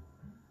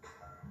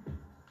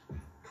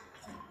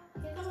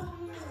 Jetzt aber noch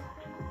mehr.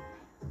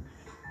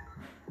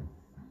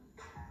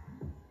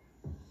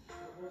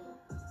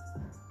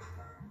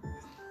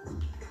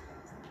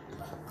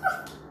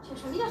 Ich hab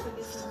schon wieder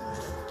vergessen,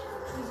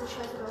 diese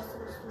Scheiße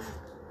auszurüsten.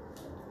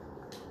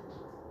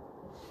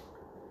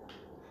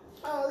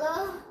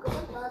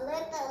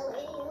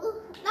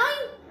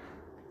 Nein!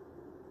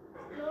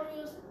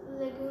 Glorious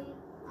Legion.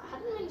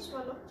 Hatten wir nicht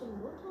mal Locked in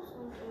Lotus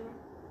und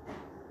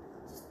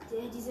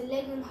diese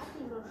Legion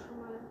hatten wir schon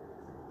mal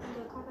in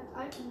der komplett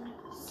alten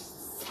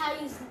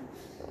Sizen.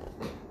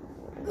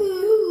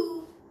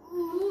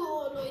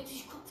 Leute,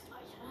 ich guck's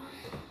gleich an.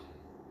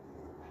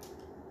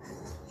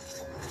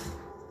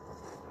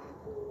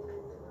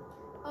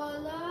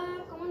 Hola,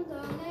 ¿cómo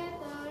estás?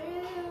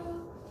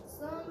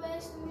 Son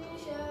besos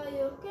mis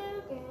yo quiero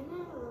que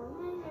no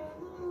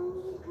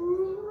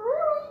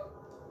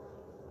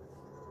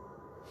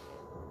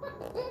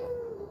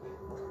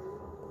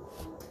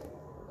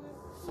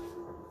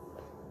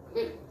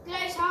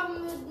Gleich haben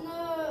wir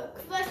eine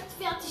Quest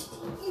fertig,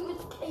 die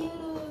übelst geil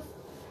ist.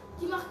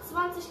 Die macht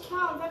 20k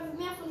und wenn wir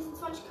mehr von diesen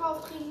 20k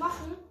Aufträgen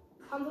machen,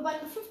 haben wir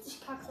bald eine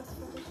 50k Quest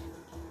fertig.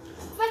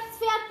 Quest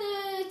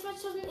fertig!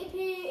 2000 EP,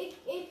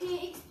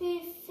 XP,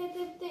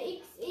 fette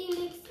X,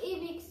 Elix,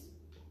 Ewix.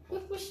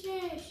 Juckt mich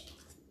nicht.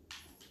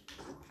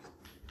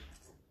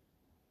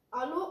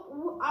 Hallo,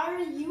 who are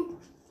you?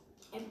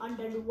 I'm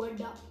under the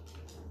weather.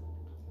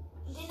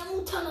 Den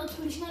Mutter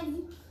natürlich,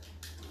 nein.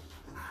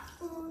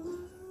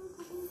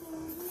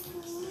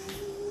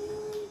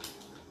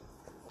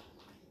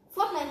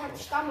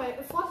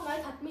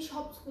 Fortnite hat mich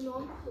hops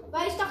genommen,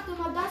 weil ich dachte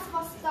immer, das,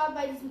 was da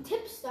bei diesen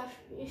Tipps da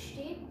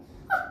steht,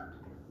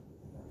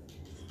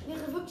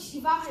 wäre wirklich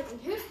die Wahrheit und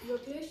hilft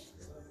wirklich.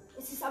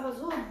 Es ist aber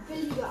so ein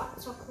billiger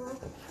Abzocke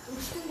und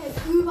es stimmt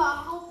halt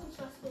überhaupt nicht,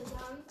 was wir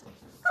sagen.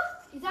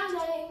 Die sagen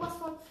da irgendwas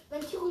von,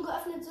 wenn Türen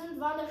geöffnet sind,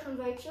 waren da schon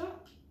welche.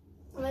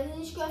 Und wenn sie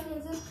nicht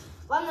geöffnet sind,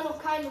 waren da noch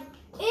keine.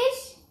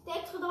 Der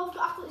extra darauf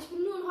geachtet, ich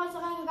bin nur in Häuser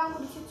reingegangen, wo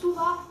die Tür zu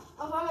war.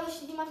 Auf einmal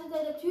steht jemand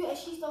hinter der Tür, er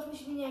schießt auf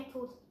mich, ich bin direkt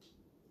tot.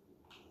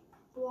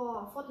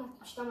 Boah, Fortnite hat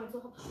mich damals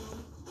so hops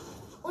genommen.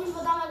 Und ich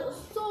war damals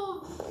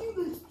so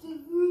übelst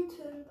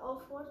wütend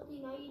auf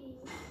Fortnite.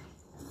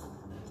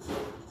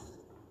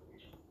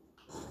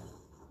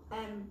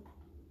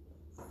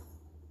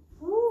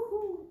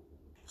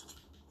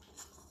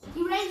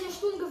 Die Ranger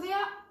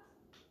Sturmgewehr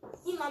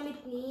immer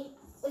mitnehmen.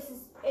 Es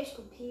ist echt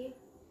okay.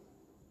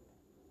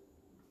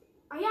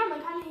 Ah ja,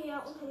 man kann hier ja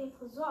unter den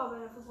Tresor, aber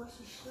dafür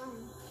bräuchte ich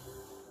Schleim.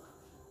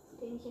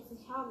 Den ich jetzt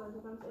nicht habe, also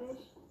ganz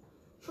ehrlich.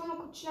 Schon mal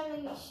kurz schnell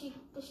in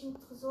den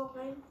Tresor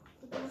rein.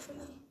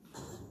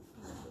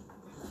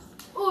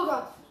 Oh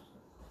Gott!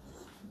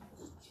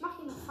 Ich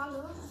mache hier eine Falle,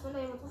 dass wenn da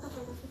jemand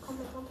runterfällt, dass wir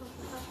komplett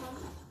runtergefallen haben.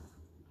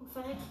 Und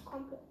verreckt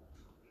komplett.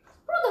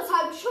 Bro, das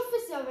halbe Schiff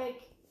ist ja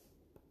weg.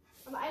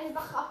 Aber eine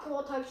Wache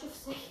abgebaut, halbe Schiff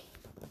ist weg.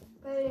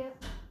 Geil, ja.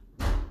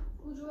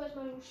 Gut, so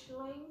erstmal den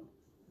Schleim.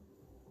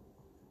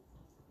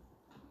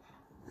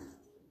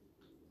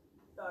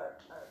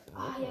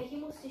 Ah ja, hier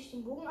musste ich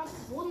den Boden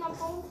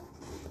abbauen.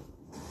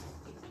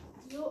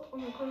 So,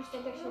 und dann komme ich da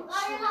gleich mit.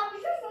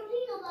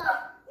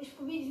 Ich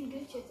probiere diesen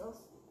Glitch jetzt aus.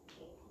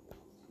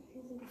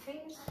 Diesen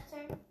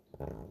Gefängniszellen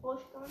brauche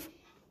ich gar nicht.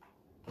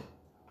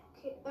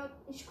 Okay,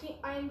 ich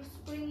kriege ein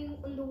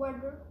Springing in the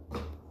Weather.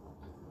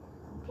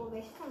 Boah,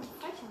 ich kann nicht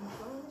falsch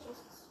machen.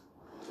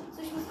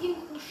 So, ich muss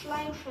irgendeinen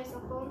Schleimscheiß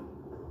abbauen.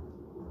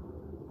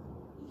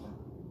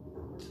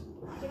 Ich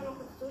gehe noch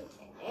kurz durch.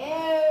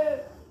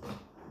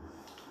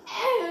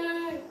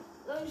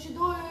 Lass mich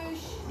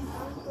durch.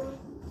 Danke.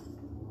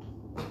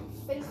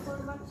 Bin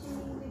voll watching.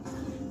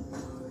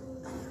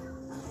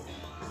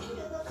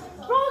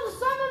 Bro, das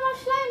sollen wir mal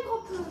Schleim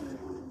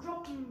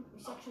droppen.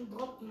 Ich sag schon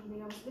droppen,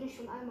 Digga. Das will ich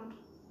schon einmal.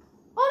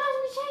 Oh, das ist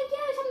ein Geschenk.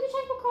 Ja, ich habe ein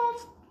Geschenk bekommen.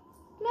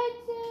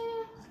 Leute.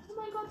 Oh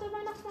mein Gott, der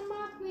Weihnachtsmann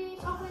mag mich.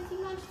 Auch wenn es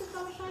ihm nicht gibt,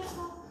 aber scheiße.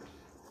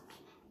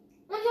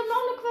 Und ich habe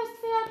noch eine Quest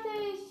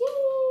fertig.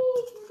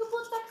 Yay,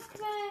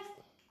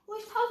 Geburtstagsquest. Wo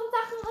ich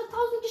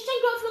 1000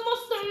 Geschenke öffnen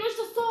musste und mich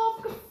das so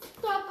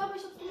aufgefuckt habe, aber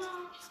ich hab's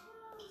gemacht.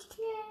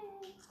 Yeah.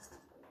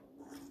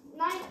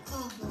 Nein.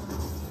 Oh.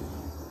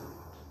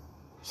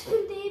 Ich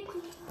bin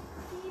Depri.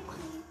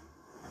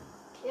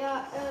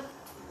 Ja,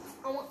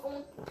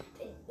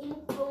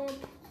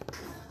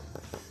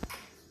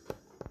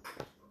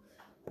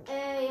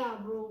 ja,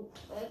 Bro.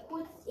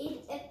 Kurz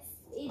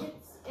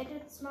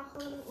Edits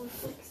machen und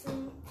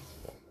fixen.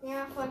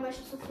 Ja, vor allem, weil ich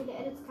so viele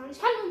Edits kann. Ich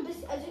kann nur ein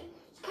bisschen, also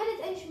ich kann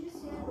jetzt ehrlich ein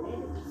bisschen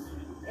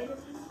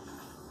editen.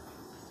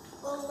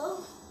 Oh no.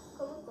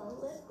 Komm,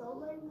 let's go,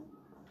 man.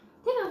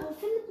 Digga, wo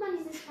findet man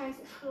diesen scheiß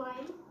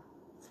Schleim?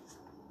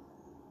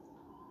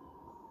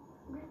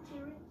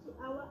 Richie,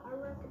 our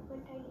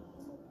different tiny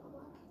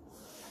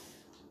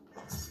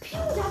Piu,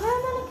 da war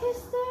meine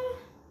Kiste.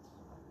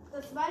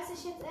 Das weiß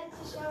ich jetzt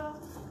endlich, aber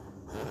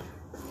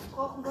ich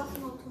brauche einen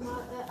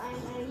Waffenautomat,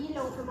 einen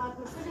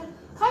Heal-Automaten.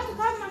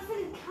 Heutzutage, man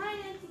findet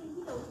keinen einzigen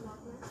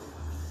Heal-Automaten mehr.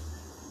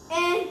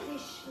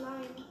 Endlich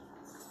Schleim.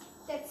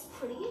 That's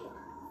pretty good.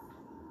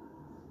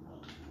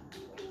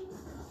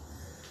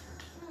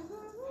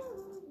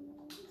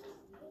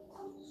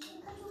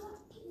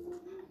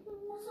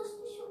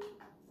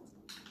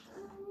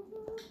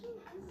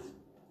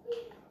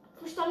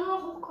 Ich muss da nur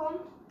noch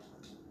hochkommen.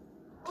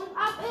 Und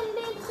ab in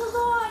den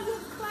Tresor, you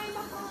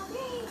kleiner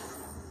Boy.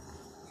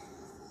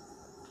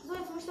 So,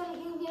 jetzt muss ich dann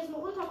irgendwie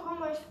erstmal runterkommen,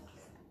 weil ich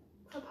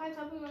verpeilt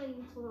habe, wie man in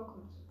den Tresor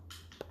kommt.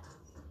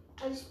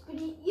 Also ich bin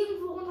hier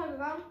irgendwo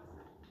runtergegangen.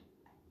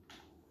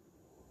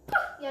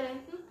 Ja, da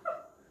hinten.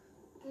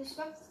 Also ich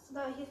glaube,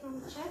 hier ist noch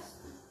ein Chest.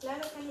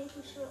 Leider kann ich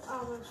nicht schon,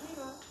 aber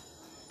egal.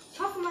 Ich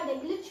hoffe mal, der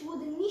Glitch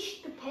wurde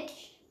nicht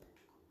gepatcht.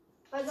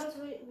 Weil sonst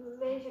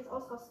werde ich jetzt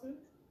ausrasten.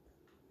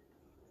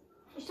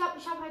 Ich glaube,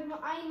 ich habe halt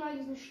nur einmal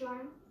diesen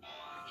Schleim.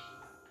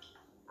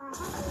 Aha.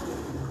 So.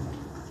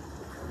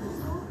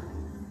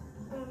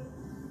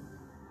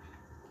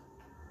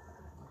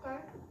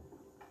 Geil.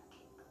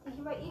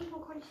 Hier war irgendwo,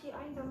 konnte ich die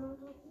einsammeln.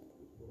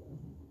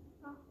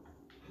 Ja.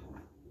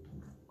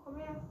 Komm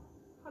her.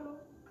 Hallo.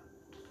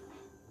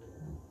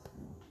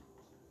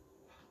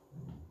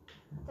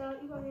 Da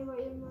über mir war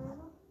eben mal.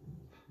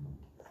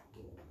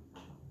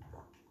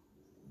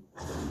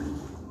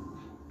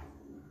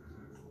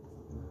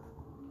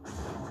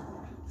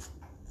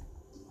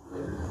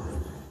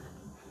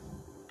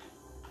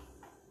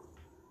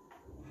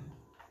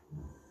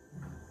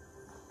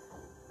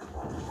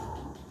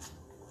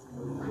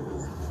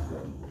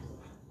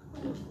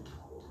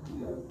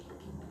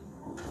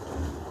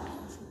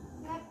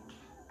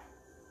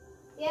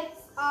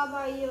 Jetzt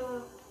aber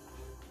hier.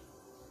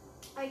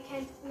 I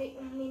can't me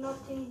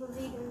nothing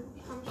bewegen.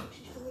 Ich kann mich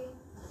nicht bewegen.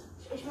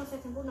 Ich muss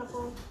jetzt den Boden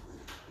abbauen.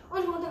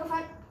 Und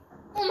runtergefallen.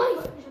 Oh mein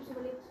Gott, ich hab's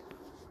überlebt.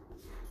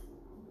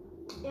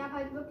 Ich hab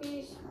halt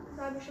wirklich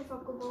halbe Schiff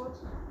abgebaut.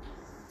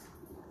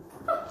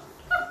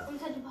 Und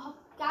es hat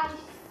überhaupt gar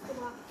nichts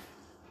gemacht.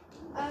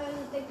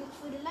 Der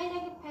Glitch wurde leider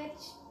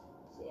gepatcht.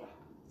 Sehr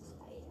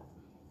leider.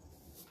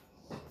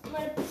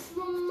 Meine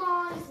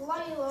Mama ist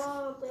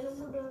leider. Deine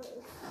Mutter ist.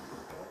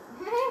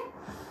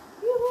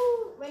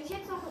 Juhu. Wenn ich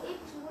jetzt noch einen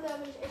epischen hole,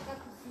 dann bin ich echt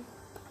aggressiv.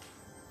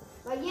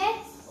 Weil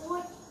jetzt. Oh,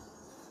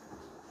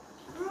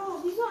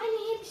 Bro, wieso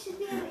eine epische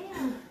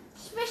DLR?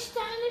 Ich möchte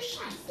eine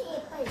scheiße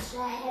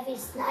epische Heavy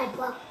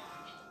Sniper.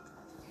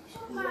 Ich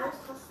will mal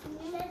ausrasten.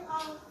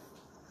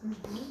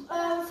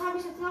 Was habe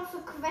ich jetzt noch für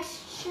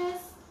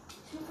Questions?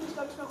 Ich muss mich,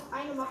 glaube ich, noch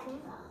eine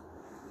machen.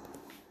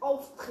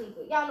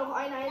 Aufträge. Ja, noch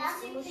eine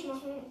einzige muss ich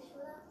machen.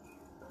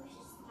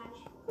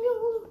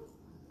 Juhu.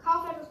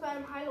 Kauf etwas bei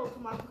einem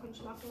Heilautomaten könnte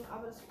ich machen,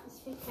 aber das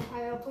finde ich kein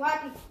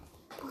Heilautomaten.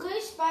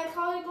 Brich bei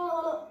Cloudy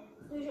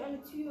durch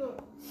eine Tür.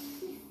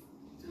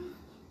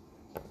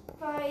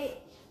 Bei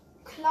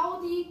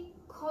Cloudy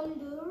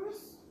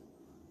Condors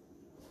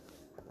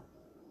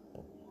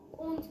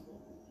und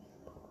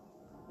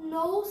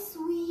No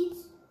Sweet.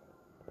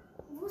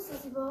 Wo ist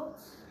das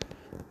überhaupt?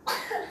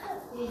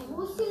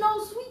 Wo ist die No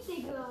Sweet,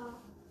 Digga?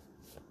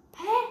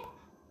 Hä?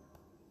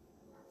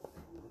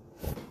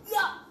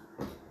 Ja!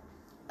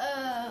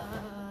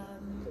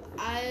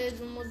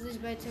 Also muss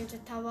ich bei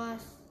Tilted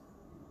Towers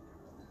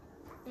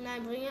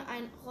bringe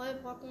einen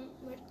Rollbrocken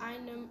mit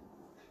einem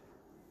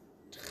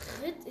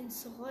Tritt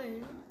ins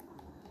Rollen.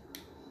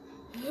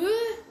 Hä?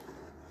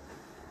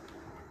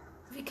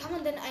 Wie kann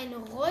man denn einen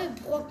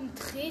Rollbrocken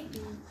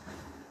treten?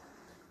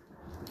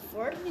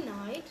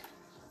 Fortnite?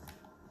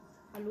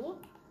 Hallo?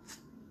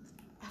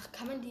 Ach,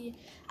 kann man die...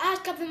 Ah,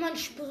 ich glaube, wenn man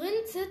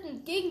sprintet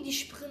und gegen die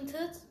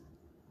sprintet,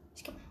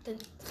 ich glaube, dann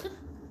tritt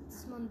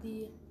man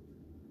die.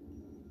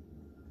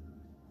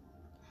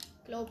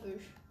 Glaube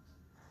ich.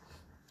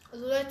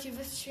 Also Leute, ihr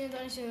wisst, ich bin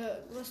jetzt nicht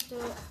der größte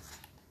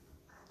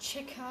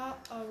Checker,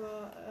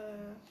 aber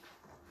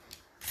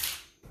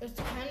es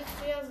kann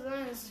schwer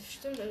sein, das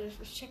stimmt,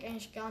 also ich check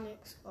eigentlich gar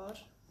nichts gerade.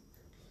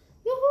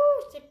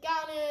 Juhu, ich check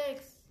gar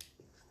nichts.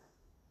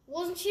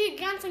 Wo sind hier die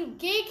ganzen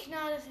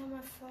Gegner? Das ist ja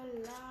mal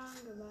voll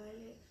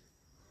langweilig.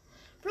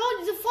 Bro,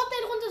 diese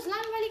Fortnite-Runde ist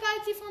langweiliger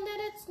als die von der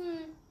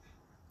letzten.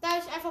 Da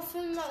ist einfach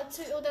 5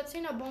 oder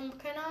 10er Bomben,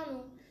 keine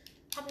Ahnung.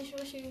 Hab nicht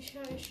richtig, ich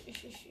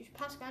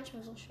passe gar nicht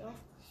mehr so richtig auf.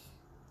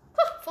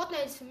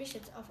 Fortnite ist für mich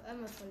jetzt auf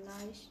einmal voll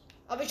leicht.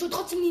 Aber ich tue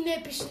trotzdem die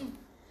epischen.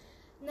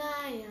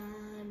 Naja.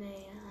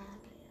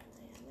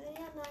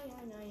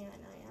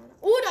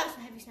 Oh, da ist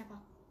ein Heavy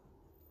Snapper.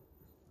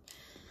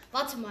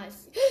 Warte mal.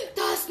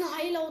 Da ist ein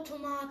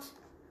Heilautomat.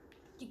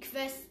 Die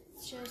Quest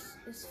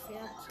ist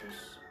fertig.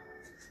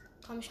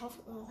 Komm, ich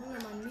hoffe, hol mir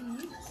mal ein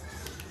Mini.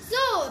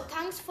 So,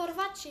 thanks for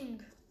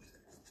watching.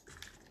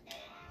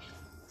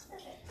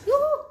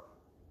 Juhu.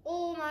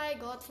 mein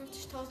Gott,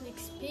 50.000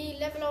 XP,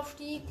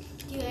 Levelaufstieg,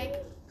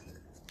 direkt.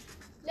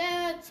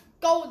 Let's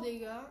go,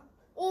 Digga.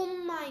 Oh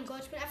mein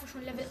Gott, ich bin einfach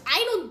schon Level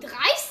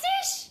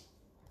 31?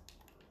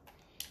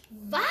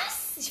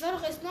 Was? Ich war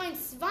doch erst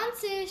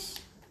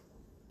 29.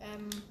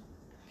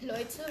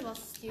 Leute, was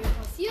ist hier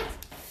passiert?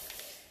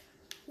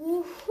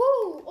 Oh,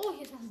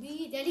 hier ist noch ein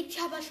B. Der liegt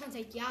ja aber schon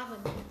seit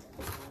Jahren.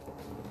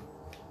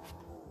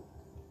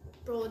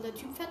 Bro, der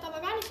Typ fährt aber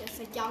gar nicht erst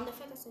seit Jahren, der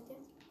fährt erst seit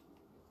jetzt.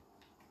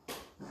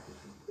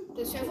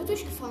 Der ist einfach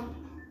durchgefahren.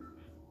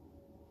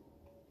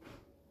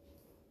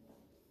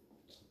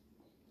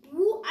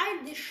 Wo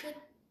ein Shit.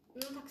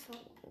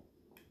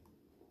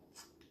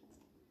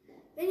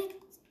 Wenn jetzt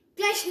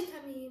gleich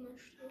hinter mir jemand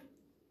steht.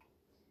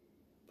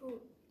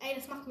 Bro, ey,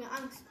 das macht mir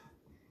Angst.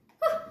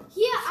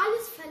 Hier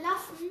alles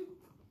verlassen.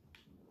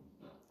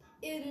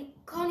 In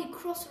Coney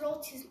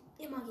Crossroads, hier sind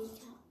immer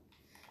Gegner.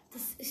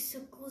 Das ist so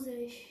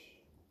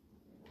gruselig.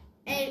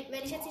 Ey,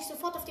 wenn ich jetzt nicht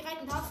sofort auf die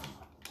reiten darf,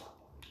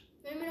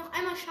 wenn du mir noch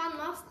einmal Schaden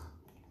machst,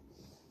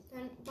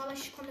 dann baller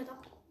ich komplett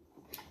ab.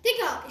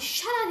 Digga, ich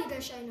schaller dir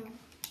gleich eine.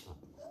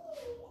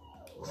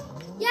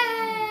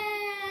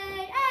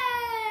 Yay!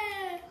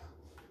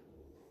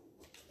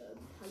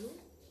 Hallo?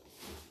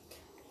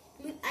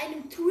 Mit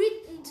einem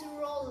Treat and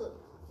Roll.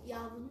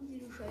 Ja, wo sind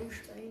diese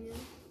Scheißsteine?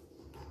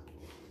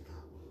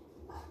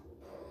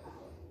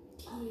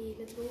 Okay,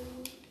 let's go.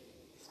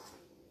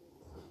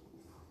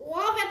 Oh,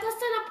 wer hat das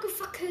denn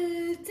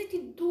abgefackelt? Seid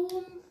ihr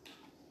dumm?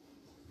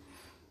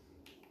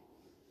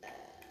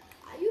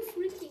 Are you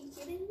freaking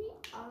kidding me?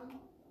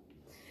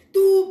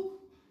 Du!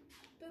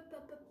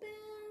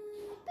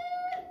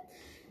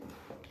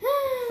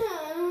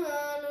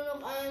 Nur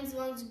noch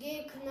 21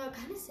 Gegner.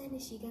 Kann es denn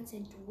nicht die ganze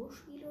Zeit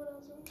durchspielen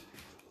oder so?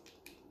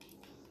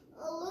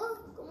 Oh,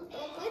 kommt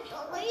doch mit,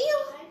 aber hier.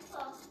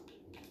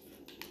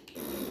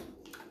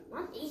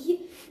 Mann,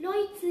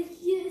 Leute,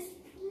 hier ist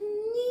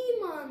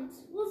niemand.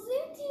 Wo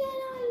sind die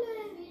denn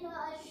alle?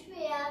 Wieder ein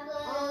Schwere.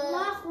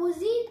 Allah, wo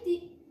sind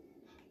die?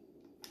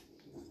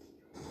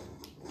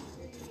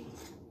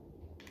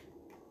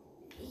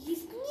 Hier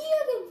ist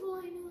nirgendwo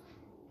einer.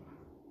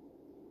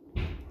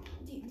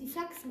 Die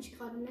flachst mich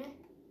gerade, ne?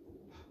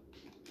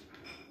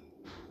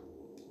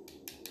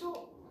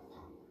 Oh.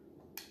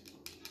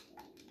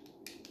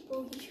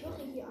 Oh, ich höre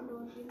hier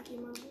andauernd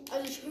irgendjemanden.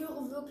 Also ich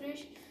höre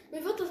wirklich.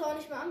 Mir wird das auch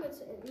nicht mehr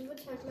angezeigt. Mir wird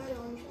es halt leider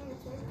auch nicht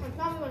angezeigt. Kein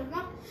Plan, wie man das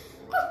macht.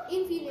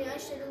 Irgendwie in den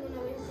Einstellungen,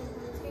 aber ich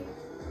kann das gehen.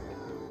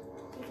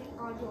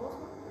 Radio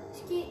ausmachen.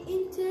 Ich gehe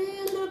in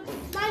Tele.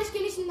 Nein, ich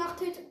gehe nicht in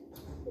Nachthit.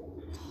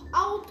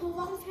 Auto,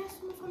 warum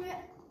fährst du von mir?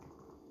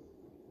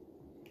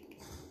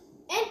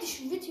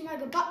 Endlich wird hier mal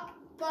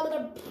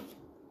geballert.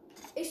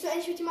 Ich so,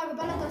 endlich wird hier mal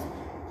geballert.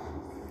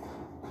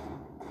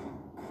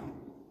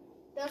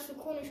 Da ist die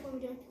Krone, ich hol mir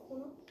direkt die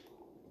Krone.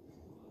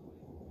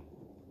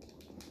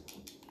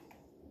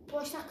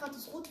 Boah, ich dachte gerade,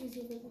 das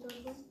Rotvisier wäre wieder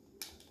drin.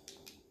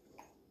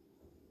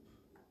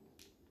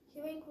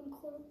 Hier war irgendwo eine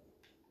Krone.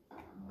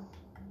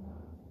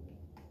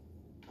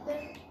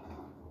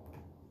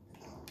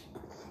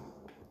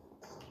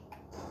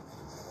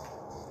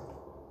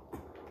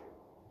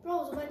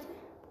 Bro, sobald ich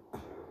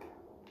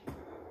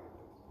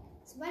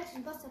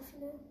den Bastard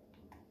finde,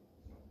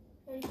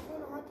 der die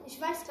Krone hat. Ich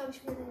weiß, glaube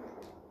ich, wer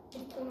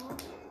die Krone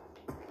hat.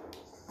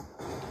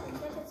 Ich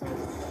werde jetzt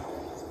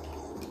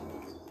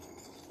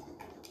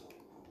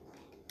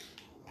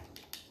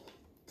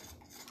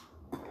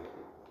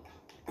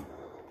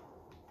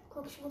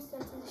guck, ich wusste,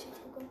 dass er sich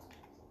jetzt bekommt.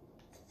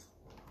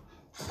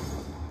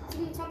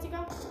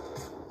 27er.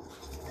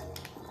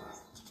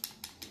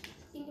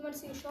 Irgendjemand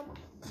ist hier gestorben.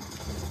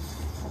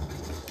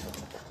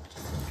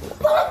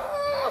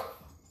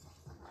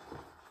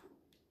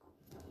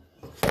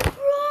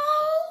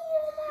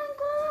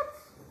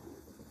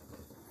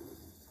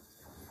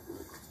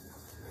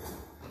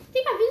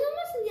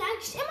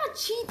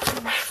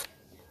 Cheaten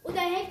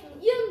oder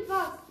hacken,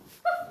 irgendwas.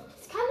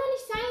 Es kann doch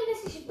nicht sein,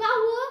 dass ich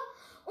baue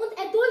und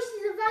er durch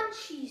diese Wand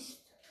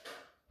schießt.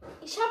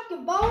 Ich habe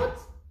gebaut,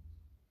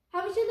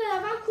 habe ich hinter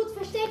der Wand kurz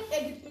versteckt,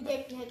 er gibt mir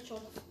direkt einen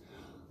Headshot.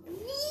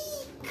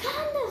 Wie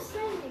kann das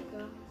sein,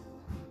 Digga?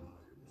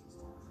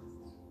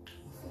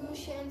 Ich muss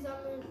hier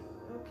einsammeln.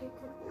 Okay,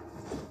 cool.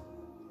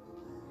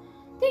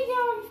 Digga,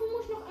 wie viel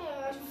muss ich noch?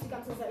 Ich muss die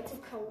ganze Seite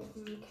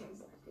kaufen. Kein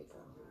Bock,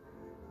 Digga.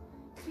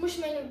 Ich muss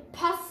meine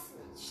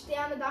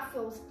Sterne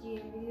dafür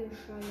ausgeben, diese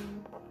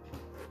Scheine.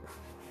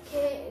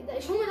 Okay,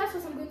 ich hole mir das,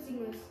 was am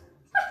günstigsten ist.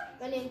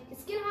 Wenn ihr einen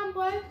Skin haben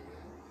wollt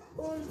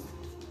und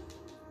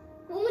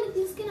unbedingt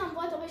diesen Skin haben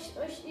wollt, aber ich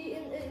euch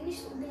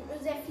nicht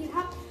sehr viel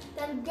habt,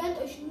 dann gönnt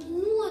euch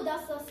nur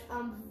das, was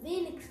am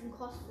wenigsten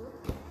kostet.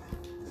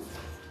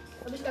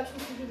 Aber ich glaube, ich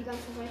muss mir hier die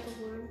ganze Seite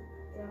holen.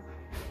 Ja.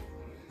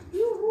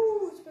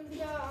 Juhu, ich bin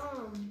wieder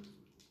arm.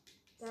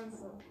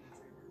 Danke.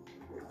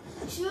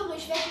 Ich schwöre,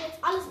 ich werde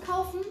jetzt alles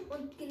kaufen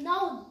und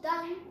genau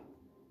dann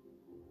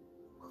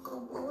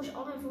brauche ich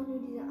auch einfach nur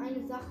diese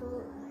eine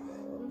Sache,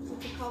 um sie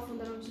zu kaufen und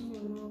dann habe ich nicht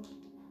mehr genug.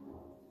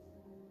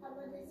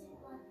 Aber das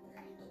sieht mal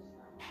dreckig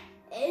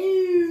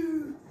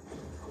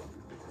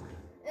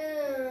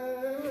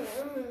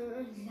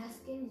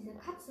Lass gehen,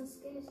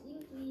 Katzenskin ist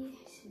irgendwie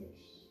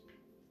hässlich.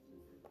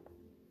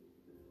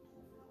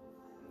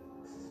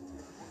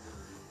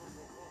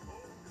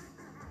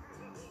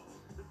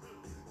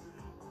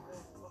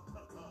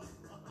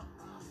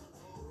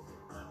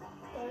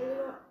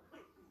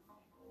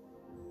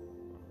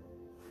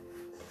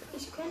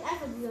 Ich könnte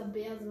einfach dieser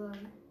Bär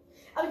sein.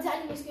 Aber dieser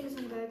Anime-Skin ist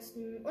am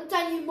geilsten. Und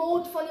dein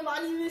Emote von dem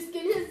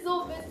Anime-Skin ist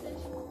so witzig.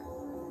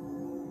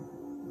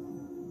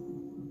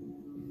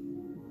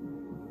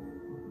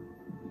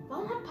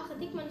 Warum hat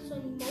Paradigma nicht so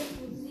ein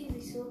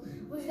Emote,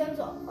 wo sie dann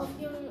so auf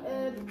ihren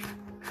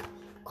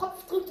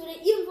Kopf drückt oder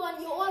irgendwo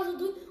an ihr Ohr so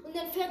drückt und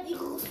dann fährt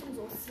ihre Rüstung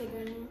so aus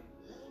Zwickeln.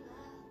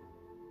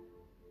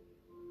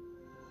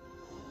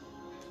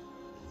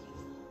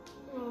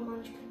 Oh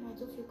Mann, ich könnte mal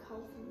so viel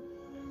kaufen.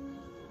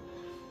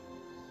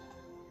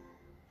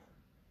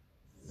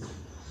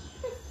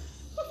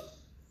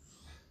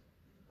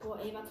 Boah,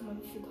 ey, warte mal,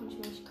 wie viel konnte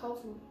ich mir nicht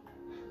kaufen?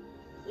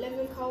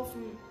 Level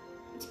kaufen.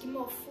 Ich gehe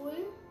mal auf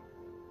Full.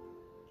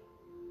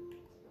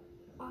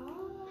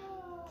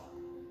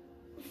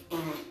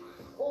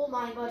 Oh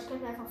mein Gott, ich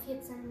könnte einfach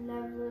 14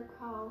 Level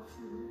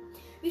kaufen.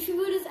 Wie viel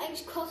würde es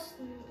eigentlich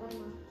kosten? Warte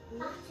mal.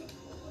 80,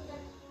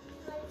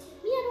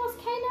 190, Mia, du hast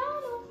keine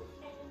Ahnung.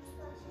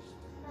 21,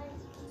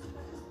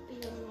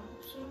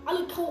 23.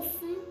 Alle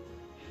kaufen.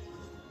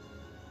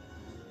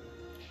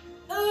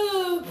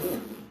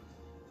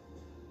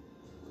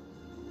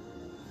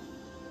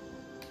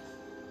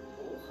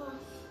 Oha.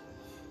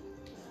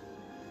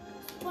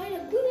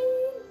 Spoiler Green.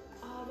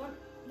 Aber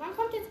wann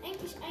kommt jetzt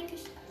eigentlich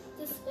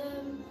das,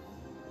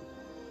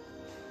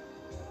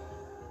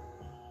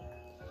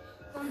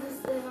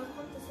 wann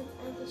kommt das jetzt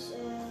eigentlich,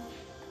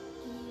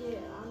 die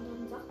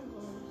anderen Sachen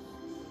raus?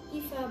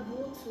 Die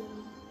Verbote.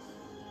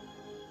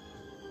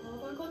 Oh,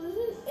 wann kommt das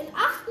hin? In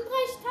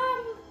 38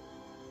 Tagen?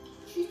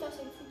 Tschüss, das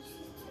jetzt für die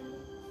System.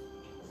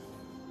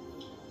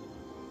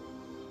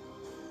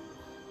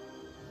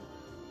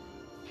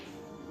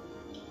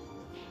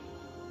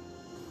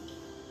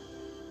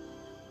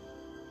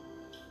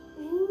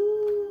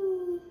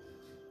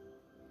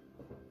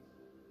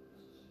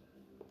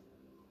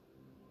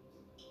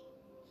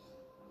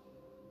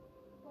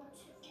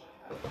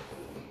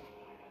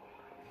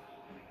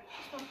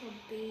 Ich mach nur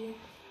B.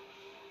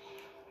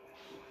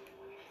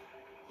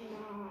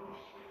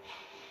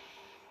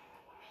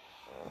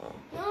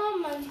 No,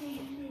 Mann, ich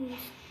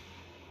nicht.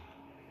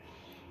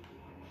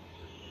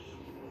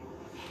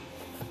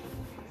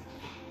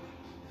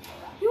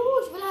 Juhu,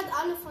 ich will halt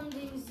alle von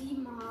den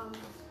 7 haben.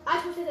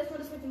 Ich muss jetzt erstmal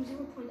das mit dem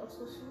Zero Point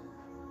ausrüsten.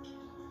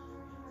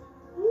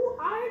 Who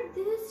are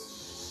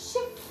this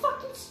shit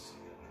fucking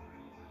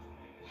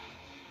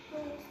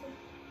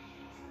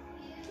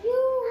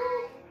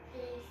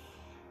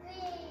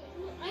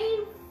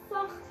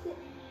einfach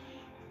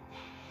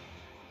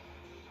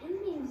in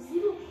dem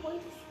Zero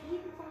Point ist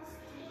irgendwas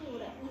drin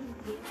oder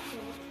irgendwie.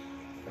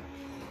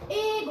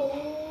 Ego.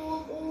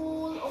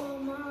 Oh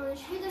Mann,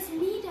 ich will das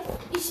wieder.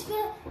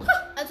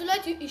 Also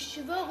Leute, ich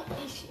schwöre,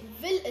 ich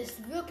will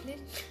es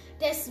wirklich,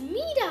 dass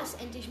Midas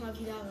endlich mal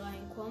wieder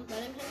reinkommt,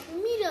 weil dann kann ich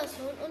Midas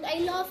holen und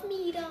I love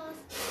Midas.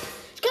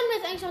 Ich kann mir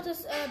jetzt eigentlich auch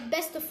das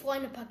beste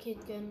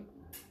Freunde-Paket gönnen.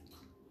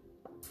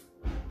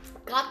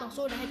 Gerade noch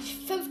so, da hätte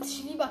ich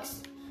 50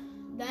 V-Bucks.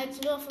 Da hätte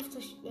ich nur noch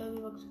 50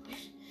 V-Bucks.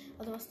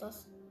 Also was ist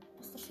das?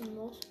 Was ist das für ein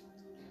Mode?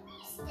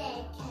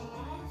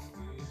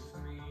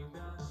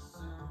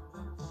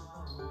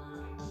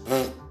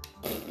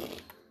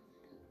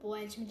 Boah,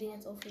 hätte ich mit denen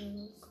jetzt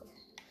aufhören.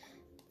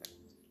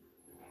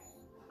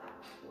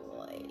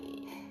 Boah,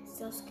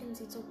 das Skin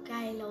sieht so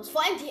geil aus.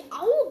 Vor allem die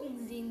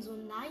Augen sehen so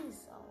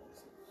nice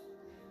aus.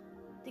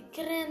 Die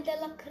Crème de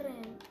la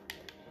Crème.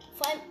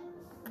 Vor allem.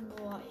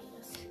 Boah,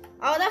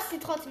 aber das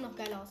sieht trotzdem noch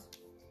geil aus.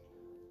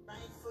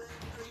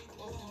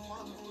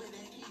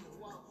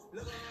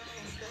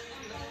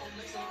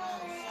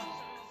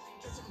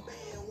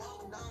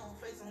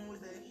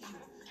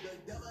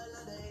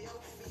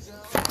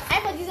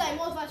 Einfach dieser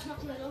Emote, weil ich mach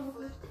den auch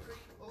gut.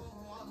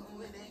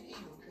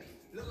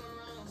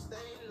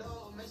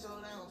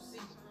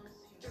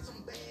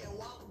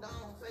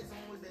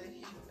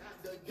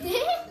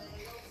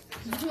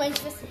 Du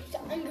meinst, was ich da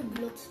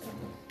angeblutzt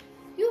habe.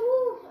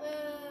 Juhu,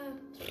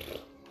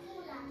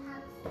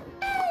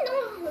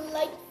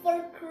 like for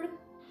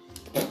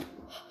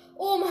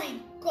oh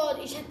mein Gott,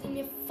 ich hätte ihn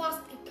mir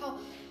fast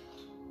gekauft.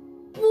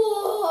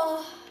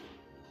 Boah.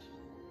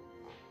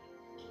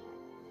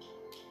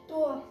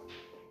 Boah.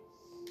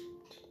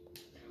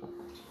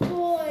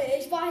 Boah,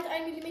 ich war halt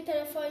 1 Millimeter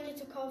davor, ihn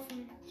zu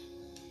kaufen.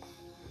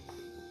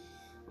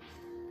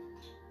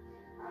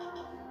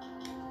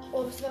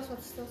 Oh, wisst ihr was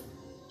ist das?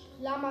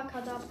 Lama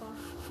Kadabra.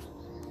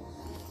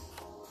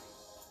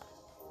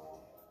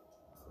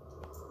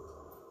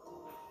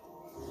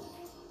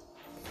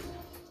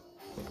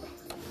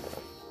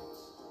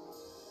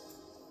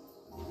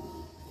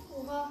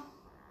 Oha.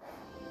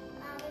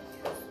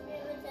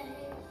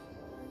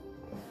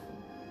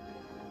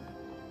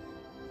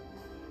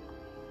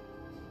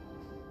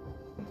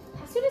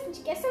 Hast du das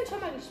nicht gestern schon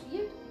mal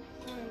gespielt?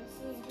 1,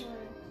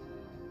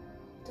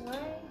 2,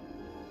 3.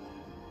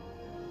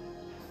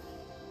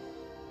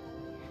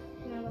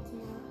 warte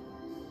mal.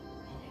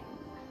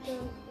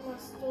 Dann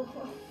machst du.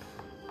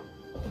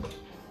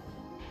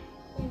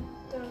 Und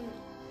dann.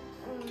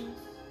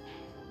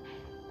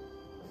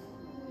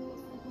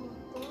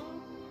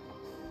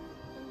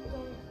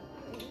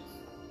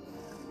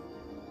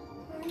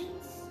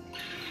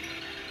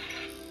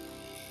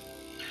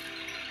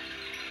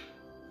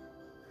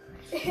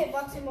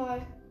 Warte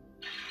mal.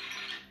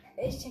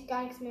 Ich check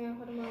gar nichts mehr.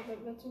 Warte mal,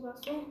 wozu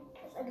warst du?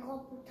 Das ist ein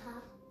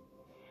Roboter.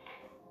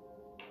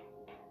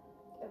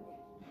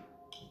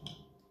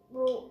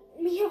 Bro,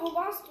 Mia, wo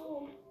warst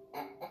du?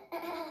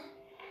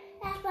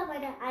 Erstmal bei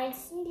der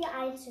 1. Die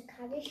 1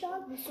 kann ich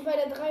schon. Bist du bei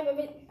der 3?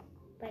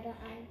 Bei der 1.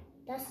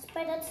 Das ist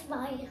bei der 2.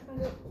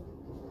 Also,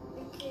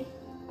 okay.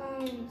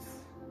 1,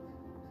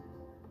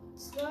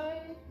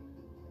 2.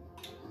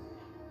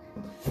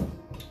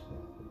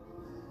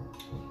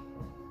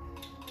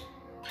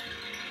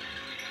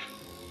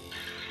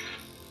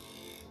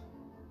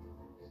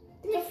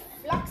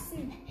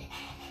 Flachsen.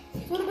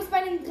 So, du bist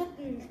bei dem 3.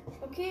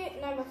 Okay?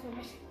 Nein, warte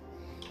mal.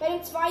 Bei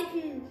dem 2.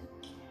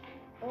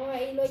 Oh,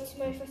 ey, Leute,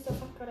 meine Schwester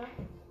fuckt gerade ab.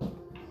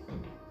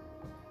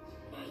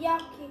 Ja,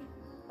 okay.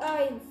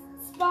 1,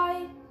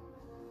 2,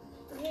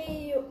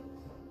 3.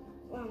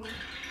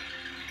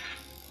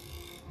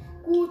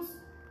 Gut.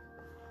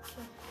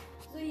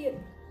 So, hier.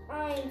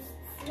 1,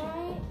 2,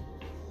 3.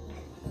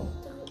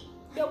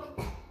 Ja,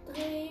 okay.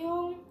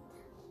 Drehung.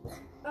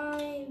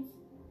 1,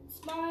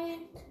 2.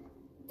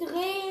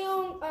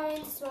 Drehung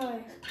 1, 2.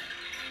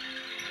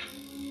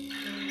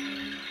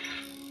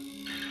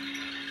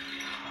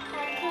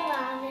 Danke,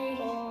 Marvin.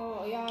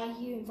 Oh, ja,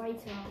 hier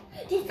weiter.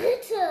 Die 3.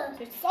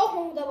 Jetzt ist auch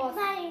noch oder was?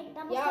 Nein,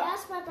 da musst Ja. du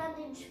erstmal dann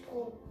den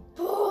Sprung.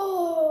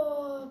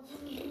 Oh,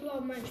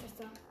 meine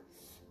Schwester.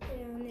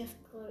 Ja, nervt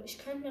gerade. Ich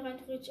könnte mir rein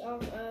theoretisch auch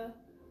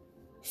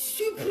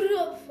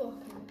super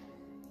vorkommen.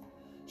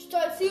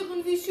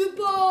 Stolzieren wie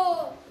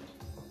super.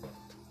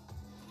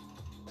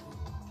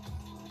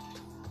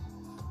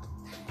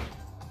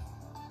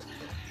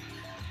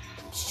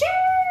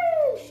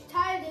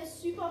 Teil des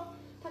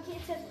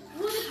Super-Pakets.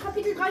 Nur das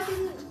Kapitel 3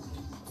 Season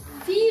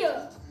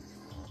 4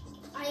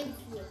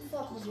 einführt.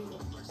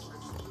 Fortbewegung.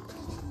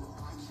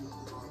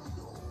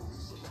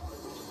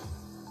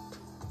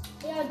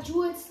 Ja,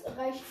 Jules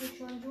reicht nicht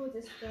schon. Jules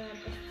ist der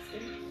Beste.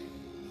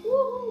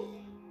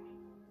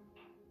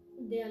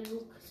 Der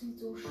Look sieht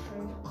so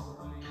schön aus.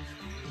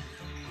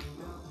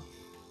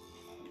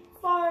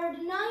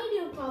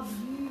 Fortnite PUBG.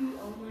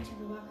 Oh nein, ich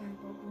habe gar keinen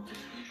Bock mehr zu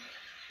spielen.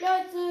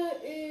 Leute,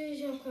 ich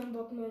habe keinen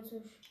Bock mehr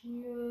zu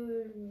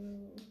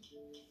spielen.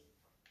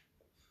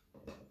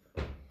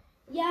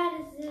 Ja,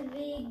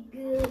 deswegen.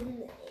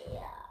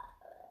 Ja.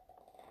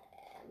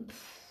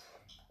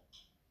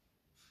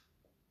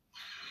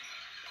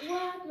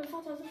 What? Mein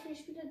Vater hat so viele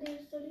Spiele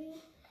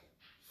deinstalliert.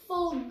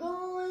 Fall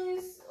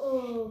Guys.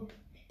 Oh.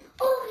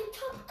 Ori,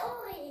 Top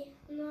Ori.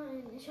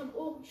 Nein, ich habe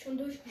Ori schon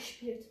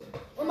durchgespielt.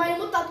 Und meine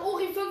Mutter hat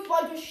Ori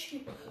 5-mal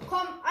durchgespielt.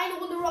 Komm, eine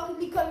Runde Rocket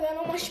League können wir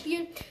nochmal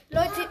spielen.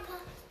 Leute.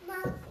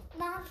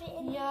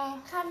 Marvin, Ja.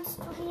 kannst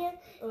du hier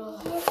Oh.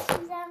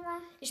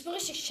 zusammen? Ich bin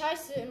richtig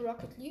scheiße in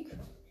Rocket League.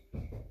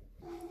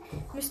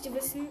 Müsst ihr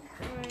wissen.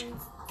 1,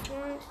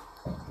 2.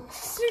 Was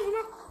hast du denn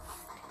gemacht?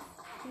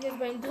 Ich bin jetzt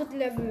beim 3.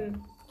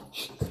 Level.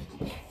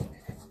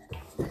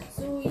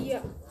 So, ja.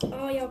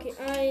 Oh ja, okay.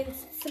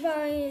 1,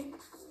 2,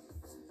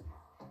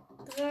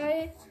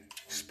 3.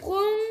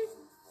 Sprung.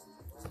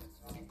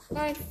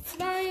 1,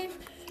 2.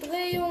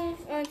 Drehung.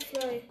 1,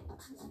 2.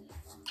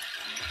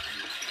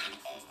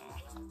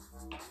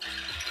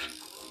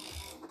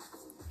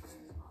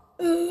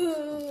 Oh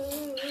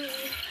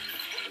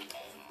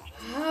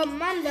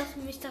Mann, dass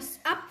mich das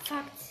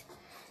abfuckt.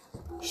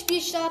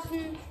 Spiel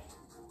starten.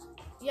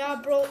 Ja,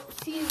 Bro,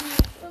 Season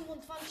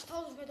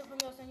 25.000 wird von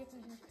mir aus, dann juckt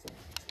mich nicht.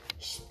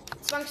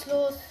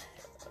 Zwangslos.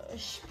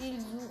 Spiel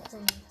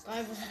suchen.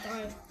 3 vs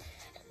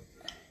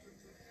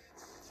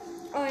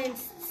 3. 1,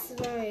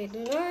 2,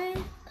 3.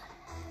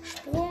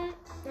 Sprung.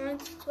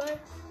 1, 2.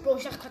 Bro,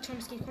 ich dachte gerade schon,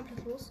 es geht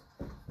komplett los.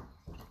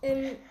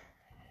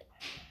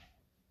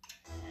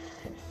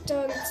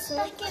 Dann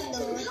zack.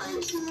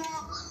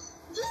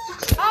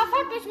 Ah,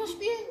 fuck, ich muss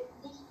spielen.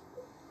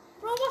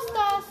 Bro, was ist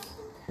das?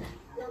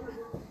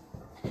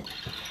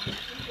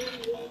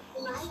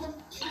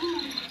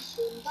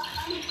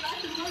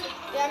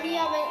 Ja,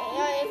 Mia,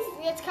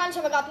 jetzt kann ich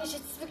aber gerade nicht.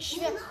 Jetzt ist es wirklich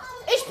schwer.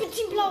 Ich bin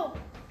Team Blau.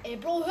 Ey,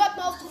 Bro, hört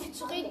mal auf, so viel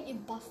zu reden, ihr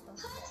Bastard.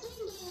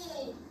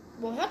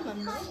 Wo hört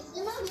man das?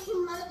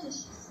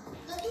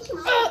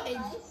 Ey,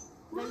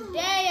 wenn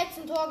der jetzt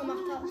ein Tor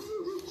gemacht hat.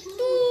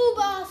 Du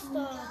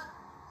Bastard.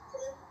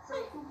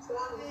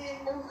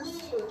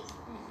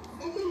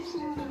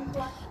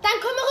 Dann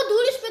kümmere du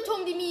dich bitte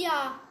um die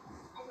Mia.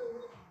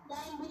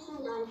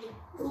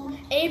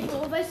 Ey,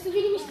 Bro, weißt du,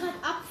 wie die mich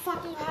gerade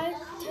abfucken,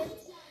 Alter?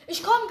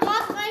 Ich komme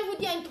gerade rein, wo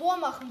die ein Tor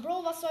machen.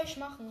 Bro, was soll ich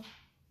machen?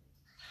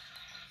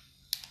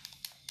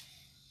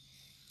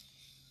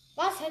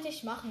 Was hätte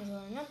ich machen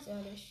sollen, ganz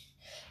ehrlich?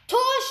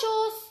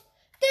 Torschuss!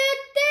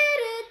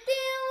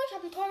 Ich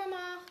habe ein Tor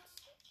gemacht.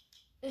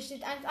 Es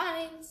steht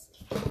 1-1.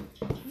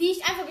 Wie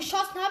ich einfach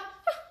geschossen habe.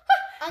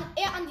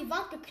 er an die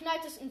Wand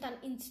geknallt ist und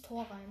dann ins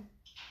Tor rein.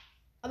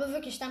 Aber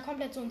wirklich, dann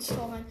komplett so ins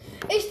Tor rein.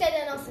 Ich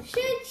stelle dann auch so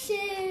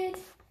Schild.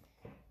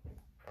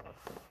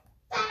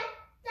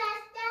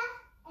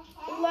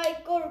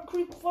 Like or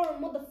creep for a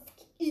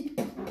motherfucking.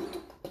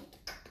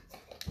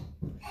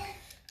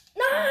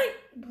 Nein!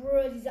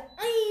 Bro, dieser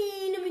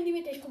 1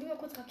 Millimeter. Ich probiere mal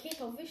kurz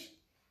Rakete auf Wisch.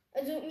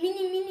 Also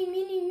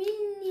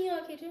mini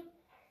Rakete.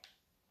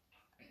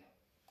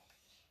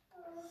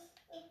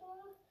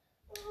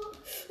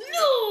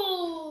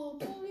 No!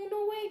 No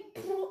way,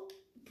 Bro.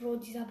 Bro,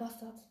 dieser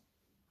Bastard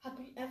hat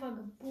mich einfach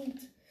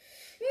geboomt.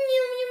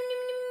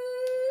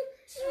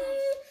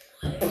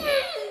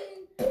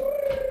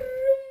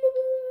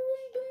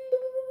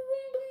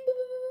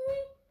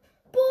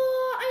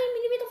 Boah, 1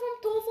 Millimeter vom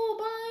Tor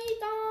vorbei.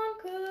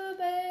 Danke,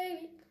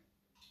 Baby.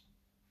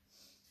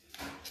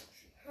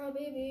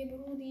 Habibi,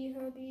 Brudi,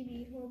 Habibi.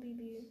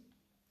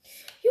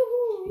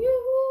 Juhu,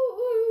 juhu.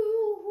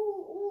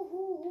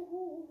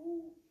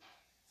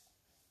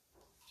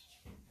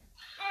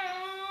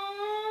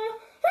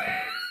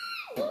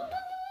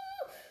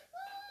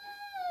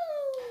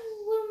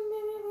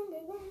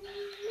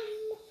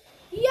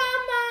 Ja,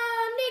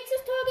 Mann,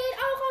 nächstes Tor geht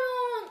auch an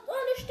uns.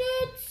 Und es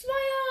steht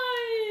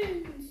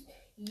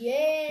 2-1.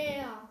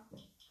 Yeah.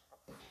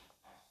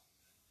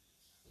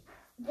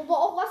 Aber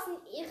auch was ein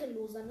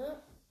Ehrenloser, ne?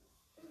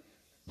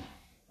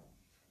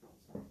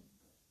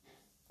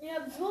 Er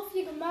hat so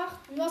viel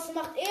gemacht. Und was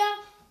macht er?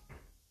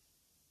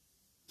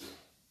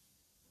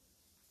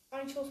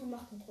 Ein Schuss und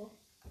macht ein Tor.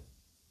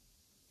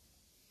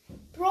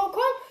 Bro,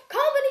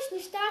 kaum bin ich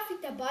nicht da,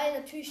 fliegt der Ball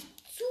natürlich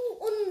zu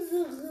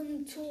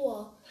unserem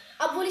Tor.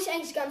 Obwohl ich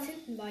eigentlich ganz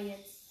hinten war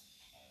jetzt.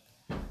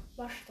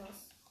 Wasch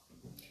das.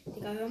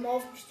 Digga, hör mal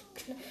auf mich zu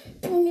knallen.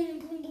 Boom,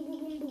 boom, boom,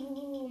 boom,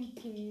 boom,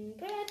 boom.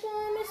 Bad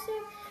Boy, Mr.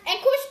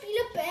 Echo,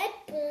 spiele Bad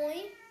Boy.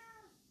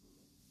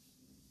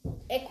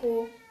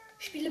 Echo,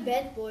 spiele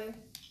Bad Boy.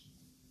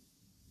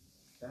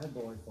 Bad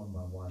Boy von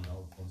Marwan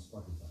auf von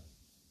Spotify.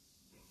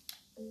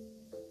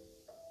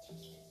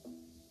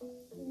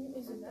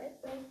 Is a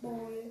bad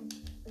boy.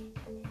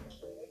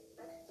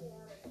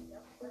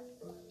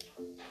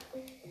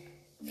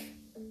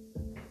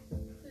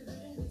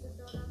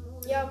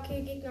 Ja,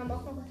 okay, Gegner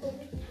machen noch einen Tor.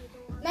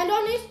 Nein,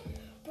 doch nicht.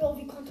 Bro,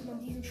 wie konnte man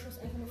diesen Schuss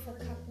einfach nur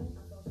verkacken?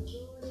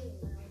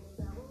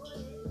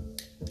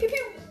 Piu,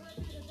 piu.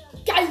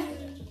 Geil.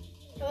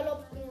 Ich habe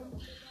erlaubt genommen.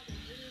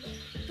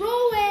 Bro,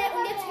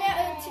 und jetzt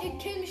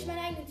killen mich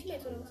meine eigenen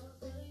Teammates oder was?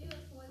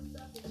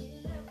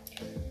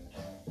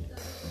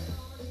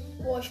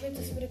 Boah, ich will,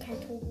 das würde kein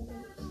Tor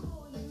holen.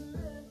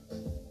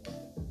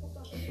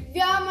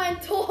 Wir haben ein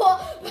Tor,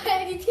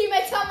 weil die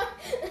Teammates haben...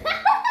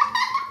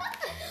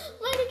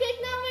 Meine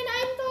Gegner haben ein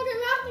Eigentor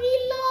gemacht, wie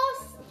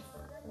los!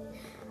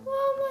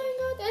 Oh mein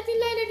Gott, er hat ihn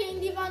leider gegen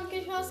die Wand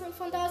geschossen und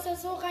von da ist er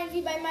so rein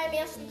wie bei meinem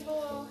ersten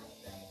Tor.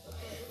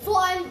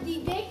 Vor allem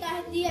die Gegner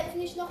hätten die jetzt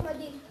nicht nochmal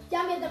die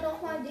haben ja dann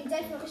nochmal den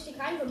selbst noch richtig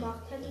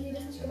reingemacht. Hätten die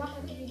das nicht gemacht,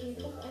 hätten die den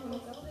Punkt einfach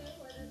noch gehabt.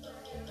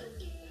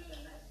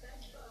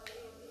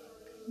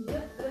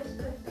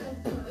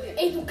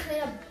 Ey, du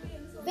kleiner...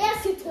 Wer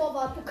ist hier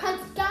Torwart? Du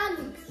kannst gar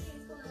nichts.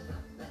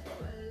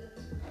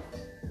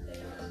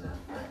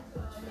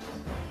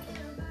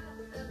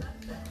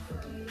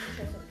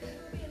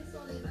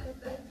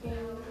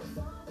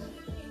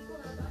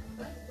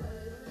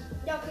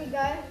 Ja, okay,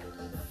 geil.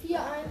 4-1.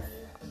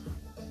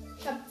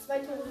 Ich habe 2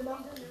 Tore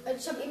gemacht. Also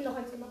ich habe eben noch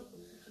 1 gemacht.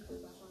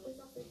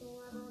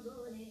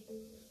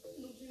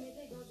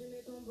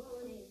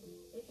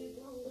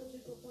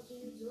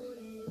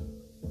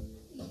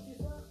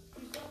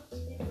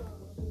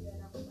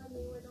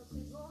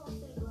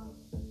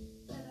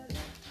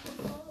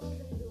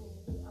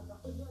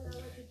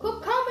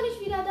 Guck, kaum bin ich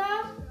wieder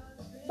da,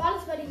 war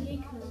alles bei den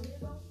Gegnern.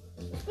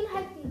 Ich bin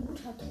halt ein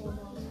guter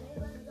Torwart.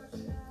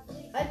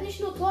 Halt nicht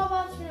nur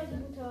Torwart, ich bin halt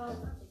ein guter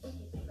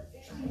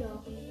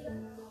Spieler.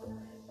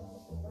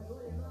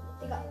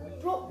 Digga,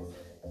 Bro.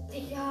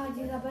 Digga,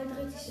 dieser Ball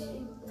dreht sich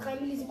in 3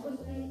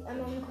 Millisekunden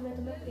einmal um eine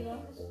komplette Map, Digga.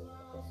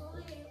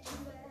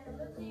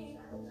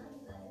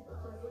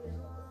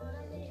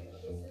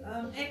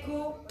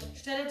 Echo,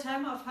 stelle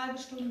Timer auf halbe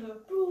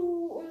Stunde.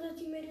 Bro, unser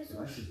Teammate ist so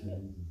 30 schlimm.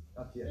 Minuten.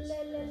 Ab jetzt.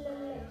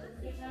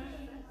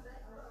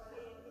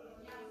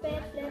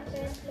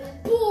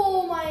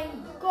 Oh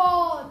mein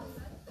Gott!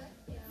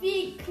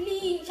 Wie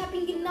clean! Ich habe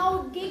ihn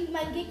genau gegen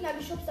meinen Gegner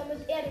geschubst,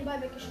 damit er den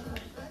Ball weggeschossen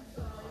hat.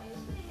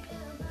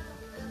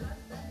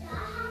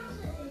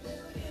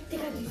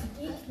 Digga, diese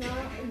Gegner,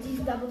 die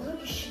sind aber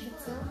wirklich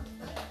Schwitzer.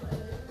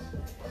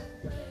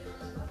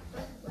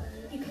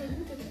 Die können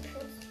gute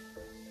Trickshots.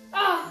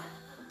 Ah!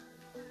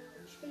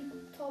 Ich bin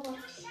Torwart.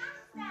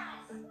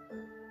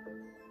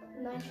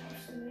 Nein,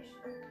 schaffst du nicht.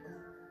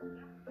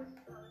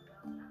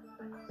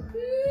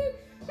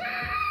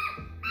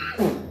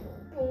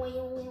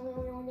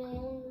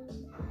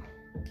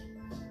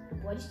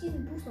 Wollte ich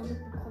diesen Boost noch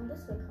mitbekommen?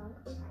 Das wäre krank.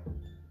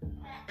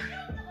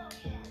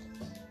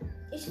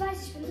 Ich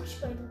weiß, ich bin wirklich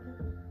beeindruckend.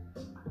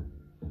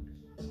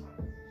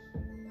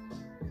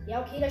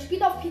 Ja, okay, der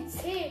spielt auf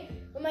PC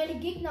und meine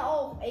Gegner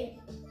auch. Ey,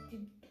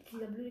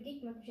 Dieser blöde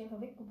Gegner hat mich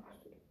einfach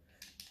weggepustet.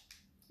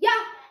 Ja!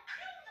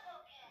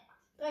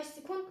 30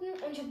 Sekunden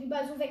und ich habe die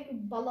Ball so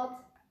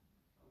weggeballert.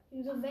 Ich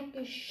bin so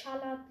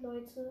weggeschallert,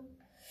 Leute.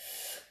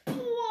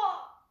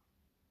 Boah!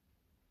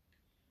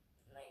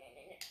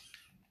 Nein.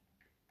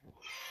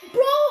 Bro!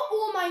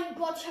 Oh mein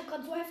Gott, ich habe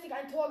gerade so heftig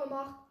ein Tor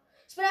gemacht.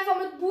 Ich bin einfach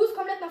mit Boost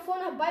komplett nach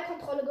vorne, habe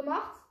Ballkontrolle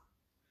gemacht.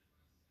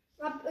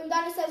 Und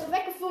dann ist er so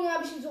weggeflogen und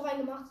habe ich ihn so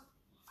reingemacht.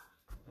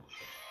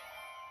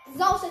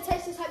 Saus, jetzt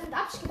hätte ich das halt mit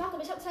Absicht gemacht,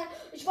 aber ich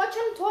wollte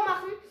schon ein Tor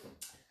machen,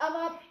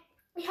 aber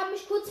ich habe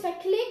mich kurz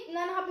verklickt und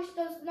dann habe ich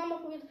das nochmal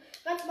probiert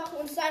reinzumachen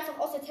und es sah einfach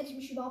aus, als hätte ich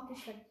mich überhaupt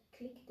nicht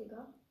verklickt,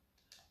 Digga.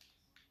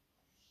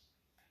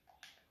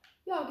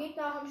 Ja,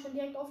 Gegner haben schon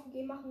direkt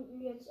aufgegeben,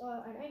 machen jetzt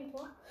ein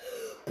Eigentor.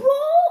 Bro,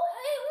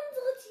 ey,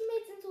 unsere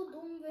Teammates sind so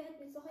dumm. Wir hätten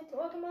jetzt noch ein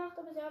Tor gemacht,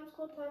 aber sie haben es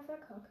total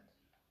verkackt.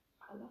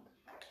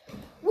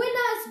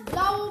 Winner ist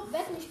blau.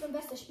 Wetten, ich bin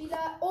bester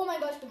Spieler. Oh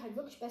mein Gott, ich bin halt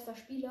wirklich bester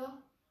Spieler.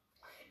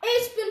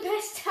 Ich bin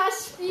bester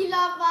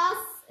Spieler. Was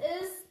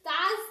ist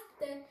das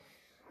denn?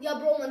 Ja,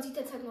 Bro, man sieht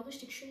jetzt halt noch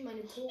richtig schön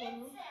meine Tore.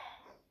 Ne?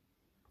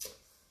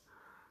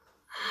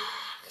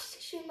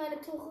 Richtig schön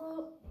meine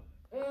Tore.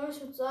 Ja, ich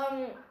würde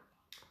sagen,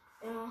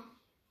 ja.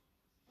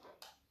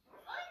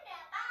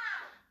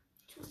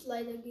 Ich muss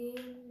leider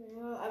gehen.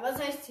 Ja, aber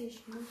was heißt hier?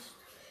 Ich muss.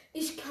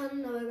 Ich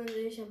kann, aber ganz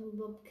ehrlich, ich habe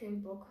überhaupt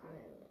keinen Bock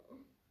mehr.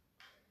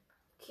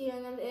 Okay,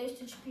 dann ganz ehrlich,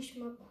 dann spiele ich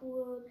mal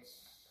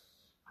kurz.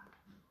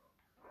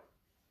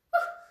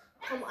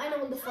 Komm, eine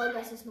Runde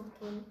Vollgas ist noch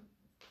drin.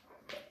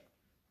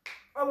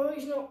 Aber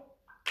wirklich noch.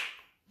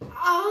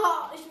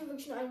 Ich will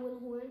wirklich nur einen Win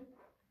holen.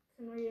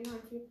 Kann man jeden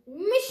halt hier.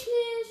 Mich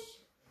nicht!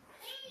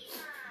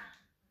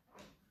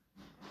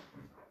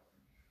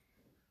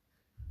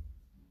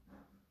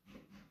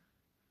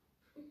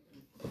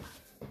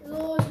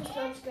 So, ich muss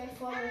glaube ich gleich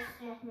vorwärts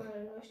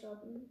nochmal neu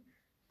starten.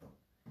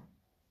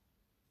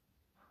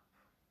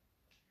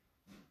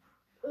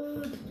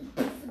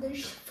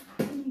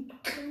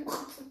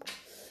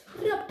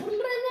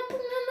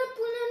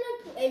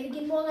 Ey, wir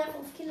gehen morgen einfach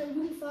auf Kinder- und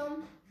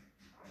Jugendfarm.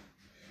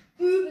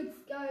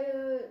 Übelst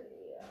geil.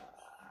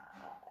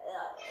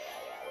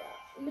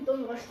 Ja. Mit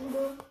unserer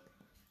Schule.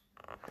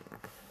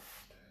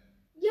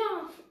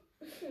 Ja,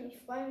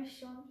 ich freue mich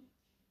schon.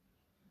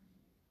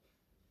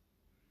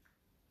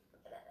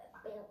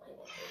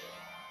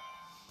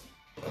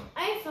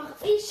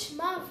 Einfach ich,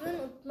 Marvin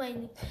und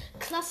meine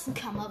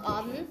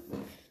Klassenkameraden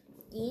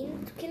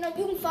gehen zur Kinder- und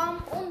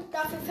Jugendfarm und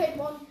dafür fällt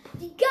morgen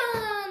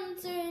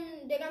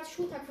der ganze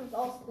Schultag für uns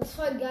aus. Das ist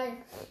voll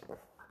geil.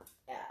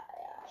 Ja.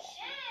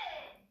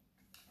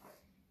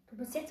 Du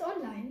bist jetzt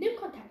online. Nimm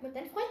Kontakt mit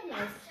deinen Freunden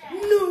auf.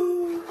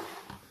 No.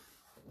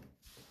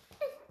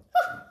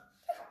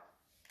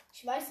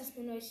 Ich weiß, dass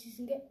wir neue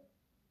Season gibt.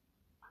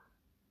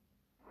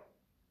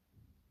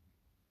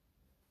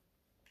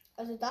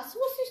 Also das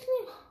wusste ich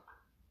nicht.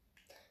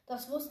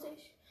 Das wusste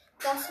ich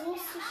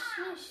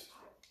nicht.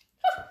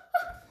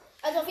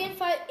 Also auf jeden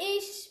Fall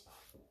ich.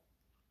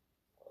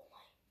 Oh mein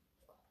Gott.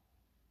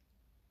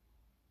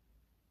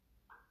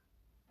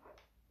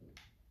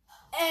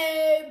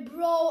 Ey,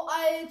 Bro,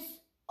 als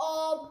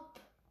ob.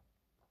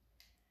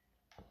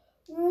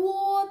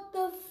 What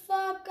the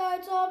fuck,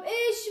 als ob.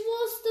 Ich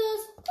wusste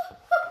es.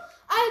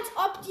 Als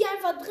ob die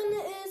einfach drin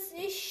ist.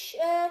 Ich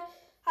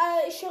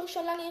höre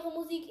schon lange ihre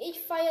Musik.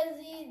 Ich feiere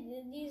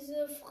sie,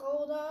 diese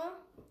Frau da,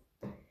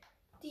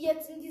 die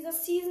jetzt in dieser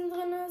Season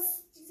drin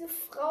ist. Diese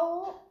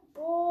Frau.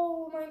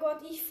 Oh mein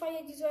Gott, ich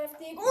feiere die so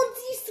heftig. Und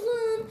sie ist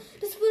drin.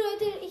 Das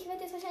bedeutet, ich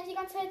werde jetzt wahrscheinlich die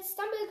ganze Zeit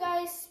Stumble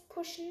Guys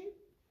pushen.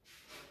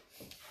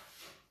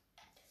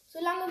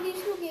 Solange wie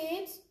es nur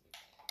geht.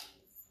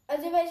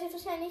 Also werde ich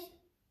jetzt wahrscheinlich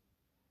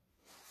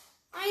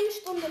eine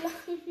Stunde lang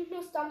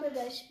nur Stumble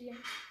Guys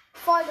spielen.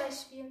 Fall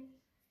Guys spielen.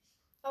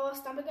 Aber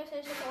Stumble Guys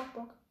hätte ich jetzt auch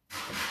Bock.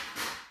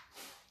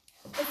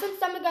 Ich finde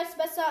Stumble Guys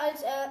besser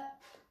als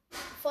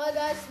Fall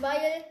Guys,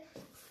 weil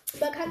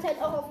man kann es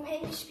halt auch auf dem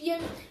Handy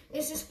spielen.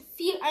 Es ist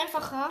viel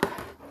einfacher.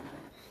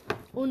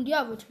 Und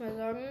ja, würde ich mal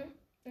sagen.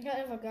 Ist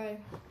halt einfach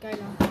geil.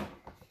 Geiler.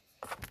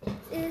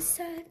 Ist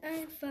halt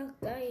einfach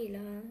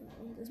geiler.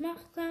 Und es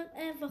macht halt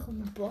einfach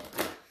Bock.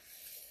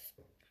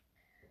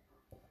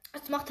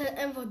 Es macht halt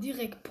einfach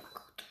direkt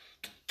Bock.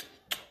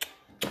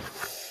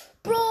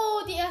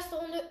 Bro, die erste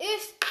Runde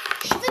ist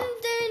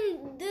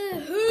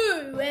schwindende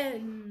Höhen.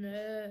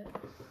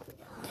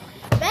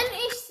 Wenn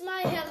ich es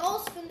mal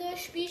herausfinde,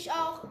 spiele ich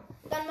auch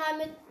dann mal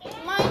mit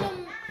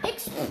meinem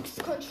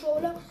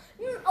Xbox-Controller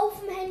auf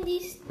dem Handy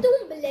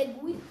Stumble.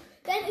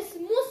 Denn es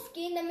muss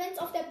gehen, denn wenn es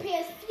auf der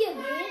PS4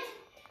 geht,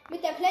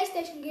 mit der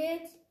Playstation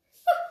geht,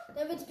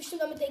 dann wird es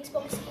bestimmt auch mit der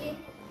Xbox gehen.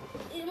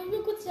 Ich muss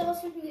nur kurz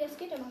herausfinden, wie das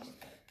geht. Dann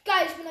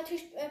geil, ich bin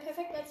natürlich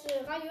perfekt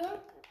letzte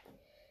Reihe.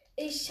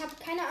 Ich habe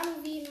keine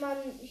Ahnung, wie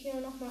man hier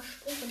nochmal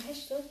springt und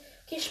hechtet.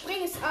 Okay,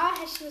 springen ist A,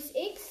 hechten ist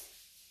X.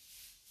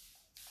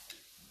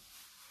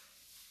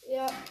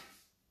 Ja.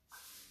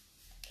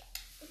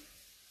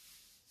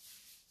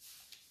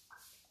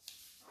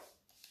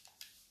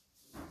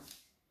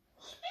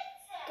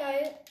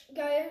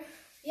 Geil.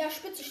 Ja,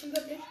 Spitze stimmt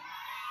wirklich.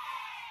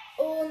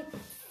 Und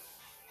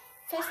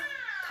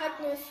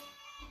festhalten ist.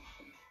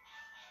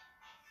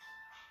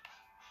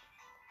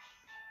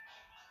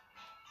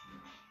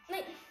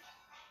 Nein.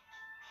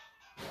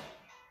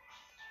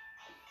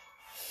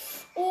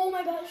 Oh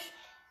mein Gott.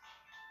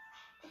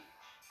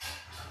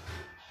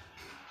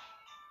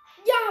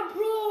 Ja,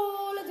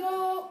 Bro, let's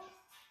go.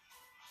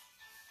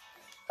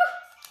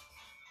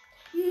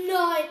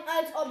 Nein,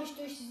 als ob ich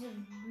durch diese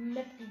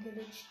Map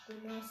geglitscht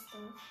bin. Was ist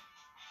das?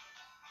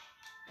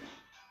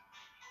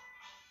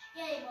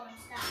 Yay,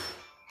 Monster.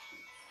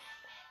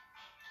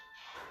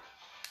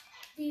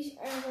 Wie ich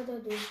einfach da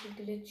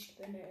durchgeglitscht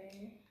bin,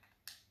 ey.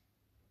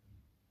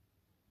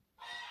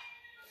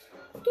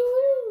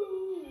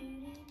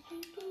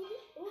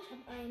 Oh, ich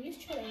habe einen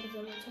Lichtschall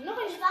eingesammelt. Noch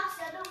ein. Ich mach's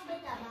ja doch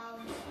mit der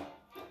Maus.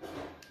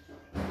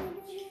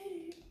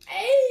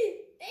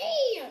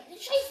 Ey, die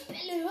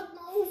Scheißbälle, hört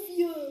mal auf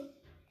hier.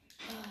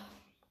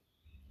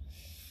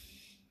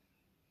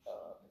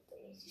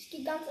 Ich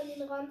gehe ganz an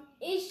den Rand.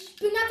 Ich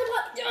bin ganz am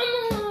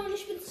Rand.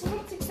 Ich bin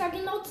 20.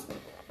 Genau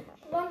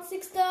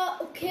 20.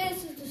 Okay,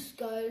 es ist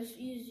geil, es ist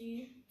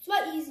easy. Es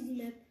war easy, die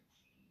Map.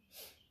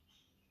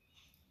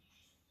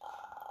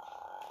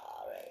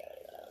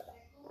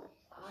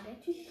 Der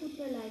Typ tut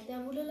mir leid,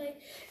 der wurde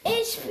leid.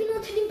 Ich bin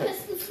unter den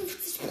besten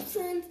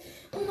 50%.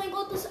 Oh mein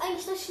Gott, das ist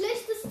eigentlich das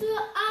Schlechteste,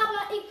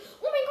 aber ich.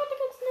 Oh mein Gott, da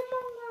gibt's eine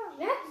Manga.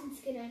 Wer hat diesen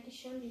Skin eigentlich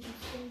schon? Diesen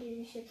Skin,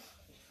 den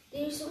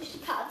ich so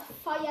richtig hart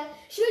feiere.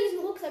 Ich will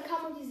diesen Rucksack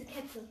haben und diese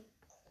Kette.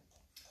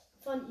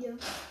 Von ihr.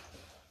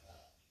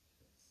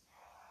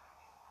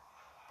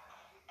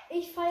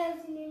 Ich feiere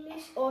sie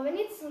nämlich. Oh, wenn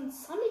jetzt so ein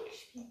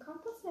Sonic-Spiel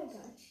kommt, das wäre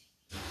geil.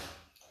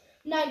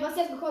 Nein, was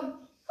jetzt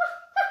bekommen?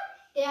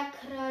 Der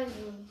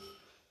Kreisel.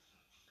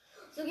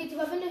 So geht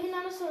überwinde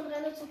Hindernisse und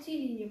renne zur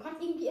Ziellinie.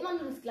 Kommt irgendwie immer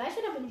nur das gleiche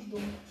oder bin ich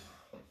dumm?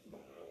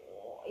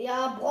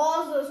 Ja,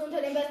 Bronze ist unter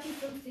den besten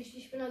 50.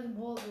 Ich bin also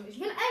Bronze. Ich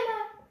will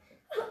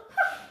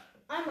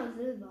einmal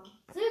Silber.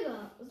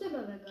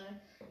 Silber wäre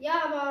geil.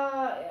 Ja,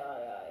 aber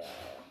ja.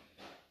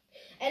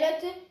 Ey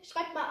Leute,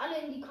 schreibt mal alle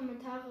in die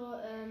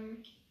Kommentare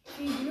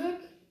viel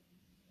Glück.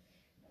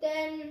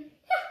 Denn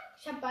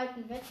ich habe bald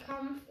einen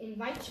Wettkampf in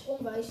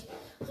Weitsprung, weil ich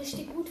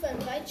richtig gut war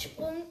im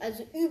Weitsprung,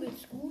 also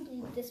übelst gut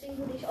und deswegen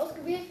wurde ich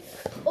ausgewählt.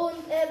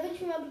 Und wenn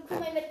ich mir mal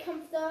bekomme, einen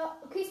Wettkampf da,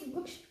 okay, ist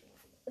wirklich,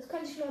 das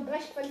kann ich nur im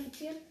Bereich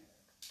qualifizieren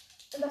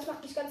und das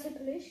macht mich ganz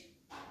hippelig.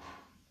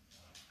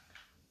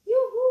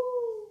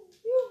 Juhu!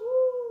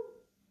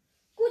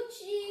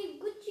 Gucci,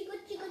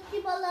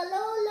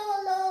 balalala.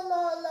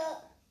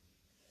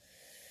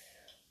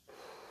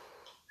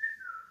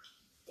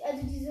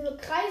 Also diese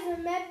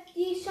Kreise-Map,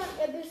 die ist schon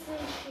ein bisschen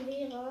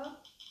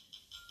schwerer.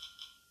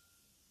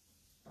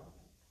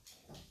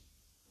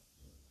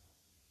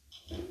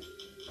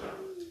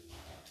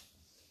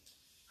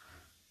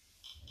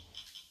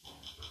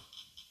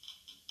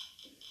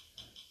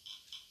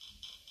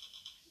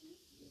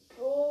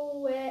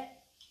 Bro.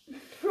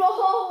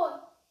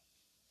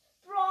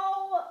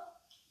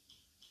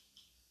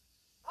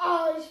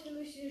 Ah, ich bin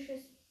durch die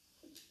Schiss.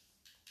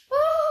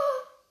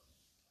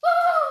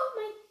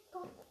 Mein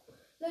Gott.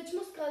 Leute, ich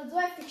muss gerade so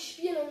heftig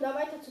spielen, um da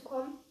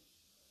weiterzukommen.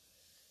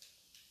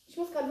 Ich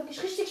muss gerade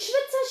wirklich richtig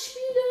Schwitzer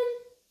spielen.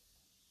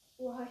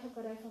 Oha, ich habe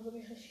gerade einfach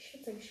wirklich richtig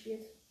Schwitzer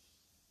gespielt.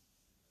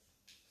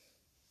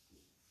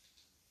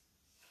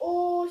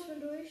 Oh, ich bin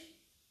durch.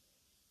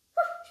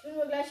 Ich bin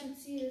nur gleich im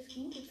Ziel. Ist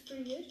gut, ist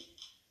pretty good.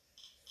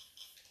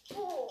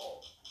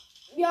 Oh.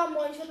 Ja,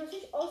 moin, ich habe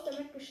natürlich aus der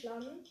Map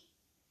geschlagen.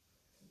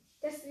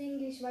 Deswegen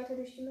gehe ich weiter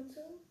durch die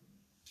Mitte.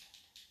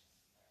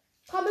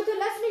 Komm bitte,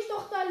 lass mich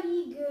doch da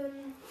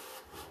liegen.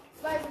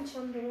 2 sind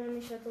schon drin.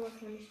 Ich werde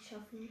sowas noch nicht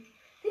schaffen.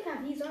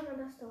 Digga, wie soll man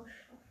das doch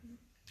schaffen?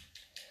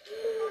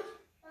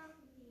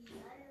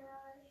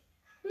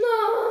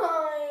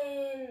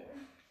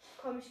 Nein!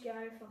 Komm, ich gehe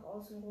einfach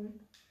außen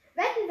rum.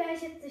 Wetten, wäre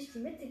ich jetzt durch die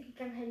Mitte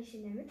gegangen, hätte ich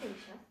in der Mitte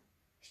geschafft.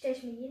 Stelle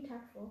ich mir jeden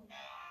Tag vor.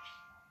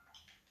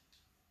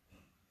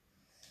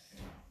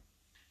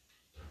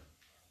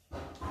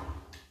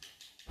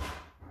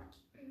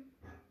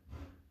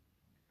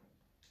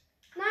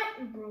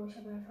 Nein, Bro, ich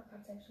habe einfach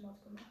gerade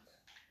Selbstmord gemacht.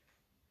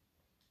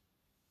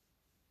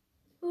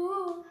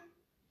 Oh.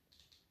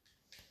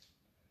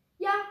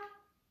 Ja.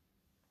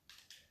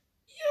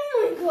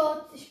 Oh mein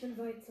Gott, ich bin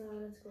weiter.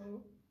 Let's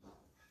go.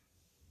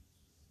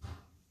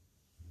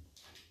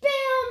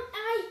 Bam!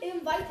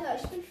 Im weiter.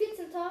 Ich bin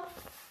 14.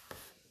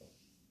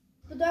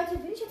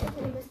 Bedeutet, bin ich jetzt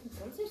unter den besten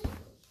 20?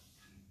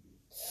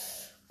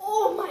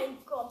 Oh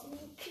mein Gott,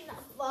 wie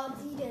knapp war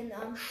die denn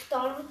am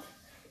Start?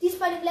 Die ist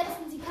bei dem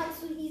letzten, sie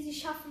kannst du easy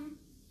schaffen.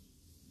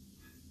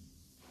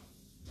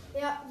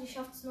 Ja, sie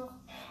schafft's noch.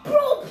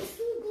 Bro, bist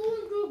du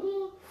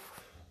dumm,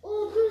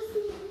 oh, bist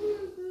du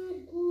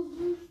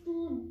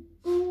dumm.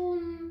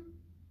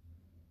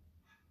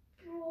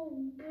 Bro,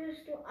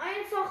 bist du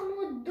einfach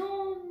nur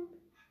dumm.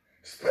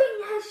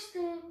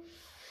 Springhechte.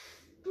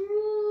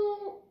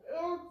 Bro,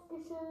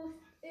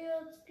 er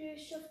hat's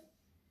geschafft.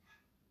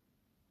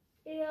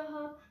 Er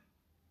hat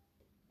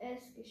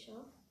es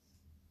geschafft.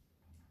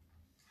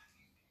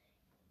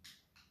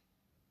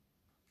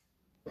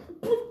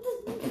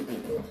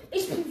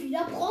 Ich bin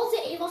wieder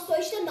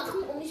soll ich denn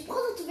machen, um nicht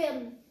Brause zu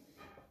werden?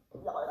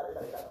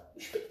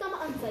 Spitzname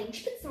anzeigen.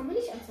 Spitzname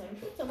nicht anzeigen.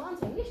 Spitzname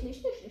anzeigen.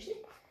 Nicht.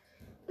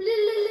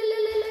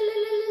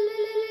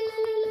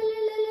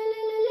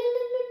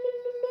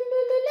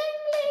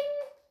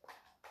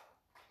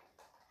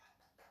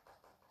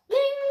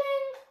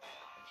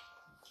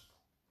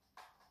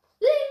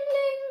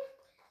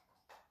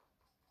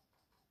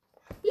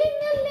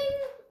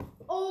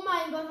 Oh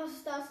mein Gott, was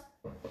ist das?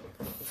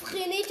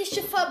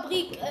 Frenetische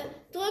Fabrik.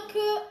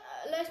 Drücke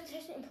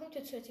Leuchtentechnik um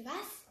Punkte zu erzielen.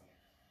 Was?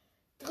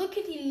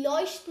 Drücke die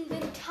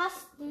leuchtenden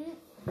Tasten,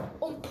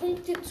 um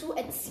Punkte zu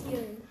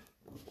erzielen.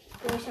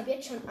 Boah, ich habe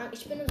jetzt schon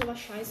Angst. Ich bin in sowas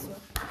scheiße.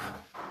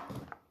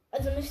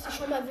 Also müsst ihr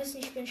schon mal wissen,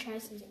 ich bin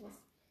scheiße in sowas.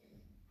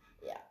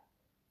 Ja.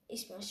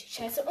 Ich bin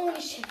scheiße. Und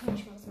ich check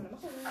nicht mal, was man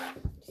machen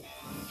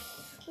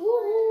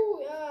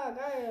soll. Ja,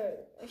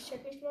 geil. Ich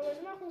check nicht mal, was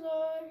ich machen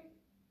soll.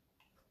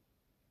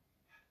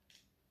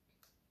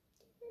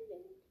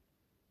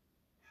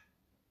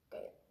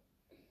 Geil.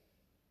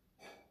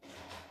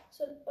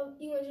 Soll auf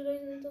irgendwelche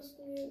Reisen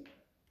Tasten.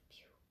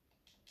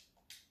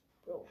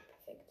 Bro,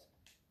 perfekt.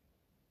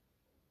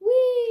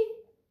 Wee!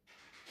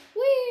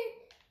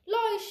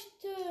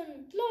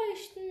 Leuchten!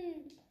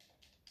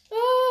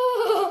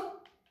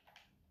 Ah!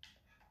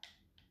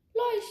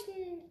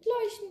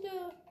 Leuchtende!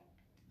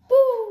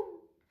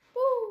 Boom!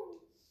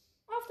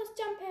 Auf das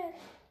Jumppad!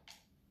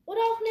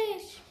 Oder auch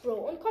nicht! Bro,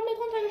 und komplett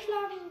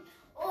runtergeschlagen!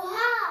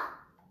 Oha!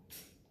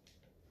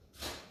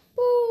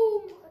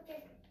 Boom!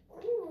 Okay,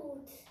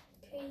 gut.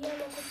 Okay, hier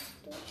noch kurz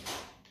durch.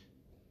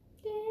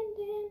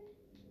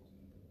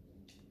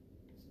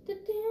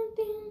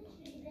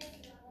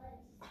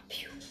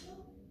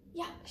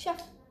 Ja,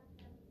 geschafft.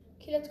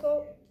 Okay, let's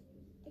go.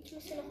 Ich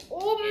muss hier nach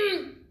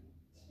oben.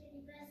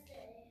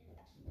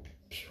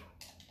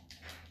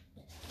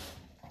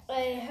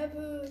 Ey,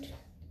 Herbert.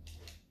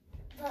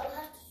 Warum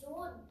hast du so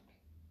einen?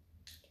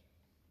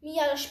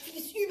 Mia, das Spiel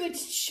ist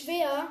übelst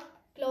schwer,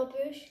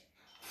 glaube ich.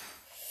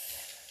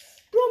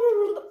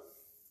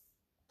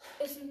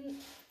 Ist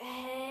ein...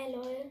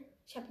 lol.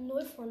 Ich habe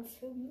 0 von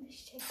 5.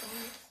 Ich check gar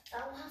nicht.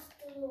 Warum hast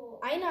du so?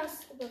 Einer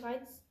ist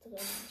bereits drin.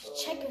 Ich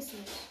check es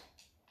nicht.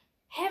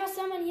 Hä, was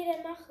soll man hier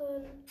denn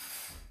machen?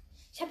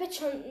 Ich habe jetzt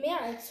schon mehr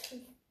als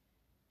 5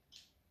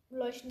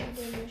 Leuchten,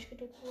 die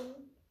durchgedrückt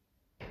wurden.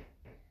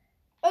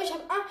 Oh, ich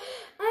habe...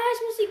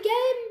 ich muss die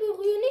gelben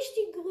berühren, nicht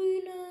die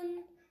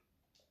grünen.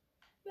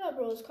 Ja,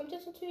 Bro, es kommt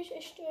jetzt natürlich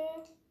echt...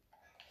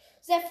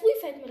 sehr früh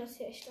fällt mir das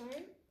hier echt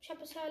ein. Ich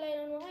habe bisher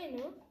leider nur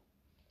eine.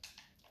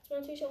 Was mir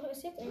natürlich auch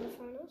erst jetzt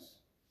eingefallen ist.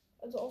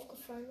 Also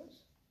aufgefallen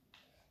ist.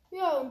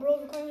 Ja, und Bro,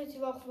 wir kommen jetzt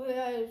die Woche.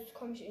 Ja, jetzt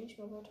komme ich eh nicht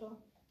mehr weiter.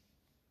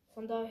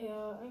 Von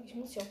daher, eigentlich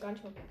muss ich auch gar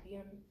nicht mal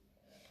probieren.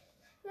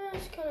 Ja,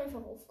 ich kann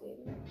einfach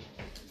aufgeben.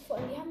 Vor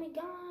allem, die haben mir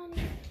gar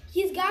nicht...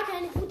 Hier ist gar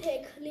keine gute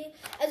Erklärung.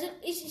 Also,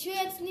 ich will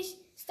jetzt nicht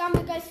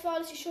Stumblegeist für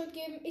alles die Schuld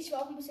geben. Ich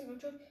war auch ein bisschen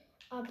unschuld.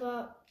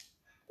 Aber,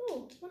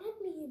 oh, man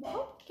hat mir hier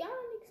überhaupt gar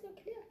nichts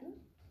erklärt, ne?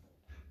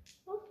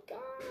 Überhaupt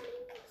gar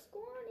nichts.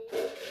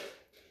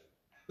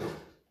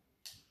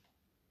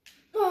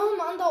 Oh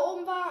Mann, da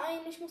oben war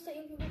ein. Ich muss da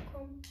irgendwie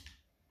hochkommen.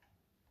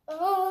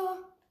 Oh.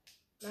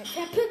 Nein,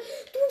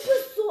 du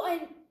bist so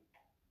ein...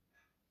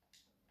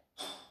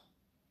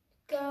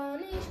 Gar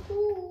nicht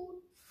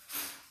gut.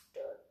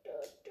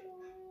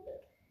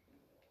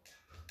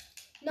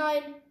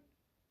 Nein.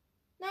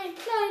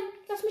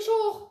 Lass mich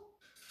hoch.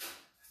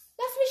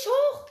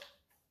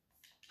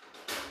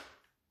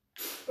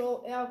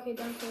 Bro, ja, okay,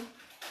 danke.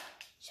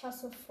 Ich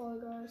hasse Fall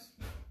Guys.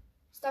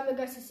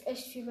 Stumblegeist ist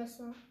echt viel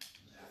besser.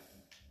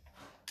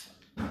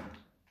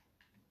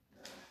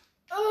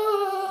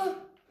 Oh,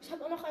 ich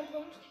habe auch noch einen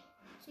Punkt.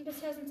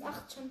 Bisher sind es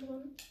 8 schon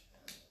drin.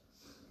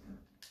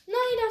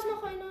 Nein, da ist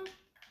noch einer.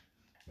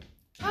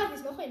 Hier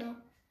ist noch einer.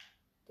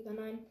 Digga,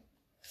 nein.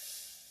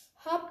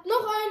 Hab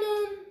noch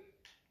einen.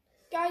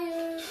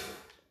 Geil.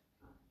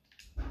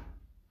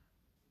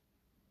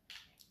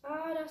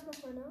 Da ist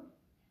noch einer.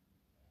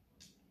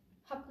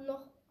 Hab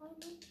noch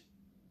einen.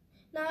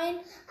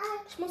 Nein,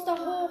 ich muss da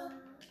hoch.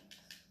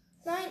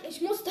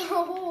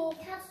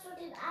 Kannst du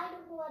den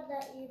Einhorn da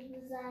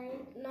eben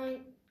sein?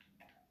 Nein,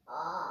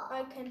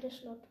 I can't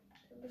this not.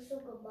 Du bist so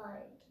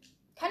gemein.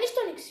 Kann ich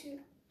doch nichts für.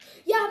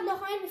 Ja, hab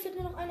noch einen. Mir fehlt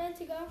nur noch ein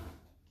einziger.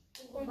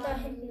 Und da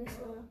hinten ist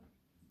er.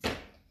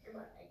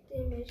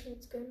 Den will ich mir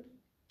jetzt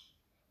gönnen.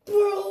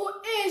 Bro,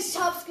 ich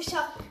hab's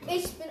geschafft.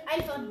 Ich bin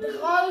einfach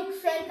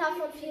Trollcranker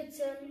von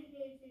 14.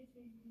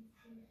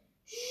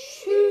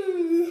 Tschüss.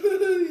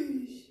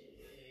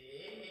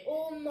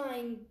 Oh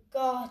mein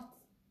Gott.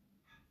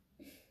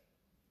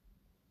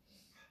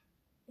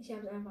 Ich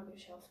hab's einfach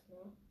geschafft,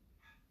 ne?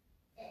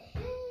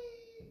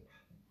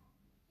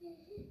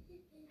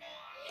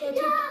 Der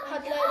Typ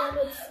hat leider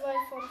nur 2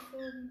 von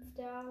 5.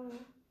 Der Arme.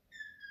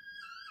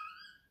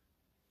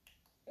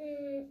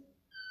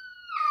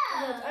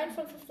 Er hat 1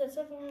 von 5, der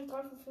 2 von 5,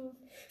 3 von 5.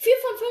 4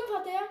 von 5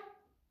 hat er.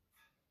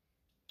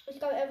 Ich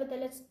glaube, er wird der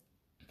Letzte.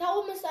 Da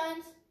oben ist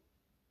 1.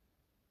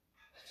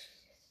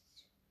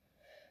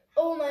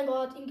 Oh mein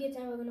Gott, ihm geht's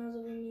einfach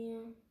genauso wie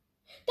mir.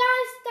 Da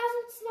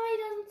sind zwei.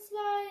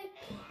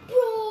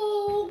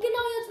 Bro,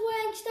 genau jetzt, wo er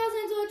eigentlich da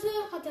sein sollte,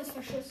 hat er es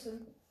verschissen.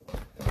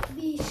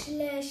 Wie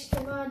schlecht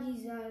war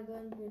dieser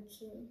Gun,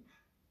 bitte.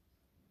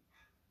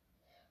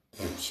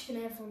 Ich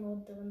bin einfach nur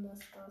drin, dass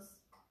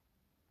das.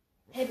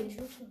 Hä, bin ich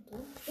wirklich noch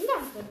drin? Ich bin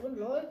gar nicht da drin,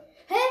 lol.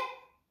 Hä?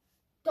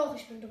 Doch,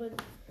 ich bin drin.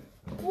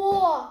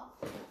 Boah.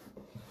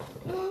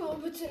 Oh,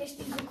 bitte nicht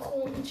die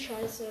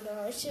Synchron-Scheiße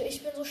da.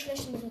 Ich bin so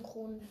schlecht im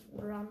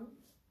Synchron-Run.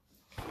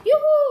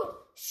 Juhu!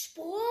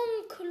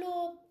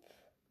 Sprungclub.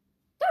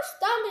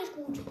 Da bin ich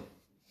gut.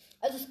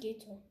 Also es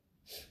geht so.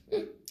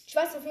 Ich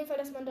weiß auf jeden Fall,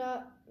 dass man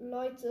da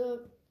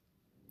Leute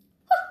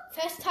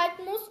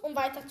festhalten muss, um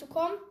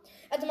weiterzukommen.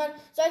 Also man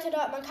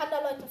kann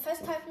da Leute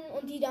festhalten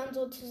und die dann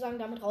sozusagen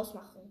damit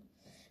rausmachen.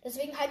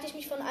 Deswegen halte ich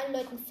mich von allen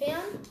Leuten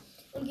fern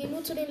und gehe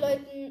nur zu den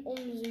Leuten, um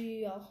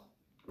sie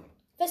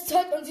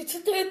festzuhalten und sie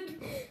zu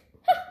töten.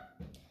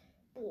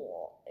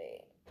 Boah,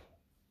 ey.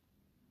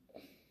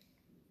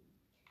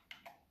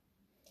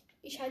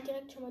 Ich halte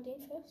direkt schon mal den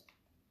fest.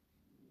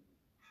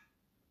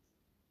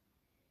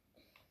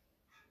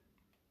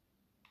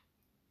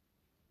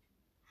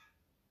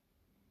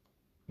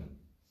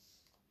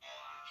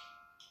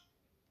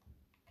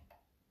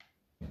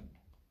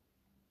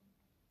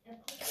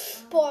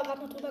 Boah,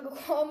 gerade noch drüber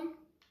gekommen.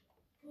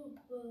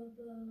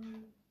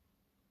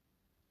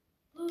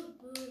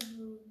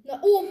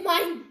 Na, oh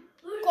mein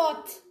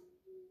Gott.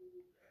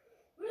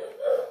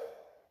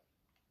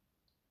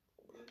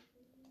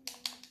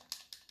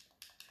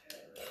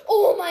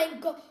 Oh mein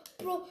Gott.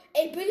 Bro,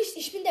 ey,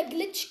 ich bin der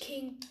Glitch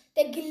King.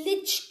 Der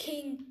Glitch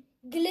King.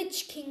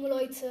 Glitch King,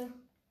 Leute.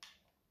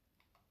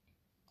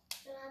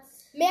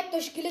 Merkt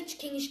euch Glitch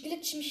King. Ich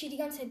glitch mich hier die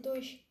ganze Zeit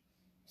durch.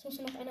 Es muss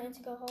nur noch ein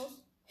einziger raus.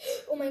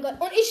 Oh mein Gott.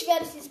 Und ich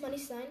werde es dieses Mal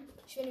nicht sein.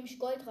 Ich will nämlich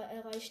Gold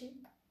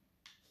erreichen.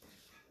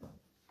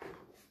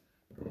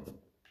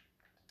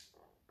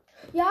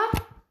 Ja.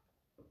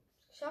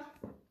 Geschafft.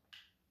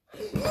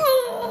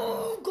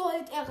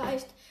 Gold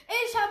erreicht.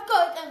 Ich habe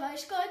Gold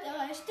erreicht. Gold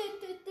erreicht.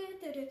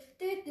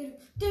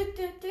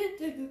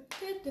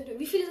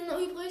 Wie viele sind noch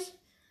übrig?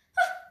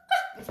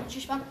 Jetzt bin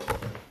ich spannend.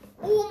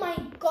 Oh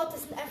mein Gott,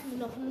 es sind einfach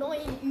nur noch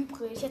 9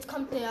 übrig. Jetzt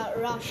kommt der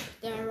Rush,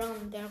 der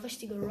Run, der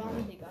richtige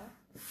Run, Digga.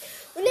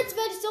 Und jetzt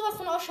werde ich sowas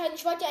von ausschalten.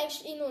 Ich wollte ja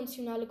eigentlich nur ins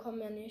Finale kommen,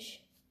 mehr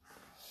nicht.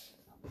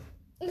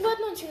 Ich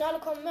wollte nur ins Finale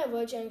kommen, mehr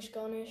wollte ich eigentlich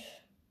gar nicht.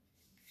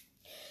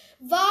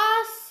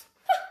 Was?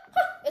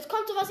 Jetzt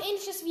kommt so was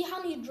ähnliches wie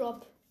Honey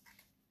Drop.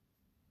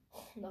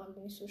 Daran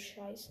bin ich so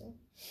scheiße.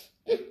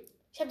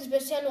 Ich habe das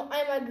bisher nur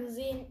einmal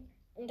gesehen.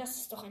 Und das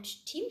ist doch ein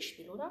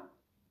Teamspiel, oder?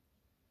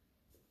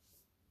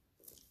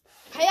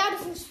 Ja,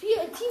 das ist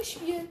ein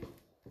Teamspiel.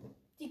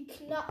 Die